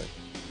play.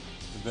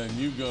 And then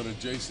you go to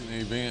Jason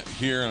Avant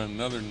here on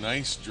another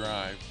nice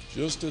drive.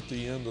 Just at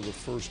the end of the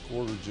first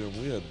quarter, Jim,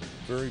 we had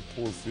very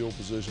poor field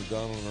position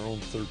down on our own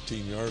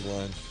 13-yard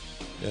line,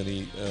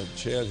 and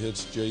Chad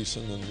hits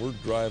Jason, and we're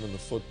driving the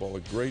football.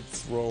 A great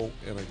throw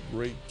and a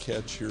great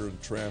catch here in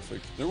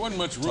traffic. There wasn't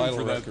much room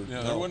for that.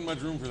 Yeah, there wasn't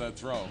much room for that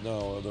throw.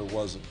 No, there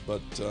wasn't.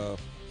 But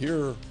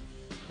here,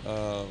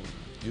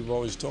 you've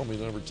always told me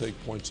to never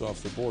take points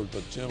off the board,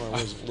 but Jim, I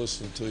wasn't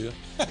listening to you.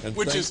 And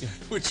which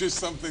is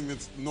something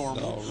that's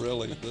normal. No,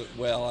 really.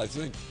 Well, I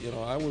think,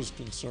 I was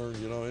concerned,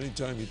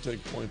 anytime you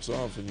take points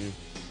off and you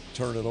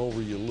turn it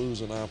over, you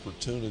lose an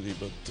opportunity.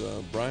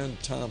 But Brian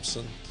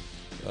Thompson,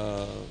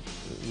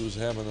 who was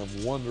having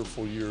a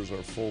wonderful year as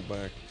our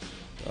fullback,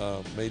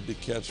 made the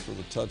catch for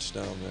the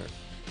touchdown there.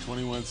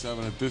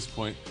 21-7 at this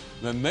point.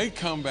 Then they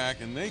come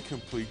back and they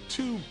complete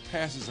 2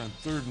 passes on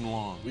 3rd and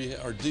long.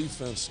 Our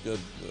defense got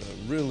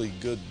really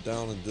good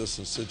down and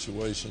distance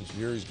situations.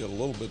 Yuri's got a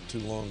little bit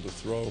too long to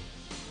throw.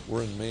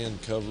 We're in man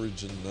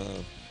coverage,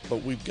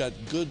 but we've got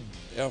good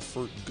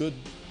effort, good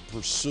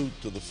pursuit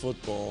to the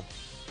football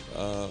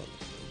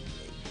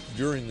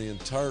during the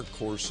entire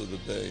course of the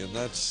day, and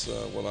that's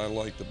what I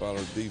liked about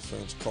our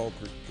defense.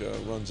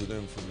 Kalkrick runs it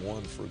in from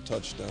 1 for a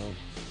touchdown,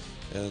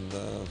 and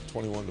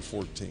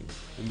 21-14.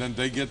 And then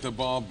they get the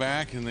ball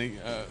back, and they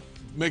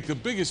make the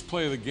biggest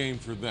play of the game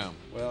for them.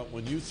 Well,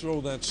 when you throw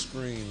that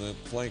screen,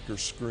 that flanker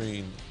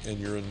screen, and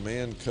you're in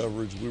man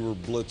coverage, we were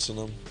blitzing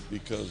them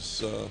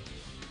because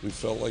we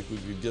felt like we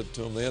could get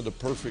to them. They had the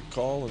perfect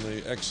call, and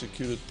they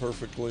executed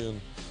perfectly,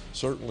 and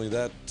certainly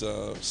that's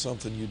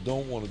something you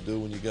don't want to do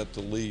when you get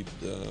the lead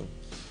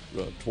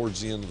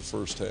towards the end of the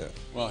first half.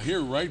 Well, here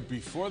right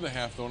before the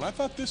half, though, and I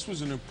thought this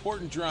was an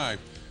important drive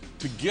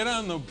to get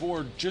on the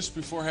board just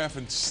before half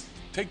and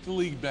take the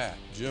lead back.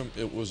 Jim,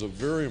 it was a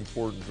very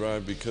important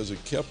drive because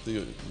it kept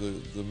the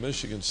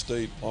Michigan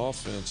State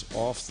offense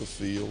off the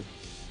field,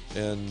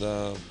 and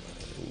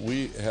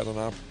we had an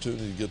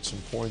opportunity to get some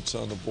points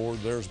on the board.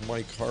 There's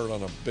Mike Hart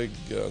on a big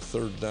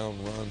 3rd down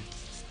run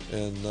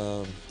and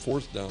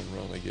 4th down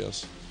run, I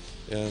guess.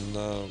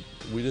 And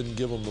we didn't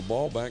give them the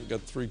ball back,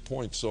 got 3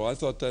 points. So I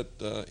thought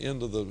that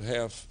end of the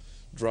half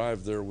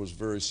drive there was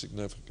very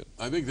significant.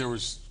 I think there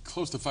was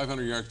close to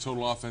 500 yards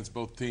total offense,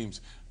 both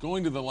teams.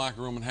 Going to the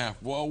locker room in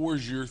half, what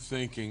was your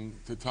thinking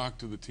to talk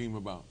to the team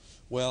about?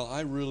 Well,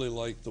 I really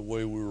liked the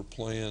way we were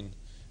playing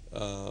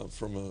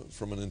from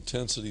an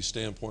intensity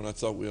standpoint. I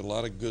thought we had a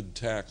lot of good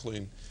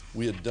tackling.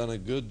 We had done a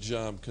good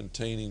job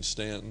containing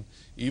Stanton.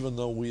 Even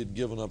though we had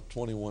given up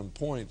 21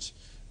 points,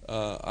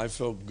 I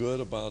felt good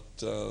about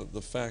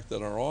the fact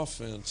that our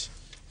offense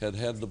had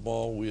the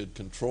ball, we had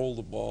controlled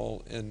the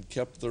ball, and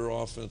kept their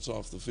offense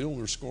off the field.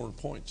 We were scoring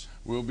points.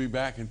 We'll be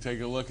back and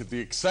take a look at the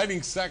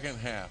exciting second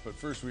half. But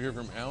first, we hear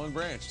from Alan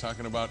Branch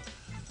talking about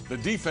the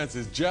defense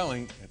is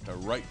gelling at the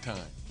right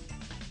time.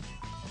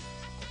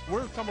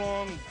 We're coming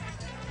along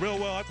real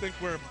well. I think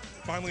we're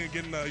finally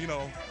getting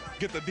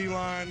get the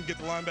D-line, get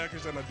the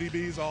linebackers and the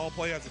DBs all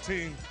play as a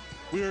team.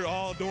 We were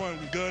all doing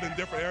good in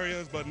different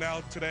areas, but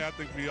now today I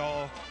think we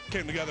all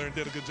came together and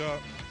did a good job.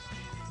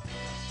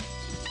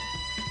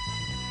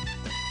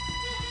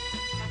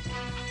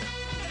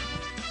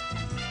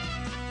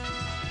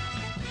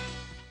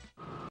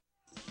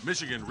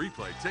 Michigan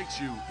Replay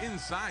takes you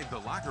inside the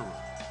locker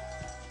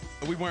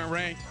room. We weren't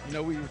ranked.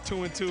 We were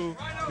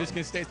 2-2.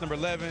 Michigan State's number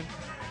 11,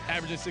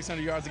 averaging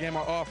 600 yards a game.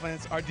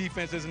 Our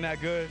defense isn't that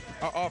good.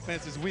 Our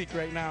offense is weak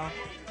right now.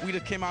 We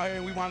just came out here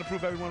and we wanted to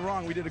prove everyone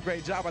wrong. We did a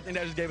great job. I think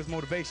that just gave us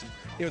motivation.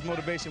 It was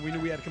motivation. We knew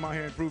we had to come out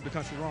here and prove the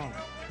country wrong.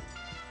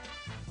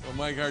 Well,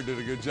 Mike Hart did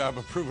a good job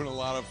of proving a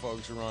lot of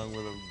folks wrong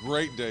with a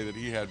great day that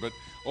he had. But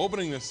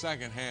opening the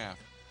second half,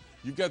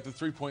 you got the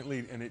 3-point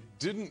lead, and it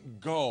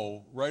didn't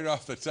go right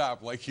off the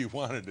top like you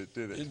wanted it,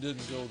 did it? It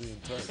didn't go the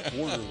entire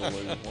quarter the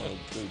way we wanted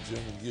it to,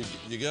 Jim. And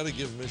you got to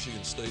give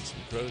Michigan State some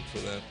credit for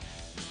that.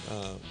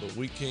 But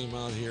we came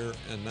out here,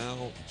 and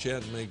now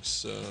Chad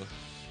makes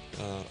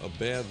a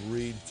bad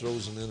read,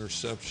 throws an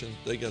interception.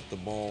 They got the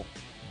ball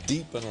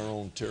deep in our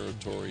own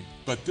territory.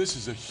 But this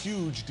is a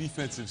huge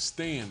defensive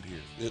stand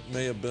here. It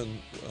may have been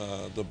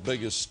the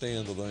biggest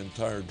stand of the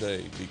entire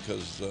day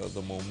because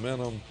the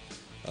momentum,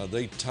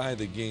 they tie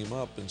the game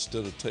up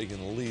instead of taking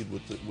a lead,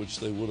 which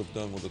they would have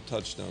done with a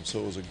touchdown. So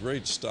it was a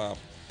great stop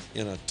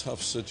in a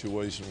tough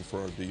situation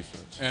for our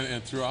defense.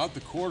 And throughout the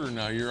quarter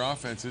now, your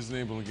offense isn't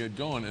able to get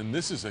going. And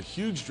this is a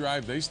huge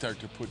drive they start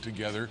to put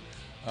together.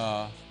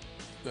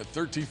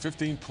 13,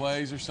 15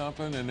 plays or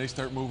something, and they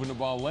start moving the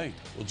ball late.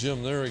 Well,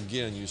 Jim, there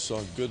again, you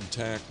saw good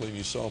tackling.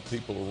 You saw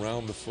people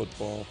around the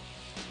football.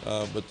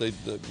 But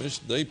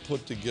they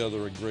put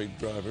together a great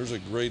drive. There's a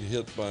great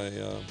hit by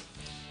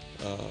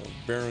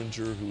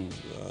Behringer, who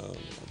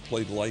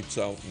played lights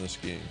out in this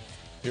game.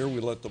 Here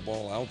we let the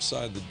ball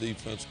outside the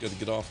defense, got to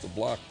get off the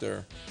block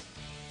there.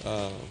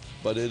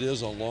 But it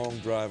is a long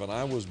drive, and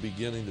I was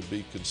beginning to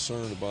be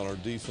concerned about our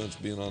defense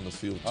being on the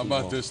field too long. How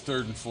about long. This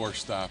 3rd and 4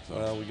 stop, though?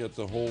 Well, we got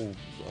the whole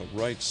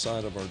right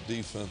side of our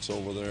defense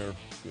over there.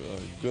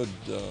 Good.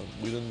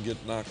 We didn't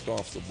get knocked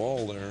off the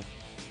ball there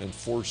and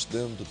forced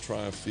them to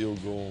try a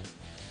field goal,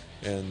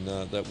 and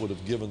that would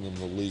have given them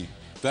the lead.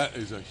 That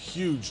is a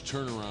huge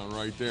turnaround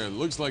right there. It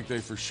looks like they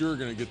for sure are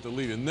going to get the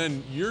lead. And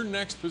then your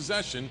next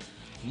possession,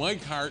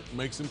 Mike Hart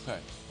makes him pay.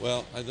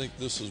 Well, I think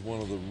this is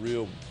one of the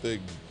real big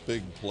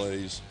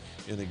plays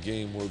in a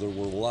game where there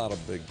were a lot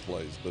of big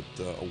plays, but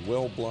a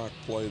well-blocked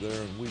play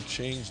there, and we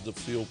changed the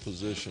field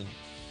position,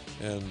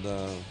 and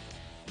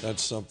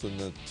that's something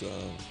that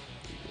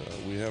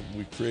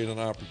we create an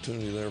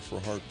opportunity there for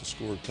Hart to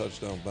score a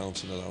touchdown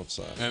bouncing it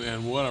outside.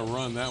 And what a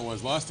run that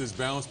was. Lost his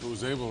balance, but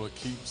was able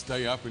to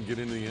stay up and get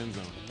into the end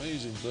zone.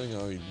 Amazing thing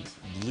how he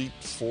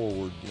leaped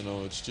forward.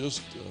 It's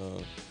just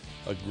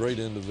a great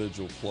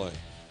individual play.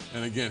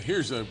 And again,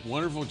 here's a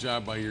wonderful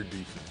job by your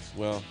defense.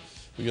 Well,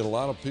 we get a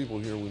lot of people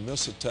here. We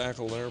miss a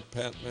tackle there.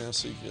 Pat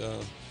Massey,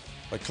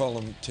 I call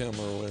him Tim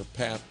earlier,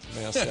 Pat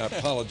Massey. I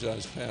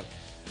apologize, Pat.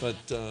 But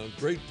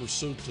great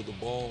pursuit to the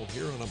ball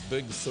here on a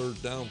big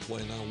 3rd down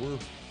play. Now we're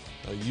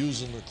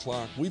using the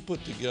clock. We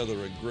put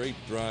together a great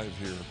drive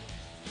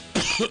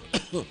here.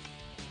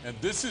 And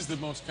this is the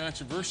most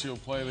controversial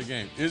play of the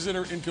game. Is it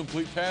an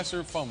incomplete pass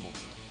or a fumble?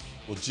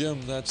 Well,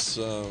 Jim, that's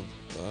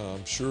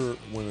I'm sure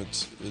when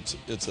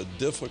it's a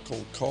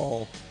difficult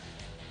call.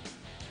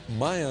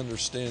 My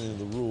understanding of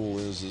the rule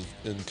is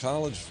in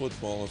college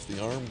football, if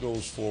the arm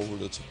goes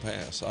forward, it's a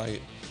pass.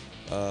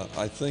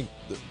 I think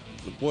that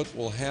what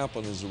will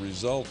happen as a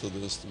result of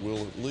this,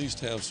 we'll at least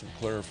have some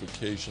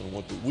clarification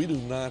on we do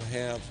not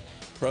have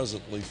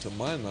presently, to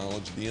my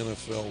knowledge, the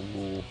NFL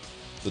rule,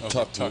 the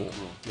tuck rule.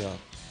 Yeah.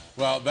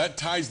 Well, that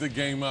ties the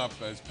game up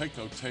as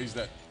Pecco takes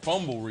that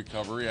fumble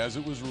recovery as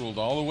it was ruled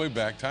all the way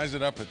back, ties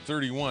it up at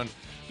 31.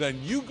 Then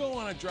you go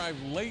on a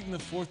drive late in the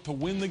 4th to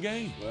win the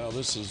game. Well,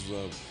 this is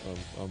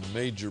a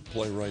major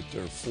play right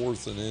there,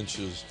 4th and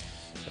inches.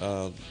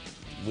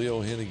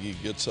 Leo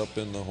Hennigy gets up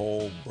in the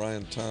hole.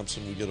 Brian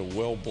Thompson, we get a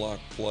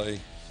well-blocked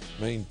play,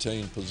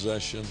 maintain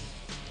possession,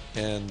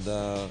 and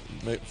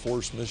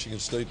force Michigan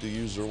State to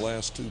use their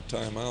last 2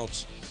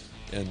 timeouts.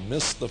 and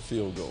missed the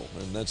field goal.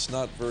 And that's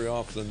not very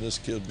often this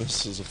kid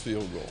misses a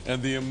field goal.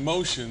 And the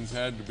emotions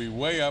had to be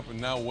way up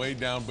and now way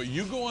down. But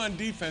you go on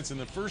defense in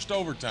the first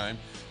overtime,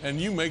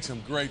 and you make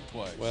some great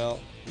plays. Well,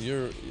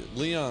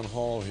 Leon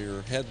Hall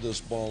here had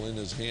this ball in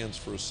his hands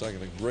for a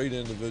second. A great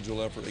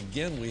individual effort.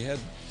 Again, we had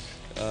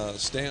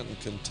Stanton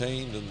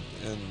contained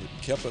and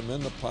kept him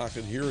in the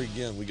pocket. Here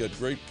again, we got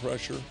great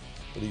pressure,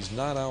 but he's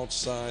not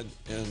outside.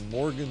 And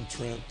Morgan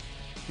Trent,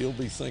 he'll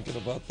be thinking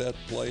about that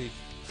play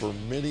for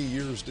many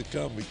years to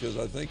come, because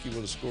I think he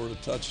would have scored a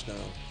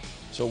touchdown.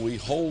 So we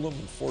hold them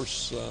and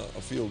force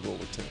a field goal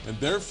attempt. And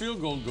their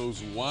field goal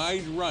goes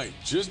wide right,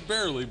 just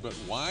barely, but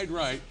wide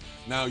right.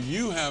 Now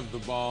you have the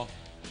ball,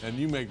 and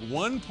you make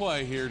one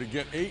play here to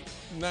get 8,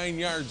 9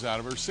 yards out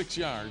of it, or 6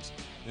 yards,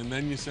 and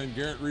then you send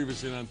Garrett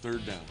Rivas in on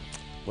 3rd down.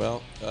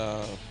 Well,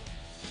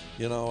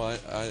 you know,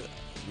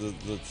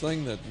 the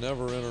thing that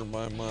never entered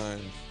my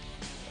mind,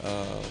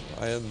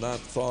 I had not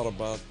thought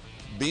about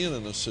being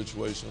in a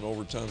situation in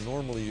overtime.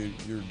 Normally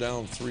you're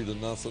down 3-0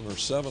 or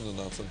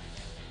 7-0,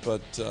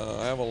 but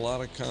I have a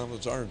lot of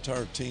confidence. Our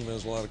entire team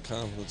has a lot of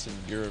confidence in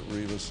Garrett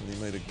Rivas, and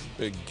he made a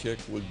big kick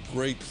with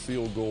great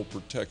field goal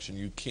protection.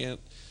 You can't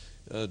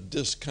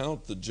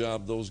discount the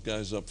job those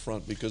guys up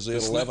front, because they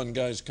had 11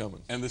 guys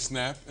coming. And the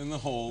snap and the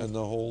hold. And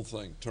the whole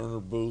thing. Turner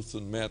Booth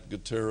and Matt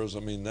Gutierrez.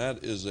 I mean,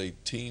 that is a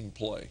team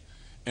play.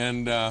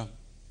 And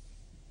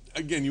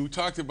again, you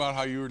talked about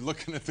how you were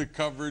looking at the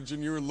coverage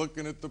and you were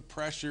looking at the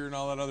pressure and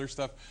all that other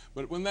stuff.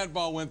 But when that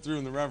ball went through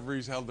and the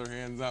referees held their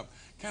hands up,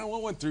 kind of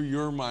what went through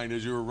your mind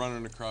as you were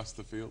running across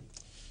the field?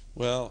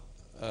 Well,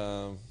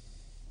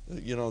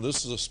 you know,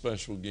 this is a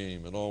special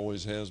game. It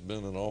always has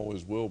been and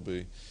always will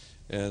be.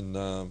 And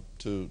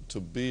to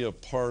be a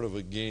part of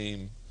a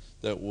game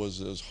that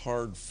was as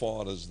hard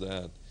fought as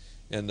that,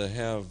 and to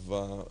have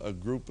a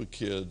group of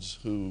kids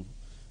who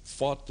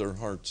fought their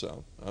hearts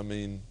out. I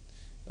mean,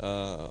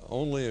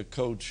 only a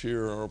coach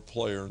here or a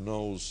player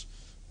knows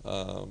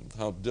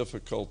how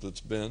difficult it's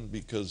been,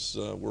 because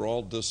we're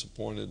all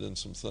disappointed in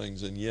some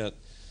things, and yet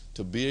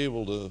to be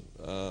able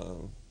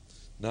to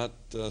not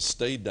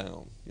stay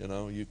down. You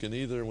know, you can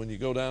either, when you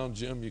go down,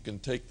 Jim, you can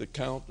take the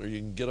count, or you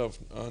can get up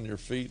on your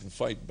feet and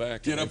fight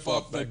back. Get up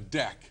off the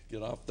deck.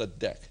 Get off the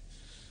deck.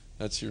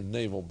 That's your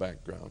naval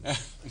background.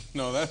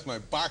 No, that's my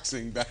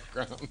boxing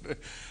background.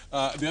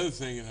 The other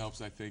thing it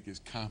helps, I think, is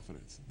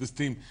confidence. This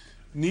team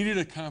needed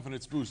a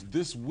confidence boost.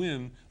 This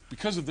win,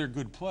 because of their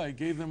good play,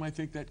 gave them, I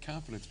think, that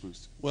confidence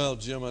boost. Well,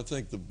 Jim, I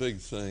think the big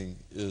thing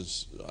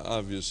is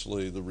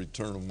obviously the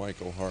return of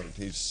Michael Hart.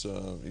 He's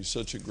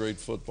such a great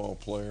football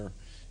player,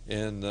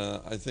 and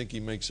I think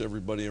he makes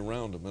everybody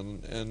around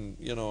him. And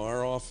you know,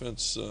 our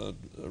offense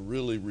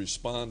really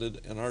responded,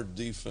 and our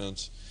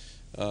defense,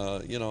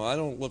 you know, I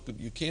don't look at,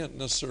 you can't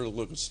necessarily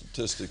look at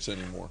statistics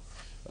anymore.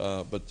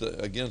 But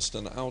against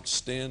an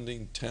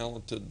outstanding,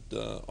 talented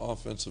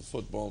offensive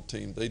football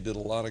team, they did a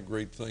lot of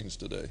great things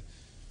today.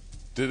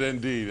 Did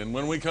indeed. And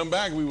when we come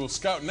back, we will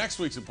scout next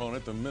week's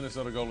opponent, the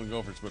Minnesota Golden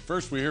Gophers. But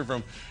first, we hear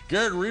from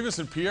Garrett Rivas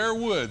and Pierre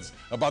Woods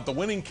about the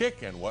winning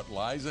kick and what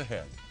lies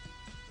ahead.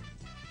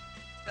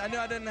 I knew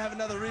I didn't have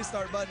another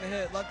restart button to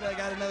hit. Luckily, I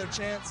got another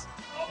chance.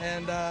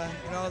 And,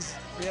 you know,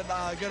 we had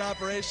a good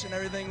operation.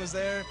 Everything was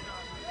there.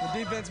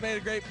 The defense made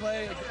a great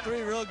play,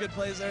 3 real good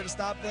plays there to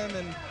stop them.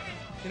 And,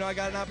 you know, I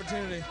got an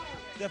opportunity.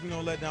 Definitely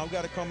don't let down. We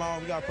got to come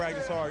out. We got to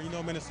practice hard. You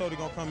know, Minnesota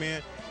going to come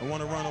in and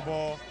want to run the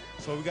ball.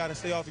 So we got to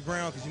stay off the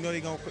ground, because you know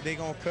they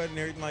gonna cut and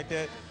everything like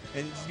that,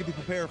 and just be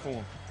prepared for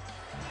them.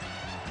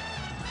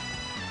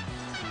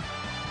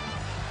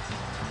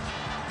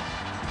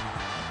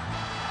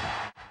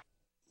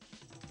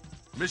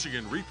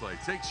 Michigan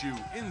Replay takes you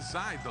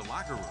inside the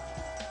locker room.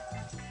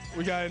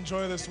 We got to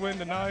enjoy this win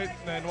tonight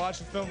and then watch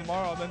the film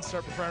tomorrow and then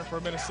start preparing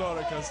for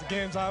Minnesota, because the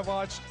games I've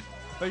watched,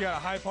 they got a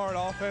high-powered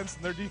offense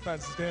and their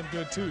defense is damn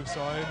good too. So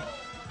I mean,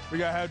 we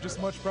got to have just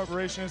as much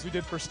preparation as we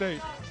did for state.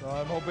 So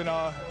I'm hoping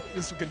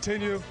this will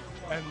continue,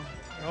 and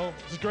you know,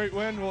 it's a great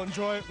win. We'll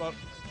enjoy it, but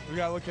we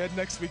got to look ahead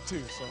next week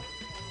too. So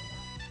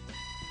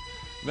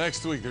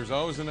next week, there's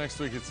always a next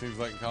week, it seems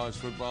like, in college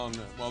football. And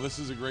while this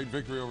is a great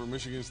victory over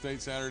Michigan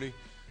State Saturday,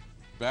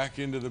 back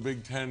into the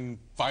Big Ten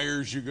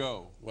fires you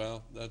go.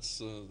 Well, that's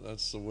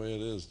the way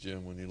it is,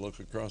 Jim. When you look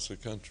across the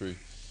country,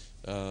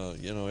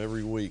 you know,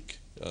 every week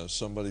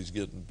somebody's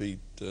getting beat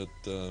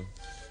that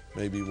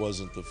maybe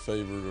wasn't the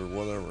favorite or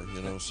whatever,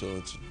 you know, so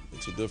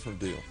it's a different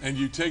deal. And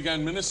you take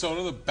on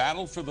Minnesota, the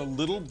battle for the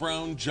Little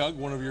Brown Jug,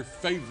 one of your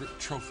favorite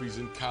trophies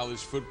in college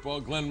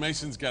football. Glenn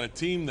Mason's got a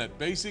team that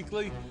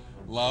basically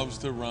loves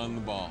to run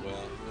the ball.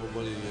 Well,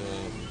 nobody,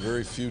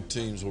 very few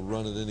teams will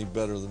run it any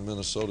better than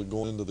Minnesota.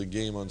 Going into the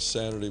game on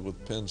Saturday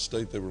with Penn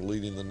State, they were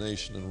leading the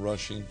nation in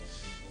rushing.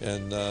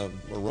 And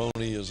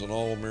Maroney is an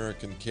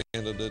All-American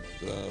candidate,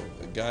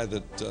 a guy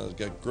that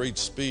got great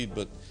speed,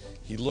 but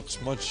he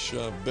looks much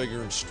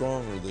bigger and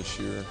stronger this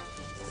year.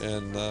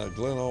 And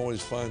Glenn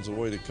always finds a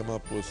way to come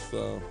up with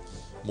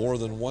more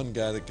than one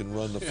guy that can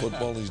run the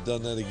football, and he's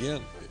done that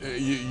again.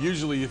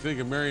 Usually you think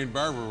of Marion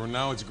Barber, well,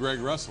 now it's Greg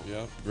Russell.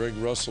 Yeah, Greg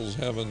Russell's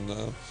having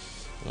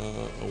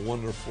a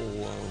wonderful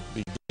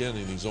beginning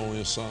beginning. He's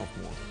only a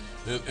sophomore.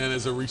 And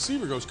as a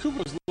receiver goes,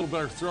 Koopa's a little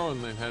better thrower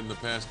than they've had in the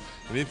past.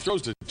 And he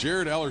throws to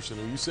Jared Ellerson,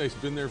 who you say has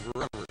been there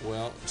forever.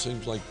 Well, it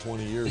seems like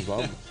 20 years,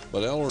 Bob.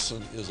 But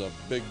Ellerson is a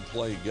big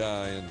play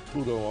guy, and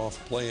Kudo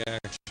off play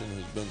action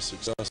has been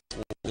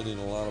successful, getting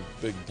a lot of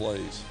big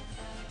plays.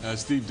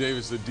 Steve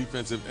Davis, the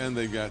defensive end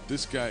they got.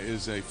 This guy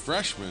is a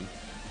freshman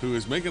who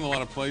is making a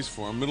lot of plays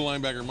for him. Middle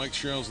linebacker Mike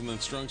Sherrills, and then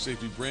strong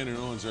safety Brandon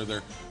Owens are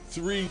their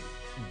three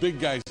big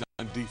guys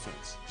on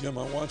defense. Jim,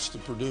 I watched the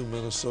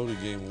Purdue-Minnesota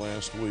game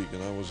last week,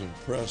 and I was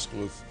impressed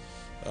with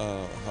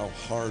how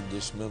hard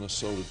this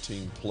Minnesota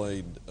team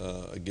played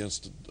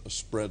against a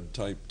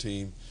spread-type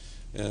team.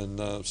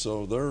 And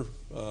so they're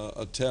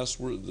a test.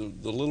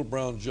 The Little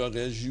Brown Jug,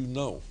 as you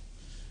know,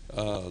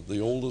 the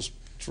oldest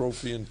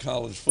trophy in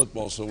college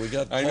football. So we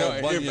got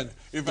Paul Bunyan.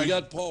 If we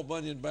got Paul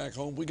Bunyan back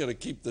home, we got to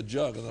keep the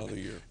Jug another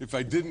year. If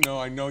I didn't know,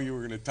 I know you were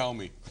going to tell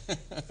me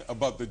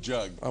about the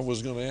Jug. I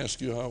was going to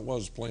ask you how it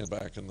was playing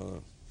back in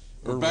the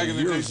back in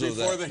the years days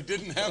before that. they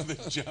didn't have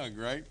the Jug,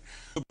 right?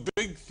 The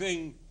big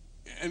thing,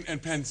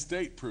 and Penn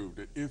State proved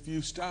it, if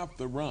you stop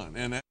the run,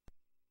 and that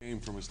came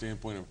from a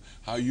standpoint of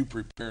how you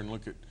prepare and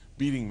look at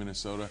beating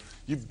Minnesota,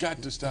 you've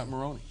got to stop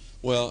Maroney.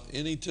 Well,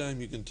 anytime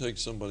you can take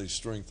somebody's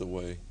strength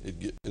away,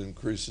 it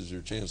increases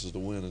your chances to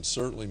win. And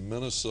certainly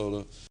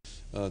Minnesota,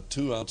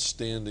 two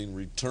outstanding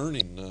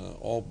returning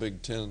all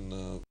Big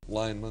Ten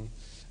linemen,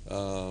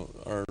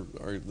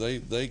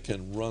 they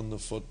can run the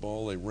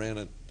football. They ran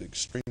it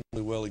extremely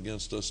well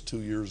against us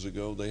 2 years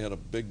ago. They had a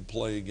big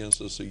play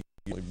against us a year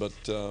ago. But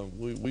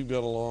we've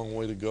got a long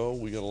way to go.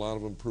 We got a lot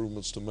of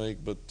improvements to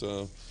make, but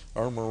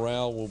our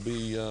morale will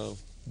be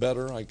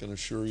better, I can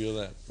assure you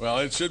that. Well,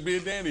 it should be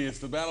a dandy. It's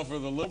the battle for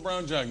the Little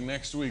Brown Jug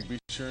next week. Be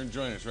sure and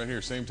join us right here,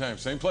 same time,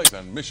 same place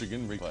on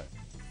Michigan Replay.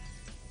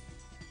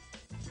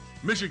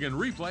 Michigan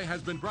Replay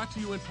has been brought to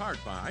you in part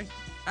by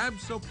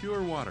Abso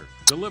Pure Water,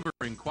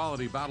 delivering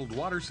quality bottled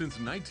water since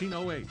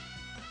 1908.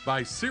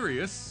 By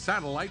Sirius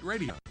Satellite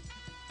Radio.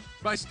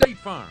 By State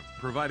Farm,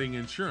 providing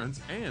insurance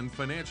and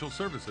financial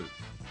services.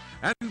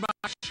 And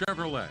by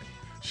Chevrolet.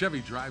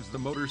 Chevy drives the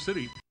Motor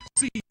City.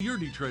 See your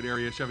Detroit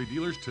area Chevy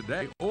dealers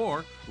today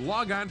or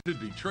log on to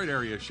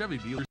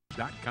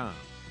DetroitAreaChevyDealers.com.